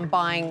I'm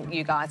buying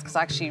you guys because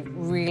I actually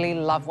really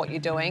love what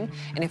you're doing.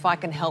 And if I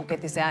can help get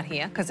this out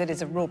here, because it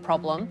is a real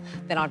problem,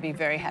 then I'd be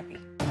very happy.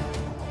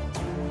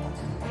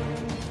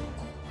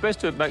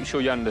 Best to make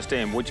sure you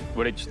understand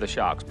what each of the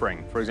sharks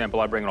bring. For example,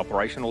 I bring an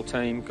operational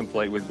team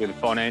complete with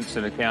finance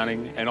and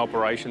accounting and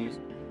operations.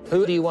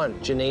 Who do you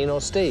want, Janine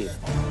or Steve?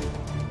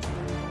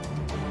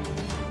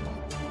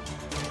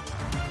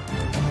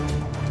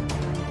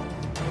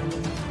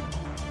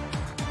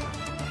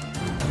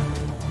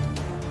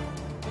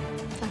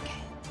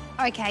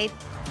 Okay.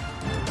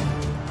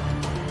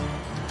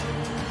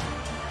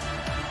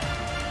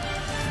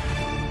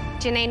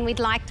 Janine, we'd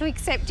like to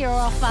accept your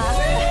offer.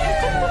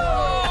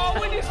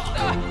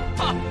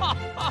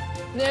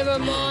 Never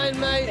mind,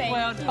 mate.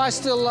 I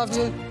still love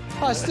you.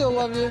 I still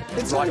love you.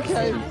 It's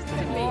okay.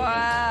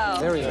 Wow.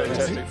 Very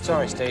good.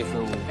 Sorry, Steve.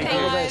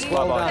 Thank you.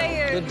 Well done.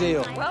 Thank you. Good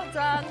deal. Well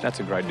done. That's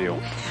a great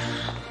deal.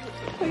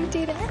 We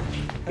did it.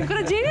 You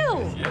got a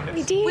deal. Yes.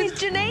 We did. With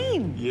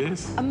Janine.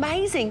 Yes.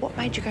 Amazing. What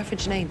made you go for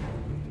Janine?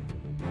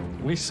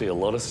 We see a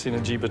lot of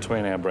synergy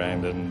between our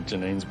brand and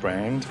Janine's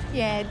brand.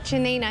 Yeah,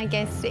 Janine, I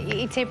guess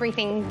it's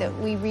everything that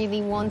we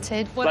really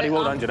wanted. Bloody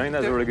well done, Janine. That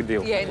was a really good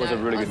deal. Yeah, it was a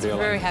really good deal. I'm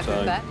very happy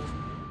with that.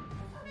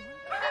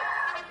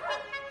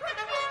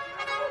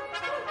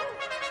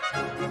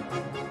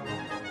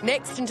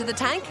 Next into the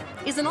tank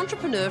is an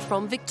entrepreneur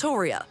from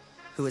Victoria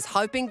who is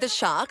hoping the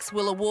Sharks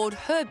will award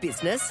her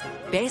business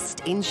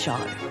Best in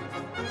Show.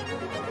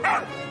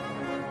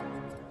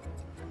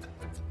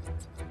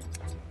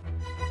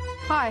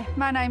 Hi,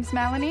 my name's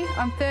Melanie.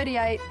 I'm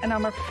 38 and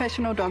I'm a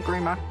professional dog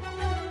groomer.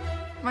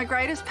 My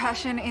greatest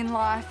passion in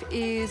life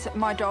is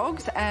my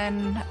dogs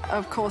and,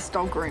 of course,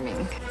 dog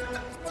grooming.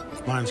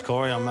 My name's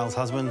Corey, I'm Mel's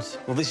husband.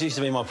 Well, this used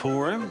to be my pool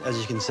room. As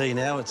you can see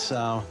now, it's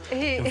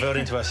converted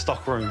into our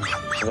stock room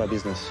of our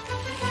business.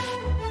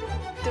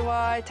 Do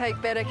I take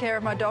better care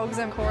of my dogs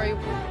than Corey?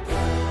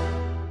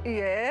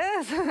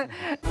 Yes.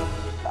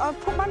 I've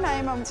put my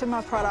name onto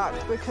my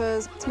product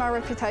because it's my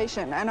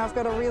reputation, and I've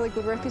got a really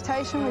good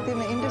reputation within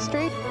the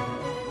industry.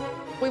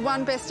 We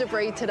won Best of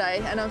Breed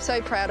today, and I'm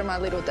so proud of my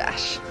little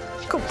Dash.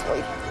 Good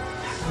boy.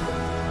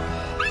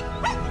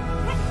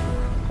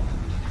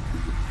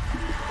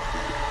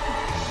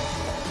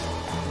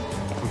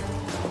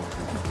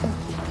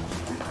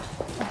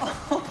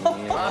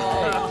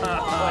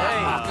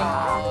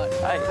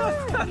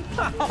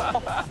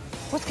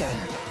 What's going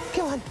on?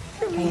 Come on.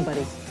 Come on,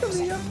 buddy.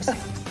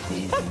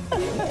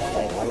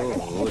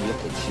 Oh,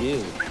 look at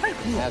you.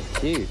 How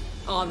cute.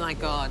 Oh, my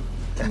God.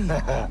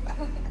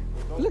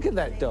 Look at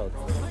that dog.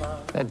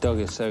 That dog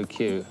is so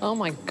cute. Oh,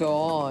 my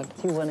God.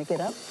 Do you want to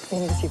get up?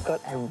 Because you've got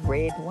a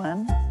red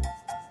one.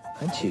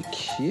 Aren't you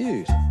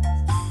cute?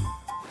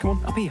 Come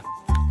on, up here.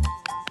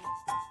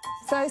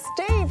 So,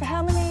 Steve,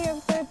 how many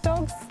of the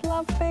dogs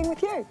love being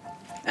with you?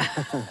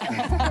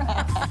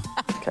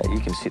 OK, you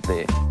can sit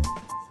there.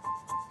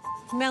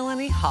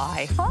 Melanie,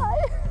 hi. Hi.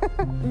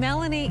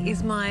 Melanie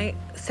is my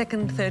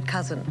second, third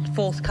cousin,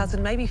 fourth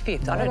cousin, maybe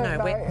fifth. I don't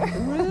know.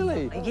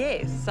 Really?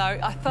 Yes. So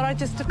I thought I'd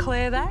just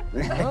declare that.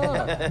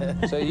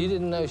 Oh, so you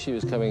didn't know she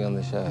was coming on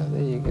the show.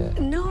 There you go.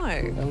 No.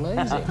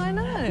 Amazing. I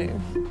know.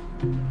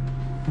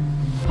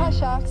 Hi,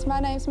 Sharks.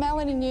 My name's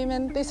Melanie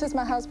Newman. This is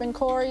my husband,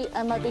 Corey,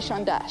 and my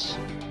Bichon Dash.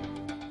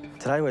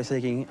 Today we're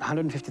seeking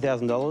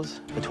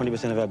 $150,000 for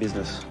 20% of our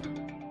business.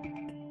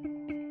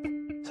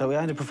 So we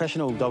owned a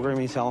professional dog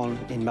grooming salon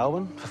in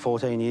Melbourne for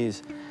 14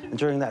 years. And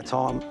during that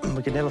time,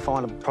 we could never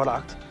find a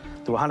product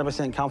that we're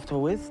 100%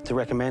 comfortable with to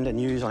recommend and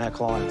use on our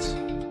clients.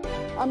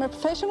 I'm a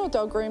professional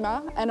dog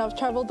groomer and I've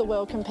travelled the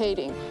world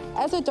competing.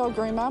 As a dog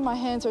groomer, my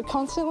hands were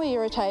constantly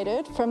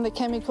irritated from the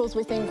chemicals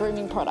within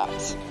grooming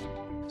products.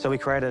 So we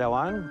created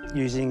our own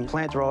using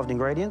plant-derived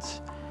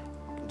ingredients,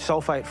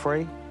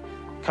 sulphate-free,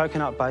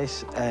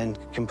 coconut-based and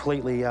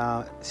completely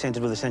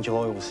scented with essential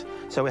oils.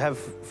 So we have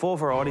 4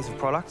 varieties of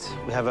products.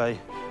 We have a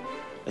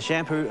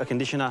shampoo, a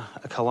conditioner,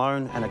 a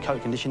cologne and a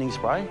coat conditioning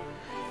spray.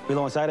 We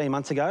launched 18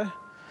 months ago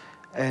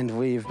and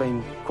we've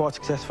been quite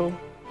successful.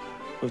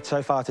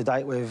 So far to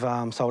date, we've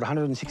sold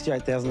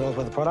 $168,000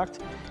 worth of product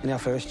in our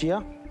first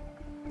year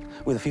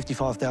with a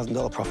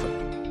 $55,000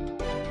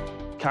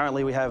 profit.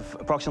 Currently, we have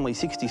approximately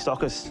 60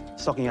 stockists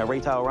stocking our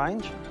retail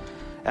range,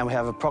 and we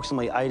have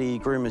approximately 80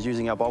 groomers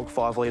using our bulk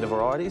 5-litre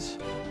varieties,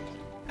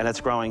 and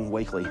it's growing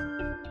weekly.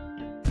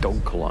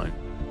 Dog cologne.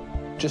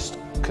 Just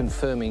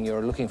confirming,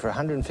 you're looking for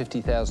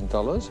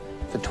 $150,000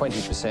 for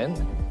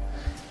 20%,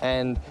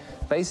 and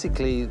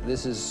basically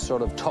this is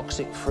sort of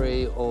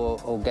toxic-free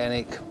or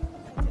organic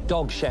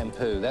dog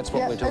shampoo. That's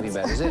what we're talking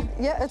about, is it?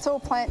 Yeah, it's all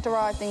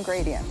plant-derived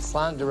ingredients.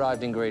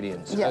 Plant-derived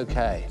ingredients, Yeah.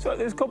 OK. So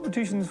there's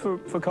competitions for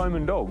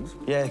combing dogs?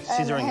 Yeah,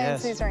 scissoring,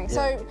 hand scissoring.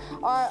 Yeah. So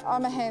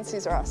I'm a hand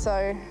scissorer,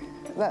 so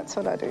that's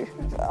what I do.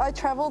 I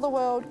travel the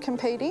world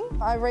competing.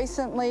 I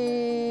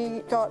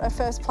recently got a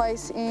first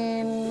place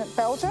in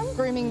Belgium,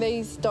 grooming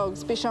these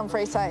dogs, Bichon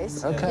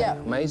Frises. OK, yeah.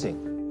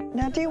 Amazing.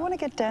 Now, do you want to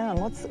get down?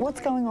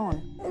 What's going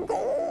on?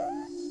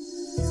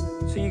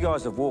 So you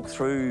guys have walked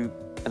through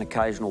an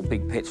occasional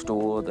big pet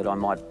store that I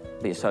might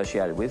be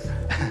associated with.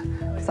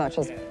 Such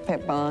as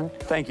Pet Barn.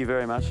 Thank you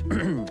very much.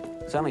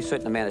 There's only a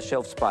certain amount of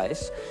shelf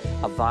space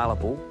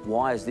available.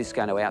 Why is this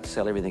going to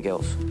outsell everything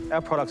else?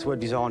 Our products were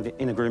designed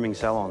in a grooming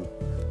salon,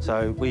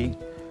 so we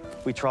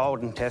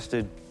trialled and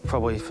tested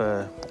probably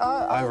for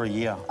over a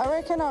year. I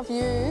reckon I've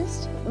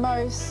used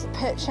most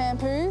pet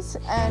shampoos,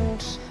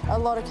 and a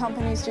lot of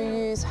companies do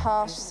use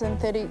harsh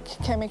synthetic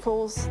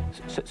chemicals.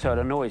 So it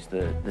annoys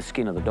the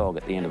skin of the dog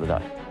at the end of the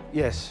day?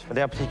 Yes, but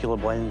our particular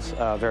blends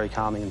are very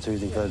calming and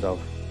soothing for the dog.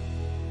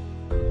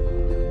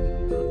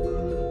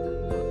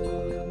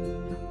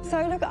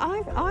 So, look,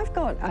 I've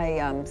got a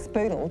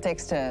Spoodle,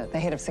 Dexter, the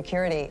head of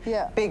security.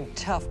 Yeah. Big,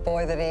 tough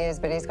boy that he is,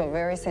 but he's got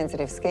very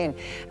sensitive skin.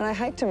 And I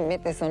hate to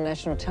admit this on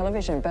national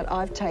television, but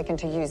I've taken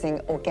to using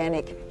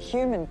organic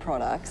human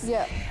products.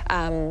 Yeah.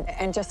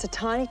 And just a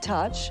tiny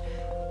touch.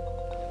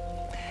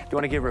 Do you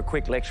want to give her a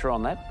quick lecture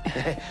on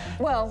that?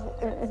 Well,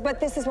 but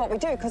this is what we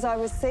do, because I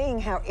was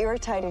seeing how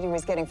irritated he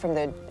was getting from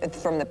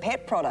the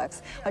pet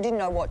products. I didn't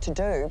know what to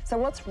do. So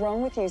what's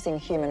wrong with using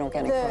human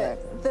organic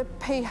products? The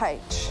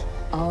pH.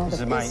 Oh,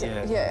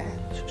 yeah.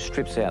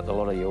 Strips out a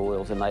lot of your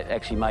oils and it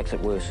actually makes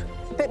it worse.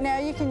 But now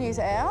you can use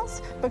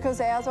ours,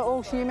 because ours are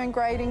all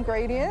human-grade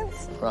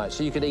ingredients. Right,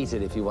 so you could eat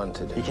it if you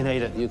wanted. You can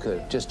eat it. You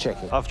could, just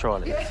checking. I've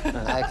tried it.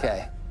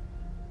 OK.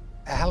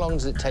 How long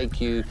does it take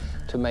you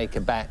to make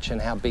a batch,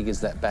 and how big is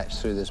that batch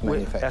through this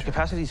manufacturing? Our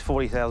capacity is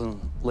 40,000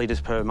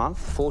 litres per month.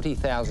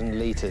 40,000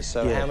 litres.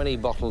 So Yeah. how many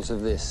bottles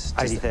of this?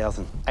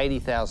 80,000.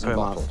 80,000 Per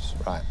month. bottles.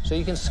 Right. So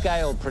you can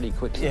scale pretty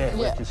quickly. Yeah,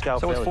 we can scale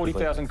So what's fairly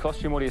 40,000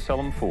 cost you, and what do you sell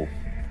them for?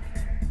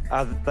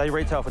 They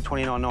retail for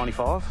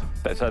 $29.95.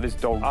 So this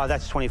dog...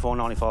 That's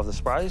 $24.95 the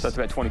sprays. So that's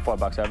about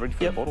 $25 average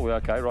for a bottle, yeah,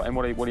 OK, right. And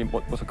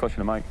what's it cost you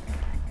to make?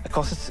 It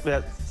costs us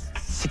about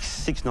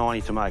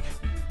 $6.90 to make.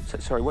 So,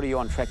 sorry, what are you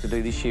on track to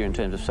do this year in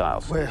terms of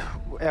sales?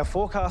 Our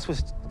forecast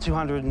was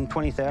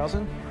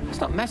 220,000.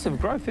 It's not massive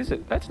growth, is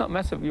it? That's not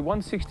massive. You're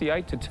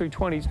 168 to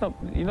 220. It's not.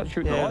 You're not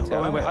shooting the Yeah, lights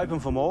out. we're hoping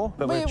for more,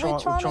 but We're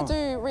trying to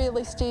do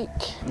realistic.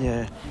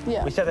 Yeah.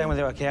 Yeah. We sat down with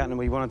our accountant and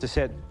we wanted to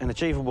set an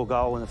achievable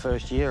goal in the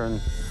first year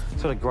and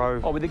sort of grow.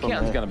 Oh, but the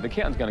accountant's going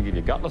to give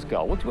you a gutless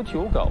goal. What's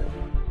your goal?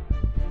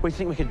 We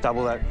think we could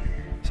double that.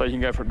 So you can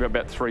go for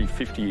about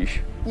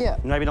 350-ish. Yeah.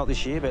 Maybe not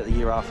this year, but the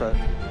year after.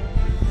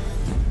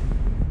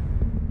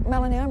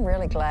 Melanie, I'm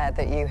really glad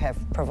that you have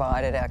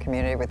provided our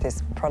community with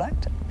this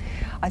product.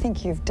 I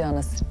think you've done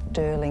a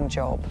sterling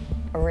job,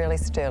 a really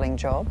sterling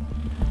job.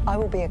 I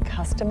will be a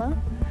customer,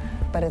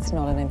 but it's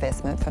not an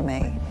investment for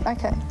me.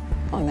 OK.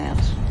 I'm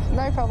out.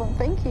 No problem.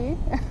 Thank you.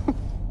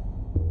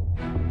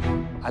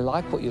 I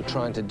like what you're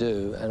trying to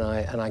do, and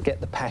I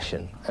get the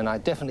passion, and I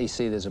definitely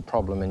see there's a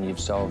problem and you've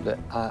solved it.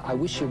 I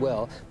wish you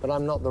well, but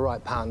I'm not the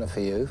right partner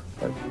for you,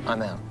 but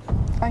I'm out.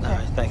 OK. No,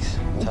 thanks.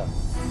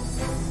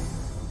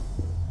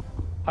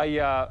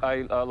 Hey,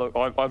 look,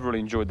 I've really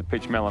enjoyed the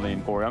pitch, Melanie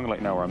and Corey. I'm going to let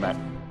you know where I'm at.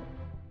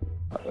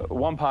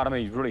 One part of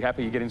me is really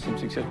happy you're getting some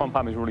success. One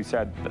part of me is really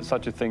sad that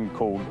such a thing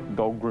called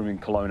dog grooming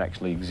cologne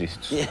actually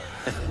exists. Yeah.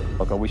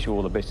 Look, I wish you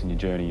all the best in your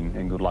journey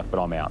and good luck, but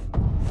I'm out.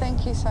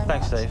 Thank you so much.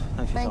 Thanks, Steve.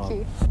 Thanks for your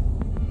Thank time.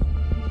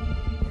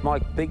 you. My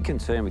big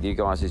concern with you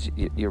guys is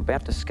you're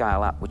about to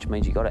scale up, which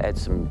means you've got to add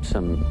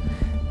some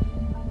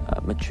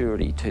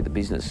maturity to the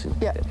business,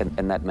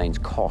 and that means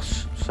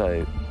costs.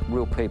 So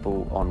real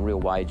people on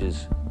real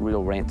wages,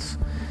 real rents,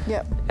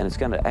 and it's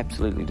going to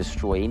absolutely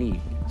destroy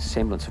any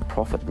semblance of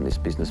profit in this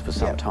business for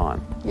some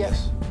time.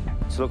 Yes.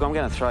 So look, I'm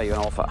going to throw you an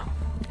offer,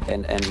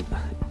 and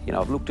you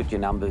know, I've looked at your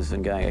numbers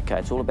and going, okay,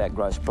 it's all about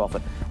gross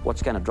profit.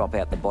 What's going to drop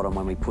out the bottom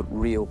when we put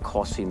real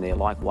costs in there,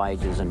 like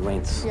wages and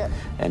rents,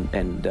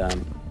 and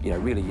you know,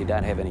 really you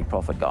don't have any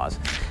profit, guys.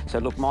 So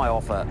look, my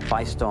offer,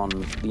 based on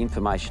the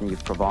information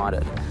you've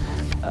provided,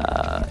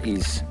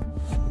 is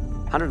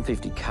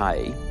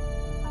 $150K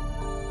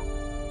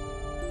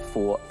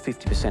for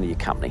 50% of your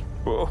company.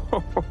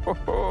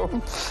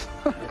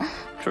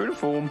 True to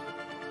form.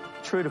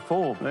 True to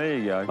form. There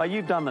you go. Mate,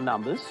 you've done the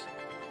numbers.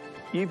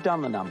 You've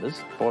done the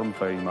numbers. Bottom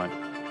feeding, mate.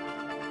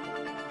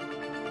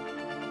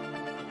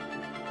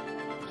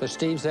 So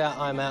Steve's out,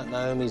 I'm out,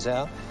 Naomi's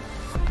out.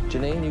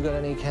 Janine, you got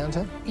any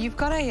counter? You've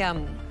got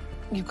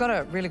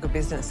a really good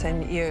business,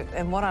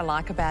 and what I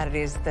like about it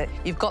is that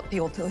you've got the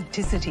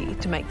authenticity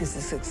to make this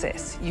a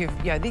success. You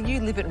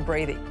live it and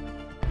breathe it.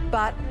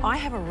 But I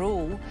have a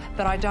rule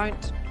that I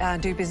don't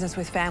do business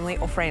with family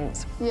or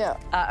friends. Yeah.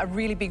 A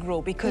really big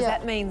rule, because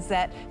that means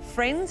that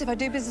friends, if I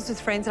do business with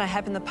friends, and I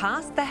have in the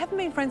past, they haven't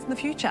been friends in the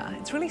future.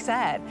 It's really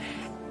sad.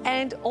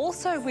 And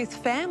also with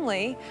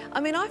family,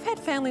 I mean, I've had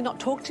family not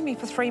talk to me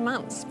for 3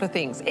 months for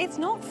things. It's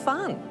not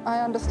fun.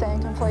 I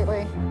understand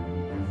completely.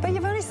 But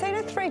you've only seen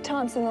her 3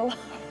 times in the last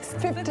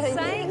 15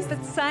 years.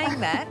 But saying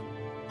that,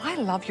 I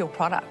love your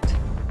product.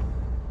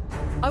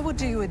 I would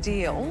do you a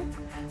deal,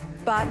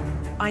 but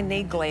I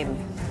need Glenn.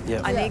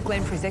 I need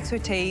Glenn for his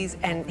expertise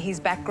and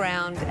his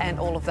background and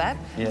all of that.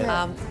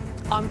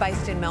 I'm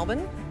based in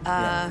Melbourne,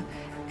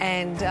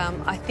 and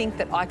I think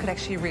that I could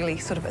actually really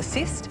sort of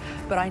assist,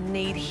 but I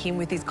need him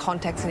with his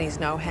contacts and his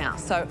know-how.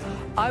 So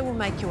I will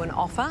make you an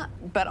offer,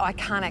 but I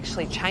can't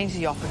actually change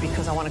the offer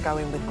because I want to go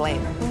in with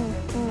Glenn.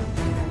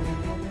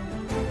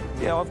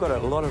 Yeah, I've got a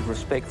lot of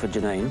respect for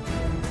Janine,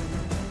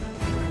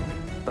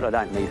 but I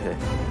don't need her.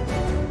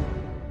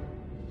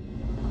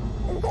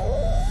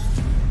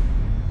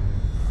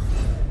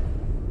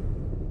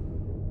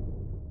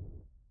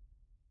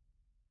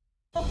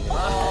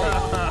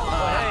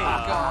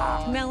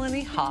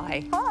 Melanie,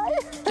 hi. Hi.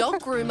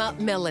 Dog groomer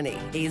Melanie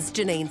is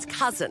Janine's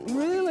cousin.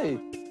 Really?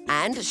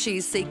 And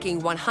she's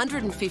seeking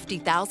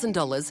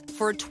 $150,000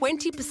 for a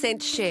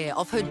 20% share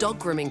of her dog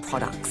grooming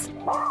products.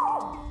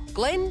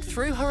 Glenn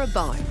threw her a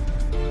bone.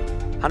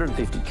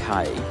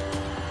 150K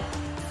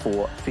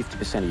for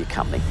 50% of your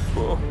company.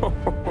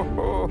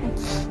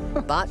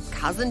 But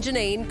cousin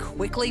Janine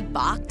quickly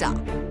barked up.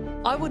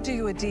 I will do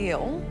you a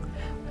deal,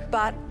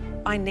 but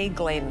I need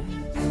Glenn.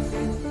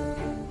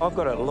 I've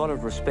got a lot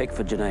of respect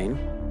for Janine,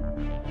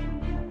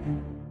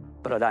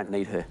 but I don't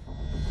need her.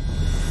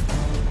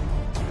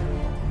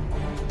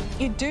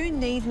 You do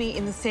need me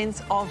in the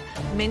sense of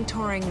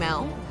mentoring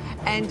Mel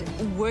and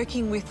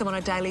working with them on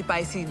a daily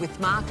basis with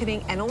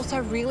marketing and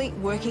also really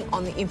working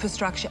on the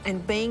infrastructure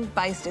and being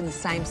based in the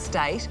same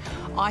state.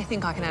 I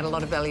think I can add a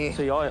lot of value.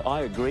 See,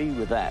 I agree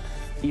with that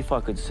if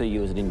I could see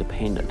you as an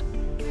independent.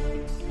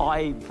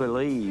 I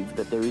believe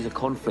that there is a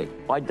conflict.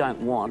 I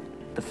don't want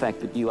the fact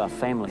that you are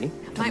family.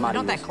 Mate, we're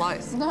not that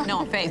close.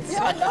 No offence.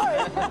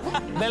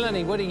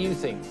 Melanie, what do you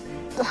think?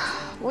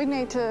 We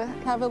need to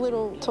have a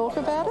little talk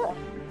about it.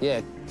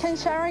 Yeah. Can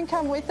Sharon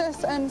come with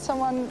us and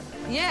someone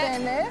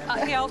stand there?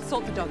 Yeah, I'll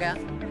sort the dog out.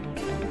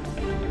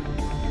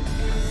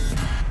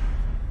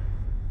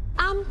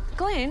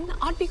 Glenn,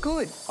 I'd be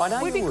good. I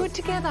know We'd you be would. good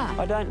together.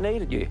 I don't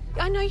need you.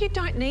 I know you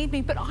don't need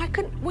me, but I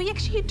could... Well,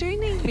 actually, you do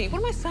need me. What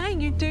am I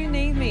saying? You do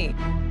need me.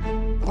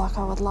 Like,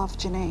 I would love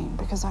Janine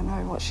because I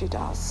know what she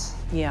does.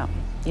 Yeah,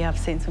 I've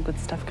seen some good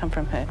stuff come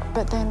from her.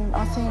 But then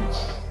I think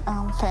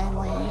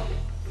family,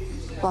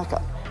 like,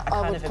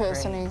 I would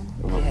personally...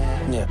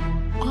 Yeah.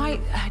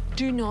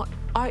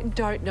 I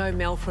don't know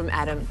Mel from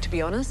Adam, to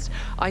be honest.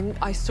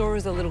 I saw her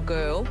as a little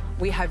girl.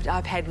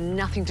 I've had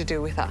nothing to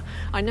do with her.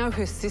 I know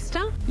her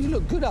sister. You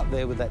look good up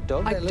there with that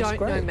dog. I That looks don't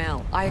great. know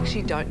Mel. I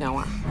actually don't know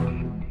her.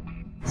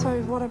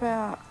 So what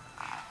about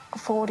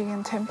 40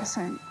 and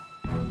 10%?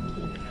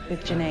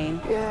 With Janine?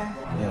 Yeah.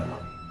 Yeah.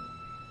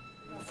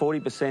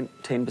 40%,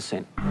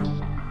 10%.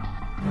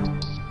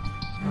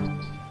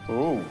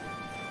 Ooh.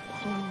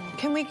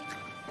 Can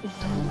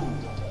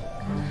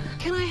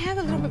I have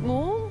a little bit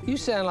more? You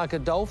sound like a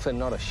dolphin,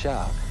 not a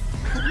shark.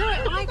 No,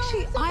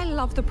 I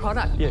love the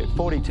product. Yeah,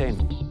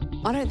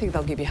 40-10. I don't think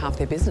they'll give you half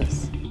their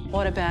business.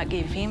 What about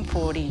give him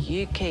 40,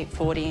 you keep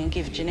 40 and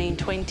give Janine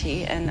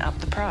 20 and up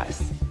the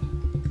price?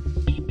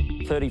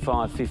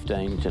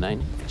 35-15,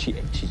 Janine.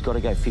 She's got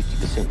to go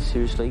 50%.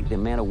 Seriously, the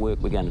amount of work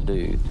we're going to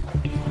do.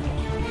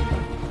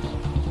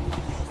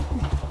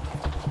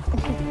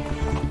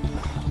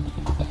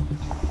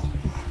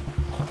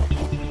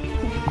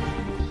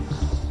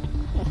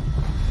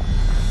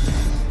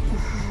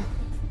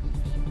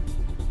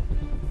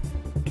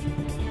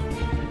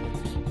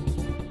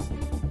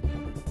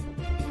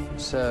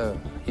 So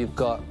you've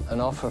got an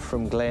offer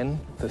from Glenn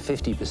for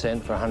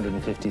 50% for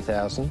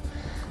 $150,000,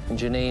 and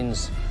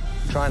Janine's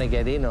trying to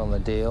get in on the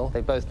deal.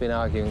 They've both been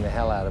arguing the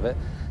hell out of it.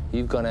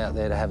 You've gone out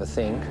there to have a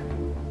think.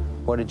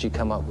 What did you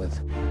come up with?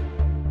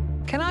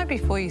 Can I,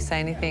 before you say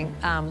anything,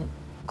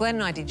 Glenn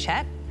and I did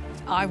chat.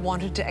 I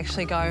wanted to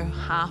actually go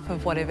half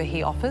of whatever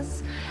he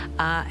offers.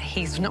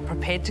 He's not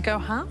prepared to go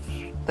half,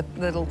 the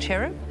little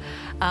cherub,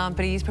 but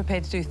he is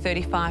prepared to do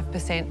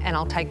 35% and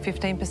I'll take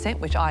 15%,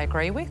 which I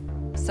agree with.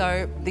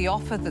 So the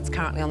offer that's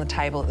currently on the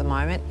table at the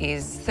moment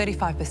is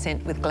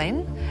 35% with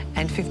Glenn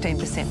and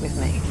 15% with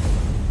me.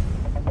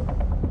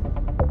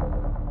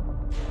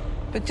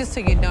 But just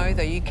so you know,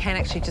 though, you can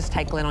actually just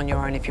take Glenn on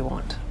your own if you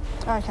want.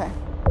 Okay.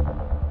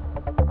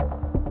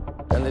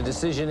 And the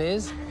decision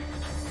is?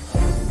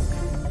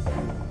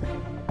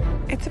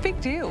 It's a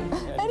big deal.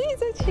 It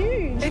is, it's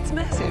huge. It's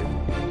massive.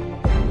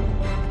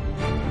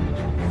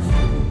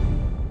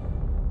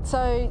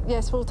 So,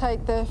 yes, we'll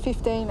take the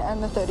 15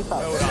 and the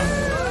 35.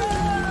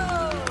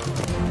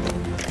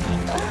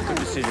 Good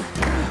decision.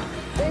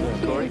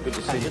 Thank you. Corey, good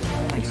decision.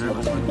 Thank you so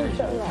much.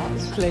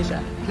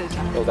 Pleasure.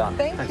 Well done.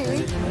 Thank you.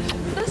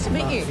 Nice to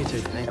meet you. You too.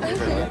 Thank you.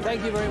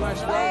 Thank you very much.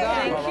 Well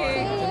done. Thank you.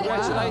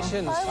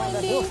 Congratulations. Bye,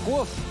 Wendy. Woof,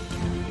 woof.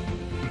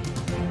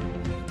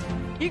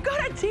 You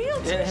got a deal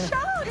to the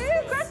Sharks.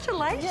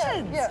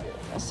 Congratulations. Yeah.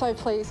 So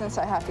pleased and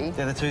so happy.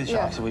 They're the two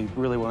sharks that we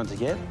really wanted to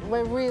get.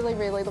 We're really,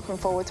 really looking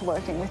forward to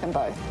working with them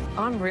both.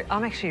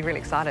 I'm actually really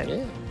excited.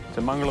 Yeah. It's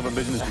a mongrel of a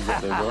business you've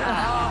got there, boy.